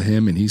boils down to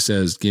him and he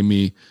says, give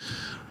me,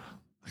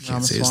 I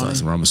can't say his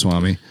last name,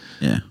 Ramaswamy.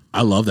 Yeah.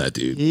 I love that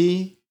dude.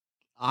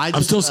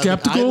 I'm still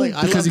skeptical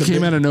because he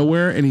came out of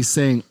nowhere and he's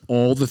saying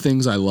all the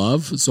things I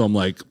love. So I'm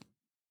like,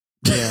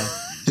 yeah.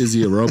 Is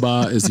he a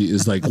robot? What's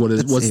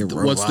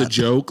the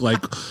joke?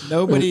 Like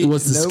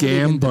what's the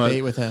scam?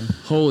 But with him.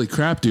 Holy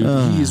crap, dude.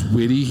 He is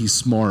witty. He's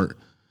smart.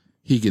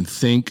 He can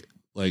think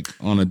like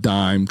on a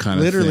dime kind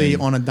of literally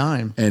thing. On a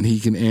dime. And he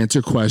can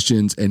answer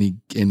questions and he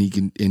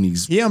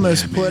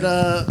almost put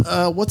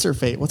what's her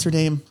fate? What's her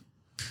name?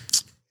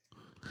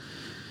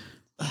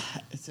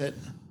 Is it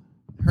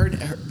her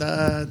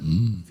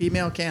the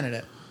female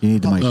candidate? You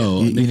need the mic.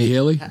 Nikki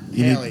Haley?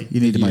 You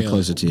need the mic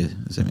closer to you.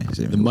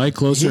 The mic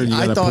closer, and you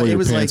got to pull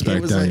your pants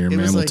back down. Your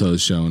mammal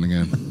toes showing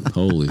again.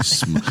 Holy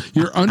smoke.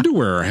 Your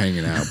underwear are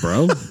hanging out,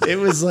 bro. It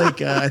was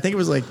like, I think it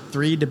was like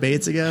 3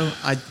 debates ago.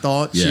 I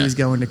thought she was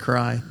going to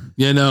cry.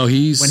 Yeah, no,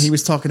 when he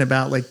was talking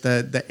about like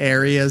the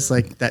areas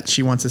like that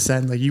she wants to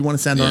send, like you want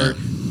to send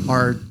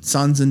our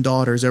sons and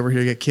daughters over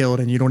here to get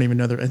killed, and you don't even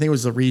know I think it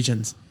was the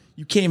regions.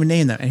 You can't even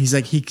name them. And he's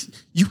like,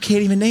 you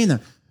can't even name them.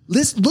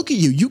 Listen, look at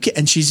you. You can,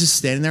 and she's just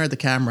standing there at the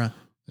camera,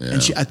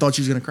 and I thought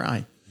she was going to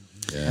cry.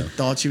 Yeah. I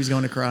thought she was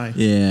going to cry.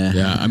 Yeah,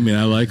 yeah. I mean,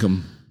 I like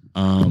him.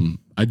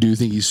 I do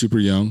think he's super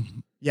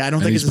young. Yeah, I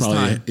don't think it's his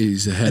time.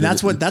 He's ahead. And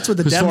that's what the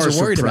Dems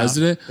are worried about.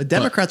 The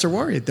Democrats are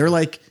worried. They're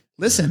like,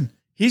 listen,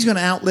 he's going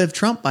to outlive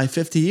Trump by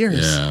 50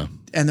 years. Yeah.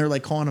 And they're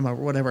like calling him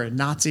a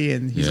Nazi,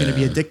 and he's going to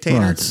be a dictator.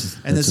 Well,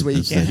 and this is what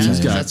you can't have. He's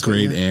got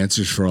great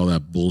answers for all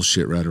that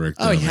bullshit rhetoric.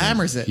 Oh, he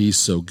hammers it. He's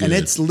so good. And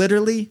it's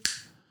literally,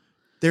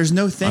 there's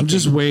no thinking. I'm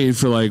just waiting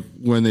for like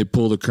when they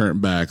pull the curtain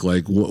back.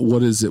 Like,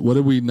 what is it? What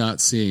are we not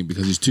seeing?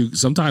 Because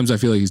sometimes I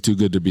feel like he's too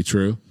good to be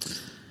true.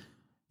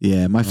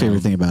 Yeah, my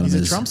favorite thing about him is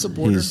he's a Trump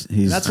supporter.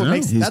 That's what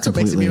makes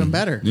him even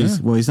better. Yeah.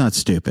 He's not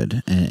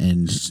stupid,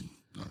 and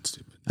not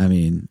stupid. I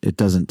mean, it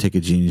doesn't take a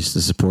genius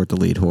to support the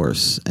lead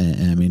horse,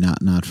 and I mean,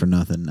 not for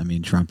nothing. I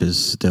mean, Trump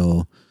is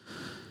still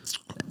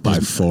by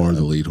far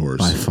the lead horse.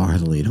 By far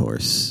the lead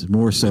horse.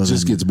 More so, it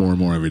just gets more and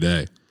more every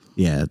day.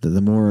 Yeah,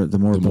 the more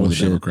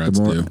bullshit,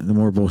 the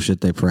more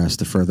bullshit they press,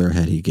 the further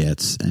ahead he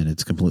gets, and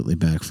it's completely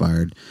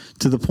backfired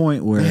to the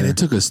point where it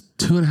took us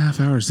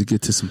 2.5 hours to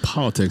get to some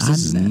politics.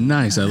 This is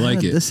nice. I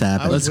like it. This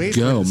happened. Let's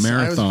go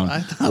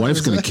marathon.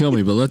 Wife's gonna kill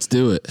me, but let's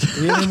do it.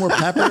 Do you have any more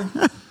pepper?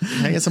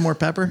 Can I get some more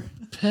pepper?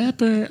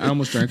 Pepper. I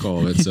almost drank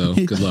all of it, so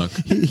good luck.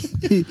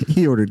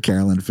 He ordered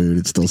Carolyn food.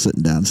 It's still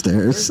sitting downstairs.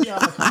 Where's the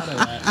avocado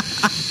at?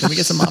 Can we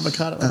get some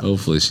avocado?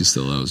 Hopefully, she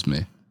still loves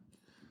me.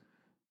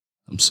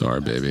 I'm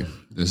sorry, baby.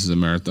 This is a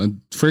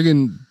marathon.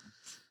 Friggin'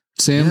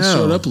 Sam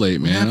showed up late,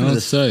 man. I'll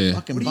tell you.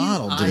 Fucking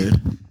bottle,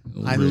 dude.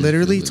 I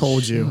literally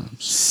told you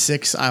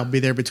 6. I'll be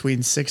there between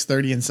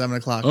 6:30 and 7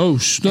 o'clock. Oh,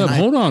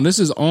 hold on. This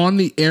is on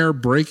the air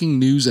breaking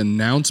news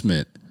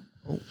announcement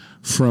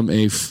from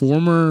a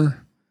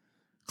former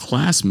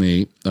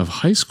classmate of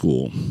high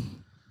school.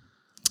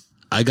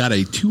 I got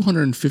a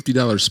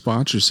 $250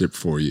 sponsorship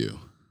for you.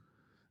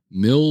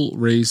 Mill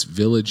Race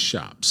Village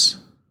Shops.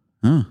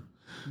 Huh.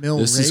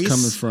 This is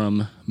coming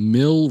from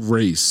Mill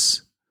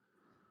Race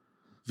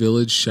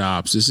Village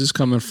Shops. This is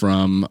coming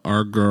from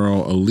our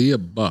girl,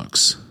 Aaliyah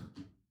Bucks.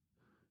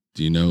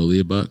 Do you know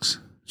Aaliyah Bucks?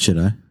 Should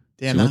I?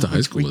 Damn, she went to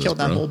high school. We killed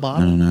that whole I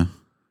bottle. don't know.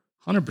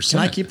 100%. Can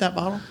I keep that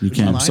bottle? You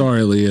can. I'm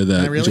sorry, Aaliyah,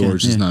 that really?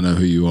 George does not know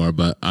who you are,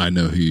 but I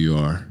know who you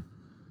are.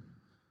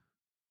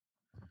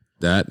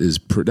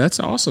 That's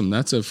awesome.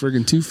 That's a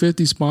friggin'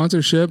 $250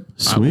 sponsorship.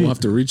 Sweet. I will have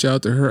to reach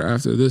out to her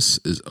after this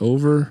is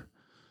over.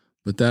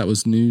 But that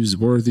was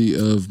newsworthy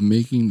of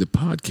making the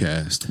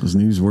podcast. It was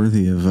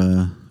newsworthy of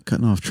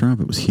cutting off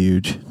Trump. It was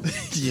huge.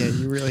 Yeah,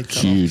 you really cut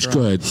huge. Off Trump.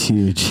 Go ahead.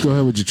 Huge. Go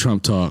ahead with your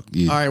Trump talk.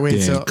 You all right, wait.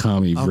 damn So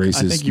commie,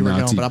 racist, I think you were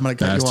Nazi going, but I'm going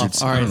to cut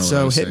bastards. you off. All right,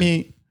 so hit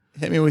me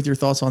with your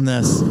thoughts on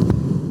this.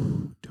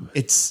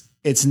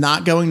 It's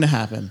not going to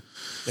happen.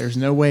 There's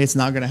no way it's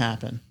not going to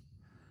happen.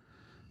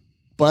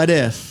 But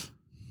if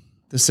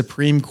the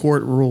Supreme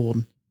Court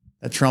ruled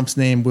that Trump's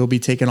name will be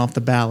taken off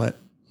the ballot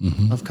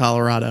of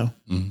Colorado,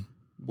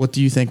 what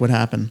do you think would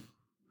happen?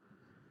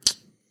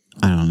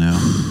 I don't know.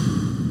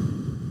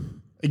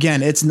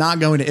 Again, it's not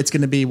going to. It's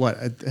going to be what?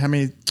 How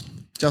many?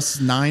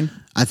 Just 9.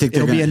 I think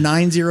it'll be a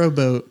 9-0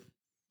 vote.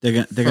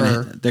 They're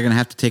gonna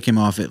have to take him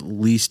off at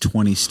least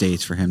 20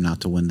 states for him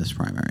not to win this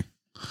primary.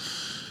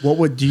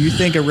 Do you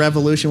think a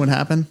revolution would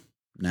happen?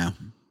 No.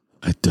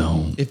 I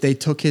don't. If they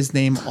took his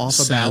name off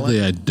a ballot?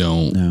 Sadly, I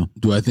don't. No.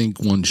 Do I think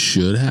one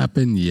should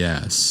happen?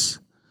 Yes.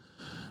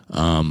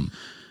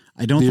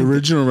 I don't. The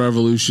original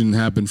revolution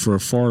happened for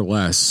far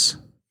less.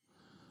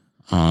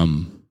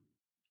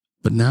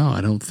 But no,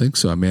 I don't think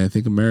so. I mean, I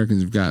think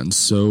Americans have gotten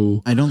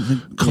so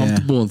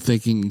comfortable in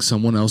thinking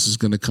someone else is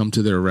going to come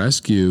to their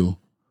rescue.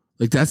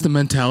 Like that's the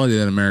mentality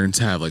that Americans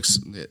have. Like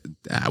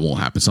that won't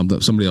happen.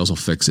 Somebody else will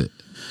fix it.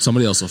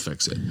 Somebody else will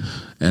fix it.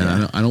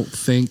 And I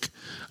think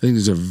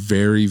there's a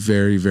very,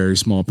 very, very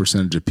small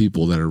percentage of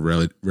people that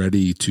are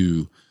ready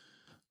to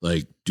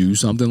like do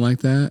something like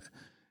that.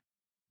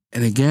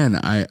 And again,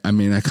 I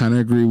mean, I kind of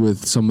agree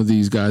with some of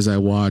these guys I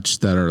watch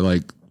that are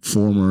like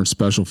former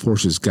special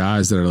forces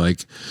guys that are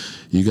like,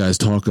 you guys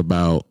talk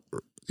about,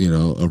 you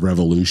know, a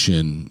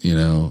revolution, you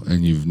know,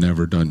 and you've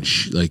never done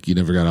like you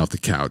never got off the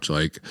couch.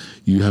 Like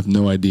you have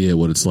no idea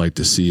what it's like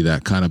to see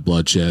that kind of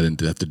bloodshed and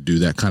to have to do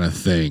that kind of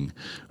thing.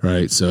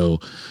 Right. So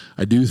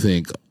I do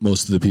think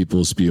most of the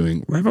people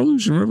spewing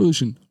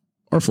revolution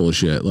are full of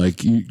shit.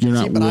 Like you're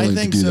not willing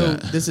to do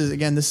that. This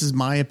is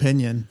my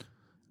opinion.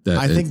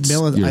 I think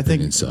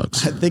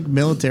sucks. I think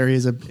military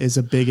is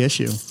a big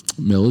issue.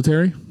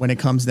 Military? When it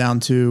comes down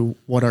to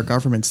what our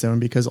government's doing,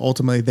 because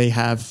ultimately they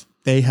have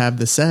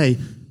the say,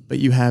 but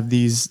you have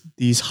these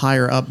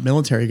higher up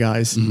military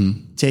guys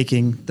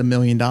taking the $1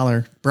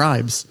 million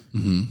bribes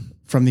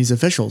from these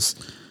officials.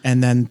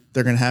 And then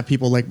they're going to have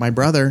people like my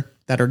brother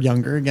that are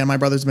younger. Again, my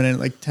brother's been in it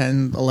like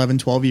 10, 11,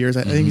 12 years.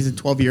 I think he's in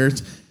 12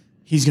 years.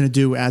 He's going to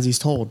do as he's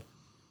told.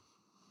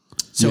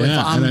 So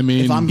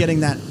if I'm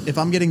getting that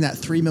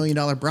 $3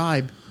 million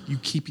bribe, you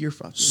keep your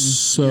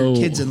your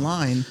kids in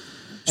line.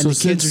 And the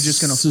kids are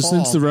just going to fall.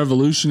 Since the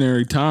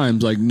revolutionary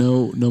times, like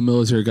no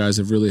military guys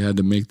have really had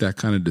to make that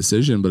kind of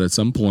decision. But at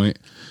some point,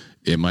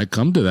 it might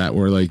come to that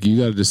where like you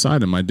got to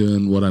decide: am I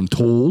doing what I'm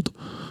told,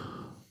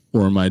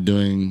 or am I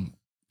doing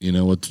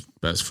what's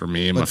best for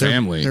me and my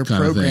family? They're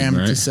kind programmed of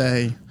thing, right? to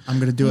say, "I'm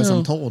going to do as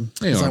I'm told."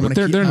 They are, but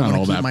they're not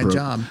all that. My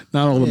job.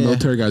 Not all the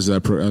military guys are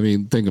that. I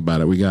mean, think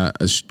about it. We got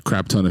a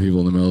crap ton of people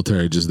in the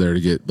military just there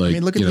to get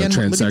like look at the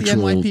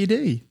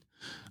NYPD.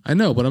 I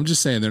know, but I'm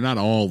just saying they're not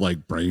all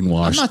like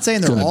brainwashed. I'm not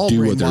saying they're all do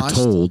brainwashed. what they're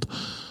told.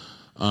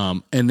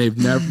 And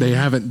they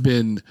haven't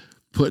been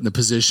put in a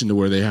position to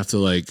where they have to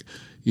like,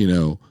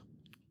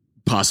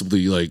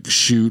 possibly like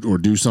shoot or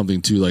do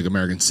something to like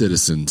American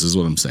citizens is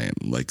what I'm saying.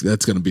 Like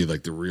that's going to be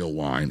like the real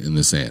line in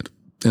the sand.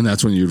 And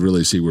that's when you'd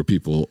really see where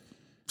people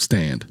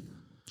stand,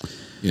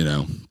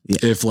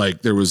 if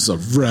like there was a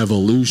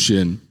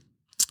revolution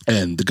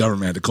and the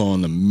government had to call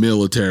on the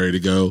military to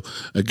go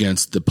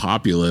against the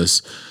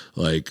populace,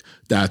 like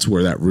that's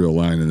where that real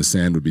line in the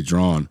sand would be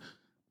drawn.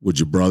 Would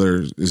your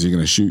brother, is he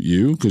going to shoot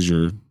you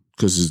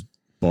because his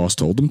boss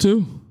told him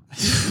to?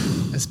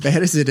 As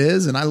bad as it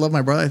is, and I love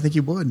my brother, I think he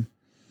would.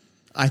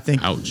 I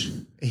think ouch.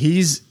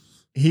 He's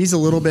a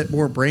little bit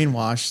more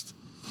brainwashed.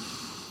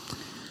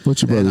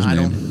 What's your brother's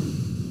name?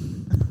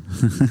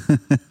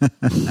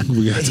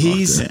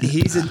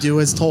 He's a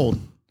do as told.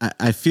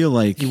 I feel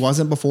like he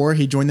wasn't before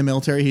he joined the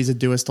military. He's a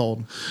do as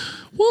told.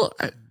 Well,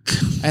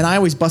 and I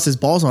always bust his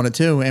balls on it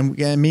too. And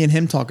me and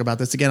him talk about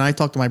this. Again, I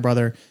talk to my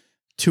brother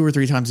 2 or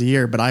 3 times a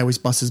year, but I always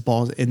bust his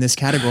balls in this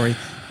category.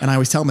 And I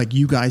always tell him like,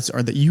 you guys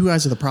are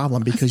the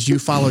problem because you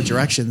follow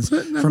directions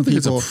from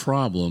people. It's a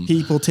problem.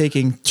 People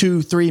taking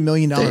 $2-3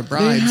 million bribes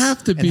they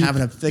have to be and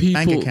having a thick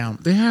bank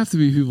account. They have to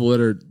be people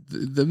that are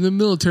the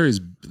military is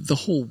the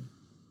whole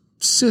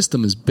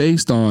system is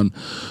based on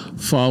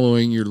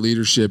following your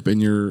leadership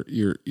and your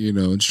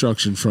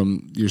instruction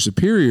from your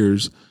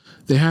superiors.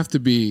 They have to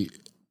be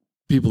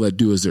people that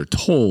do as they're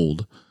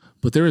told,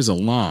 but there is a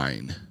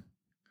line.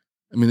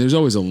 I mean, there's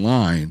always a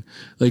line.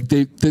 Like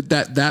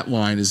that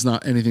line is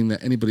not anything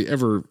that anybody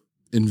ever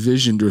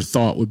envisioned or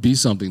thought would be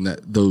something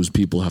that those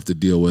people have to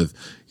deal with.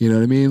 You know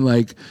what I mean?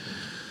 Like,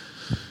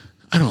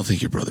 I don't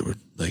think your brother would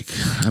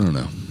I don't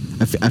know.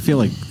 I feel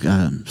like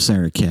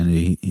Senator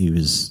Kennedy, he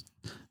was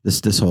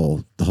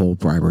the whole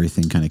bribery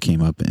thing kind of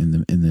came up in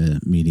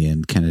the media,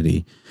 and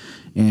Kennedy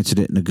answered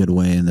it in a good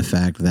way in the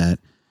fact that,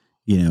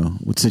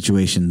 with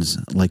situations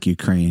like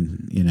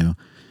Ukraine,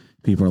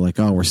 people are like,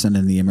 oh, we're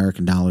sending the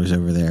American dollars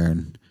over there.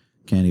 And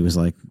Kennedy was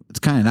like, it's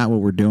kind of not what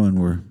we're doing.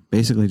 We're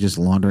basically just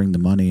laundering the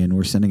money and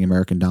we're sending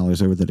American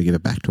dollars over there to give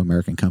it back to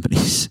American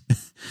companies,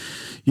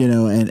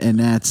 and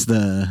that's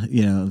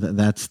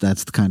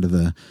that's kind of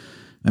the,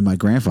 and my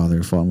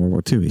grandfather fought in World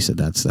War II. He said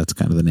that's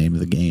kind of the name of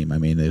the game. I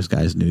mean, those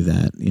guys knew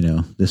that,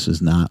 this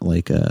was not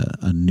like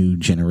a new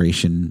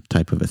generation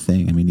type of a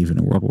thing. I mean, even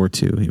in World War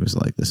II, he was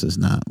like, this is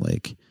not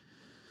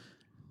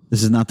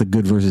the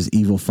good versus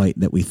evil fight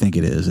that we think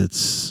it is.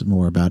 It's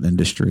more about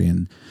industry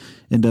and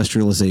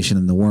industrialization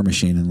and the war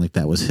machine. And like,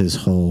 that was his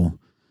whole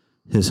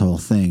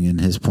thing. And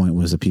his point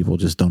was that people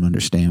just don't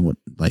understand what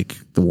like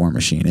the war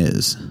machine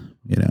is.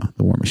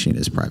 The war machine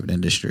is private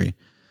industry.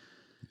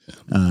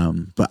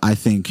 But I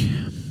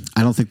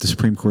don't think the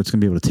Supreme Court's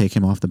going to be able to take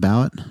him off the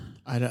ballot.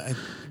 I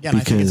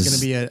think it's going to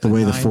be a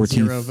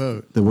 9-0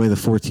 vote. The way the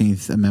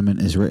 14th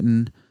Amendment is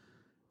written,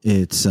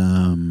 it's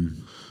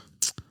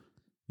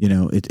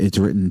it's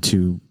written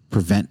to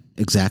prevent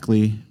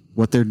exactly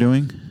what they're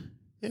doing.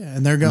 Yeah,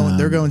 and they're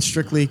going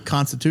strictly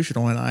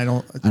constitutional, and I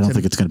don't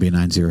think it's going to be a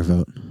 9-0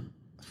 vote.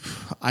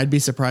 I'd be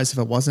surprised if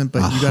it wasn't,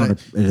 but you got to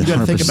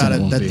think about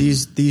it that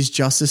these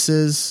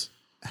justices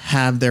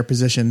have their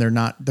position. They're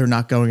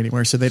not going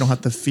anywhere, so they don't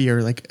have to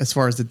fear, like, as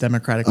far as the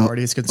Democratic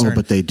Party is concerned.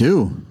 But they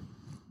do.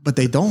 But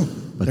they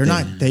don't. They're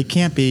not. They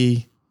can't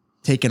be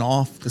taken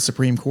off the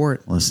Supreme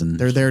Court. Listen,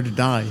 they're there to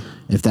die.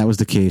 If that was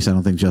the case, I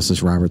don't think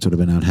Justice Roberts would have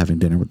been out having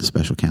dinner with the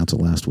special counsel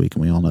last week,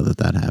 and we all know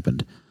that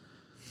happened.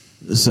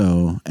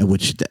 So, do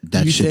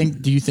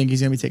you think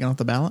he's going to be taken off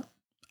the ballot?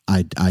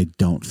 I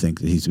don't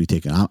think that he's going to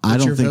be taken.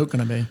 What's your vote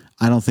going to be?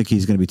 I don't think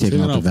he's going to be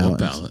taken off the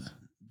ballot.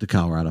 To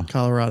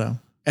Colorado.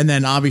 And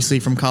then obviously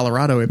from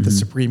Colorado, if the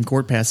Supreme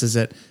Court passes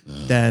it,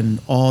 then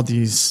all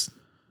these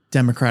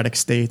Democratic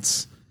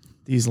states,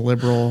 these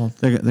liberal,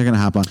 they're going to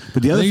hop on.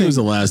 But the other thing, it was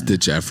a last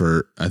ditch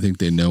effort. I think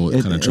they know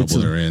what kind of trouble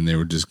they're in. They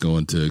were just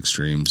going to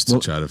extremes to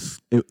try to.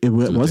 It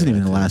wasn't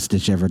even the last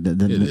ditch effort.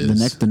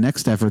 The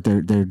next effort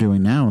they're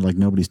doing now, like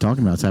nobody's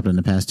talking about, it's happened in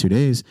the past 2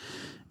 days,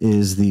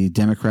 is the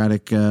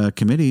Democratic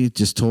committee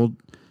just told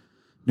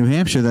New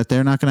Hampshire that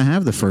they're not going to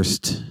have the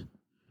first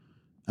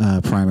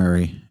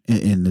primary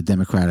in the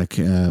Democratic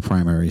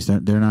primaries.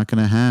 They're not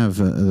going to have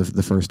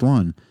the first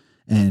one.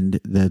 And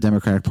the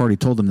Democratic Party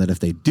told them that if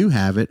they do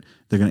have it,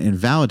 they're going to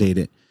invalidate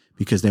it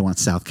because they want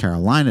South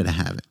Carolina to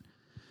have it,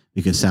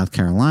 because South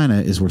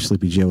Carolina is where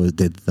Sleepy Joe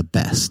did the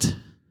best.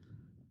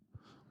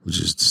 Which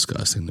is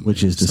disgusting to me.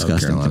 Which is disgusting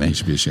South Carolina, to me. You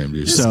should be ashamed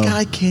of This yourself.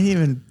 guy can't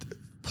even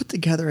put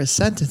together a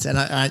sentence. And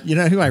I you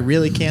know who I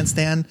really can't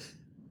stand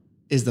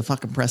is the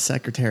fucking press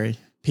secretary,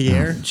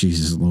 Pierre. Oh,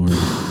 Jesus Lord.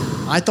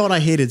 I thought I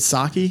hated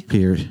Saki.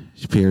 Pierre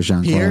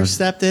Jean-Claude. Pierre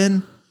stepped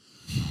in.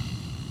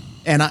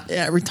 And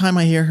every time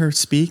I hear her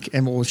speak,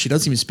 and well, she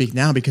doesn't even speak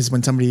now because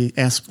when somebody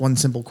asks one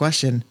simple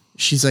question,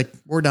 she's like,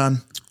 "We're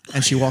done,"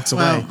 and she walks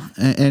away.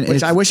 And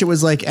Which I wish it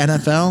was like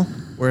NFL,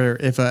 where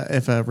if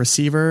a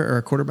receiver or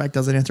a quarterback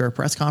doesn't answer a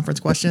press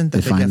conference question,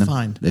 that they get them.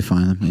 fined. They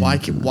fine them. Why?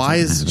 Yeah. Why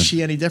is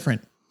she any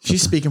different?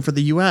 She's speaking for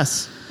the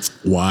U.S.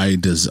 Why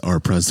does our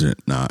president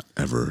not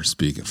ever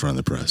speak in front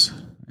of the press?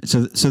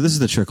 So this is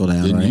the trickle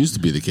down, Didn't right? used to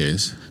be the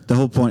case. The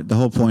whole point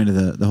of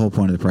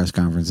the press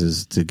conference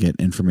is to get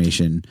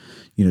information,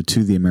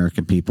 to the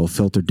American people,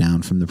 filtered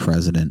down from the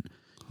president,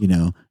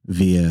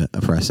 via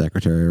a press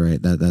secretary, right?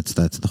 That's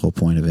the whole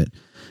point of it.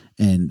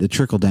 And the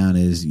trickle down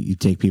is you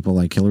take people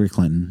like Hillary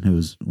Clinton, who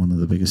was one of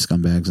the biggest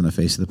scumbags on the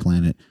face of the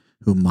planet,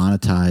 who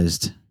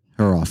monetized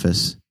her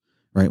office,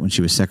 right? When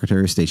she was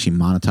Secretary of State, she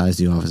monetized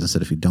the office and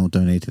said, if you don't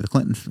donate to the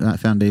Clinton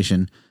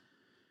Foundation,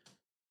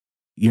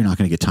 you're not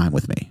going to get time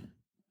with me.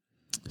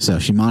 So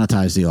she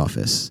monetized the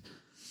office,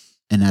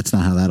 and that's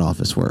not how that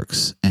office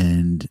works.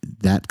 And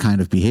that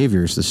kind of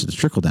behavior is just a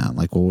trickle down.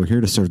 Like, well, we're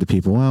here to serve the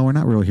people. Well, we're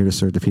not really here to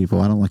serve the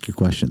people. I don't like your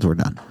questions. We're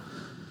done.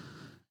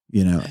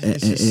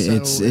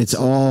 It's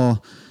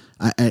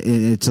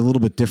a little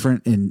bit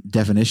different in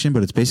definition,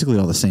 but it's basically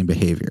all the same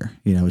behavior.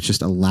 It's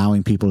just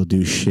allowing people to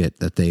do shit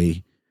that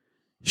they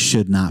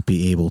should not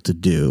be able to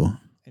do.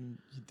 And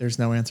there's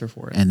no answer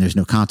for it. And there's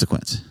no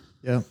consequence.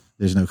 Yeah.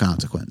 There's no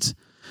consequence.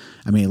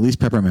 I mean, at least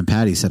Peppermint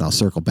Patty said, I'll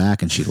circle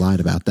back, and she lied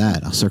about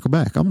that. I'll circle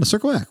back. I'm going to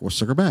circle back. We'll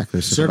circle back.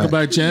 Circle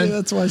back, Jen. Yeah,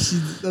 that's why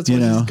she's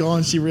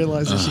gone. She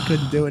realized that she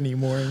couldn't do it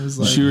anymore. And was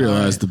like, She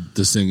realized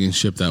the sinking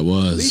ship that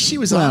was. At least she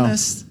was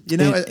honest.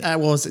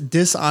 As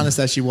dishonest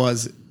as she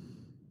was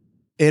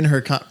in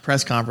her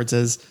press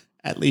conferences,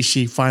 at least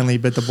she finally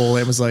bit the bullet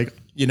and was like,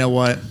 you know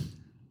what?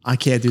 I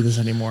can't do this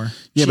anymore.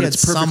 Yeah, She but had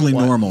it's perfectly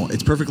somewhat- normal.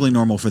 It's perfectly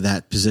normal for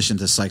that position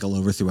to cycle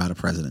over throughout a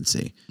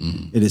presidency.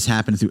 Mm-hmm. It has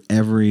happened through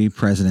every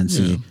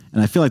presidency. Yeah.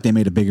 And I feel like they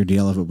made a bigger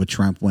deal of it with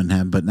Trump when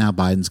him, but now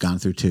Biden's gone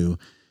through two.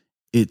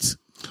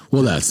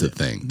 Well, that's the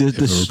thing. The if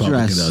a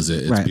Republican stress, does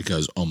it, it's right.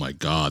 because, oh my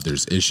God,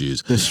 there's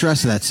issues. The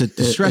stress of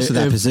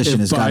that position if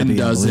is got to be Biden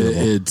does it,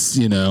 unbelievable. it's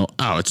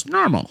it's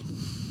normal.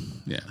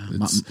 Yeah,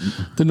 it's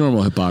the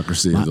normal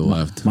hypocrisy of the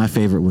left. My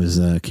favorite was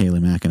Kayleigh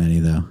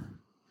McEnany, though.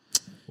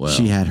 Well,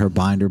 She had her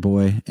binder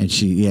boy, and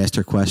he asked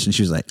her question.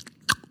 She was like,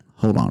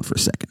 hold on for a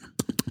second.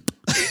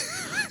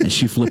 And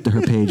she flipped to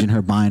her page in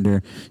her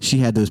binder. She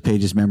had those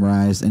pages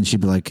memorized, and she'd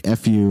be like,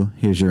 F you,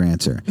 here's your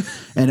answer.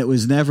 And it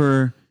was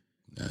never...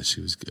 no, she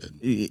was good.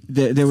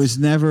 There was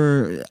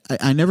never...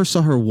 I never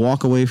saw her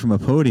walk away from a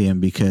podium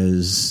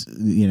because,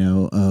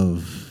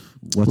 of...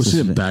 She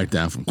didn't back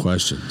down from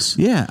questions.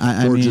 Yeah,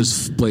 I or mean,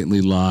 just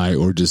blatantly lie,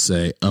 or just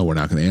say, "Oh, we're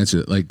not going to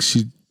answer it." Like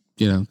she,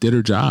 did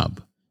her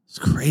job. it's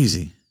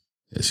crazy.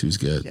 Yeah, she was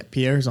good. Yeah,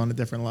 Pierre's on a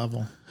different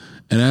level.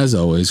 And as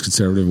always,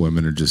 conservative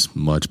women are just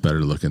much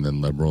better looking than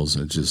liberals.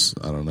 It just,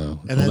 I don't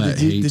know. And All then that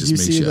did you- hate did just you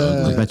makes see you the-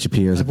 ugly. I bet you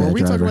Pierre's a Were bad we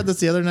talking driver. about this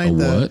the other night? A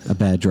what? A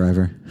bad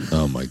driver.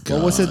 Oh my God!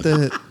 What was it?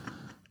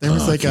 There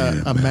was I like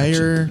can't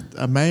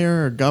a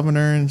mayor or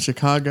governor in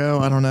Chicago.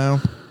 I don't know.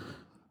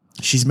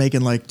 She's making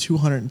like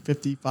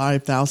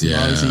 $255,000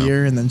 Yeah. a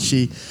year, and then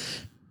she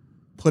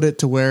put it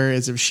to where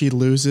as if she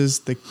loses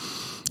the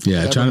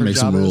Yeah, trying to her make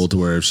some job rule is. to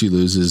where if she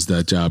loses,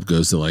 that job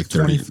goes to like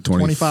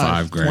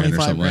 25 grand or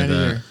something like grand a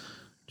that. year.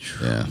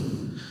 Yeah.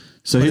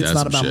 So But here- it's that's not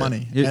some about shit.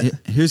 money.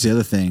 here's the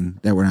other thing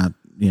that we're not,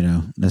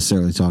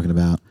 necessarily talking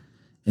about,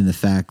 in the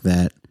fact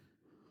that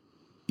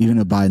even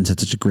though Biden's had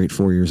such a great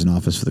 4 years in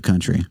office for the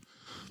country,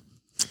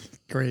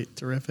 Great,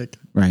 terrific.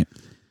 right?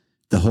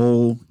 The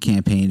whole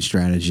campaign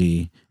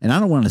strategy, and I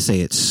don't want to say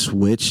it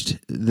switched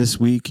this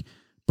week,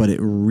 but it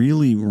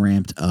really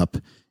ramped up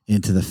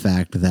into the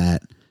fact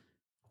that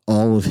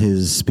all of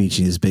his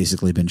speeching has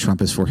basically been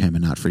Trump is for him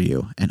and not for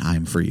you, and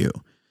I'm for you.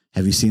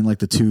 Have you seen like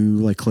the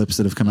two clips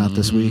that have come out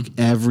this week?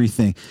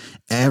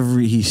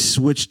 He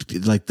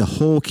switched, like the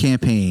whole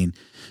campaign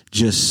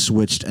just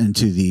switched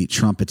into the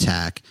Trump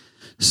attack.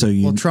 So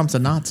Trump's a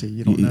Nazi.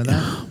 You don't know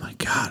that? Oh my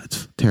God,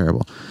 it's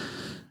terrible.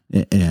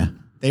 Yeah.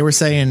 They were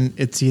saying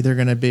it's either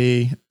going to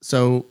be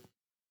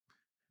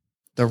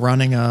the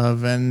running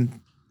of, and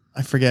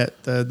I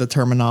forget the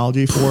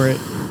terminology for it.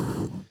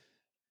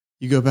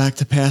 You go back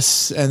to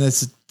past, and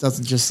it's not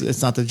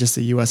just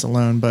the U.S.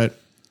 alone, but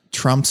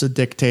Trump's a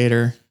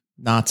dictator,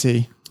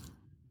 Nazi,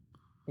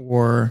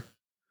 or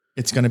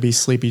it's going to be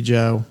Sleepy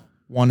Joe.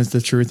 One is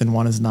the truth and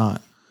one is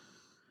not.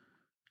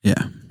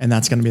 Yeah. And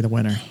that's going to be the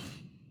winner.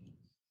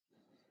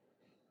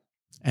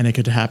 And it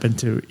could happen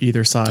to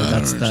either side. I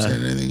That's don't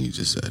understand anything you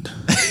just said.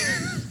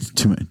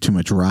 Too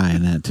much rye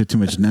in that. Too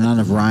much. Not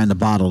enough rye in the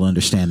bottle to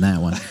understand that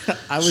one.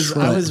 I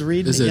was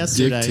reading Is it a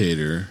yesterday.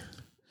 dictator.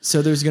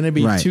 So there's going to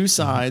be Right. two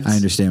sides. I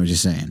understand what you're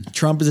saying.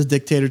 Trump is a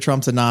dictator.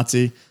 Trump's a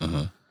Nazi.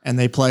 And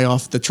they play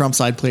off, the Trump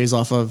side plays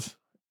off of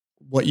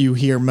what you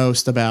hear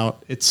most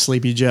about. It's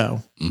Sleepy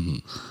Joe.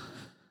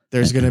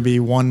 There's going to be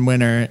one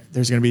winner.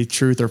 There's going to be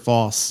truth or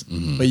false,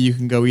 but you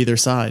can go either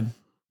side.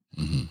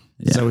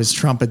 Yeah. So is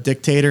Trump a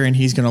dictator and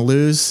he's going to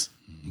lose?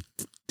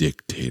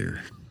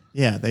 Dictator.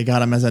 Yeah, they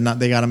got him as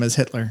they got him as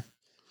Hitler.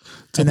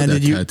 Tell And me then that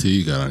did you tattoo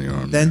you got on your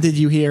arm. then did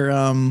you hear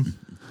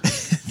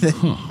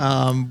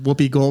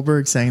Whoopi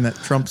Goldberg saying that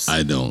Trump's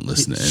I don't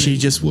listen to any she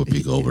just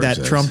Whoopi Goldberg that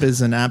says. Trump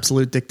is an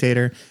absolute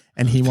dictator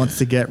and he wants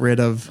to get rid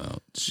of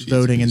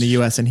voting in the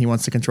U.S. and he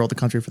wants to control the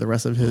country for the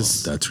rest of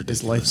his That's his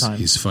ridiculous. lifetime.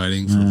 He's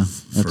fighting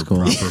for cool.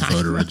 proper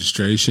voter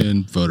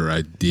registration, voter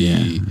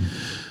ID,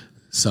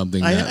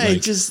 something that I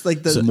just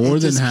like the more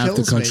it than just half the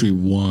kills me. country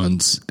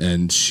wants,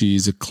 and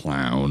she's a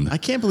clown. I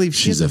can't believe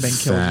she She's a hasn't been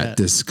killed fat, yet.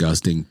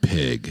 disgusting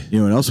pig. You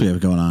know what else we have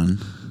going on?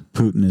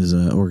 Putin has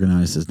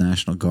organized his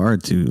National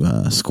Guard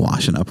to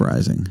squash an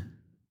uprising.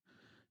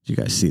 Did you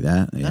guys see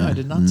that? Yeah. No, I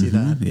did not see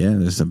that. Yeah,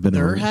 there's a bit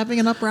They're of having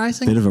an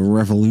uprising. bit of a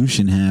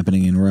revolution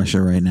happening in Russia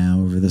right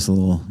now over this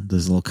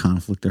little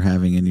conflict they're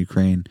having in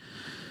Ukraine.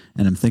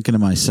 And I'm thinking to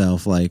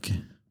myself, like,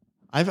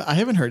 I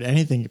haven't heard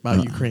anything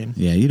about Ukraine.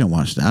 yeah, you don't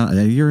watch that.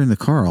 You're in the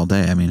car all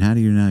day. I mean, how do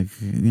you not?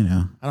 You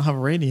know, I don't have a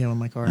radio in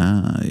my car.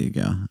 there you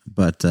go.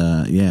 But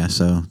yeah,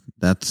 so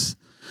that's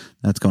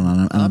going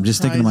on. I'm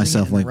just thinking to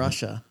myself, Uprising in like,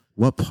 Russia.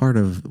 what part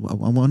of? I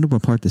wonder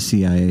what part the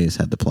CIA has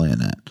had to play in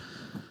that.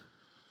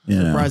 You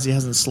know? Surprised he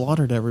hasn't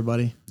slaughtered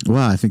everybody.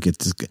 Well, I think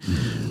it's.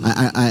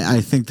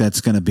 I think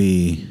that's going to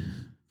be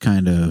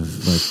kind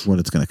of like what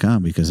it's going to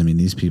come because I mean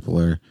these people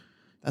are.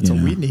 That's You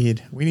what know. we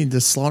need. We need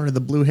to slaughter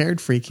the blue-haired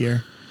freak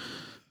here.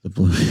 The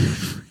blue.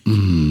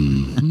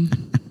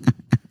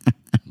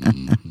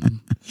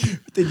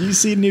 Did you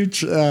see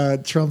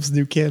Trump's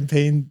new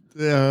campaign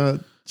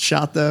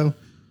shot though?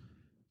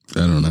 I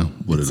don't know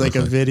what It's it like a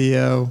looks like.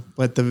 video,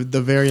 but the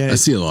very end. I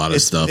see a lot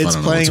of stuff. I It's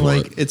don't know playing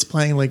what's like it's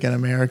playing like an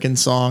American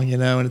song, you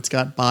know, and it's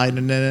got Biden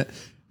in it.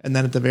 And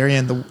then at the very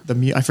end,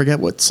 I forget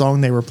what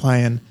song they were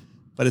playing,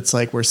 but it's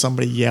like where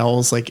somebody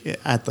yells like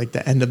at like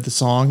the end of the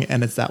song,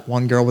 and it's that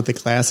one girl with the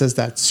glasses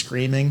that's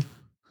screaming.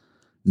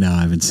 No,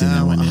 I haven't seen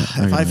that one yet.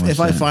 If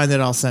I find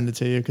it, I'll send it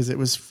to you because it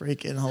was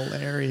freaking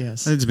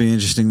hilarious. It's been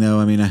interesting though.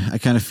 I mean, I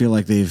kind of feel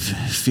like they've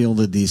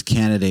fielded these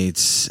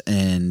candidates,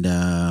 and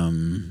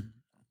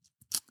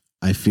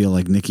I feel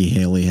like Nikki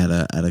Haley had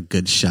a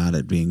good shot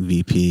at being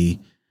VP.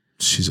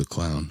 She's a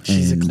clown.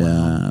 She's a and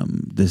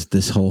clown.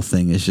 this whole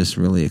thing has just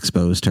really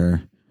exposed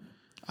her,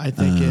 I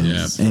think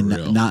it's. For and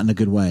real. not in a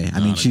good way. I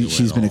mean, in a good way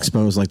she's at been all.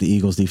 exposed like the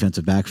Eagles'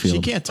 defensive backfield.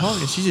 She can't talk.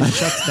 She just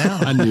shuts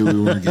down. I knew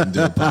we weren't going to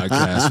do a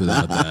podcast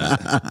without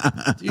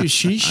that. Dude,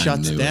 she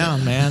shuts knew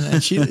down, man,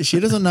 and she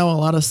doesn't know a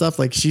lot of stuff.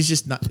 Like she's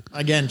just not.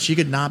 Again, she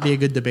could not be a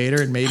good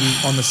debater, and maybe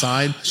on the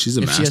side, She's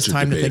a if she has master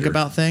time to think debater.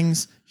 about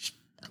things.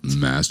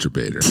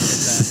 Masturbator.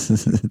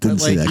 Didn't But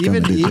see like that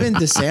even coming, did you? even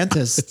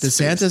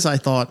DeSantis, I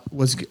thought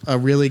was a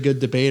really good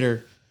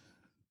debater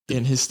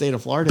in his state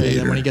of Florida. And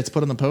then when he gets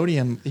put on the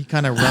podium, he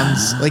kind of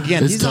runs. Like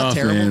again, It's he's not tough,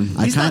 terrible.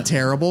 man. He's not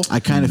terrible. I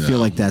kind of feel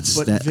like that's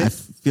But that. I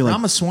feel like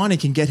Ramaswamy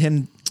can get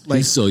him like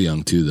He's still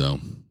young too, though.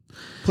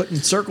 putting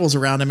circles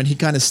around him and he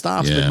kind of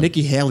stops, Yeah. but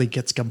Nikki Haley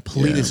gets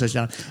completely Yeah. switched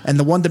down. And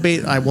the one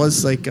debate I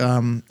was like,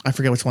 I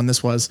forget which one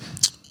this was,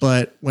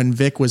 but when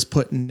Vic was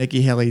putting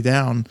Nikki Haley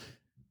down,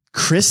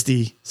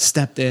 Christie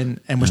stepped in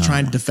and was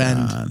trying to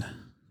defend.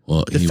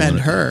 Well, Defend he wanted,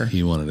 her.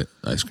 He wanted an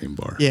ice cream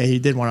bar. Yeah, he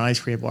did want an ice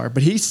cream bar,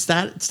 but he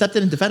stepped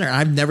in and defended her.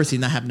 I've never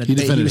seen that happen. In a He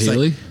debate. defended was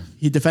Haley? Like,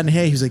 he defended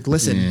Haley. He was like,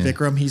 listen, Yeah.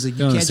 Vikram, he's like, you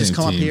They're on can't the just same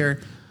come up team.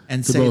 here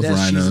and They're say both this.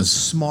 She's a rhinos.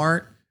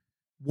 smart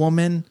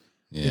woman.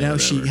 Yeah, you know,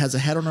 she whatever. has a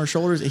head on her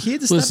shoulders. He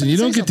had to step Listen, in you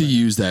and don't say get to something.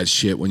 use that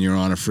shit when you're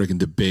on a freaking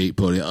debate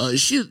podium.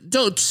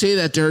 Don't say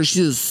that to her.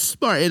 She's a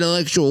smart,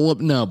 intellectual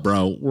woman. No,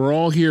 bro. We're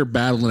all here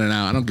battling it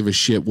out. I don't give a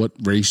shit what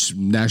race,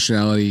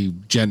 nationality,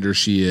 gender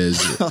she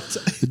is.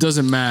 It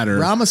doesn't matter.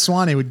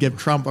 Ramaswamy would give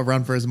Trump a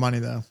run for his money,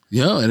 though.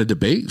 Yeah, in a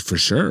debate, for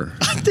sure.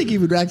 I think he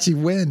would actually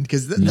win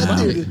because that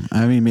dude.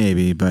 I mean,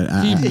 maybe, but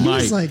He He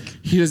might. was like-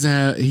 He doesn't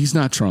have. He's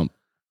not Trump,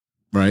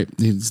 right?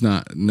 He's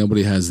not.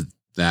 Nobody has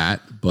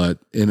that. But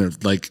in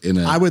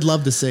I would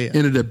love to see it.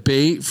 a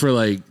debate for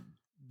like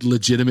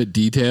legitimate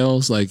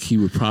details, like he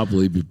would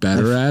probably be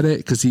better at it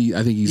because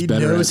I think he's He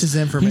better. knows at, his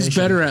information. He's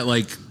better at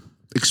like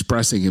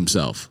expressing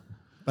himself.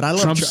 But I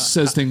love Trump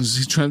says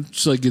things. Trump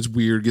like gets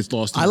weird, gets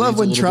lost. In I love weeds a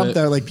when little Trump bit.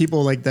 though, like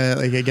people like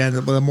again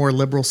the more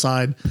liberal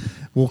side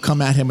will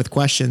come at him with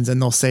questions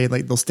and they'll state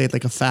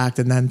like a fact,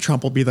 and then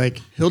Trump will be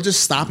like, he'll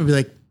just stop and be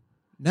like,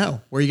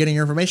 no, where are you getting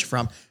your information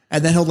from?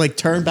 And then he'll like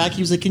turn back.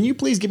 He was like, can you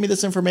please give me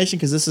this information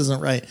because this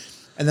isn't right?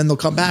 And then they'll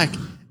come back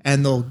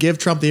and they'll give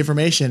Trump the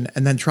information,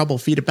 and then Trump will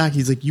feed it back.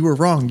 He's like, you were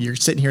wrong. You're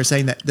sitting here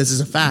saying that this is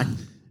a fact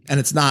and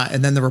it's not.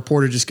 And then the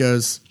reporter just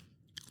goes,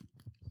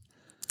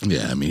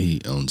 Yeah, I mean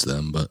he owns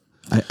them, but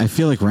I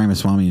feel like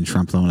Ramaswamy and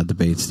Trump though on a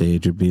debate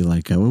stage would be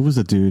like, what was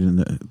the dude and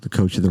the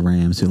coach of the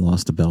Rams who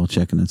lost to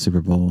Belichick in that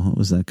Super Bowl? What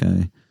was that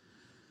guy?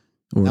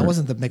 Or, That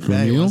wasn't the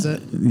McVay, Vermeil? was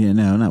it? yeah,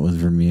 no, not with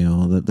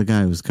Vermeil. The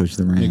guy who was coach of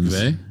the Rams.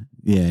 McVay?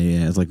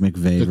 Yeah. It's like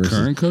McVay The versus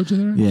current coach of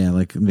the Rams? yeah,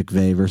 like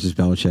McVay versus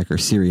Belichick or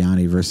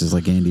Sirianni versus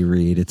like Andy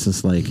Reid. It's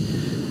just like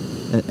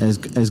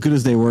as good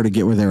as they were to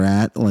get where they're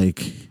at.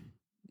 Like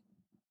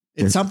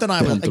It's something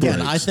I would Pump the again.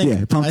 brakes. I think.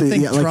 yeah, pump I the,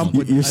 think yeah, like, Trump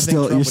would. you're I think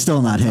still Trump would still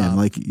come not on him. top.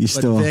 Like you But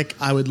still. Vic,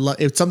 I would.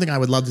 It's something I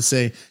would love to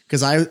see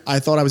because I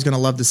thought I was going to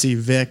love to see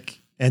Vic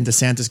and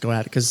DeSantis go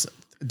at it because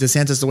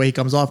DeSantis, the way he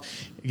comes off,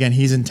 again,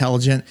 he's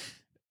intelligent.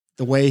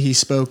 The way he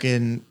spoke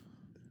in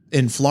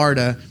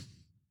Florida,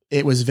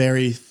 it was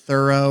very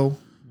thorough,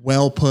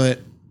 well put,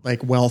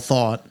 like well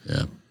thought.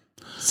 Yeah.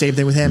 Same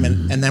thing with him.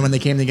 And then when they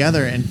came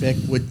together and Vic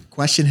would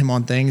question him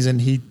on things and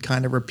he'd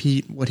kind of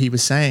repeat what he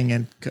was saying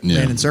and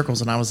ran in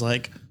circles. And I was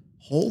like,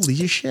 holy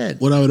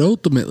shit. What I would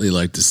ultimately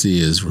like to see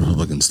is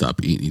Republicans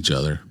stop eating each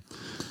other.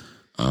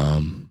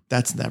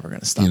 That's never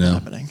going to stop You know,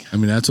 happening. I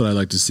mean, that's what I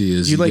like to see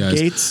is You like guys,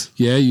 Gates?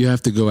 Yeah, you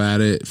have to go at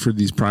it for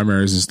these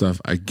primaries and stuff.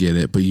 I get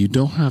it, but you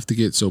don't have to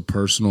get so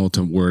personal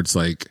to where it's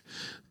like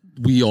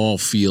we all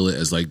feel it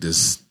as like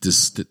this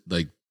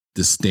like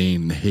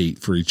disdain and hate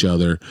for each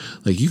other.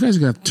 Like you guys are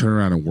gonna have to turn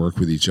around and work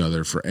with each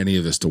other for any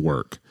of this to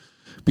work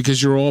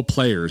because you're all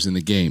players in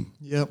the game.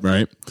 Yep.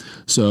 Right.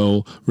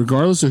 So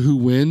regardless of who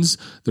wins,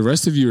 the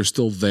rest of you are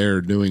still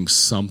there doing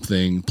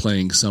something,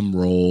 playing some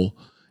role,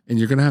 and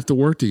you're gonna have to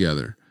work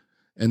together.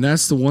 And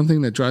that's the one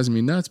thing that drives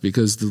me nuts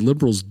because the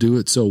liberals do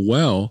it so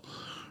well,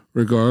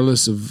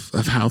 regardless of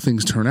how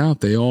things turn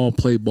out. They all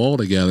play ball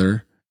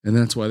together. And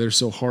that's why they're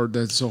so hard.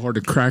 That's so hard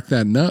to crack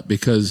that nut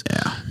because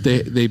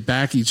they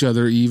back each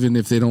other even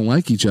if they don't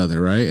like each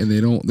other, right? And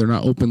they're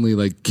not openly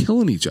like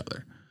killing each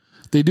other.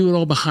 They do it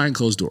all behind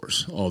closed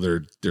doors. All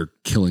their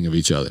killing of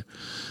each other.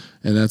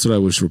 And that's what I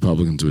wish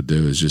Republicans would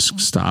do is just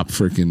stop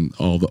freaking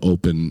all the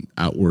open,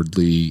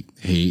 outwardly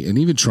hate. And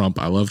even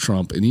Trump, I love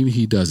Trump, and even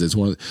he does it. It's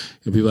one of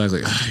the, people act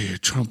like, you're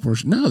Trump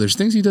worship. No, there's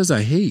things he does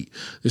I hate.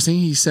 There's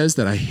things he says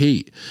that I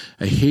hate.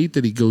 I hate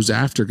that he goes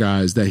after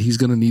guys that he's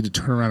going to need to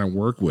turn around and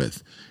work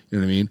with. You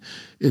know what I mean?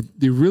 If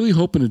you're really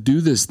hoping to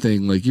do this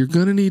thing, like you're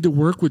going to need to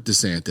work with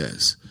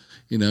DeSantis.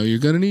 You know, you're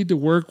going to need to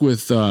work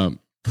with,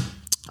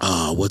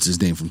 what's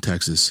his name from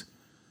Texas?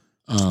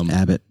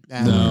 Abbott.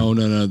 No.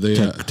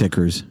 Ted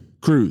Cruz.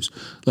 Cruz,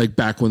 like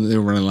back when they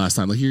were running last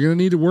time. Like you're going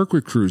to need to work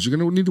with Cruz. You're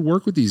going to need to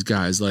work with these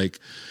guys. Like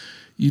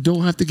you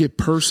don't have to get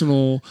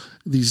personal,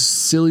 these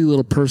silly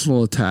little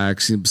personal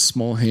attacks, and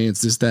small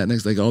hands, this, that,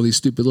 next, like all these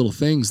stupid little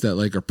things that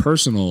like are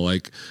personal,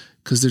 like,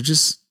 cause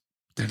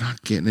they're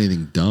not getting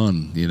anything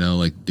done, you know,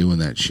 like doing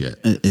that shit.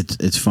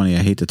 It's funny.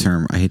 I hate the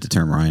term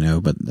rhino,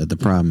 but the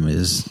problem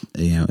is,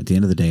 you know, at the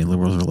end of the day,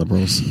 liberals are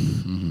liberals.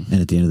 And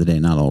at the end of the day,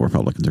 not all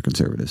Republicans are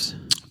conservatives.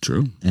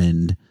 True.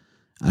 And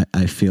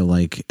I feel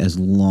like as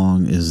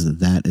long as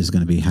that is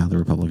going to be how the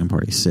Republican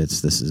Party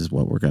sits, this is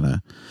what we're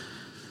gonna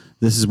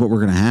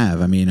have.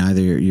 I mean,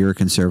 either you're a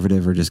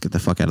conservative or just get the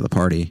fuck out of the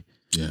party.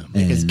 Yeah.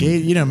 Because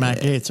Gates, you know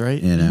Matt Gates,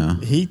 right? You know,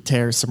 he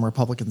tears some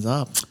Republicans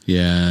up.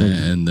 Yeah.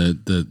 And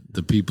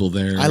the people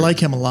there. I like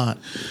him a lot.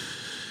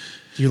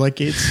 Do you like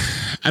Gates?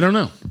 I don't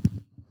know.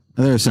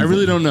 I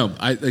really don't know.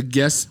 I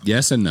guess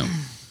yes and no.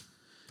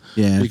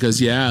 Yeah.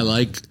 Because I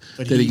like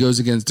that he goes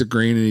against the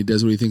grain and he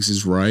does what he thinks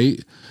is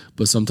right.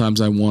 But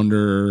sometimes I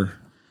wonder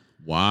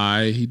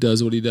why he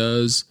does what he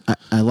does.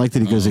 I like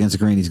that he goes against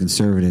the grain. He's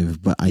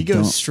conservative, but I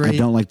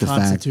don't like the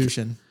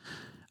Constitution.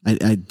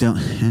 fact. I don't.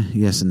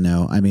 Yes and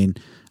no. I mean,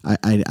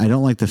 I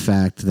don't like the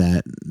fact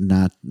that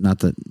not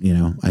that, you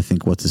know, I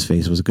think what's his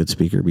face was a good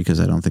speaker because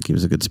I don't think he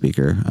was a good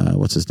speaker.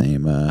 What's his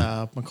name?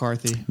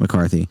 McCarthy.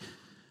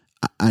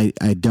 I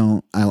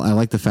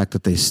like the fact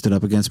that they stood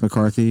up against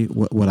McCarthy.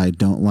 What I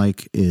don't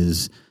like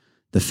is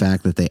the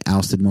fact that they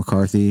ousted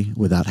McCarthy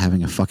without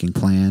having a fucking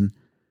plan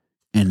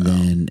and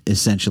then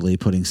essentially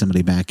putting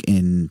somebody back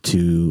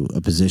into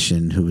a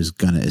position who is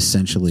going to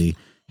essentially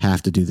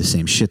have to do the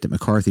same shit that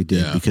McCarthy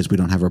did because we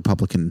don't have a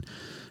Republican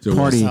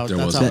Party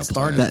that's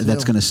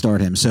going to start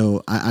him.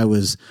 So I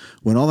was,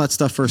 when all that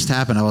stuff first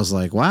happened, I was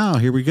like, wow,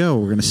 here we go.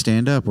 We're going to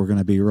stand up. We're going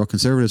to be real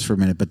conservatives for a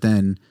minute. But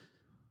then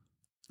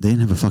they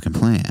didn't have a fucking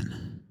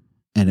plan.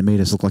 And it made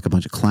us look like a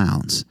bunch of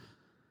clowns,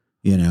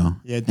 you know?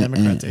 Yeah,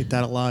 Democrats ate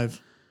that alive.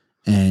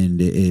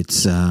 And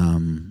it's,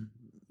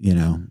 you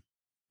know,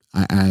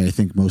 I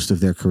think most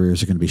of their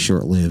careers are going to be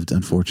short-lived,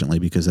 unfortunately,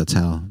 because that's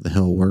how the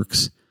Hill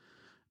works.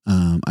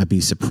 I'd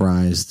be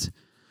surprised.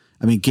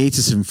 I mean, Gates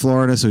is from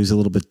Florida, so he's a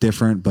little bit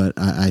different, but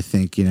I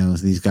think, you know,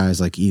 these guys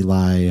like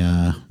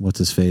Eli, what's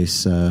his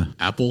face?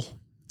 Apple?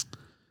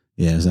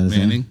 Yeah, is that his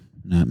Manning? name?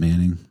 Not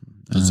Manning.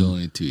 There's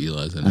only two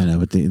Eli's. I know,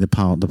 but the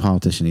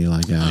politician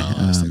Eli guy.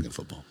 I was thinking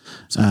football.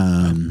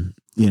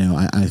 You know,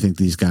 I think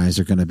these guys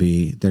are going to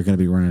be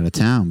running out of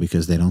town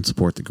because they don't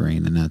support the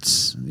grain, and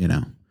that's, you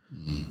know,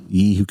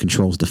 ye who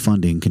controls the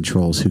funding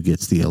controls who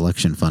gets the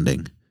election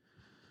funding,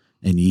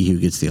 and ye who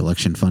gets the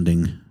election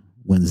funding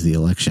wins the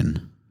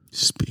election.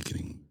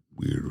 Speaking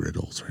weird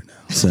riddles right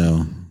now.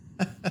 So,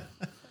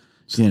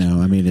 you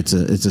know, I mean, it's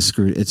a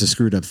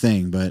screwed up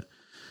thing, but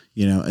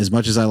you know, as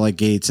much as I like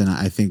Gates and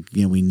I think,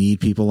 you know, we need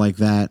people like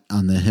that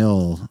on the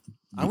Hill,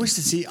 I wish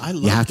to see. I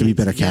love You have to be Gates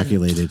better again.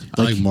 calculated.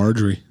 I like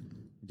Marjorie.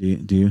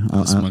 Do you?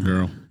 That's my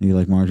girl. You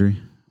like Marjorie?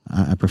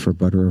 I prefer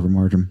butter over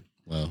margarine.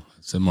 Well, I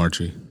said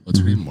Marjorie. What's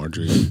her name?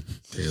 Marjorie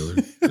Taylor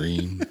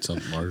Green.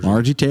 Something Marjorie.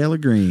 Margie Taylor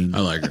Greene. I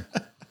like her.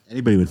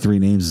 Anybody with 3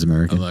 names is I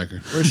American. like her.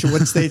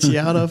 What state's she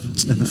out of?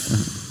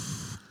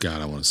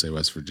 God, I want to say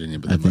West Virginia,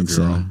 but I that might think be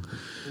so. wrong.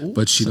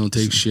 But she don't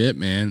take shit,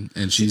 man.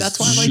 And she's that's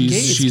why I like Gates,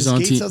 she's 'cause on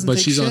Gates team, doesn't but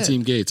take she's on shit.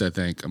 Team Gates. I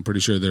think I'm pretty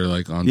sure they're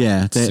like on.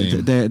 Yeah,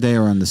 same. they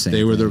are on the same.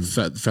 They were the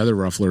thing. feather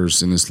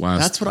rufflers in this last.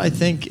 That's what I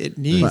think it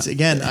needs.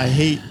 Again, I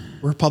hate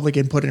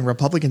Republican putting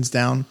Republicans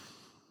down,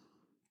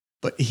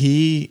 but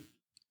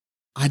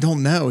I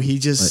don't know. He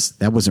just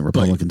That wasn't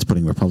Republicans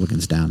putting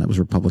Republicans down. That was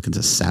Republicans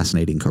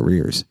assassinating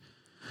careers.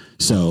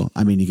 So,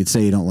 I mean, you could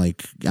say you don't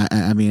like.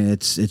 I mean,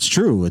 it's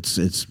true.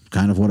 It's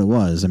kind of what it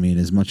was. I mean,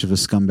 as much of a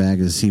scumbag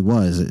as he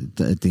was,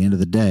 at the end of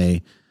the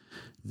day,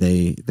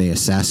 they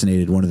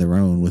assassinated one of their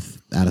own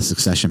without a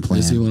succession plan.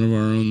 Is he one of our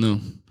own? No.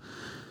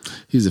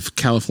 He's a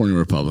California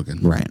Republican.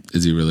 Right.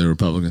 Is he really a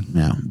Republican?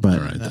 No, but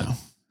All right, no. then.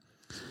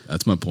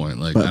 That's my point.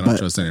 Like, But- I don't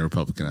trust any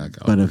Republican.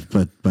 but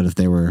if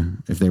they were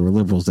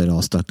liberals, they'd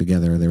all stuck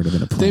together. There would have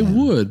been a plan. They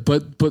would,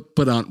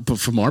 but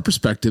from our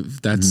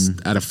perspective, that's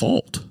at a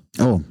fault,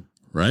 Oh,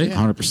 right?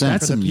 100%.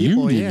 That's For the some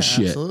people, union yeah,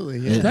 shit. absolutely,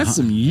 yeah. That's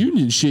some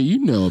union shit you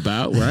know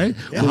about, right?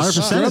 Yeah, The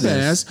 100% scrub it is.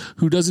 ass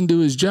who doesn't do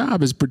his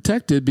job is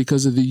protected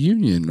because of the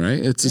union, right?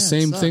 It's the Yeah, it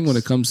same thing when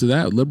sucks. it comes to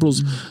that.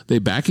 Liberals, they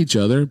back each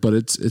other, but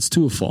it's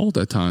to a fault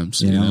at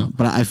times. You know,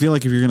 But I feel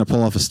like if you're going to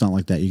pull off a stunt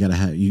like that, you got to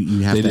have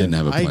you have they to. didn't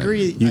have a I plan.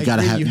 agree. You I got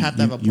to agree have. You have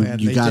to have a plan.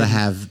 You They got to didn't.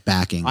 have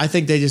backing. I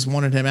think they just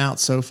wanted him out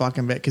so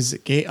fucking bad because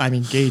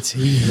Gates,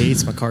 he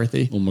hates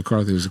McCarthy. Well,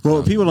 McCarthy was a Well,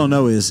 clown. what people don't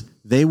know is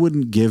they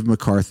wouldn't give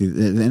McCarthy,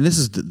 and this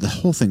is the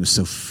whole thing was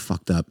so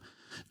fucked up.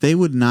 They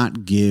would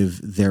not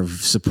give their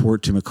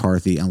support to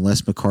McCarthy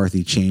unless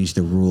McCarthy changed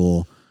the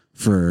rule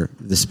for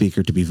the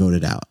speaker to be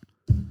voted out.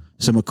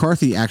 So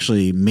McCarthy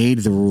actually made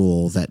the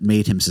rule that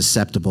made him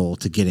susceptible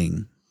to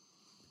getting,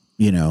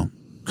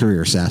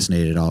 career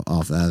assassinated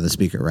off the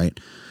speaker, right?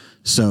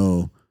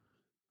 So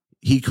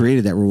he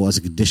created that rule as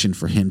a condition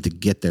for him to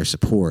get their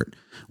support,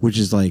 which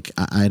is like,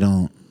 I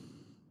don't.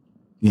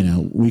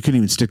 We couldn't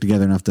even stick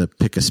together enough to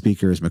pick a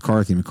speaker as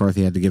McCarthy.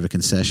 McCarthy had to give a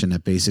concession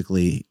that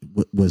basically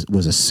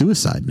was a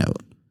suicide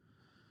note.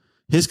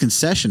 His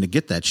concession to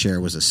get that chair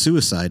was a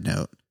suicide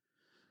note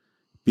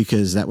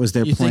because that was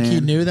their You plan. think he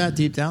knew that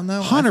deep down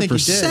though?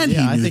 100% he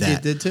Yeah, I knew think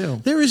that. he did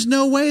too. There is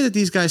no way that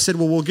these guys said,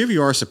 "Well, we'll give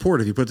you our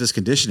support if you put this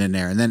condition in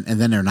there," and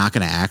then they're not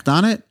going to act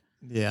on it.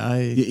 Yeah,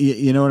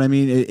 You know what I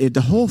mean?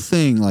 The whole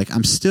thing, like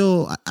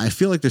I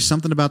feel like there's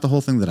something about the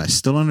whole thing that I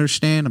still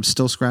understand. I'm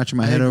still scratching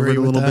my head over agree it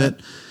a with little that.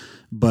 bit.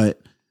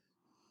 But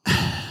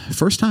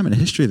first time in the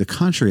history of the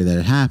country that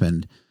it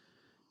happened,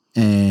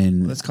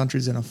 and this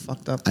country's in a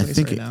fucked up I place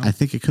think right now. I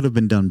think it could have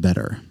been done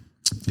better.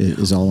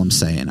 Is all I'm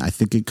saying. I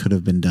think it could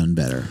have been done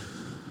better.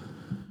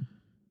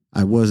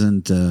 I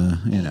wasn't,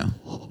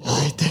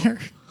 right there.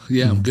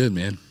 Yeah, I'm good,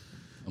 man.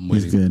 I'm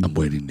waiting. good. I'm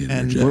waiting to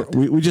And- interject.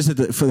 we just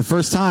for the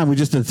first time we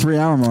just did the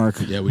 3-hour mark.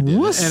 Yeah, we did.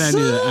 What's And I knew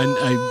up?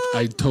 that.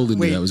 I totally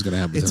knew Wait, that was going to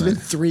happen It's tonight.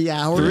 been 3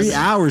 hours. 3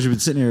 hours you've been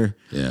sitting here,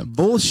 Yeah.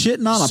 bullshitting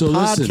on a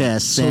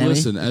podcast. So Sammy.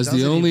 listen, as Doesn't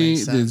even make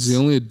sense. the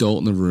only adult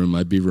in the room,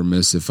 I'd be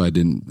remiss if I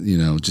didn't,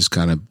 just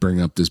kind of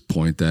bring up this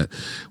point that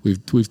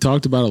we've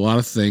talked about a lot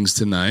of things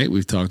tonight.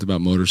 We've talked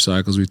about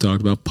motorcycles. We've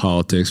talked about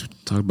politics.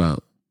 We've talked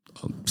about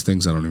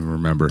things I don't even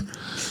remember.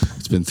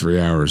 It's been 3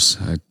 hours.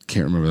 I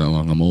can't remember that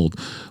long. I'm old.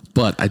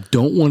 But I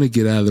don't want to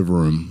get out of the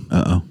room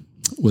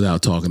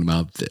without talking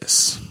about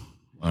this.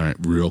 All right,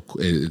 real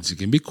quick. It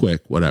can be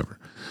quick, whatever.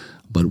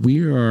 But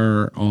we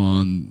are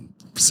on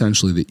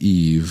essentially the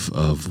eve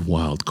of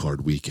Wild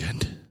Card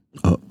Weekend.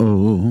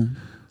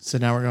 So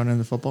now we're going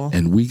into football.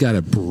 And we got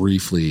to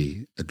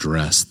briefly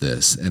address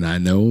this. And I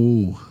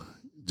know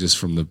just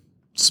from the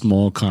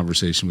small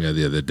conversation we had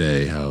the other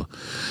day how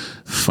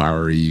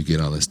fiery you get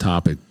on this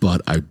topic,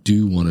 but I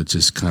do want to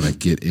just kind of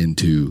get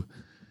into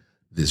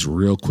this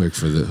real quick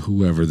for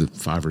whoever the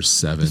 5 or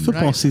 7.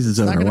 Football season's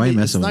It's not over. gonna Why are you be-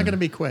 messing It's not with going to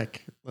me? be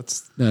quick.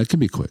 No, it can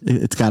be quick.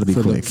 It's got to be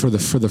quick. For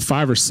the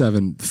 5 or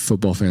 7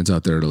 football fans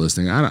out there that are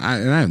listening, I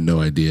have no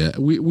idea.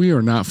 We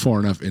are not far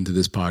enough into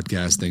this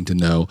podcast thing to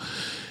know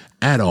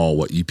at all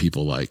what you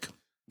people like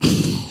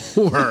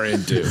or are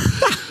into.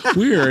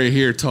 We are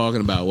here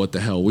talking about what the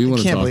hell we want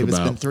to Can't talk believe it's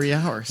been about. 3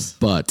 hours.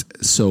 But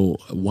so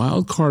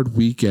Wild Card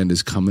Weekend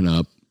is coming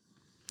up.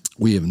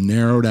 We have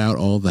narrowed out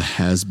all the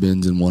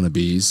has-beens and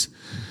wannabes.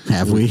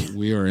 Have we?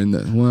 We are in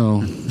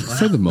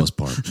for the most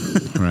part,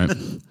 right?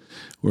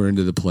 We're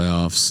into the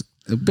playoffs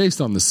based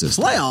on the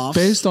system. Playoffs?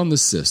 Based on the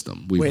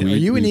system. Wait, are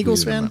you an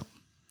Eagles weeded them fan? out.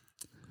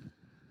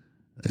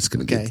 It's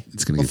gonna Okay. get.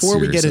 It's gonna Before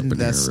we get get serious into up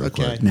in here this, real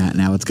okay. quick.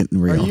 Now it's getting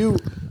Are real. you?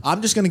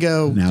 I'm just going to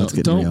go Now it's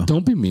getting real.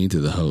 Don't be mean to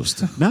the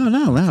host. No.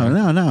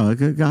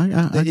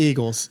 the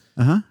Eagles.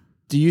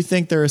 Do you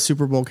think they're a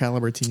Super Bowl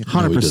caliber team?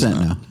 100%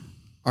 not. no.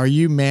 Are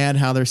you mad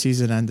how their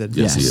season ended?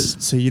 Yes, he is.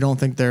 So you don't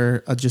think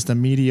they're just a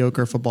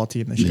mediocre football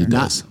team this year?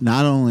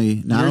 Not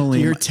only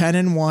You're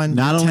 10-1.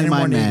 Not only am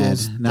I mad.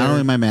 Eagles, Not only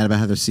am I mad about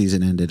how their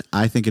season ended.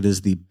 I think it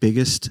is the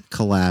biggest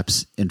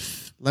collapse in.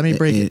 Let me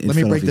break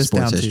this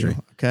down history. to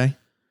you. Okay.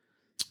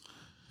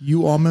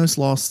 You almost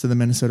lost to the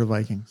Minnesota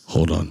Vikings.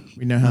 Hold on.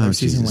 We know how their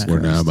season went. We're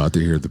now about to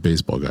hear the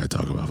baseball guy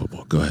talk about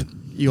football. Go ahead.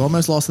 You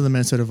almost lost to the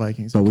Minnesota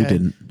Vikings. But we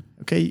didn't.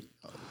 Okay.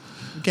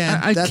 Again,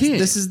 I can't.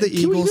 This is the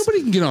Eagles.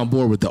 Nobody can get on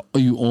board with the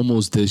you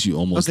almost this, you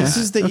almost that. This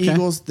is the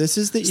Eagles. This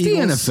is the It's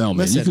Eagles. the NFL, man.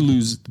 Listen, You can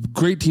lose.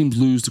 Great teams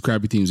lose to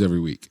crappy teams every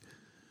week.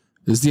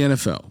 This is the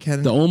NFL.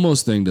 Ken, the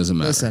almost thing doesn't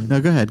matter. Listen,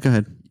 No, go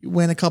ahead. you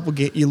win a couple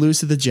games. You lose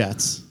to the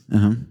Jets.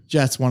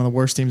 Jets, one of the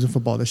worst teams in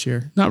football this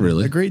year. Not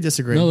really. Agree,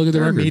 disagree. No, look at the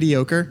They're record.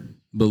 mediocre.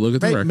 But look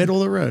at the Right, record. middle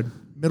of the road.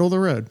 Middle of the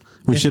road.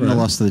 We shouldn't have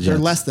lost to the Jets. They're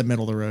less than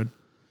middle of the road.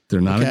 They're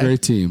not Okay. a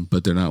great team,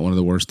 but they're not one of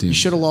the worst You teams.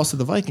 should have lost to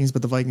the Vikings,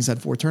 but the Vikings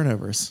had 4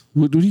 turnovers.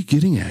 What are you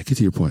getting at? Get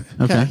to your point.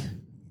 Okay.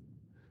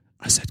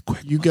 I said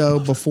quick. You go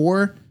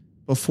before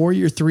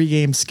your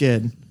 3-game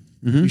skid.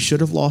 You should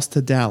have lost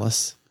to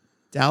Dallas.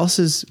 Dallas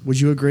is, would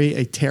you agree,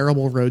 a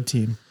terrible road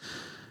team?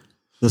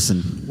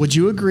 Listen, Would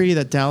you agree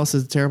that Dallas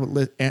is a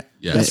terrible?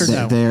 Yes or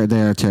no?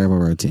 they're a terrible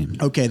road team,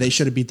 Okay, they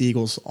should have beat the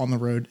Eagles on the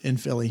road in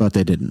Philly. but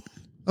they didn't.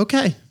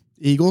 Okay,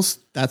 Eagles.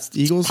 That's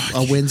the Eagles.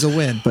 A win's a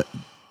win. But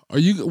Are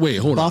you? Wait,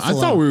 hold Buffalo. on.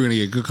 I thought we were going to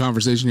get a good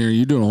conversation here.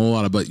 You're doing a whole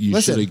lot of, but you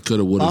should have, could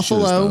have, would have, should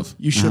Buffalo, have stuff.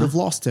 you should have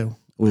lost to.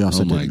 we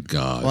also Oh my didn't.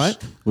 gosh.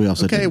 What? We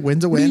also Okay, didn't.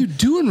 win's a What are you win.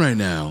 doing right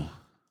now?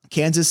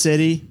 Kansas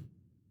City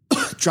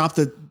dropped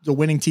the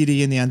winning TD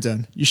in the end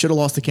zone. You should have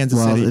lost to Kansas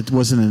Well, City. it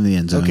wasn't in the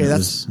end zone. Okay, It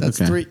that's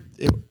was- okay. 3.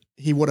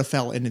 He would have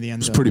fell into the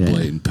end zone. Pretty Yeah.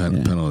 blatant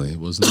penalty,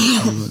 wasn't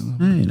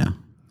it? You know,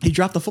 He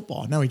dropped the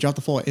football. No, he dropped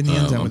the football in the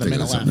end zone I'm with a thinking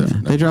minute of left. something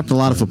different. they dropped a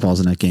lot of footballs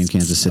in that game,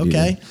 Kansas City.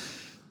 Okay.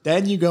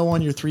 Then you go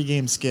on your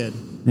 3-game skid.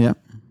 did. Yep.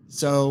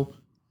 So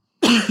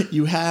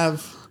you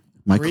have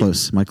My Three?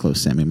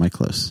 close, Sammy. My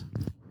close.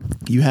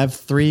 you have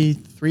three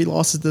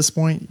losses at this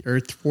point, or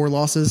 4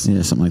 losses,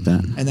 Yeah, something like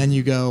that. and then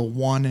you go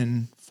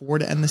 1-4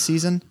 to end the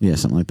season. Yeah,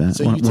 something like that.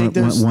 So you take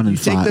those- one and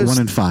you take five. those- 1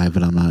 and 5,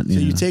 but I'm not. So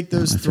you take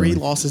those 3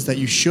 losses that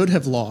you should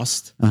have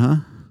lost.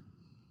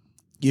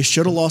 You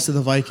should have lost to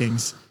the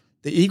Vikings.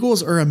 The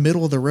Eagles are a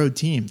middle of the road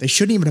team. They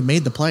shouldn't even have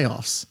made the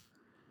playoffs.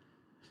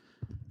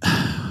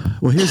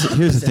 Well, here's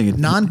the thing.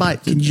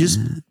 Non-bite. Can you just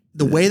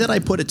the way that I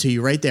put it to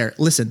you right there?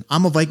 Listen,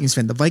 I'm a Vikings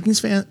fan.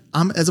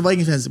 As a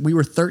Vikings fan, we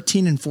were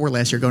 13-4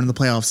 last year going to the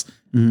playoffs.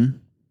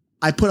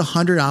 I put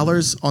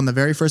 $100 on the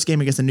very first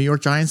game against the New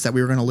York Giants that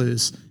we were going to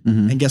lose,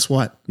 and guess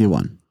what? You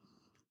won.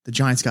 The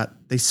Giants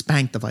they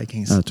spanked the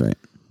Vikings That's right.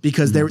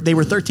 because they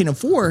were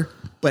 13-4,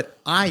 but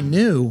I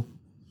knew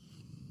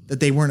that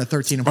they weren't a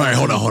 13-4. All right,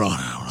 hold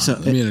on. So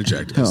Let me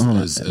interject. As, hold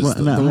on. as Well,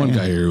 the, no, the one hang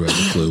on. guy here who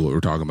has a clue what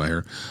we're talking about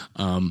here.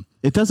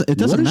 It doesn't What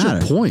is matter.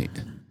 your point?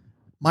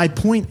 My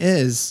point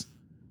is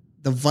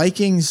the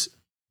Vikings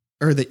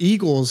or the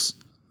Eagles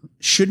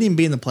shouldn't even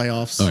be in the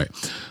playoffs. All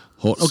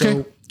right.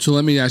 Okay. So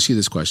let me ask you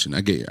this question.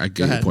 I get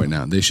your ahead. point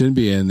now. They shouldn't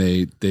be in.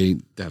 They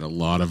had a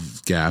lot of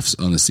gaffes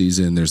on the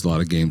season. There's a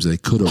lot of games they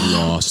could have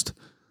lost.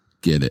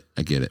 Get it.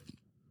 I get it.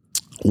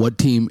 What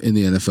team in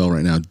the NFL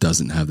right now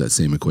doesn't have that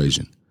same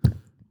equation?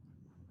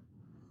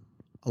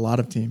 A lot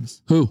of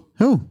teams. Who?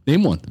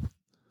 Name one.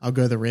 I'll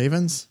go the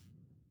Ravens.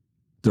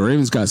 The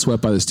Ravens got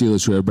swept by the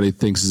Steelers, who everybody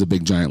thinks is a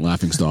big giant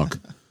laughing stock.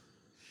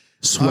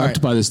 Swept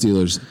right. by the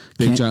Steelers,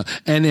 big giant,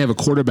 and they have a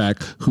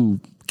quarterback who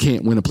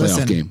can't win a playoff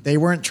Listen, game. they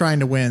weren't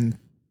trying to win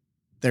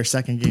their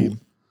second game.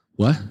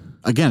 What?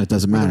 Again, it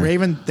doesn't The matter.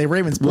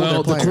 Ravens pulled Well, their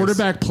the players.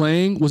 quarterback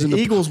playing was in the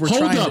Eagles were hold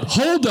trying up, to-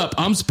 hold up.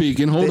 I'm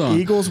speaking. Hold The on.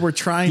 Eagles were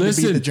trying to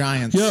beat the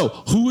Giants. Yo,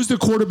 who was the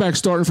quarterback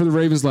starting for the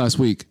Ravens last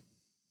week?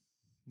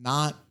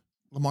 Not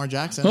Lamar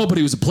Jackson. Oh, but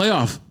he was a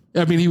playoff.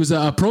 I mean, he was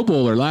a Pro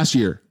Bowler last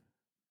year.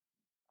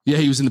 Yeah,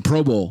 he was in the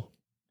Pro Bowl.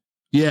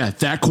 Yeah,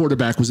 that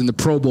quarterback was in the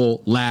Pro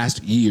Bowl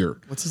last year.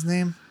 What's his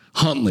name?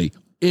 Huntley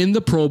in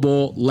the Pro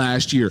Bowl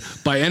last year.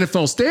 By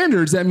NFL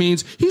standards, that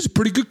means he's a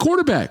pretty good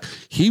quarterback.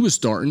 He was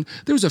starting.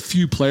 There was a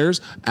few players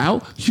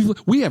out.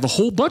 We have a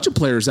whole bunch of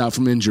players out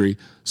from injury.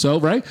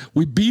 So, right,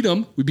 we beat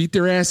them. We beat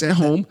their ass at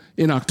home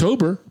in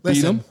October. Beat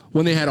Listen. them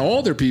when they had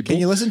all their people. Can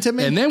you listen to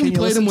me? And then Can we you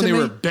played them when listen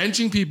they to were me?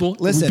 benching people.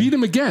 Listen. We beat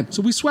them again.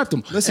 So we swept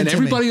them. Listen and to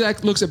me. everybody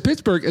that looks at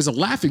Pittsburgh as a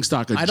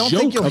laughingstock, a I don't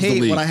joke think you'll of the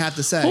hate league. what I have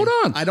to say. Hold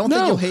on. I don't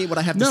think you'll hate what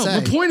I have to say. No,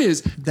 the point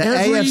is The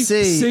every AFC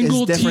is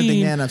single different than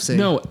team, the NFC.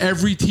 No,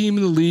 every team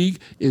in the league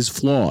is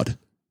flawed.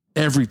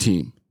 Every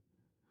team.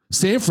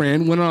 San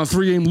Fran went on a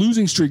 3-game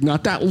losing streak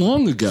not that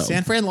long ago.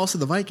 San Fran lost to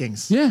the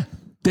Vikings. Yeah,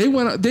 they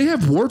went. They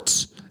have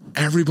warts.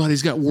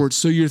 Everybody's got warts.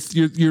 So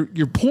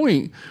your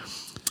point.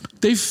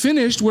 They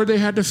finished where they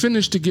had to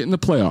finish to get in the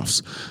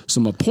playoffs. So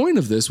my point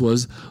of this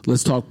was,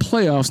 let's talk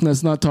playoffs and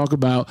let's not talk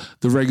about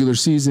the regular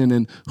season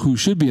and who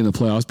should be in the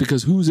playoffs,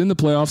 because who's in the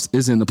playoffs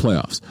is in the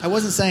playoffs. I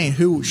wasn't saying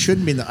who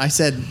shouldn't be in the. I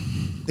said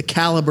the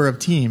caliber of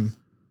team.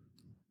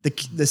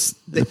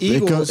 The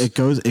Eagles.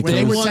 When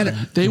they were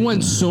 10 They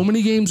won so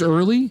many games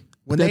early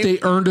When that they-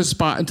 they earned a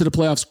spot into the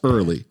playoffs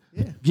early.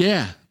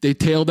 Yeah, They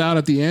tailed out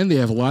at the end. They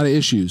have a lot of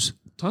issues,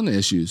 ton of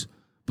issues,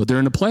 but they're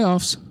in the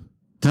playoffs.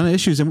 Ton of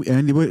issues, and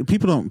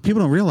people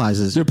don't realize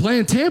this. They're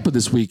playing Tampa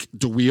this week.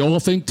 Do we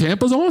all think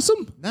Tampa's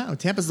awesome? No,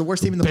 Tampa's the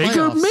worst team in the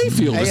Baker playoffs.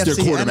 Mayfield is their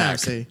AFC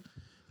quarterback. and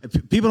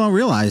NFC. People don't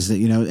realize that,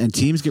 and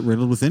teams get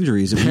riddled with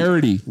injuries.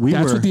 Parity.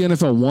 That's what the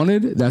NFL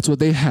wanted. That's what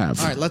they have.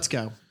 All right, let's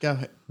go. Go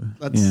ahead.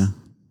 Yeah.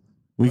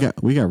 We got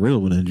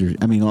riddled with injuries.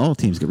 I mean, all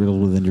teams get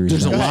riddled with injuries.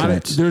 There's a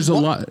lot. There's a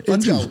Well, lot.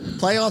 Let's go.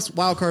 Playoffs,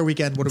 wild card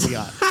weekend. What do we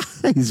got?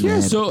 He's Yeah,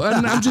 mad. so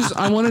and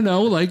I want to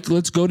know,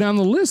 let's go down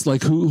the list.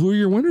 Like, who are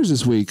your winners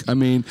this week? I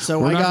mean, So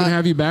we're I not going got- to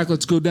have you back.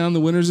 Let's go down the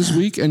winners this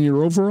week and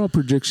your overall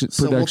predictions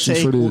So for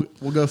the.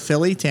 we'll go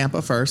Philly,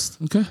 Tampa first.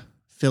 Okay.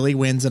 Philly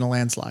wins in a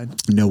landslide.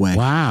 No way.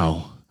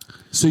 Wow.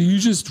 So you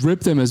just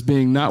ripped them as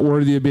being not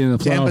worthy of being in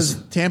the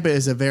playoffs. Tampa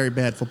is a very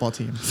bad football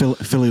team.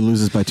 Philly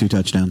loses by 2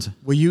 touchdowns.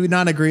 Will you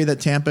not agree that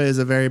Tampa is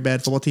a very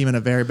bad football team in a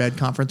very bad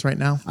conference right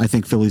now? I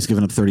think Philly's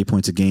given up 30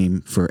 points a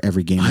game for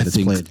every game that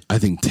it's played. I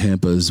think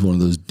Tampa is one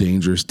of those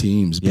dangerous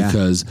teams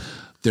because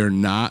they're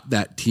not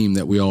that team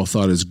that we all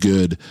thought is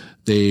good.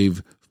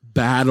 They've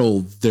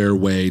battled their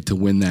way to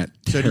win that.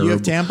 So do you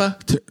have Tampa?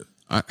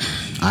 I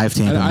have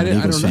Tampa. I'm an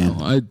Eagles don't fan.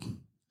 know.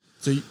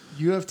 So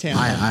you have Tampa.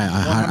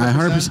 I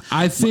 100%.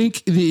 I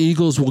think the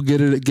Eagles will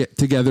get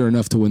together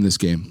enough to win this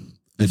game.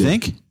 You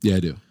think? Yeah, I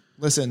do.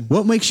 Listen,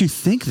 What makes you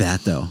think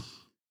that though?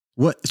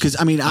 What? Because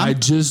I mean, I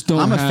just don't.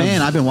 I'm a have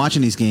fan. I've been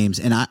watching these games,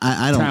 and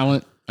I don't.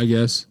 talent. I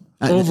guess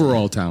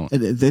overall talent.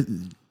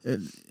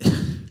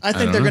 I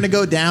think they're going to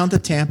go down to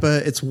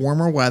Tampa. It's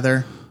warmer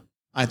weather.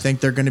 I think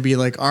they're going to be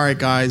like, all right,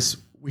 guys,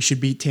 we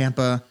should beat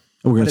Tampa.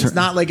 We're gonna But it's turn-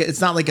 not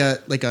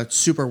like a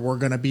super. We're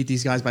going to beat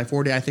these guys by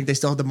 40. I think they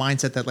still have the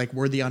mindset that like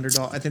we're the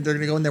underdog. I think they're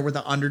going to go in there with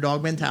the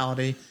underdog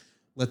mentality.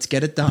 Let's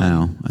get it done,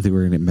 No, I think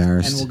we're gonna get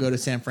embarrassed. and we'll go to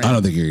San I Fran.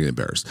 don't think you're gonna get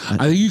embarrassed.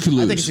 I think you could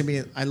lose. I think it's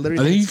gonna be. I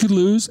literally. I think you think could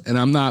lose, and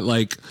I'm not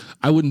like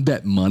I wouldn't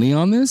bet money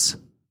on this.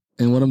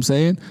 And what I'm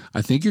saying,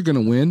 I think you're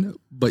going to win,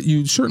 but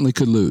you certainly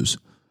could lose.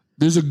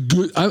 There's a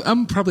good.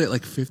 I'm probably at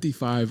like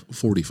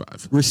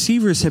 55-45.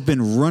 Receivers have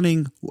been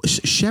running.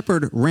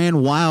 Shepard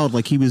ran wild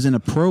like he was in a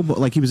Pro Bowl,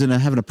 like he was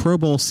having a Pro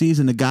Bowl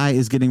season. The guy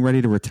is getting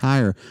ready to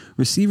retire.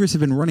 Receivers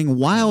have been running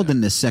wild in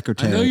this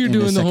secretary. I know you're in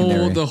doing this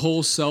secondary. the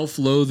whole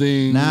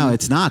self-loathing. No,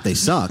 it's not. They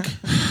suck.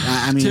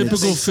 I mean,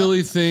 typical it's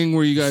Philly thing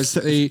where you guys.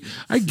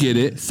 I get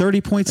it.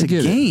 30 points a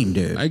get it. game,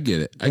 dude. I get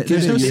it. I get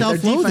There's it. no You-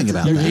 self-loathing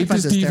about You that. hate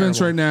this Defense is defense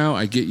terrible. right now.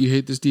 I get you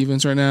hate this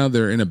defense right now.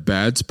 They're in a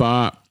bad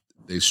spot.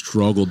 They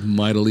struggled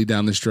mightily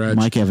down the stretch.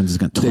 Mike Evans is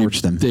going to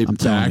torch them. They I'm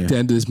telling backed you.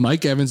 into this.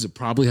 Mike Evans will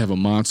probably have a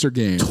monster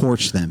game.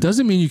 Torch them.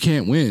 Doesn't mean you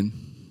can't win.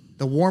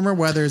 the warmer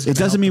weather is. It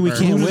doesn't mean we Who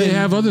can't do win. they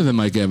have other than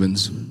Mike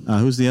Evans?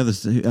 Who's the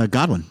other?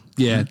 Godwin.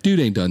 Yeah,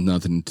 dude ain't done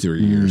nothing in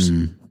 3 years.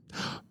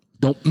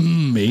 Don't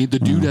me. The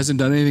dude hasn't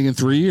done anything in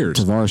 3 years.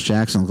 Tavares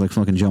Jackson looked like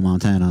fucking Joe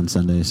Montana on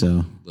Sunday.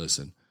 So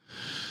Listen,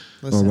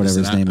 or whatever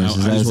his name is.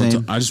 Is that his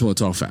name? I just want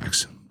to talk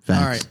facts. Facts.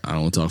 All right. I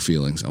don't want to talk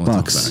feelings. I want to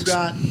talk Bucks. You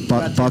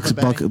facts.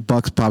 got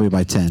Bucks probably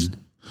by 10.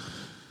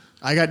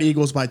 I got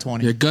Eagles by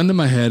 20. Yeah, gun to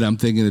my head, I'm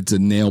thinking it's a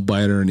nail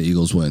biter and the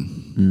Eagles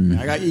win.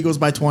 I got Eagles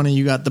by 20.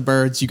 You got the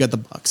Birds. You got the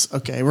Bucks.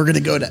 Okay, we're gonna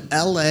go to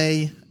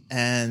L.A.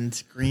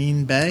 and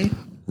Green Bay,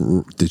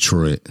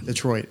 Detroit.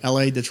 Detroit.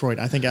 L.A. Detroit.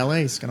 I think L.A.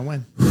 is gonna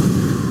win.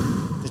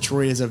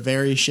 Detroit is a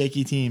very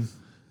shaky team,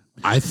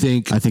 I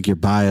think you're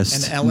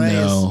biased. and L.A.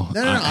 No, is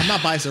no. I'm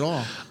not biased at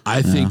all.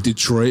 I think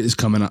Detroit is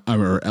coming on,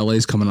 or LA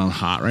is coming on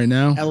hot right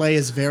now. L.A.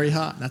 is very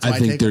hot. That's why I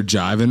think take they're it.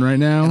 jiving right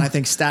now. And I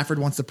think Stafford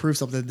wants to prove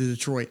something to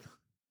Detroit.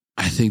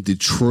 I think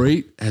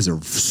Detroit has a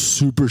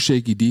super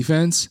shaky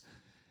defense,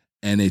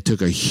 and they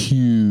took a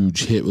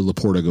huge hit with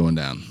Laporta going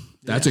down.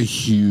 That's a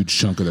huge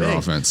chunk of their Big,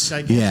 offense.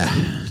 gigantic.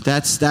 Yeah,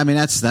 that's probably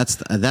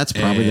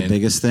the And-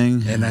 biggest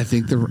thing. And I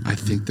think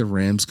the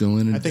Rams go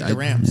in. And I think the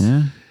Rams.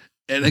 Yeah,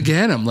 And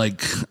again, I'm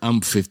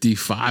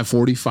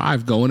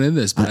 55-45 going in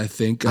this, but I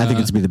think I think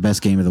it's gonna be the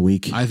best game of the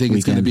week. I think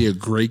it's going to weekend. be a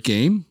great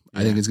game.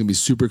 I think it's going to be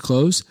super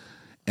close,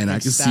 and I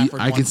can Stafford see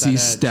wants that edge.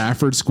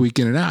 Stafford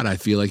squeaking it out. I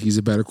feel like he's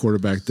a better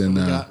quarterback than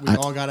We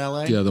all got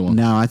L.A. the other one.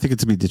 No, I think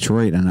it's gonna be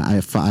Detroit, and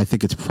I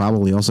think it's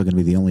probably also gonna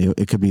be the only.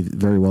 It could be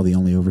very well the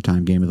only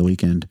overtime game of the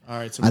weekend. All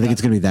right, so I think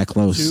it's gonna be that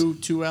close.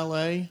 two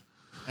L.A.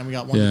 and we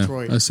got one Yeah,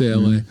 Detroit. I say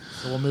LA.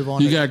 So we'll move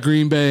on. You to got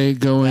Green Bay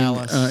going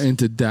Dallas.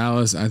 into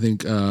Dallas. I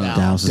think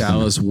Dallas is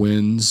Dallas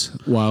wins.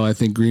 While I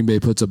think Green Bay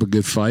puts up a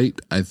good fight,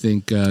 I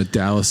think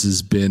Dallas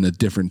has been a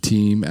different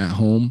team at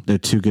home. They're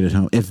too good at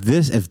home.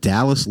 If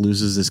Dallas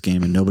loses this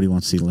game, and nobody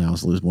wants to see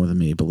Dallas lose more than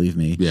me, believe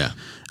me. Yeah,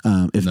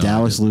 If No,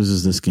 Dallas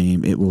loses this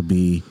game, it will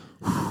be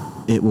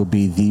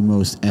the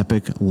most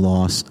epic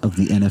loss of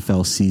the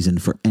NFL season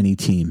for any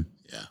team.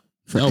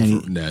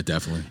 yeah,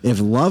 definitely. If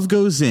Love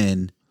goes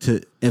in to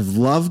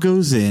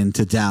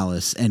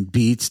Dallas and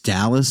beats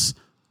Dallas,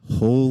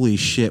 holy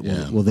shit!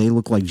 Yeah. Will they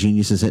look like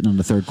geniuses hitting on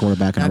the third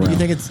quarterback in Now, a do row? you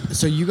think it's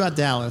so? You got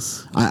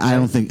Dallas, I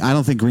don't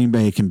think Green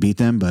Bay can beat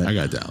them, but I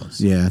got Dallas.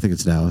 yeah, I think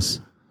it's Dallas.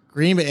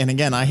 Green Bay, and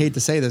again, I hate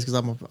to say this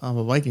because I'm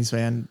a Vikings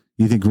fan.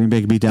 You think Green Bay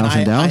can beat Dallas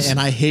in Dallas?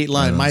 I hate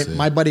lying. I don't see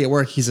My buddy at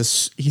work,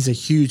 he's a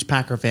huge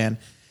Packer fan,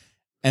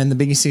 And in the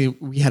beginning,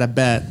 we had a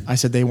bet. I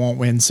said they won't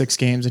win 6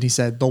 games, and he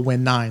said they'll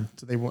win 9.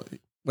 So they won't,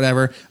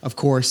 whatever. Of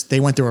course, they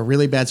went through a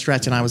really bad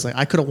stretch, and I was like,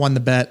 I could have won the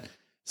bet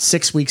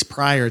 6 weeks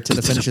prior to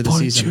the finish of the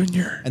season.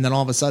 Junior. And then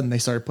all of a sudden, they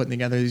started putting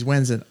together these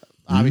wins, and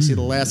obviously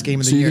the last game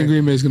of the So you year. think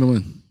Green Bay's going to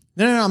win?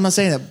 No, I'm not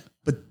saying that,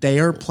 but they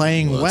are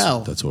playing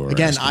well. That's what we're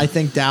Again, asking. I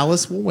think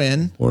Dallas will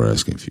win. We're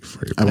asking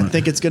for your I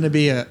think it's going to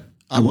be a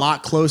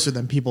lot closer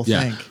than people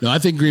Yeah. think. No, I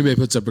think Green Bay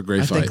puts up a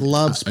great I fight. think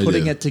Love's I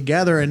putting do. it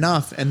together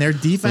enough, and their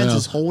defense Well,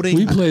 is holding.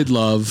 We played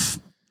Love.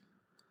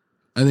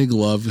 I think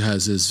Love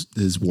has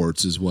his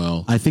warts as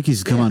well. I think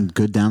he's come on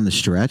good down the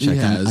stretch. He I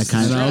has.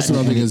 kind And of I also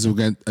don't think it's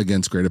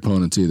against great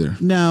opponents either.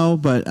 no,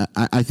 but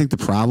I think the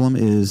problem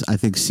is I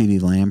think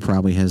CeeDee Lamb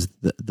probably has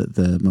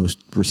the most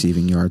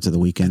receiving yards of the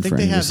weekend I think for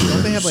they any have. receiver.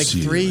 Don't they have like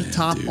CeeDee 3 Lamb,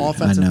 top dude.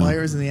 offensive I know.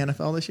 players in the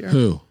NFL this year?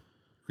 Who?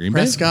 Green Bay?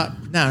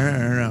 Prescott.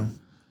 No.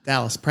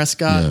 Dallas.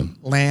 Prescott, Yeah.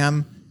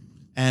 Lamb,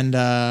 and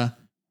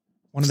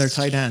one of their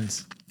tight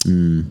ends.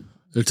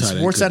 Their tight end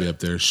Sports could be Center- up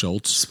there.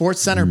 Schultz.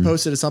 Sports Center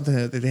posted something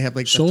that they have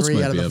like the Schultz 3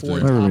 might out of be the up 4 there.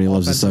 top Everybody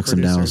loves to offensive suck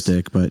some Dallas producers.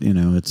 dick, but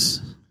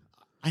it's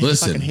I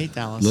Listen, fucking hate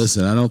Dallas.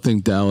 Listen, I don't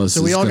think Dallas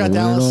So we is all going to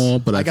got win it Dallas? all,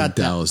 but I I got think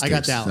Da- Dallas I got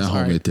takes Dallas, that all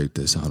home. right. They take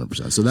this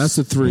 100%. So that's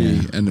the 3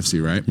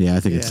 NFC, right? yeah, I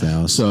think it's Yeah.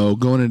 Dallas. So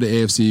going into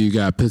AFC, you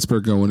got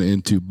Pittsburgh going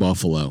into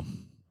Buffalo.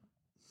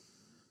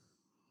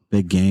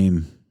 Big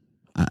game.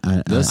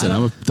 Listen,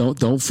 don't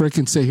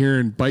freaking sit here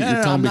and bite your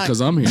no, tongue I'm not-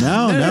 because I'm here.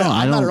 No, I'm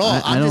I not don't. at all.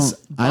 I I'm don't. just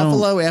I don't.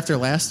 Buffalo after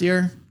last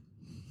year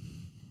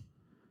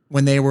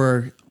when they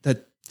were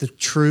the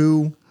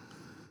true.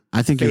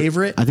 I think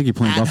favorite I think you're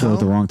playing at Buffalo at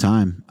the home? wrong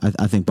time.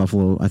 I think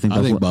Buffalo. I think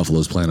Buffalo.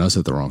 Buffalo's playing us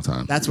at the wrong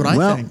time. That's what I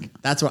Well- think.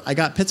 That's what I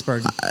got.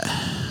 Pittsburgh.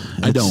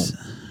 I don't.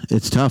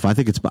 It's tough. I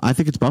think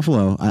it's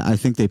Buffalo. I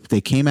think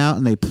they came out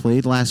and they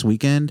played last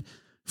weekend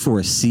for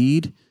a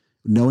seed,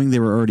 knowing they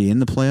were already in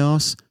the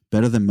playoffs.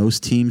 Better than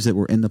most teams that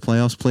were in the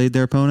playoffs played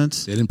their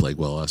opponents. They didn't play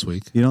well last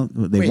week. You know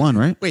they Wait, won,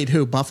 right? Wait,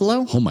 who?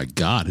 Buffalo? Oh my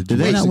God! Did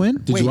they not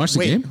win? Did you watch the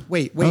game?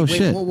 Wait. Oh,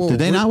 shit. Did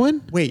they not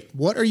win? Wait,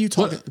 what are you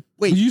talking? What?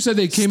 Wait, You said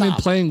they came in stop.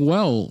 playing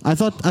well I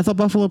thought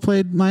Buffalo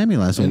played Miami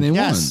last week. and they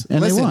Yes. won.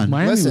 And Listen, they won.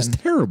 Miami was Listen.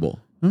 terrible.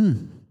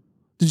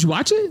 Did you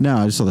watch it? No,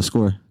 I just saw the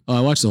score. Oh, I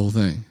watched the whole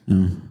thing.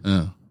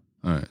 Oh,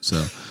 all right.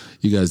 So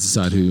you guys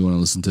decide who you want to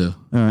listen to. All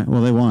right.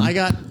 Well, they won. I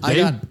got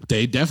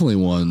They definitely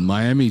won.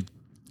 Miami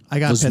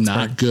was Pittsburgh.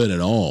 not good at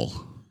all.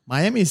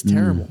 Miami's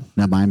terrible.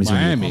 Now Miami's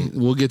gonna be- Miami.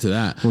 We'll get to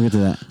that. We'll get to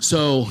that.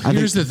 So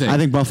here's the thing. I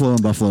think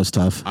Buffalo's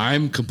tough.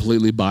 I'm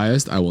completely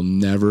biased. I will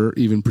never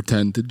even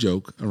pretend to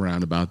joke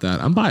around about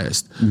that. I'm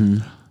biased.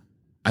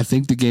 I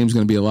think the game's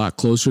going to be a lot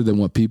closer than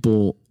what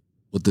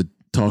the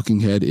talking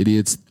head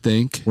idiots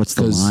think. What's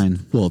the 'Cause, line?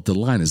 Well, the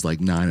line is like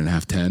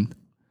 9.5, 10.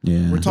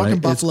 Yeah. We're talking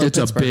Right? Buffalo, it's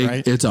Pittsburgh, a big,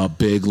 right? It's a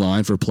big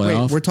line for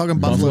playoff. Wait, we're talking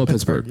Buffalo,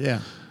 Pittsburgh.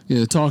 Yeah. You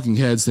know, talking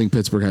heads think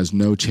Pittsburgh has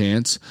no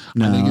chance.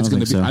 No, I think I it's don't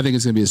going to be. think so. I think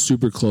it's going to be a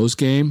super close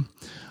game,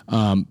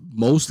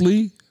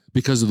 mostly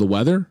because of the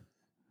weather.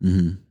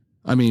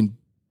 I mean,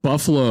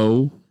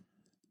 Buffalo,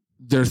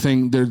 their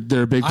thing, they're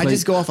a big. I Play,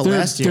 just go off of they're,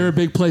 last year. They're a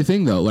big play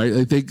thing though. Like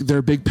they're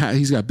a big.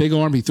 He's got big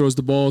arm. He throws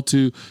the ball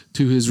to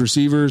his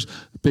receivers.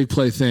 Big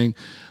play thing.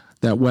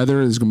 That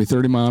weather is going to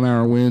be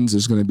 30-mile-an-hour winds.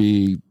 There's going to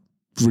be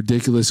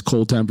ridiculous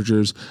cold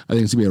temperatures. I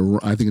think it's going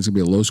to be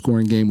a low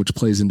scoring game, which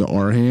plays into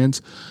our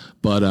hands.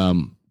 But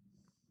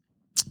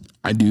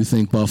I do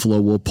think Buffalo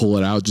will pull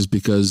it out just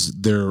because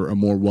they're a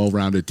more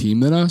well-rounded team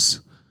than us.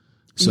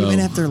 So Even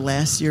after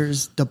last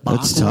year's debacle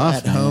That's tough,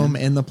 at man. home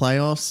in the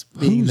playoffs,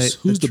 being who's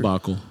the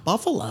debacle?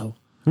 Buffalo.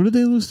 Who did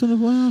they lose to in the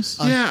playoffs?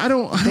 Yeah, I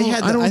don't. I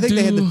think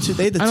they had the two-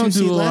 they had the I don't two do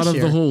seed a lot last of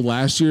year. the whole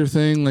last year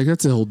thing. Like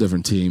that's a whole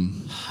different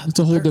team. It's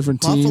a whole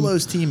different team.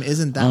 Buffalo's team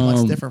isn't that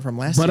much different from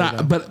last But year.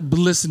 though. but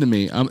listen to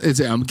me. I'm at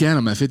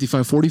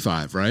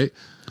 55-45, right?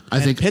 I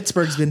And think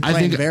Pittsburgh's been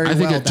playing very I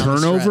think well a down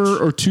the turnover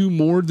stretch. or two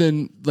more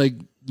than like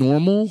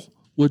normal,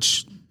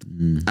 which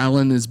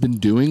Allen has been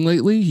doing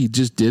lately. He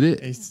just did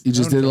it. He's He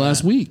just known did it for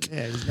last that. week.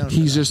 Yeah, he's known for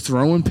He's that. just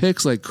throwing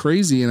picks like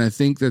crazy, and I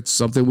think that's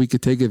something we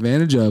could take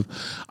advantage of.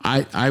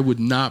 I would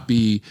not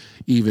be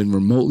even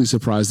remotely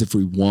surprised if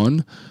we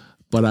won,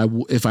 but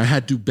if I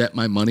had to bet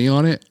my money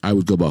on it, I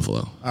would go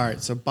Buffalo. All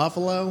right, so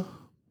Buffalo,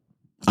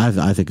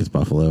 I think it's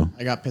Buffalo.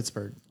 I got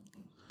Pittsburgh.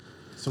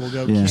 So we'll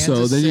go. Yeah. Kansas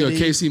So then you go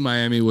City. KC,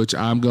 Miami, which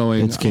I'm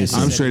going. It's KC.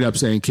 I'm straight up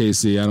saying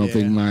KC. I don't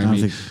think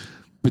Miami. think-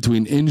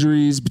 Between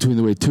injuries, between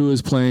the way Tua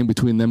is playing,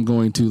 between them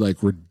going to like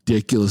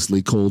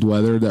ridiculously cold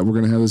weather that we're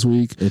going to have this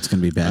week, It's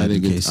going to be bad. I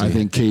think in it's, KC. I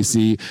think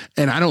KC,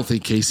 and I don't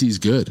think KC's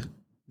good.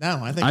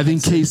 No, I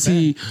think KC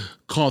City's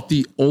caught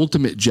the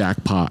ultimate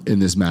jackpot in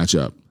this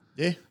matchup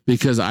bad. Yeah.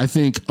 because I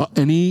think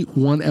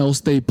anyone else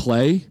they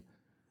play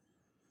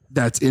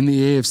that's in the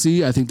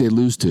AFC, I think they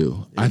lose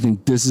to. I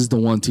think this is the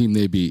one team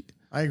they beat.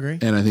 I agree.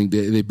 And I think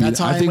they beat. That's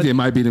how I I think would- they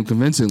might beat them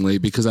convincingly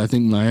because I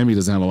think Miami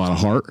doesn't have a lot of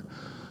heart,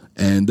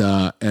 and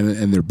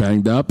they're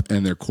banged up,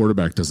 and their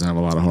quarterback doesn't have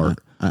a lot of heart.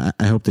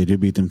 I hope they do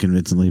beat them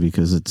convincingly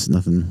because it's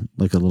nothing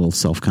like a little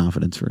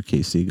self-confidence for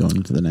KC going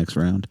into the next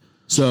round.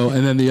 So,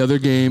 and then the other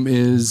game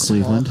is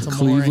Cleveland.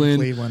 Baltimore and Cleveland,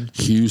 Cleveland.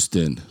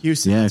 Houston.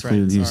 Houston. Yeah, that's right.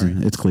 Cleveland, Sorry.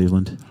 Houston. It's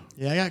Cleveland.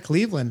 Yeah, I got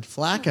Cleveland.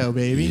 Flacco,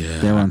 baby. Yeah,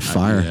 They're on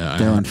fire.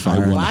 They're on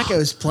fire.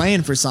 Flacco's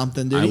playing for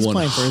something, dude. He's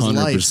playing for his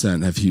life.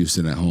 100% have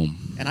Houston at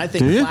home. And I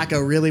think Do you?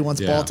 Flacco really wants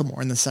Yeah.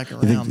 Baltimore in the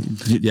second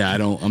round. Yeah,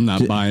 I'm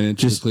not buying it.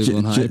 Just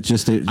Cleveland hype.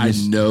 I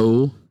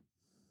know.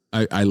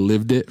 I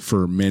lived it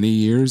for many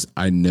years.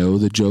 I know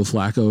the Joe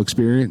Flacco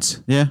experience.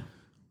 Yeah.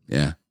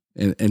 Yeah,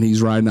 and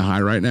he's riding a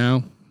high right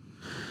now.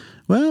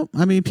 Well,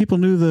 I mean, people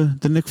knew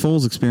the Nick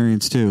Foles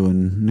experience too,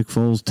 and Nick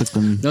Foles took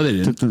them. No, they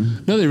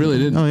didn't. No, they really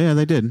didn't. Oh yeah,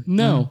 they did.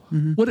 No.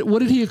 What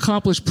did he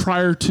accomplish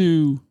prior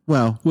to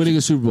Well, winning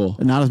a Super Bowl?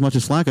 not as much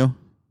as Flacco.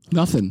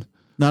 Nothing.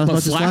 Not as But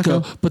much as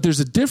Flacco. But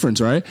there's a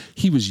difference, right?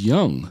 He was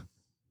young.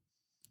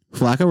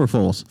 Flacco or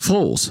Foles?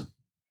 Foles.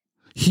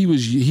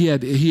 He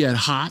had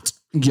hot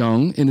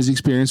young in his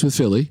experience with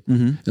Philly.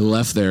 And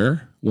left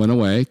there, went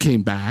away,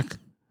 came back,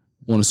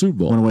 won a Super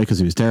Bowl. Went away because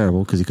he was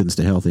terrible because he couldn't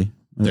stay healthy.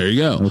 There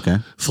you go. Okay.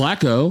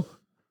 Flacco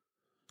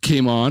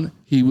came on.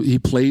 He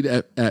played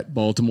at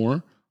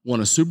Baltimore,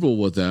 won a Super Bowl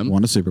with them,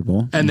 Won a Super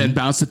Bowl. and then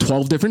bounced to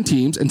 12 different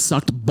teams and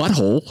sucked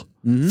butthole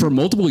for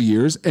multiple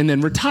years, and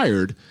then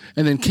retired,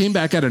 and then came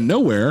back out of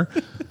nowhere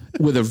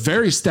with a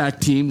very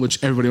stacked team,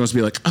 which everybody wants to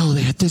be like, oh,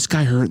 they had this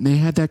guy hurt and they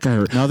had that guy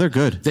hurt. No, they're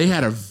good. They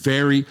had a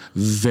very,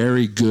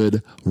 very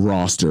good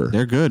roster.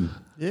 They're good.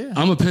 Yeah.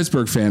 I'm a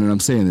Pittsburgh fan, and I'm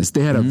saying this.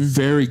 They had a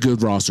very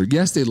good roster.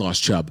 Yes, they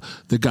lost Chubb.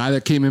 The guy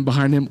that came in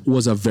behind him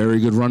was a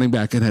very good running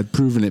back and had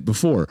proven it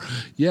before.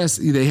 Yes,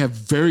 they have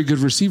very good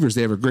receivers.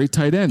 They have a great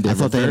tight end. They have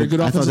a very good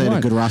offensive line. they had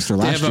a good roster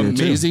last year, They have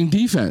too. amazing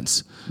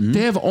defense.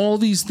 They have all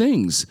these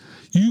things.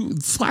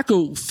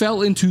 Flacco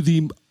fell into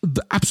the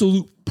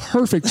absolute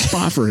perfect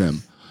spot for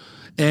him.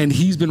 And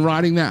he's been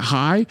riding that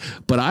high.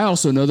 But I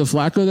also know the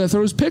Flacco that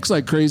throws picks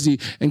like crazy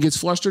and gets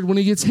flustered when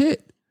he gets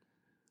hit.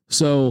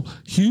 So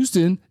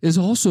Houston is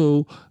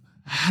also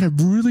had a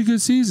really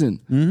good season,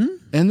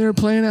 and they're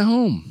playing at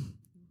home.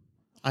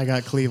 I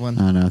got Cleveland.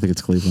 I don't know. I think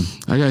it's Cleveland.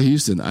 I got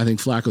Houston. I think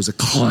Flacco's a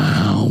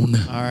clown.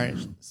 All right.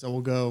 So we'll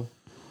go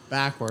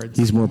backwards.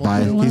 He's more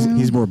biased.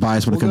 He's more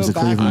biased when it comes to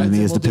Cleveland than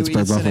he is to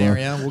Pittsburgh Buffalo.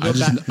 Scenario. We'll go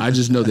back. I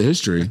just know the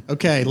history.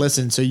 Okay,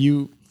 listen. So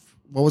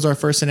what was our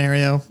first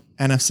scenario?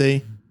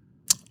 NFC.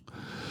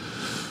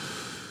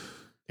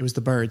 It was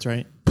the Birds,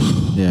 right?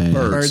 Yeah.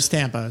 Birds,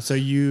 Tampa. So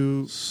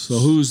So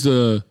who's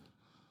the?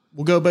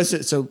 we'll go. But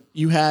so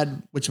you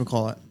had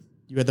whatchamacallit?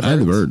 You had the I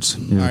had Birds.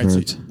 the Birds. All right,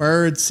 Birds. so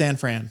Birds, San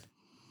Fran.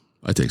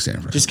 I take San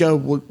Fran. Just go.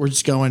 We're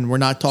just going. We're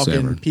not talking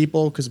San Fran.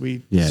 people because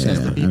we. Yeah.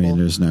 separate I people. mean,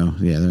 there's no.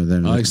 Yeah, they're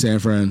I not, like San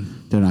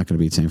Fran. they're not going to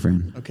beat San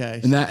Fran.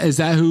 Okay. And that is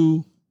that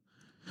who?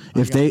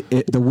 If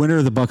the winner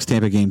of the Bucks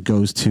Tampa game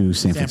goes to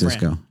San San Francisco.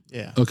 Fran.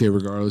 Yeah. Okay,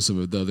 regardless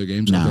of the other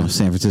games. No, Okay.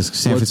 San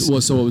Francisco.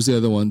 So what was the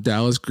other one?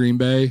 Dallas, Green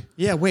Bay.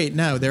 Yeah. Wait.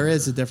 No, there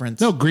is a difference.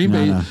 No, Green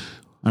Bay. No,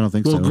 I don't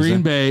think Well, so. is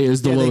Green there? Bay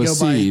is the Yeah, they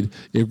lowest go by- seed.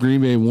 If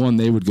Green Bay won,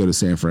 they would go to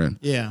San Fran.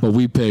 Yeah. But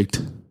we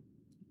picked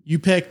You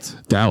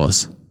picked.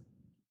 Dallas.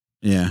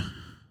 Yeah.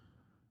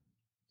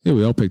 Yeah,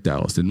 we all picked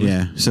Dallas, didn't we?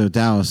 Yeah. So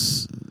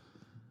Dallas.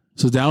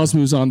 So Dallas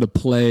moves on to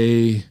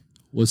play.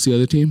 What's the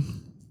other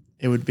team?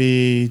 It would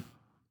be.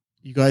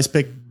 You guys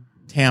picked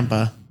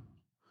Tampa.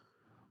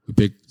 We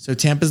picked. So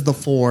Tampa's the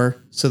 4.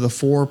 So the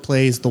 4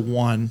 plays the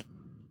 1.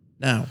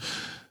 No.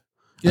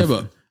 Yeah,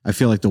 but I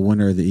feel like the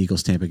winner of the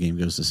Eagles Tampa game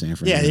goes to San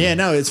Fran. Yeah. Yeah.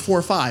 No, it's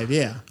 4-5.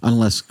 Yeah.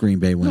 Unless Green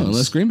Bay wins. no,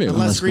 unless Green Bay.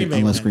 Unless wins. Green Bay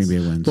Unless wins.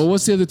 Green Bay wins. But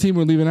what's the other team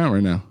we're leaving out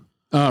right now?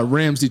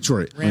 Rams,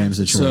 Detroit. Rams,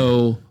 Detroit.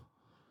 So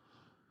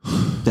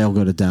They'll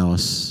go to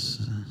Dallas.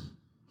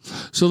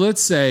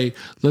 let's say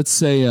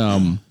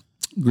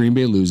Green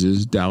Bay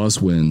loses,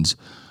 Dallas wins.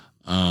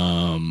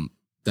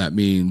 That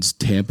means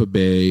Tampa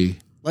Bay.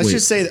 Let's wait,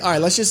 just say. All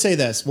right. Let's just say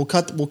this. We'll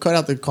cut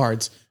out the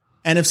cards.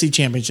 NFC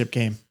Championship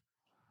game.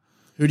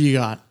 Who do you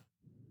got?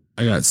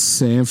 I got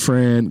San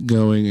Fran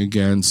going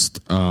against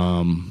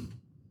Dallas.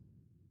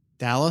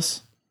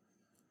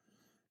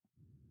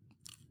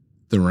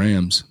 the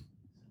Rams.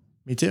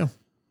 Me too.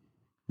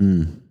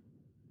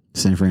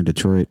 San Fran,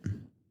 Detroit.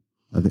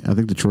 I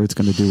think Detroit's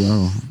going to do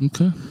well.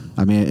 Okay.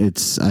 I mean,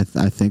 it's. I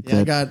think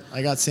Yeah, that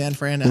I got San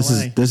Fran. this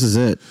LA. is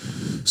it.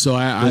 So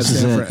I have This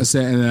is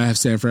and then I have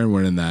San Fran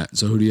winning that.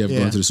 So who do you have Yeah.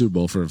 going to the Super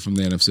Bowl from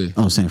the NFC?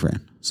 Oh, San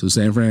Fran. So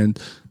San Fran.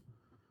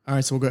 All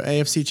right. So we'll go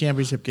AFC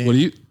Championship game. What do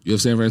you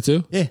have San Fran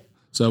too? Yeah.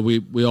 So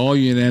we all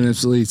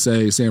unanimously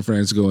say San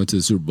Fran's going to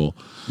the Super Bowl.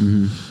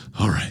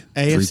 All right.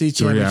 AFC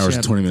 3 hours,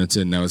 Championship. 20 minutes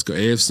in. Now let's go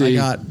AFC. I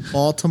got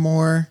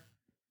Baltimore.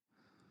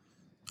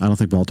 I don't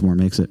think Baltimore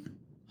makes it.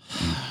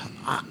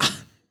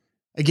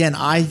 Again,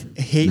 I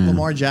hate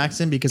Lamar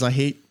Jackson because I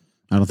hate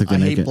I don't think they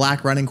make hate it.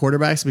 black running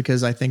quarterbacks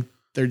because I think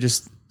they're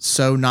just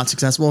so not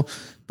successful.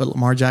 But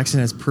Lamar Jackson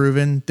has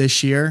proven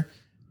this year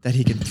that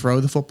he can throw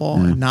the football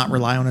and not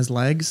rely on his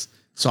legs.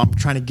 So I'm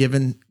trying to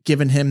giving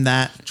him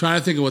that. Trying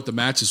to think of what the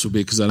matches will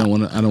be because I don't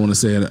want to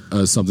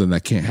say something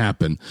that can't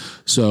happen.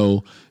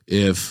 So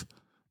if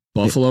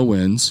Buffalo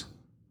wins,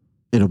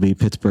 It'll be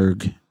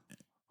Pittsburgh.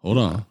 hold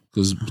on,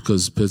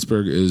 because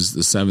Pittsburgh is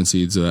the 7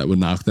 seed, so that would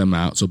knock them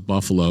out. So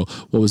Buffalo.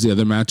 What was the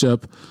other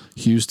matchup?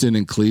 Houston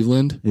and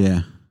Cleveland,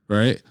 Yeah.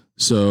 right?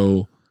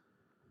 So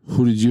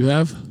who did you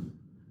have?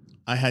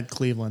 I had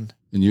Cleveland.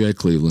 and you had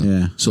Cleveland.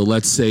 Yeah. So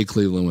let's say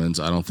Cleveland wins.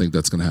 I don't think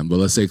that's going to happen, but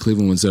let's say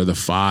Cleveland wins. They're the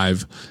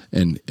 5,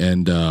 and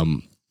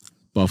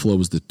Buffalo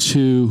was the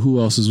 2. Who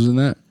else was in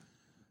that?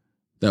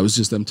 That was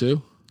just them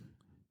 2.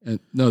 And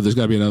no, there's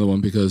got to be another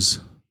one because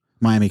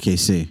Miami,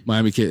 KC.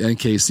 And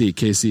KC.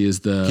 KC is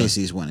the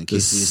KC's winning. KC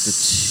is the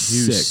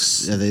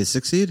 6. Are they the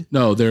 6th seed?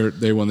 No,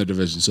 they won their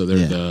division, so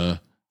they're the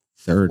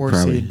 3rd,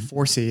 probably.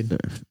 4 seed.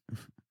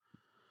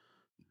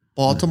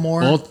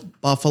 Baltimore,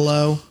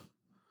 Buffalo,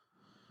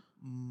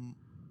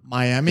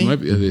 Miami, are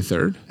they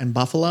 3rd? and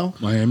Buffalo.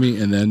 Miami,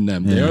 and then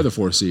them. They are the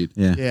 4th seed.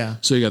 Yeah. Yeah.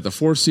 So you got the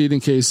 4th seed in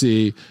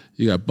KC.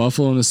 You got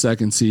Buffalo in the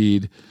 2nd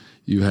seed.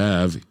 You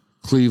have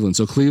Cleveland.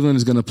 So Cleveland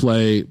is going to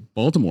play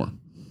Baltimore,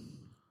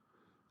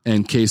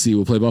 and KC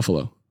will play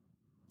Buffalo.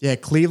 Yeah,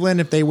 Cleveland,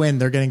 if they win,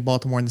 they're getting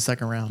Baltimore in the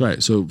 2nd round.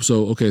 Right. So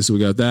okay. So we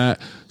got that.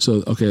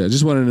 So okay. I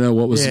just wanted to know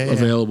what was Yeah.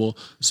 available.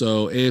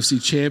 So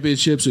AFC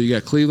Championship. So you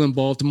got Cleveland,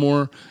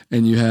 Baltimore,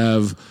 and you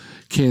have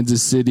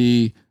Kansas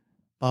City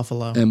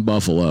Buffalo. and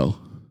Buffalo.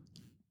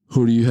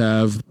 Who do you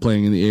have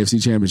playing in the AFC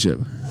Championship?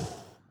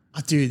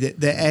 Dude,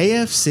 the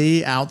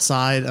AFC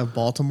outside of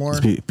Baltimore,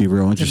 Be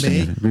real to interesting.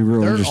 me, Be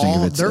real they're interesting.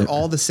 all, if it's, they're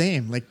all the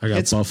same. Like I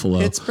got Buffalo.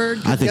 Pittsburgh,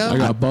 I think- I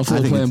got Buffalo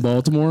I think playing it's-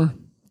 Baltimore,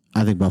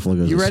 I think Buffalo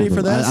goes. You to ready Super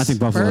for Bowl. this, I think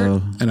Buffalo.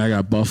 Bert? and I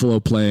got Buffalo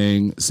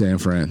playing San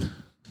Fran.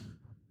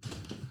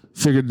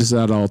 Figured this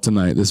out all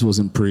tonight. This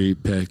wasn't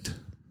pre-picked.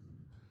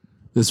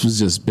 This was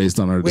just based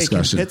on our Wait,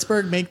 discussion. can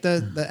Pittsburgh make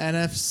the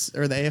NFC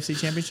or the AFC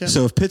championship?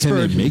 So if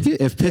Pittsburgh Can they make it?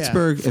 if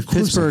Pittsburgh, Of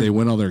course, if they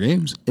win all their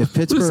games. if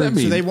What does that Pittsburgh,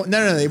 mean? So they won't,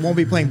 no, they won't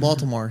be playing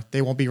Baltimore.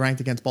 They won't be ranked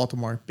against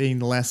Baltimore, being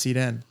the last seed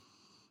in.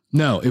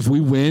 No, if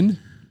we win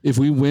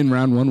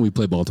round 1, we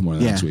play Baltimore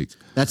next week.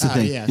 That's the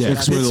thing. Yeah, Yeah, so,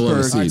 because we're the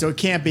lowest all right, seed. so it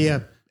can't be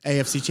a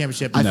AFC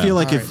championship. I feel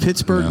like All if right.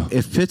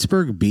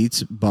 Pittsburgh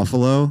beats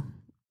Buffalo,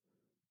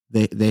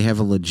 they have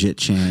a legit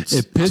chance.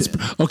 If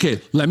Pittsburgh, okay,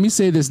 let me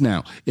say this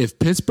now. If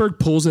Pittsburgh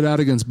pulls it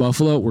out against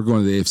Buffalo, we're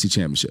going to the AFC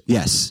Championship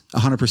Yes,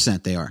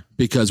 100% they are.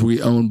 because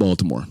we own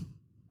Baltimore.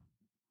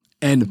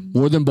 And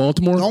more than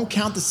Baltimore, Don't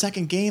count the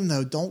second game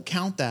though. Don't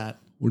count that.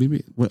 what do you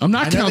mean? I'm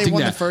not I know they counting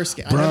won that. the first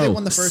game. I Bro, know they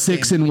won the first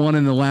 6-1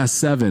 in the last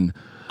 7.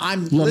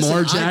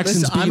 Lamar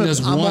Jackson's beaten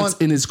us once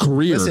in his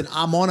career. Listen,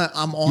 I'm on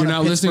You're a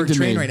not listening Pittsburgh to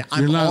train me. right now.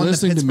 You're I'm not on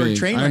listening the to Pittsburgh me.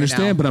 train I right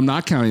understand, now. but I'm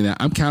not counting that.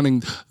 I'm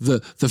counting the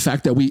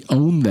fact that we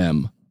own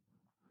them.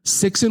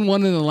 6-1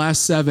 in the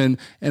last 7,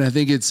 and I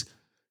think it's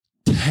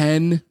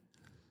 10-6.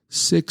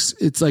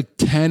 It's like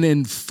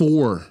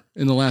 10-4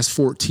 in the last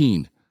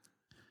 14.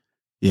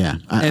 Yeah,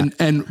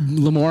 And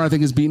Lamar, I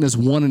think, has beaten us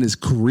 1 in his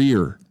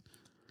career.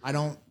 I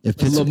don't. if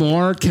Pittsburgh,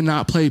 Lamar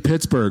cannot play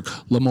Pittsburgh.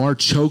 Lamar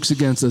chokes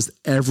against us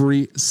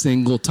every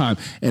single time.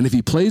 And if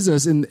he plays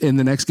us in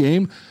the next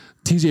game,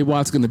 TJ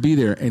Watt's going to be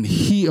there, and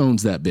he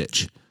owns that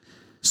bitch.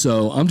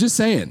 So I'm just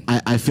saying.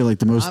 I feel like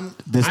the most.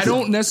 I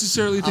don't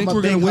necessarily think I'm a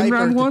we're going big to win hyper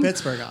round to 1.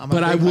 Pittsburgh. I'm a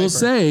But I big will hyper.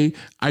 say,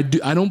 I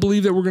don't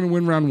believe that we're going to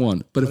win round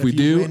 1. But if we if you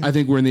do, win- I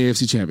think we're in the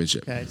AFC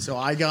Championship. Okay, so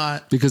I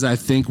got. Because I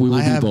think we will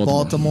I beat have Baltimore.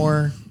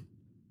 Baltimore,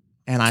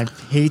 and I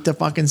hate to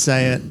fucking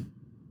say it,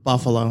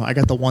 Buffalo. I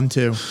got the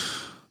 1-2.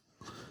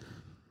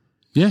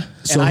 Yeah.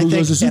 So and who I think,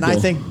 goes to Super and I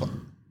Bowl? think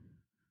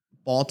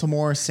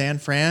Baltimore, San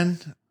Fran.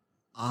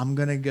 I'm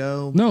gonna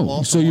go. No.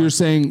 Baltimore. So you're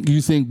saying you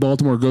think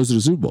Baltimore goes to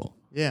the Super Bowl?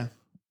 yeah,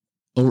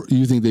 Or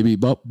you think they beat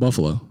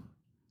Buffalo?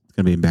 It's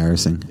gonna be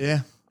embarrassing.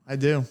 yeah, I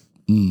do.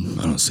 I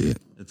don't see it.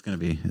 It's gonna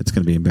be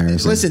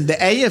embarrassing. Listen, the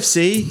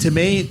AFC to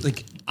me,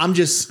 like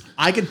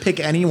I could pick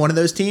any one of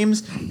those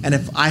teams, and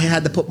if I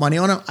had to put money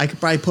on it, I could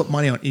probably put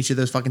money on each of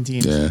those fucking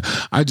teams. Yeah.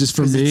 I just,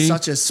 for 'Cause me, it's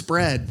such a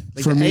spread.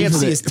 Like for the me,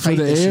 AFC is for tight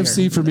the this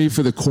AFC, year. for me,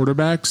 for the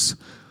quarterbacks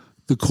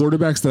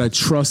that I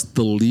trust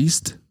the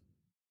least,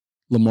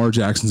 Lamar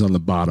Jackson's on the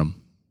bottom,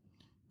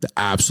 the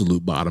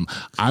absolute bottom.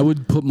 I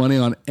would put money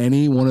on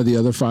any one of the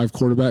other 6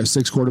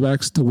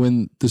 quarterbacks to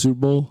win the Super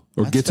Bowl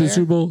or get to the fair.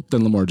 Super Bowl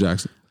than Lamar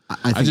Jackson.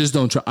 I just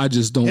don't try. I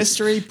just don't.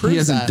 History proves he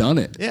hasn't that. done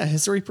it. Yeah,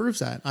 history proves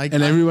that.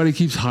 And everybody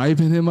keeps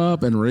hyping him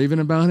up and raving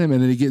about him, and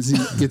then he gets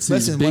these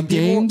Listen, big when people-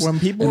 games, when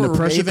people and the were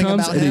pressure raving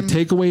comes, about and him- they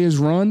take away his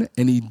run,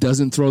 and he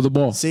doesn't throw the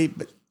ball. see,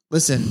 but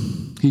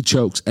listen, He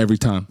chokes every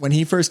time. when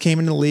he first came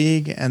into the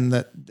league, and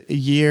the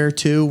year or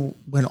 2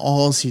 when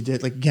all he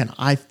did, like again,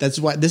 this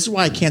is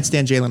why I can't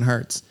stand Jalen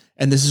Hurts,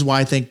 and this is why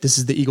I think this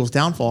is the Eagles'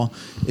 downfall,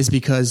 is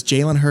because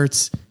Jalen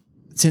Hurts,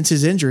 since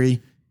his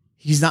injury,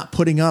 he's not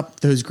putting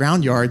up those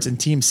ground yards, and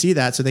teams see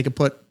that, so they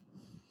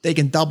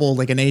can double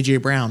like an AJ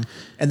Brown,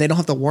 and they don't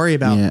have to worry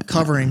about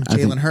covering I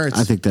think- Jalen Hurts.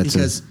 I think that's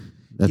because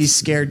he's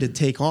scared to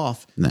take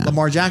off.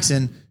 Lamar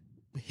Jackson,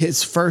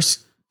 his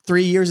first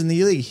 3 years in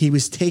the league, he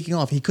was taking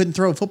off. He couldn't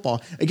throw a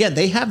football. Again,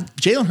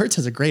 Jalen Hurts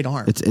has a great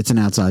arm. It's an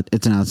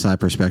outside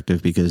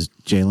perspective because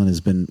Jalen has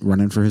been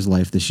running for his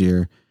life this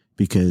year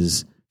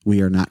because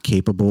we are not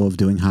capable of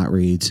doing hot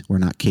reads. We're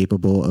not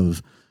capable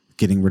of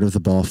getting rid of the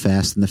ball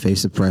fast in the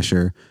face of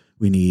pressure.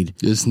 We need.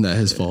 Isn't that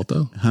his fault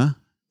though?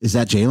 Is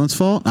that Jalen's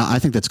fault? I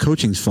think that's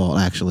coaching's fault.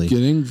 Actually,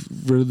 Getting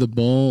rid of the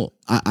ball.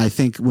 I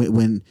think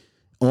when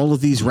all of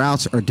these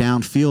routes are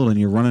downfield and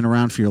you're running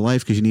around for your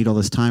life because you need all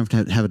this time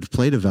to have a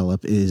play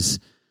develop, is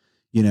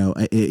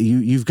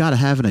you've got to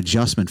have an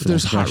adjustment for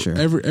There's that pressure.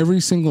 every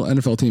single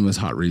NFL team has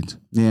hot reads.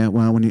 Yeah,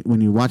 well,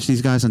 when you watch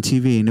these guys on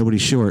TV,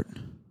 nobody's short.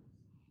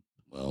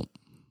 Well,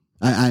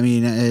 I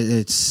mean,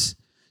 it's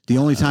the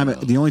only time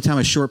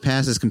a short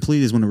pass is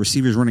complete is when the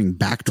receiver's running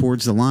back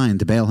towards the line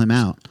to bail him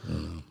out.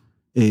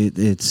 I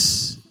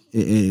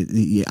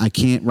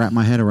can't wrap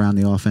my head around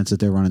the offense that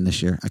they're running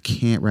this year. I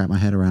can't wrap my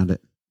head around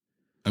it.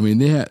 I mean,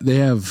 they have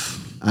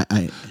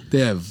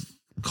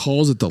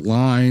calls at the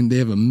line. They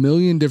have a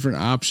million different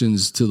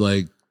options to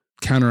like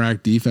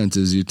counteract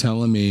defenses. You're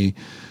telling me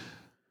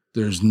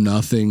there's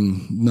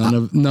none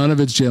of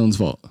it's Jalen's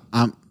fault.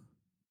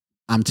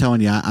 I'm telling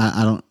you,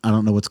 I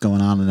don't know what's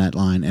going on in that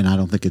line, and I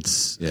don't think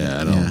it's.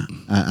 I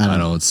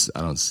don't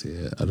see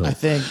it. I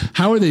think.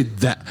 How are they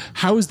that?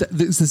 How is that?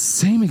 It's the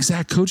same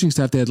exact coaching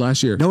staff they had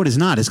last year. No, it is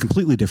not. It's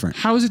completely different.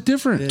 How is it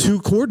different? It is. Two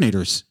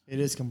coordinators. It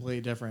is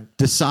completely different.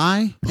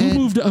 Desai.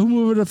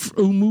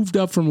 Who moved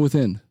up from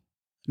within?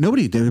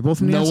 Nobody. They were both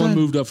from the outside. No one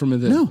moved up from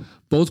within. No.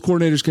 Both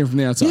coordinators came from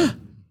the outside. Yeah.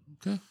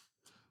 Okay.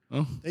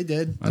 Oh, They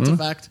did. That's a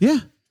fact. Yeah.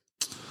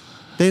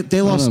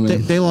 They lost.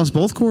 They lost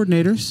both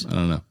coordinators.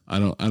 I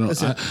don't know.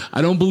 Listen.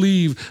 I don't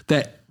believe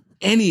that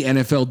any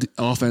NFL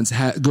offense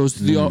goes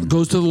to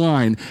the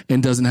line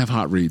and doesn't have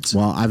hot reads.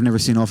 Well, I've never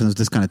seen offense with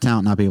this kind of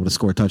talent not be able to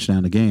score a touchdown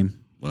in a game.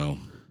 Well,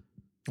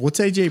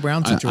 what's AJ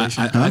Brown's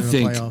situation? I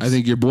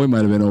think your boy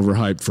might have been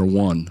overhyped for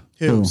one.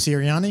 Who?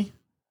 Sirianni?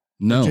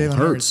 No, Jalen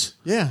Hurts.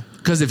 Yeah.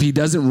 Because if he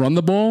doesn't run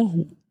the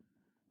ball,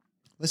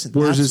 Listen,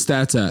 where's his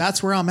stats at?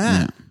 That's where I'm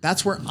at. Yeah.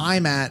 That's where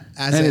I'm at.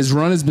 And his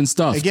run has been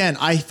stuffed. Again,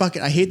 I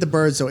hate the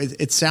Birds, so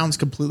it sounds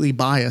completely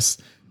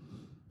biased.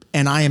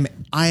 And I am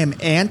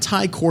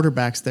anti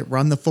quarterbacks that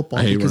run the football.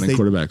 I hate because running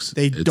quarterbacks.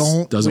 They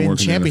don't win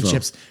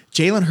championships.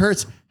 Jalen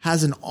Hurts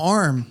has an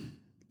arm.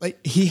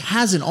 Like he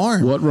has an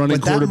arm. What running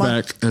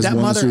quarterback has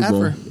won the Super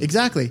Bowl?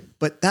 Exactly.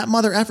 But that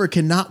mother effer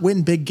cannot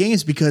win big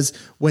games because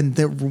when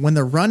the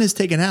run is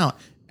taken out,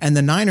 and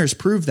the Niners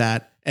prove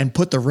that and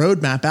put the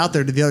roadmap out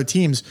there to the other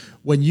teams,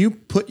 when you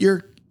put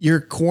your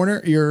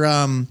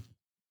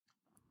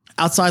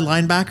outside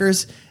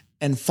linebackers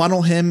and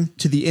funnel him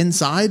to the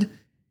inside,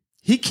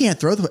 he can't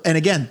throw the. And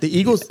again, the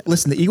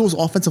Eagles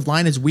offensive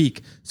line is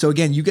weak. So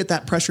again, you get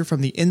that pressure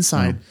from the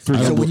inside.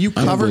 So when you I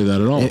don't cover believe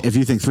that at all. If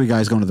you think three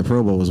guys going to the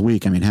Pro Bowl was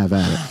weak, I mean, have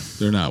at it.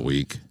 They're not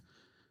weak.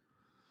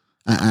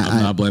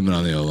 I'm not blaming it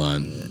on the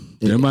O-line.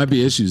 There might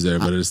be issues there,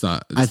 but it's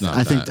not. I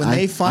think when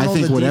they funnel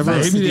the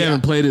defense, maybe they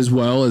haven't played as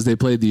well as they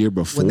played the year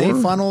before. When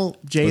they funnel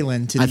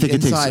Jalen to the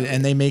inside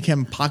and they make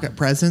him pocket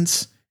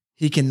presence,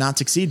 he cannot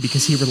succeed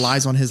because he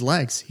relies on his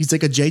legs. He's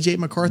like a JJ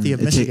McCarthy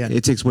of Michigan.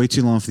 It takes way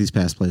too long for these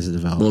pass plays to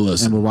develop. Well,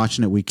 listen, and we're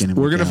watching it weekend.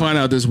 We're going to find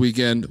out this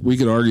weekend. We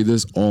could argue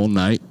this all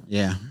night.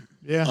 Yeah.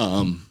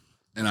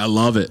 And I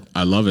love it.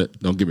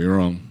 Don't get me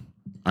wrong.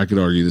 I could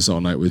argue this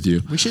all night with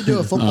you. We should do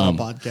a football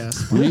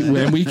podcast.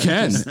 We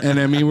can.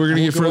 And I mean, we're going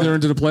to get further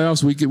into the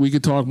playoffs. We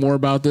could talk more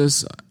about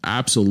this.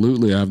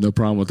 Absolutely. I have no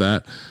problem with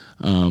that.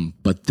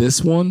 But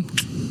this one,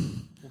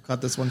 we'll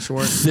cut this one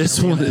short.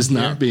 This one is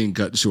not being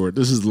cut short.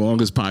 This is the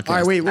longest podcast. All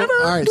right, wait. All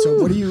right.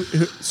 So what do you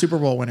Super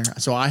Bowl winner?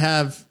 So I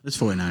have it's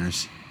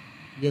 49ers.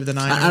 You have the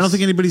Niners. I don't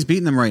think anybody's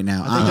beating them right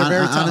now. I think they're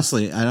very tough.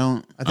 Honestly, I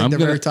don't. I think they're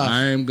very tough.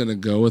 I am going to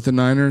go with the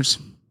Niners.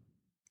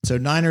 So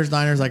Niners.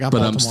 I got but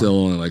Baltimore. I'm still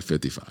only like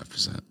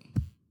 55%.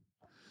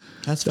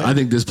 That's fair. I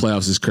think this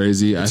playoffs is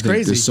crazy. I think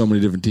crazy. there's so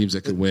many different teams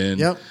that could win.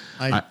 Yep.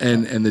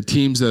 And the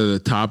teams that are the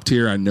top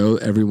tier, I know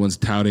everyone's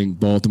touting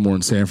Baltimore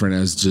and San Fran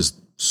as just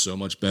so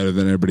much better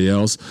than everybody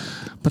else.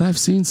 But I've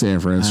seen San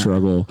Fran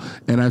struggle,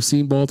 and I've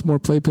seen Baltimore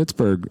play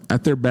Pittsburgh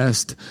at their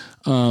best.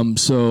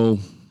 So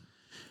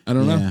I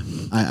don't know.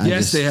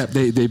 They have.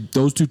 They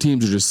those two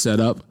teams are just set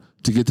up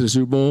to get to the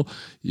Super Bowl.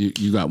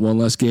 You got one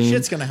less game.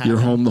 Shit's gonna happen. You're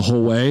home the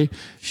whole way.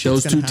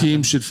 Those two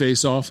teams should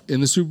face off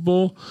in the Super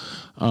Bowl.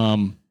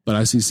 But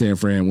I see San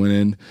Fran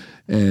winning,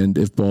 and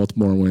if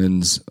Baltimore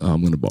wins, I'm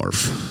going to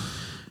barf.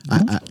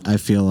 I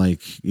feel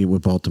like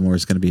with Baltimore,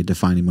 it's going to be a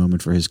defining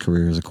moment for his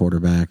career as a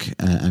quarterback.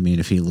 I mean,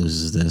 if he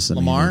loses this,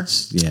 Lamar?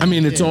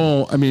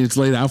 It's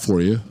laid out for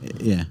you.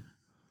 Yeah.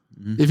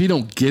 If you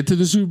don't get to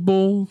the Super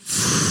Bowl,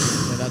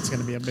 that's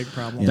going to be a big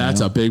problem.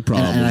 That's a big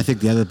problem. And I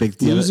think the other big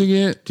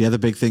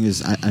thing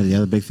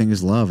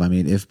is love. I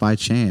mean, if by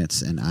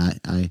chance, and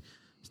I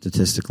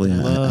statistically,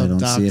 I don't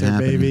see it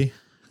happening. Baby.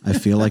 I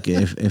feel like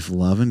if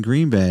Love and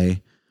Green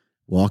Bay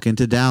walk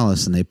into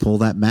Dallas and they pull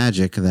that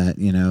magic that,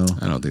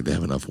 I don't think they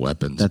have enough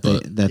weapons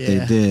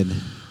they did.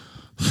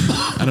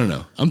 I don't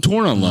know. I'm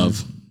torn on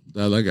Love.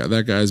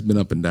 That guy's been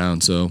up and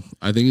down, so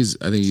I think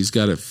he's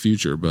got a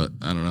future, but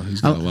I don't know. He's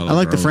got a lot of. I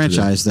like the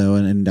franchise though,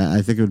 and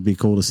I think it would be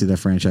cool to see that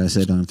franchise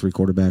hit on 3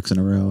 quarterbacks in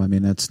a row. I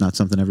mean, that's not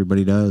something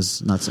everybody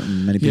does. Not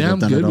something many people have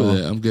done at all.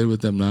 With it. I'm good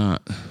with them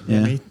not.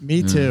 Yeah,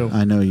 me too.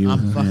 I know you.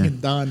 I'm fucking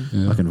done.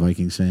 Yeah. Fucking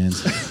Vikings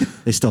fans.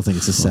 They still think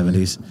it's the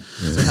 70s.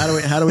 Yeah.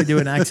 So how do we do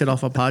an exit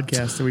off a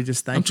podcast? Do we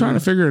just thank? I'm trying to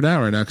figure it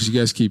out right now because you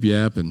guys keep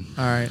yapping.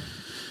 All right.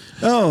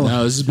 Oh,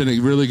 no, this has been a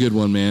really good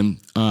one, man.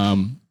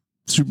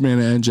 Superman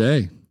and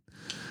NJ.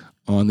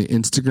 On the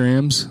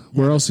Instagrams.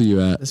 Where else are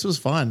you at? This was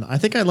fun. I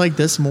think I like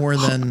this more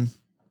than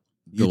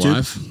The YouTube?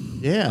 live?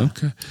 Yeah.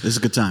 Okay. This is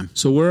a good time.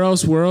 So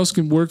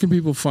where can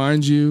people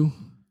find you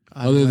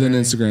other than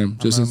Instagram?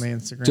 Just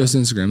Instagram. Just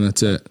Instagram.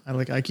 That's it.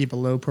 I keep a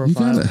low You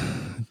profile.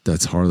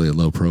 that's hardly a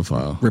low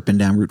profile. Ripping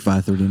down Route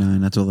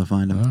 539. That's all they'll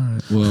find All him.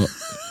 right. Well,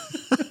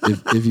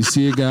 if you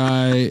see a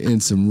guy in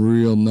some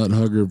real nut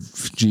hugger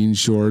jean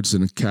shorts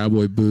and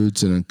cowboy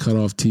boots and a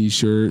cutoff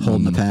T-shirt,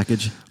 Holding the and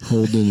package.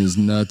 holding his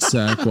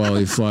nutsack while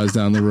he flies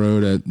down the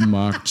road at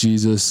Mach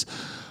Jesus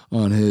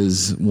on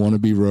his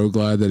wannabe road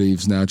glide that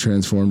he's now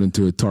transformed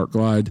into a tart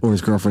glide, Or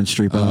his girlfriend,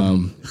 Street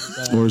Bob.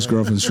 or his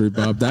girlfriend Street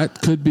Bob.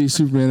 That could be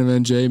Superman of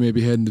NJ,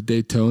 maybe heading to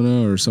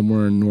Daytona or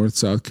somewhere in North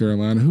South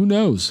Carolina. Who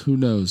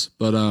knows?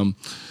 But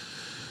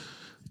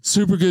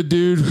super good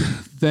dude.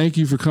 Thank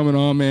you for coming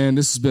on, man.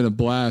 This has been a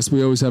blast.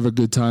 We always have a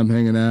good time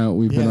hanging out.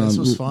 We've been on. This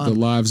was fun. The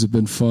lives have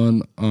been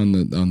fun on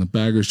the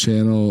Baggers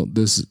channel.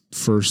 This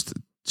first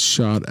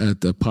shot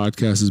at the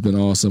podcast has been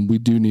awesome. We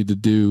do need to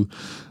do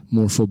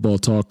more football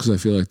talk because I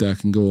feel like that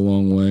can go a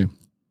long way.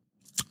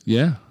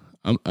 Yeah.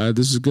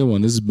 This is a good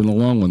one. This has been a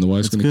long one. The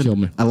wife's going to kill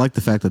me. I like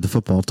the fact that the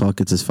football talk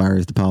gets as fiery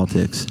as the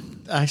politics.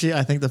 Actually,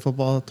 I think the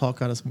football talk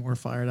got us more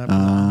fired up.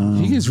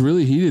 He gets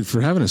really heated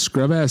for having a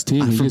scrub ass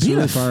team. He gets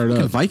really fired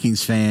a up.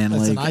 Vikings fan.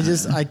 Listen,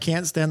 like I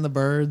can't stand the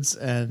Birds.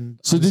 And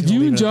So I'm just did gonna you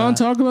leave and it at John that.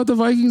 talk about the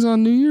Vikings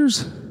on New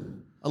Year's?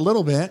 A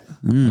little bit,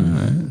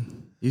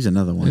 he's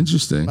another one.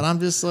 Interesting. but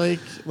I'm just like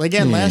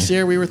again. Last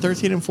year we were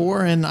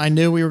 13-4, and I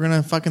knew we were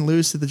gonna fucking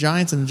lose to the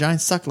Giants, and the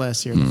Giants sucked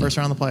last year, in the first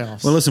round of the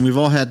playoffs. Well, listen, we've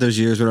all had those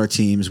years with our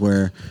teams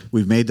where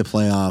we've made the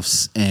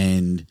playoffs,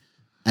 and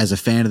as a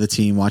fan of the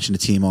team, watching the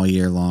team all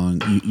year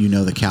long, you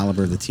know the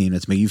caliber of the team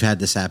that's made. You've had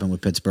this happen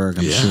with Pittsburgh,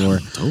 I'm sure.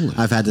 totally.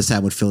 I've had this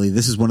happen with Philly.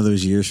 This is one of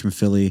those years from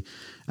Philly.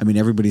 I mean,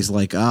 everybody's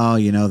like, oh,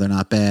 they're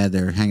not bad.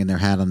 They're hanging their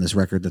hat on this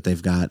record that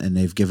they've got, and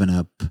they've given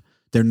up.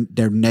 They're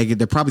negative.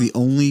 They're probably the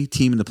only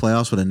team in the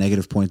playoffs with a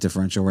negative point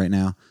differential right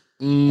now.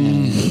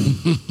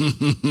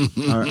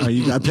 Are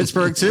you got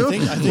Pittsburgh too? I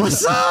think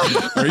What's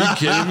up? Are you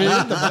kidding me?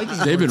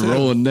 They've been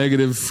rolling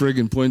negative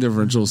friggin' point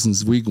differential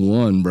since week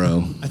 1,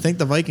 bro. I think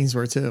the Vikings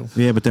were too.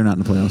 Yeah, but they're not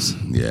in the playoffs.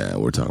 Yeah,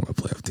 we're talking about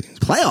playoff teams.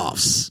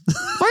 Playoffs.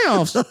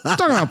 Playoffs?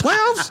 Talking about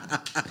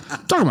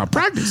playoffs? Talking about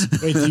practice?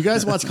 Wait, do you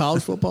guys watch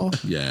college football?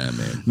 Yeah,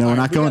 man. No, we're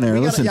not going there.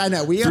 Listen, Yeah, I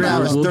know. We 3 gotta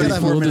have hours, a- we gotta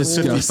 34 have a- minutes,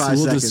 55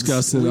 We'll seconds.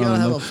 discuss it. We gotta on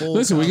have the- a full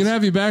Listen, we can cast.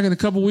 have you back in a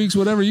couple weeks,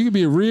 whatever. You could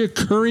be a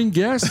reoccurring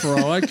guest for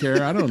all I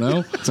care. I don't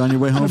know. It's on your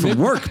way home from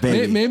work,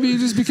 baby. Maybe you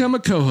just become a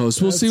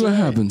co-host. We'll see what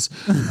happens.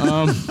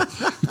 You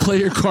play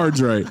your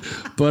cards right.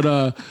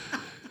 But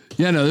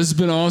yeah, no, this has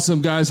been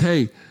awesome, guys.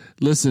 Hey,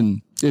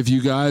 listen, if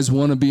you guys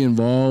want to be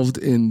involved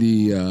in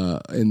the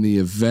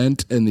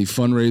event and the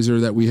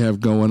fundraiser that we have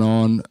going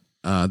on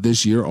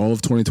this year, all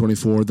of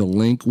 2024, the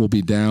link will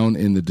be down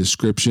in the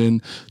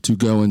description to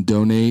go and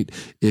donate.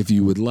 If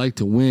you would like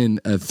to win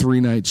a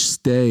 3-night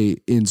stay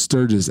in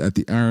Sturgis at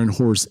the Iron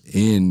Horse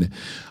Inn,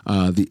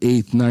 the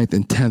 8th, 9th,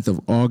 and 10th of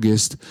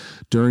August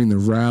during the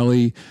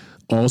rally,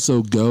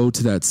 also go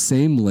to that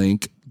same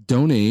link,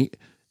 donate.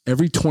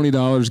 Every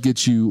 $20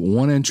 gets you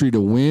one entry to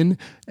win,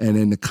 and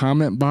in the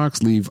comment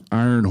box, leave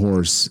Iron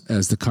Horse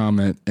as the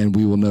comment, and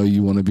we will know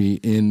you want to be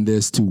in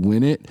this to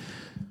win it.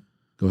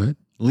 Go ahead.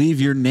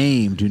 Leave your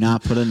name. Do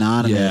not put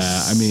anonymous.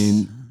 Yeah, I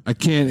mean, I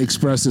can't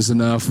express this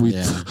enough. We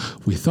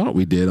thought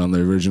we did on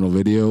the original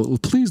video.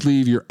 Please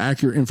leave your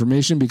accurate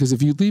information, because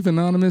if you leave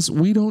anonymous,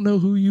 we don't know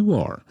who you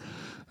are.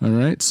 All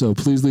right, so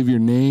please leave your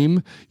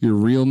name, your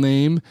real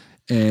name,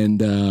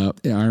 and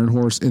Iron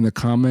Horse in the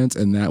comments,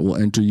 and that will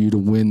enter you to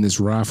win this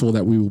raffle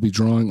that we will be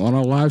drawing on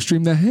our live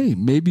stream. That, hey,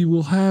 maybe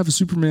we'll have a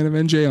Superman of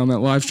NJ on that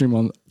live stream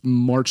on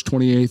March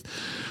 28th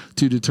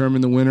to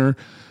determine the winner.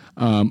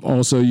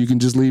 Also, you can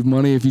just leave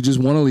money if you just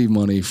want to leave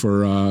money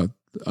for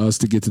us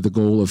to get to the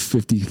goal of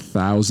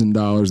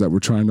 $50,000 that we're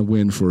trying to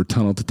win for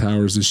Tunnel to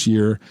Towers this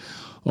year.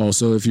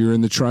 Also, if you're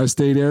in the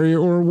tri-state area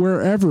or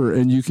wherever,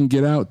 and you can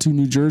get out to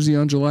New Jersey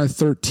on July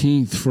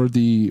 13th for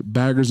the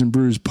Baggers and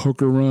Brews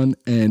Poker Run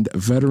and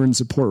Veteran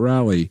Support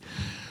Rally.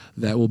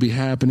 That will be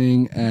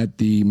happening at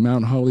the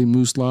Mount Holly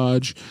Moose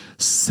Lodge,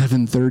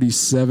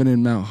 737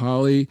 in Mount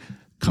Holly.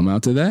 Come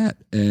out to that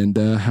and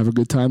have a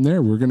good time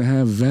there. We're going to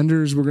have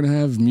vendors. We're going to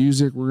have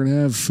music. We're going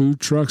to have food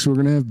trucks. We're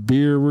going to have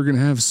beer. We're going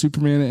to have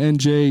Superman and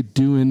NJ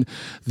doing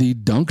the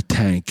dunk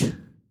tank.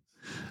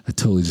 I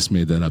totally just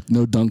made that up.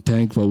 No dunk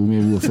tank, but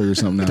maybe we'll figure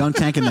something out. Dunk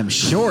tank in them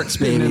shorts,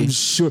 baby.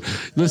 Sure.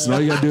 Listen,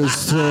 all you got to do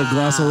is throw a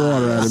glass of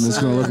water at him. It's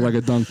going to look like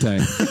a dunk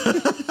tank.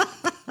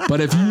 But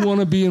if you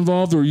want to be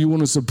involved, or you want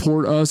to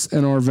support us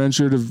and our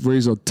venture to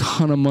raise a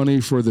ton of money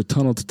for the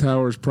Tunnel to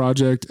Towers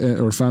project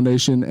or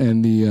foundation,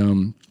 and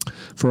the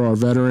for our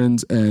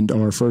veterans and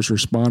our first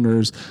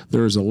responders,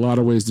 there's a lot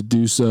of ways to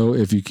do so.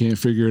 If you can't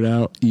figure it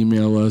out,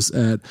 email us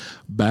at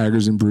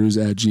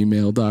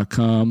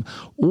baggersandbrews@gmail.com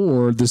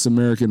or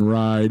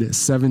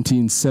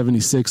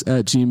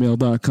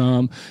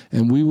thisamericanride1776@gmail.com,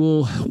 and we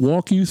will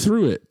walk you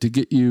through it to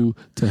get you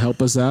to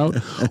help us out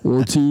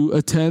or to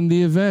attend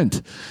the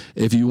event.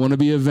 If you want to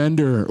be a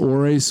vendor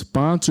or a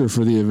sponsor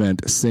for the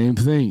event, same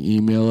thing.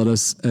 Email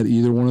us at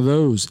either one of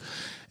those.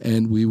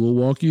 and we will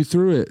walk you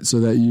through it so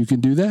that you can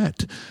do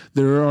that.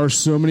 There are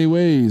so many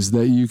ways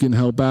that you can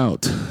help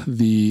out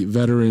the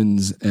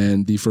veterans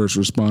and the first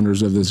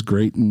responders of this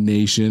great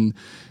nation,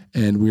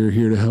 and we're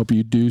here to help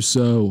you do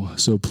so.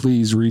 So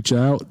please reach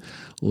out.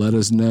 Let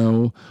us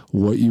know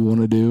what you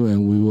want to do,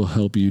 and we will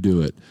help you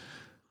do it.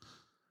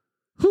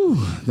 Whew,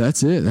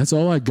 that's it. That's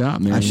all I got,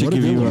 man. I should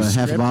give you a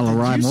half a bottle of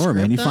rye more,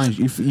 man. You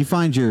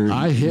find your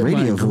I hit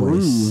radio my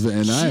groove, voice.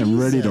 and I am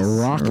ready to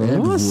rock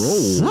and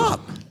What's roll. up?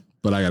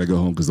 But I got to go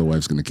home because the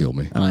wife's going to kill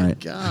me. All right.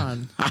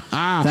 God.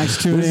 Thanks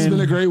for tuning This has in. been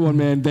a great one,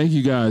 man. Thank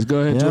you, guys. Go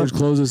ahead, Yep. George.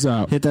 Close us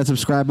out. Hit that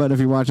subscribe button if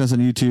you're watching us on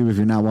YouTube. If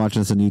you're not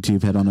watching us on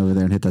YouTube, head on over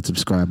there and hit that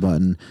subscribe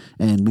button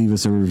and leave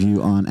us a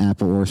review on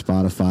Apple or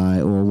Spotify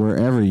or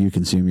wherever you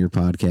consume your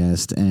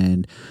podcast.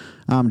 And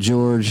I'm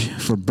George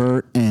for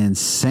Bert and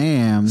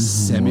Sam.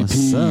 Sammy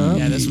What's P. up?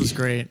 Yeah, this was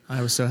great.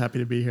 I was so happy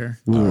to be here.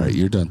 All right,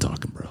 you're done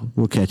talking, bro.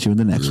 We'll catch you in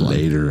the next one.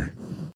 Later.